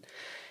happening.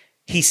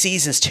 He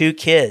sees his 2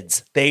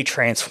 kids. They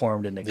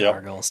transformed into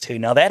gargoyles too.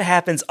 Now that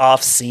happens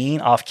off scene,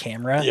 off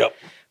camera. Yep.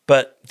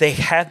 But they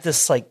have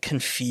this like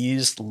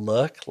confused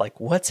look, like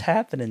what's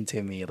happening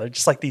to me? They're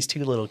just like these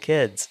 2 little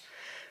kids.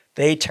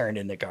 They turned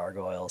into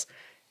gargoyles.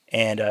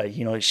 And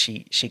you know,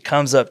 she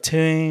comes up to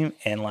him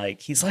and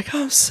like he's like,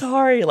 I'm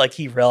sorry. Like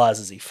he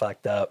realizes he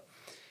fucked up.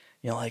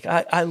 You know, like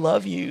I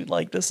love you.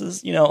 Like this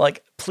is, you know,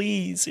 like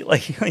please. Like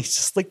he's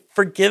just like,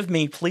 forgive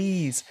me,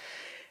 please.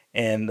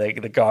 And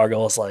the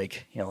gargoyle's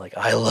like, you know, like,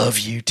 I love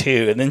you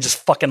too. And then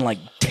just fucking like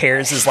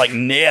tears his like,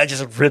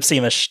 just rips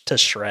him to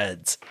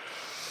shreds.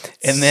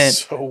 And then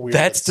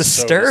that's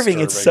disturbing.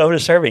 It's so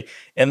disturbing.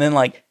 And then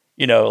like,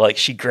 you know, like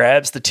she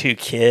grabs the 2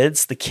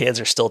 kids. The kids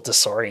are still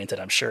disoriented,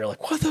 I'm sure.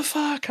 Like, what the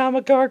fuck? I'm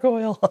a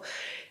gargoyle.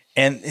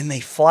 And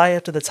they fly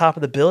up to the top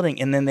of the building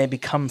and then they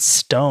become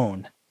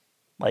stone.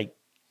 Like,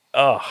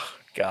 oh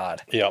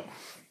God. Yep.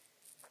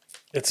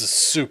 It's a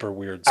super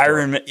weird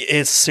story.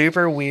 It's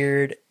super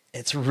weird.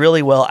 It's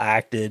really well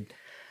acted.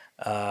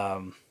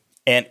 And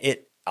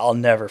I'll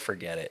never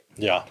forget it.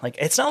 Yeah. Like,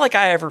 it's not like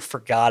I ever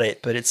forgot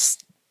it, but it's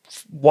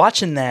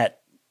watching that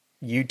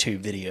YouTube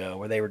video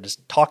where they were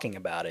just talking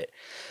about it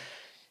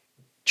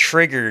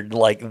triggered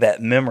like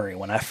that memory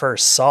when I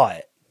first saw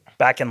it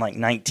back in like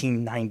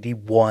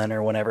 1991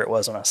 or whenever it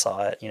was when I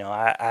saw it. You know,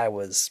 I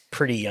was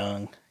pretty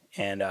young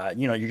and,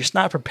 you know, you're just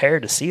not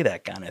prepared to see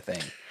that kind of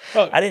thing.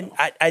 Well,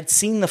 I'd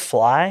seen The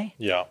Fly.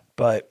 Yeah.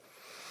 But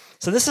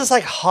so this is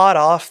like hot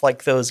off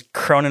like those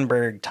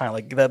Cronenberg time,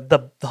 like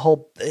the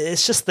whole,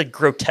 it's just the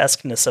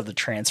grotesqueness of the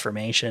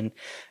transformation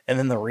and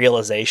then the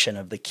realization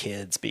of the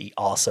kids be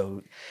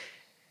also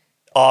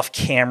off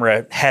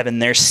camera having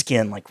their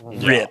skin like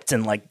ripped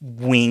and like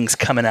wings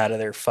coming out of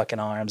their fucking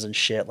arms and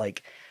shit.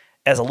 Like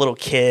as a little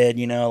kid,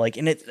 you know, like,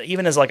 and it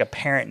even as like a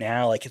parent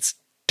now, like it's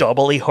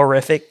doubly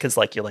horrific because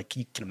like you're like,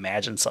 you can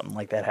imagine something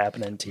like that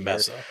happening to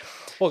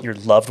your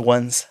loved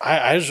ones.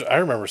 I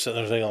remember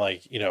sitting there thinking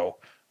like, you know,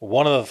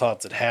 one of the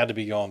thoughts that had to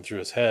be going through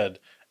his head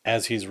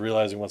as he's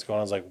realizing what's going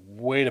on is like,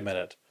 wait a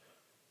minute.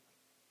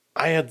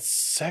 I had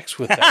sex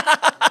with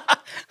that.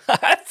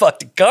 I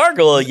fucked a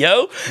gargoyle,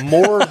 yo.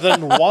 More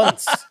than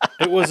once.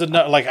 It was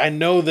enough. Like, I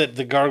know that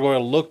the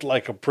gargoyle looked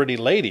like a pretty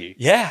lady.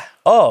 Yeah.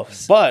 Oh.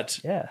 But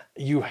yeah,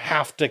 you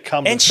have to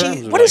come and to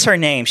terms with what is her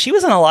name? She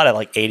was in a lot of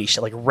like 80s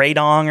shit, like Rae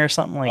Dong or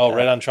something like that. Oh,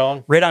 Rae Dawn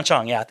Chong? Rae Dawn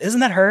Chong, yeah. Isn't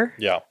that her?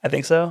 Yeah. I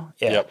think so.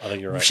 Yeah. Yep, I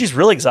think you're right. She's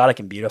really exotic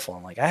and beautiful.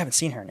 And like, I haven't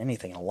seen her in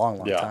anything in a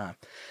long time.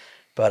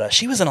 But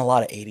she was in a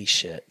lot of 80s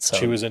shit. So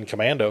she was in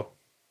Commando.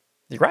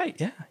 You're right.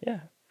 Yeah. Yeah.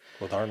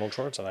 With Arnold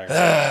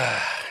Schwarzenegger.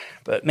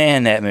 But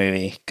man, that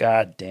movie,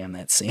 god damn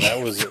that scene.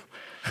 That was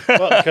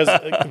well because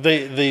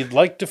they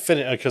like to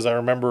finish because I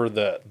remember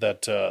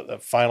that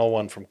final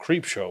one from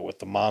Creepshow with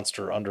the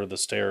monster under the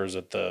stairs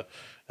at the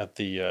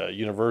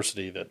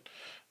university that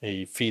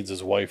he feeds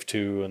his wife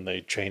to, and they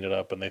chain it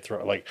up and they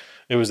throw like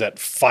it was that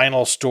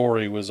final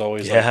story was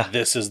always like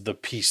this is the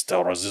piece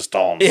de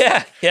resistance.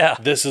 Yeah, yeah.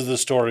 This is the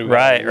story.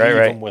 Right.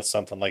 Them with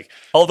something like.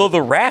 Although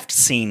the raft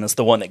scene was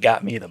the one that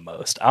got me the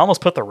most. I almost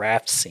put the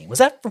raft scene. Was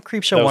that from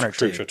Creepshow 1 or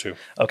 2? Creepshow 2.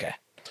 Okay.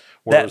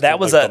 That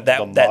was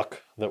the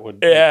muck that would.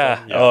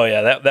 Yeah. Oh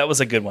yeah. That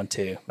was a good one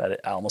too. That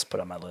I almost put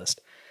on my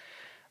list.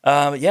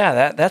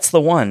 Yeah, that's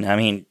the one. I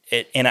mean,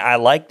 and I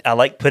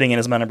like putting it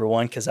as my number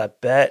one because I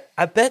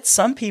bet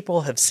some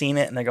people have seen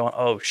it and they're going,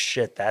 "Oh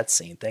shit, that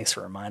scene! Thanks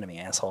for reminding me,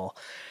 asshole."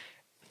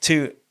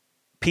 To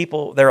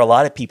people, there are a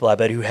lot of people I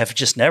bet who have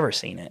just never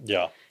seen it.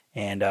 Yeah,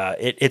 and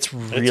it's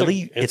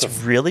really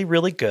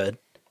really good.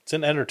 It's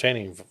an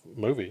entertaining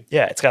movie.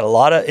 Yeah, it's got a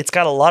lot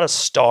of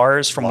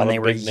stars from when they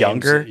were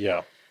younger.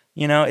 Yeah.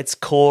 You know, it's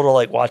cool to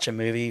like watch a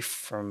movie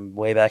from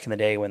way back in the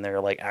day when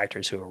they're like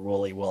actors who are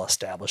really well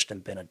established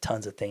and been in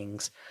tons of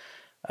things.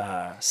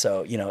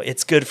 So, you know,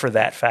 it's good for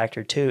that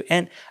factor too.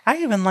 And I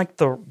even like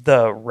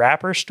the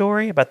rapper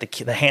story about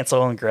the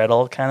Hansel and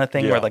Gretel kind of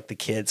thing where like the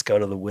kids go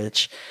to the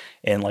witch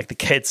and like the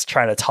kid's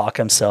trying to talk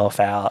himself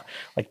out.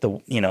 Like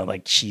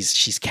like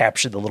she's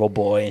captured the little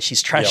boy and she's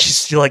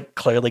still like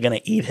clearly going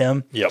to eat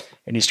him. Yep.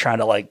 And he's trying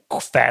to like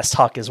fast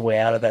talk his way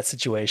out of that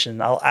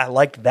situation. I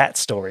like that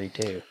story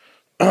too.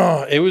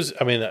 I think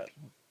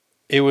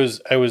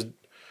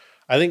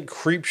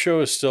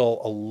Creepshow is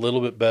still a little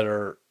bit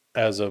better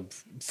as a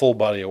full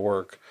body of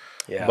work.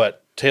 Yeah.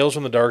 But Tales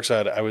from the Dark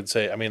Side, I would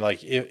say, I mean,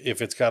 like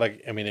if it's got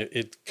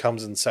it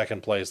comes in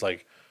second place,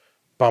 like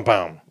bam,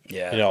 bam.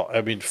 Yeah. You know,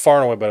 I mean, far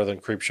and away better than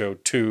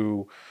Creepshow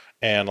 2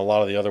 and a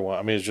lot of the other one.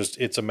 I mean,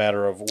 it's a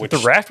matter of which. The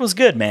Raft was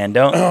good, man.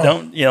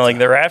 Don't, you know, like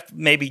the Raft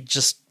maybe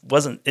just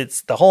wasn't,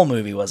 the whole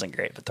movie wasn't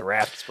great, but the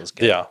Raft was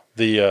good.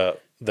 Yeah.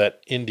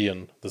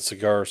 Indian, the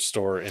cigar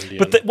store Indian.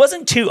 But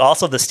wasn't 2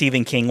 also the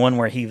Stephen King one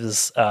where he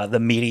was the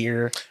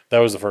meteor? That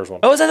was the first one.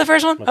 Oh, was that the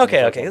first one?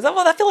 Okay. first one.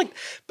 Well, I feel like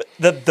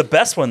the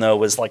best one though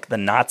was like the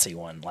Nazi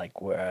one,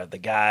 like where the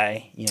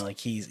guy, like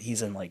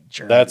he's in like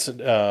Germany. That's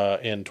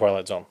in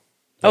Twilight Zone.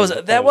 Oh,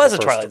 that was a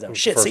the Twilight first- Zone.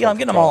 Shit, first see, one I'm for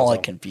getting them all Twilight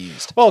like Zone.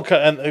 confused. Well,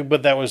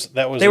 but that was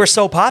They were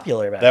so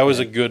popular back that was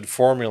a then. good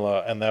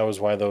formula, and that was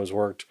why those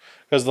worked.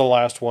 Because the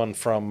last one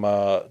from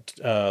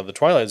the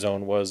Twilight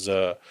Zone was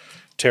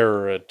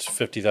Terror at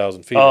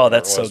 50,000 feet. Oh, or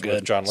that's so whatever it was,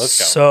 with good. John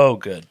Lithgow. So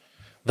good.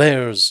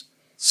 There's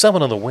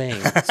someone on the wing,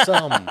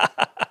 some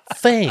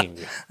thing.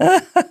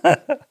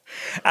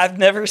 I've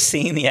never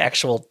seen the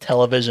actual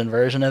television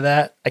version of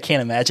that. I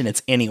can't imagine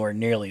it's anywhere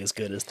nearly as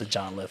good as the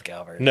John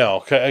Lithgow version.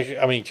 No,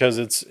 I mean, because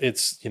it's I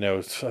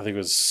think it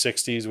was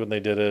 60s when they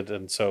did it,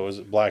 and so it was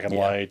black and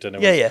white, and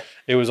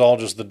it was all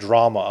just the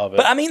drama of it.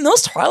 But I mean,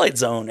 those Twilight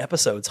Zone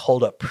episodes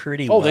hold up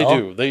pretty well. Oh,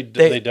 they do.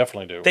 They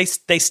definitely do.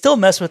 They still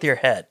mess with your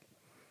head.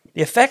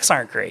 The effects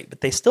aren't great,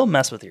 but they still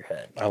mess with your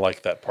head. I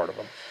like that part of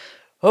them.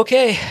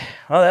 Okay.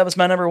 Well, that was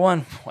my number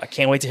 1. I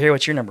can't wait to hear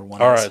what your number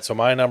 1 is. All right, so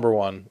my number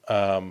 1,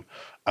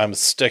 I'm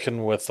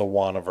sticking with the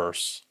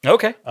Wanaverse.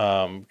 Okay.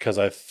 Because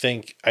I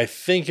think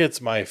it's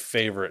my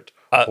favorite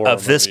horror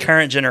of this movie.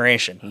 current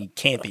generation. He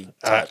can't be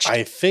touched.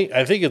 I think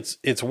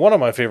it's one of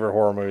my favorite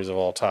horror movies of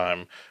all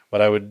time,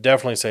 but I would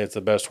definitely say it's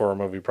the best horror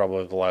movie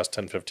probably of the last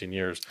 10, 15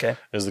 years. Okay.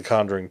 Is The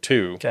Conjuring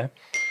 2. Okay.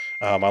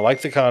 I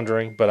like The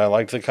Conjuring, but I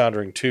liked The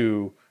Conjuring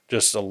 2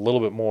 just a little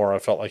bit more. I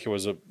felt like it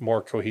was a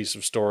more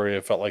cohesive story.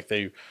 I felt like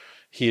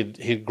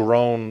he'd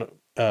grown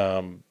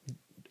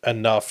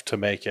enough to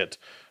make it,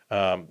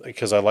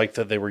 because I liked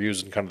that they were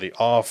using kind of the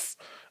off.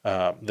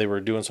 They were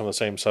doing some of the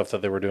same stuff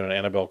that they were doing in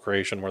Annabelle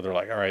Creation, where they're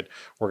like, all right,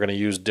 we're going to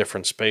use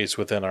different space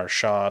within our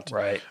shot.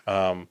 Right.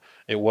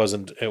 It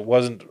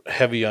wasn't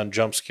heavy on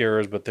jump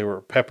scares, but they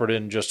were peppered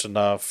in just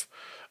enough.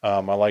 I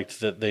liked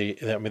that they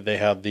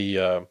had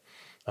the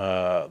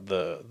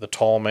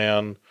tall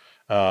man.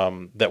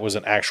 That was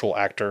an actual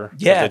actor.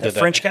 Yeah, the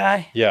French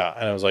guy. Yeah,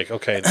 and I was like,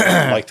 okay,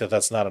 I like that.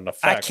 That's not an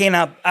effect.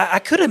 I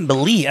couldn't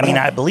believe. I mean,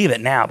 I believe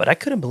it now, but I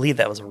couldn't believe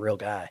that was a real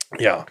guy.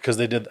 Yeah, because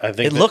they did. I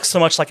think It looks so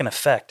much like an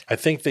effect. I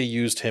think they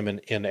used him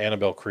in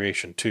Annabelle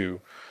Creation too.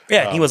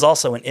 Yeah, he was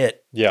also in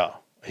It. Yeah,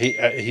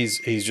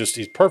 he's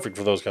perfect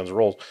for those kinds of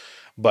roles.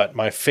 But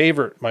my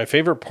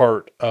favorite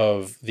part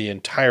of the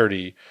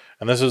entirety,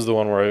 and this is the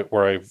one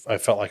where I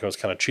felt like I was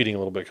kind of cheating a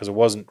little bit because it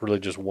wasn't really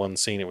just one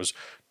scene. It was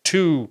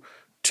two.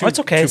 It's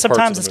okay.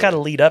 Sometimes it's got to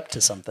lead up to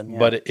something. Yeah.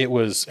 But it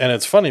was, and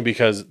it's funny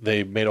because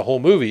they made a whole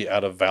movie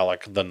out of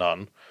Valak the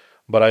Nun.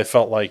 But I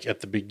felt like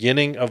at the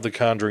beginning of The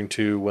Conjuring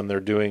 2, when they're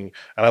doing,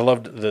 and I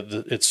loved that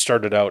it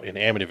started out in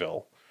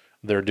Amityville.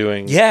 They're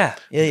doing, yeah,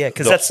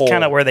 because that's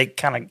kind of where they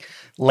kind of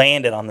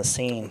landed on the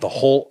scene. The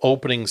whole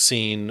opening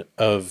scene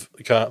of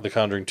The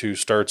Conjuring 2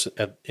 starts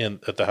at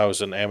the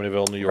house in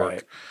Amityville, New York.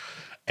 Right.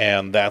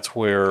 And that's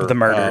where the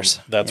murders.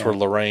 Where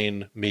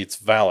Lorraine meets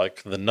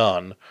Valak the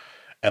nun.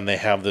 And they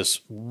have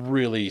this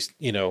really,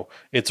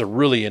 it's a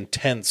really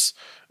intense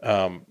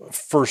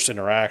first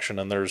interaction,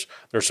 and there's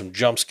some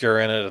jump scare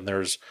in it,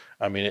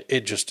 and it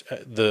just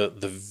the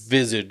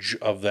visage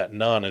of that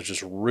nun is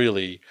just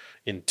really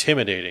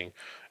intimidating.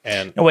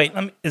 And no, wait,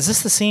 is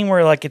this the scene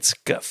where like it's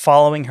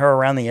following her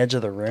around the edge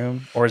of the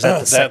room, or is that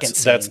the second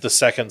scene? That's the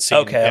second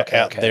scene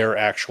at their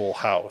actual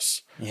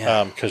house.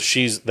 Yeah, because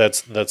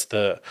that's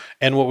the,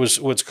 and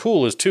what's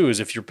cool is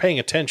if you're paying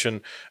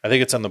attention, I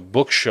think it's on the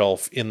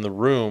bookshelf in the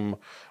room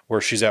where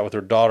she's at with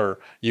her daughter,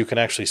 you can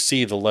actually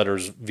see the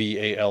letters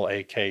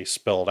VALAK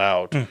spelled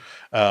out.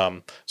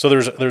 So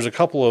there's a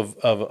couple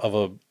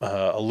of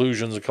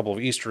allusions, a couple of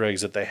Easter eggs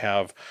that they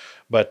have,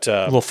 but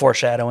a little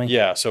foreshadowing.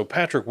 Yeah. So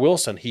Patrick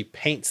Wilson, he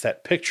paints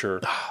that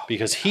picture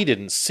because he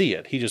didn't see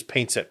it. He just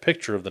paints that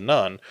picture of the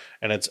nun,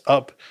 and it's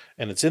up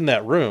and it's in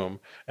that room,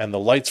 and the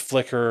lights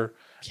flicker.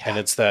 Yeah. And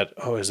it's that,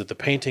 is it the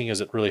painting? Is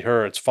it really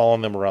her? It's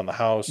following them around the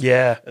house.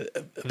 Yeah.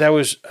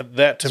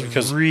 That to me,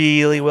 because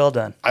really well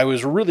done. I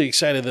was really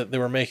excited that they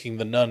were making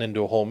the nun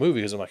into a whole movie,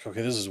 because I'm like,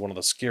 okay, this is one of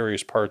the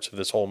scariest parts of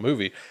this whole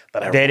movie.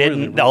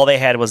 All they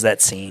had was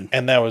that scene.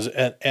 And that was,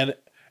 and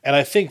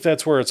I think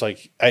that's where it's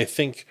like, I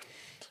think,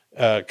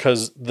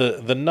 because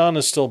the nun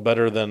is still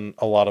better than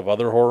a lot of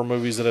other horror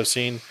movies that I've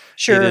seen.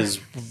 Sure. It's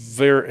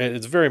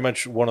very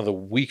much one of the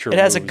weaker It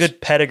has movies. A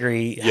good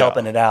pedigree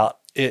helping it out.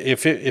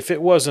 If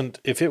it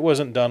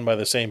wasn't done by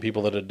the same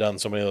people that had done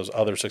so many of those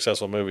other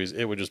successful movies,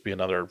 it would just be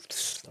another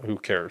who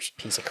cares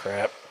piece of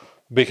crap.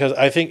 Because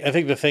I think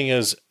the thing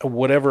is,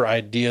 whatever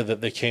idea that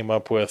they came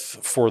up with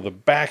for the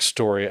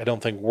backstory, I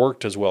don't think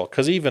worked as well.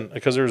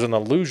 Because there's an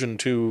allusion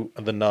to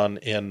the nun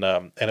in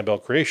Annabelle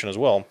Creation as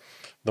well.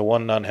 The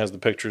one nun has the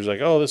pictures like,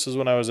 this is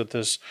when I was at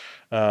this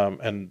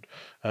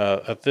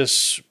at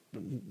this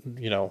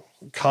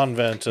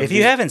convent. If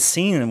you haven't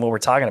seen what we're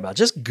talking about,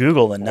 just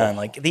Google the nun.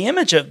 Like the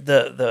image of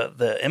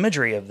the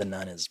imagery of the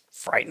nun is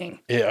frightening.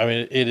 Yeah, I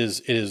mean, it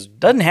is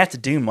Doesn't have to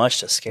do much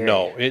to scare you.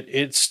 no,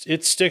 it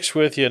sticks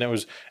with you, and it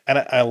was, and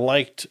I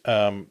liked.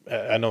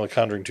 I know The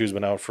Conjuring 2 has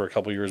been out for a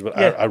couple of years, but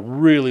Yeah. I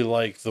really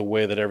like the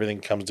way that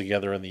everything comes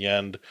together in the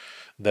end.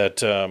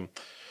 That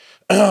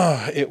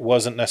it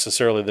wasn't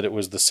necessarily that it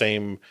was the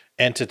same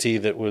entity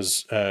that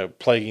was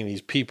plaguing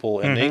these people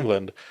in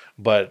England,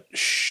 but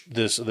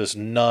this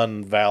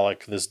nun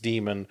Valak, this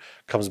demon,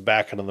 comes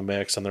back into the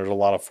mix, and there's a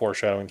lot of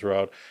foreshadowing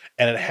throughout.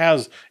 And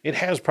it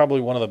has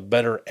probably one of the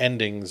better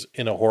endings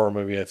in a horror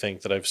movie, I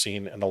think, that I've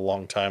seen in a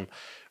long time.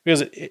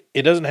 Because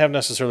it doesn't have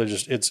necessarily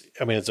just it's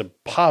a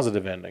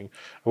positive ending.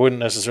 I wouldn't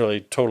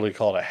necessarily totally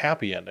call it a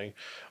happy ending,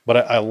 but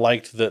I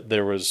liked that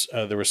there was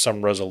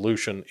some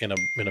resolution in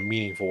a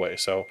meaningful way.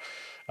 So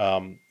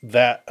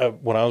that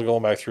when I was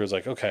going back through, it's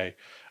like, okay,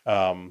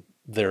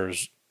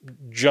 there's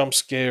jump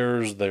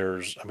scares,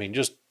 there's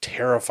just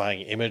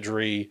terrifying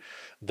imagery,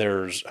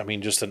 there's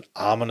just an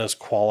ominous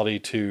quality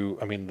to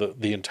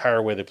the entire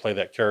way they play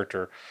that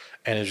character,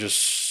 and it's just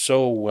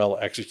so well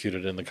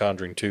executed in The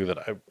Conjuring 2 that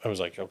I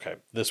was like, okay,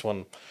 this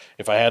one,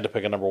 if I had to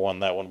pick a number one,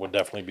 that one would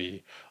definitely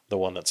be the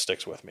one that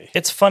sticks with me.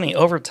 It's funny,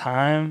 over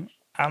time,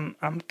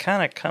 I'm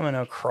kind of coming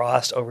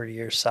across over to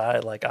your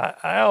side. Like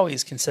I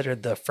always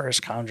considered the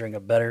first Conjuring a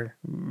better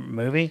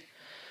movie,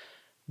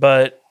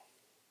 but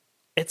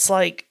it's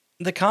like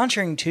The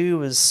Conjuring 2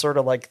 was sort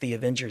of like the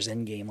Avengers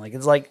Endgame. Like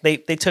it's like they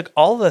took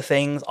all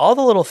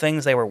the little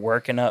things they were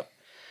working up,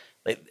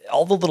 like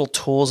all the little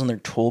tools in their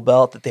tool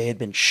belt that they had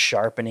been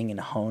sharpening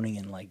and honing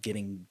and like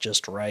getting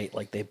just right.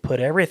 Like they put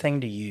everything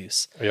to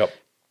use. Yep.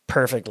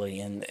 Perfectly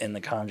in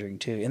The Conjuring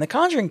 2. And The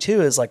Conjuring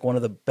 2 is like one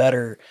of the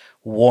better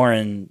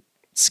Warren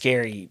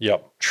scary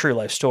true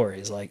life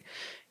stories. Like,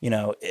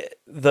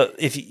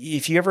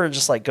 if you ever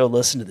just like go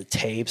listen to the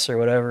tapes or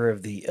whatever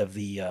of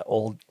the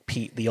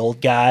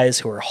old guys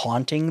who are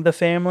haunting the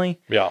family.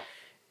 Yeah.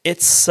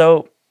 It's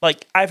so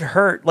like I've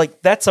heard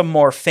like that's a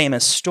more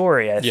famous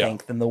story, I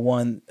think, than the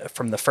one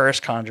from the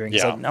first Conjuring.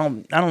 Like, I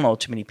don't know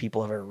too many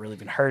people have ever really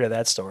even heard of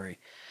that story.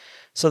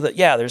 So that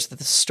there's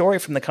the story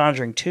from The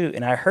Conjuring 2,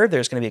 and I heard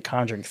there's going to be a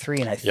Conjuring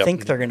 3, and I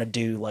think they're going to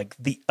do like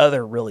the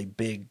other really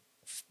big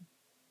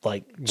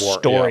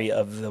story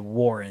of the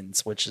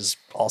Warrens, which is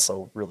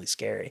also really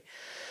scary.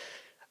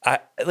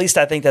 At least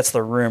I think that's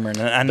the rumor,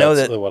 and I know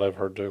that's what I've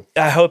heard too.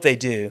 I hope they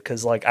do,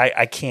 because like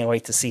I can't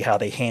wait to see how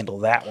they handle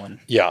that one.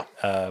 Yeah.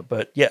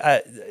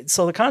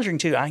 So The Conjuring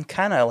 2, I'm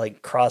kind of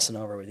like crossing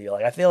over with you.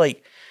 Like I feel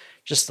like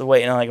just the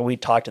way, like we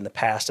talked in the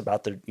past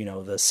about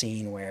the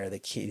scene where the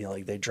kid,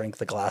 like they drink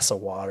the glass of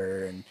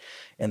water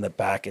and the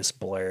back is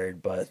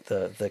blurred, but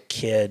the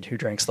kid who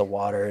drinks the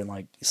water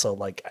and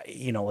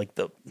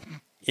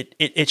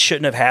it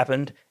shouldn't have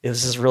happened. It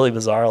was just really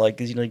bizarre. Like,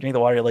 you drink the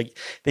water, like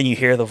then you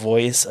hear the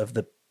voice of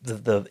the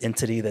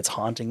entity that's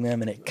haunting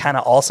them, and it kind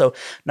of also,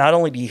 not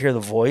only do you hear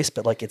the voice,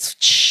 but like its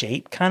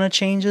shape kind of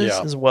changes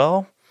as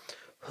well.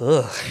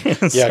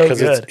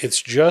 Because it's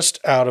just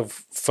out of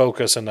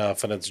focus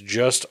enough, and it's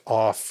just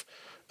off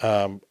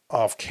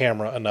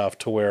camera enough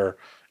to where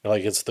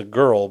like it's the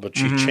girl, but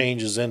she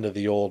changes into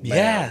the old man.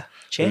 Yeah,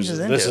 changes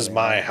into this is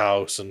my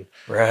house, and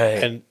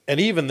right, and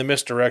even the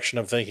misdirection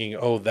of thinking,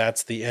 oh,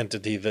 that's the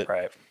entity that.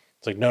 Right.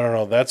 It's like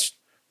no,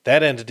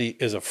 that entity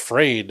is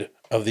afraid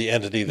of the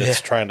entity that's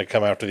trying to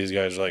come after these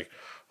guys. Like,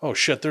 oh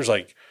shit, there's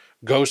like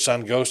ghosts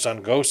on ghosts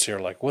on ghosts here.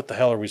 Like, what the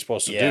hell are we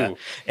supposed to do?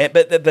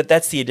 But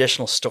that's the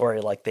additional story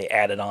like they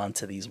added on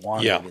to these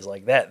Warren movies.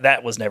 Like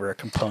that was never a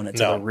component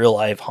to the real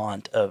life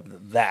haunt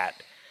of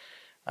that.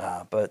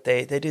 But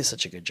they do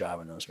such a good job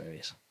in those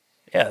movies.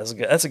 Yeah,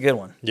 that's a good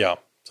one. Yeah.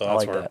 So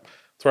that's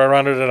where I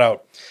rounded it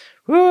out.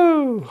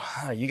 Woo!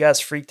 You guys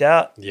freaked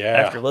out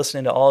after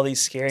listening to all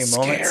these scary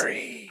moments.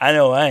 I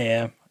know I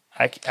am.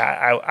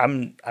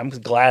 I'm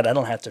glad I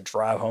don't have to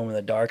drive home in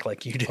the dark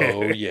like you do.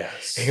 Oh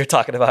yes. You're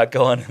talking about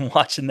going and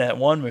watching that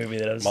one movie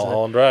that I was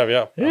Mulholland Drive.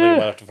 Yeah. I think I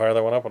might have to fire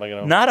that one up when I get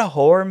home. Not a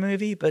horror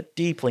movie, but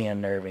deeply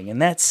unnerving.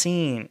 And that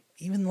scene,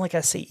 even like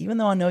I say, even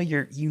though I know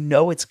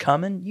it's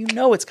coming,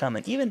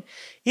 Even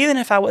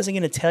if I wasn't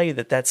going to tell you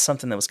that that's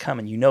something that was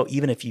coming,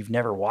 even if you've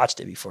never watched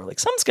it before, like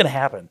something's going to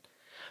happen.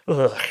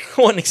 Ugh,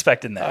 wasn't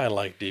expecting that. I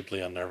like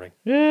deeply unnerving.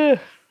 Yeah.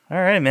 All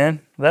right,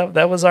 man.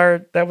 That was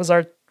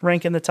our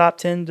rank in the top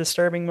 10 most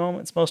disturbing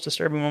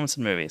moments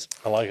in movies.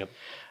 I like it.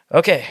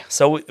 Okay,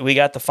 so we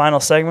got the final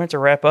segment to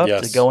wrap up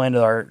to go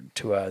into our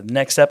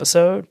next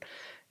episode,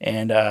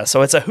 and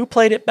so it's a Who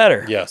Played It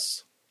Better?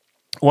 Yes,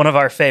 one of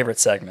our favorite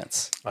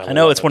segments. I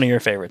know it's one of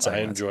your favorite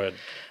segments. I enjoy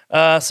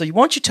it. So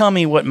why don't you tell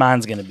me what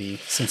mine's going to be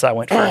since I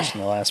went first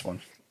in the last one?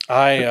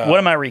 What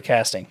am I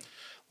recasting?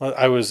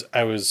 I was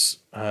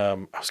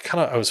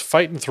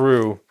fighting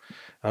through.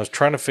 I was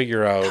trying to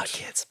figure out. Not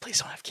kids. Please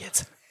don't have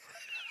kids.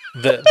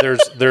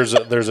 There's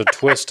a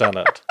twist on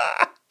it.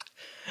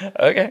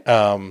 Okay.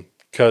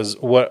 Because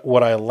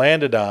what I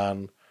landed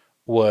on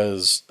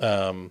was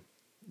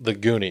the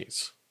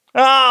Goonies.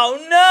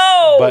 Oh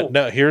No. But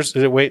no,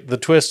 the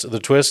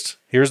twist.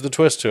 Here's the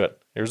twist to it.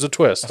 Here's the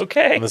twist.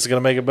 Okay. And this is going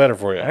to make it better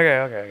for you.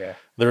 Okay.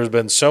 There's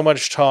been so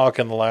much talk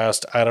in the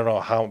last, I don't know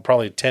how,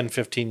 probably 10,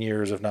 15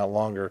 years, if not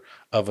longer,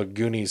 of a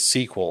Goonies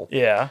sequel.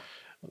 Yeah.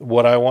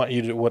 What I want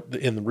you to,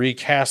 in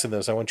recasting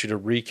this, I want you to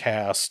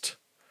recast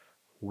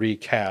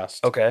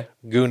Okay.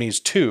 Goonies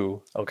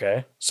 2.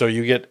 Okay. So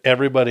you get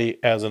everybody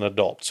as an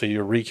adult. So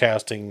you're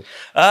recasting.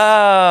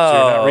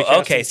 Oh,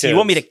 recasting okay. So you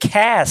want me to kids.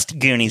 cast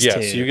Goonies Yes,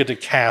 too? so you get to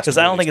cast. Because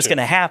I don't think it's going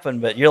to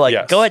happen, but you're like,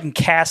 Yes. go ahead and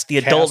cast the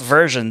adult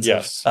versions.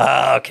 Yes.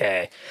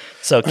 Okay.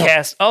 So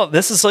cast. Oh,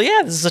 this is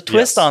a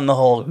twist Yes. on the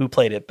whole who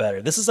played it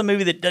better. This is a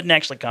movie that doesn't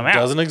actually come out.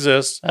 Doesn't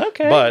exist.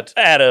 Okay. But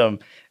Adam,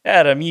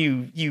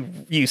 you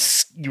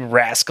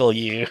rascal,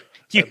 you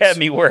had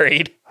me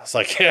worried. I was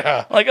like,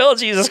 yeah. Like, oh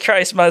Jesus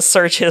Christ, my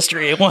search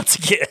history once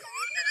again.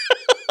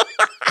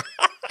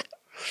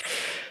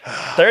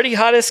 30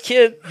 hottest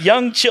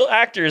young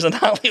actors in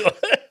Hollywood.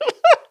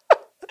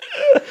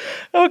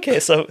 Okay,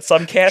 so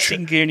I'm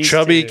casting Goonies.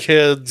 Chubby too.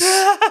 kids.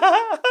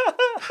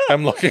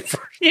 I'm looking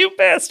for You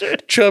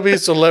bastard. chubby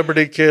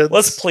celebrity kids.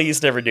 Let's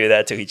please never do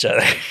that to each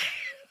other.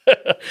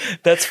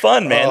 That's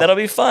fun, man. That'll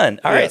be fun.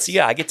 All right, Yes. so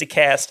yeah, I get to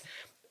cast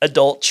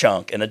adult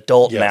Chunk, an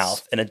adult Yes.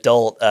 Mouth, an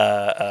adult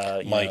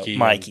Mikey,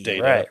 Mikey.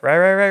 Data.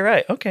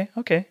 Right.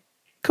 Okay.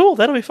 Cool.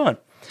 That'll be fun.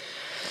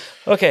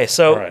 Okay,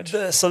 so All right.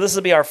 so this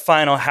will be our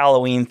final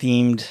Halloween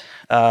themed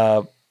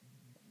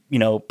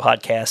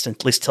podcast,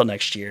 at least till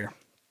next year.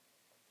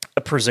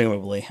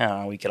 Presumably,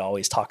 we could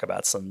always talk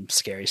about some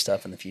scary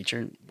stuff in the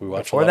future. We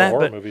watch before a lot that, of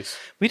horror but movies.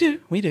 We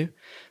do.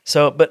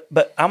 So, but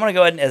I'm going to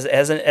go ahead and as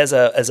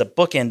a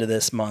bookend to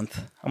this month,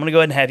 I'm going to go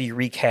ahead and have you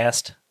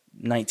recast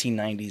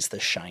 1990s The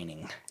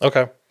Shining.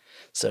 Okay.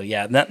 So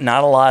yeah, not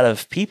a lot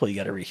of people you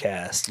got to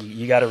recast.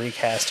 You got to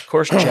recast, of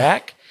course,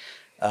 Jack.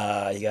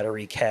 You got to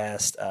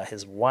recast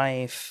his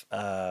wife.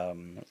 Why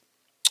am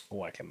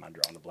I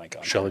drawing a blank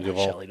on Shelley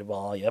Duvall. Shelley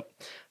Duvall. Yep.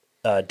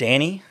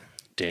 Danny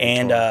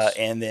Torrance.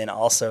 and then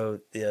also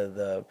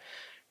the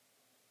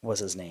what's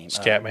his name?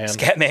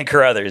 Scatman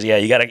Carruthers. Yeah,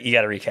 you got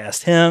to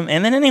recast him,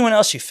 and then anyone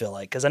else you feel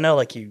like, because I know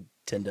like you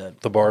tend to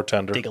The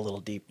bartender. dig a little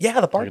deep. Yeah,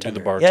 the bartender.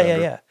 the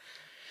bartender. Yeah.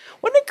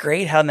 Wasn't it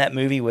great how in that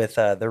movie with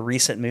the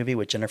recent movie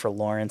with Jennifer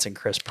Lawrence and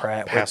Chris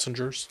Pratt?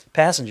 Passengers.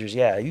 Passengers,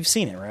 yeah. You've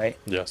seen it, right?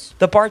 Yes.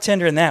 The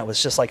bartender in that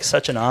was just like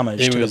such an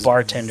homage It to the was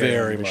bartender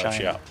very in The much,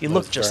 Shining. yeah. He It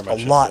looked was just very a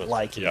much lot into it.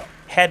 like him. Yeah.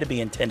 Had to be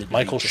intended to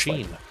Michael be just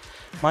Sheen.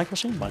 like Michael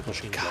Sheen? Michael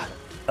Sheen. God,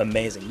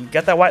 amazing. You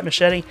got that white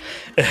machete?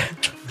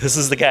 This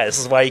is the guy. This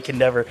is why he can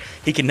never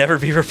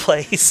be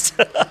replaced.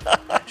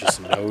 I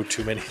just know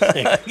too many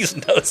things. He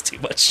knows too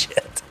much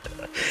shit.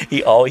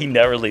 He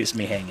never leaves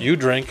me hanging. You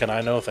drink and I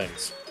know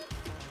things.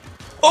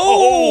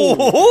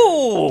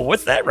 Oh,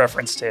 what's that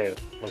reference to?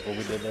 Look what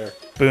we did there.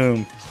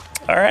 Boom.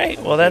 All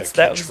right. Well, that's We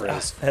been could our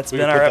put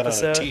that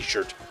episode. on a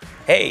t-shirt.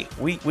 Hey,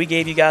 we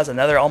gave you guys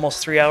another almost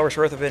 3 hours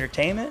worth of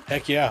entertainment.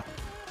 Heck yeah.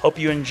 Hope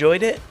you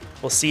enjoyed it.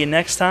 We'll see you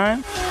next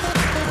time.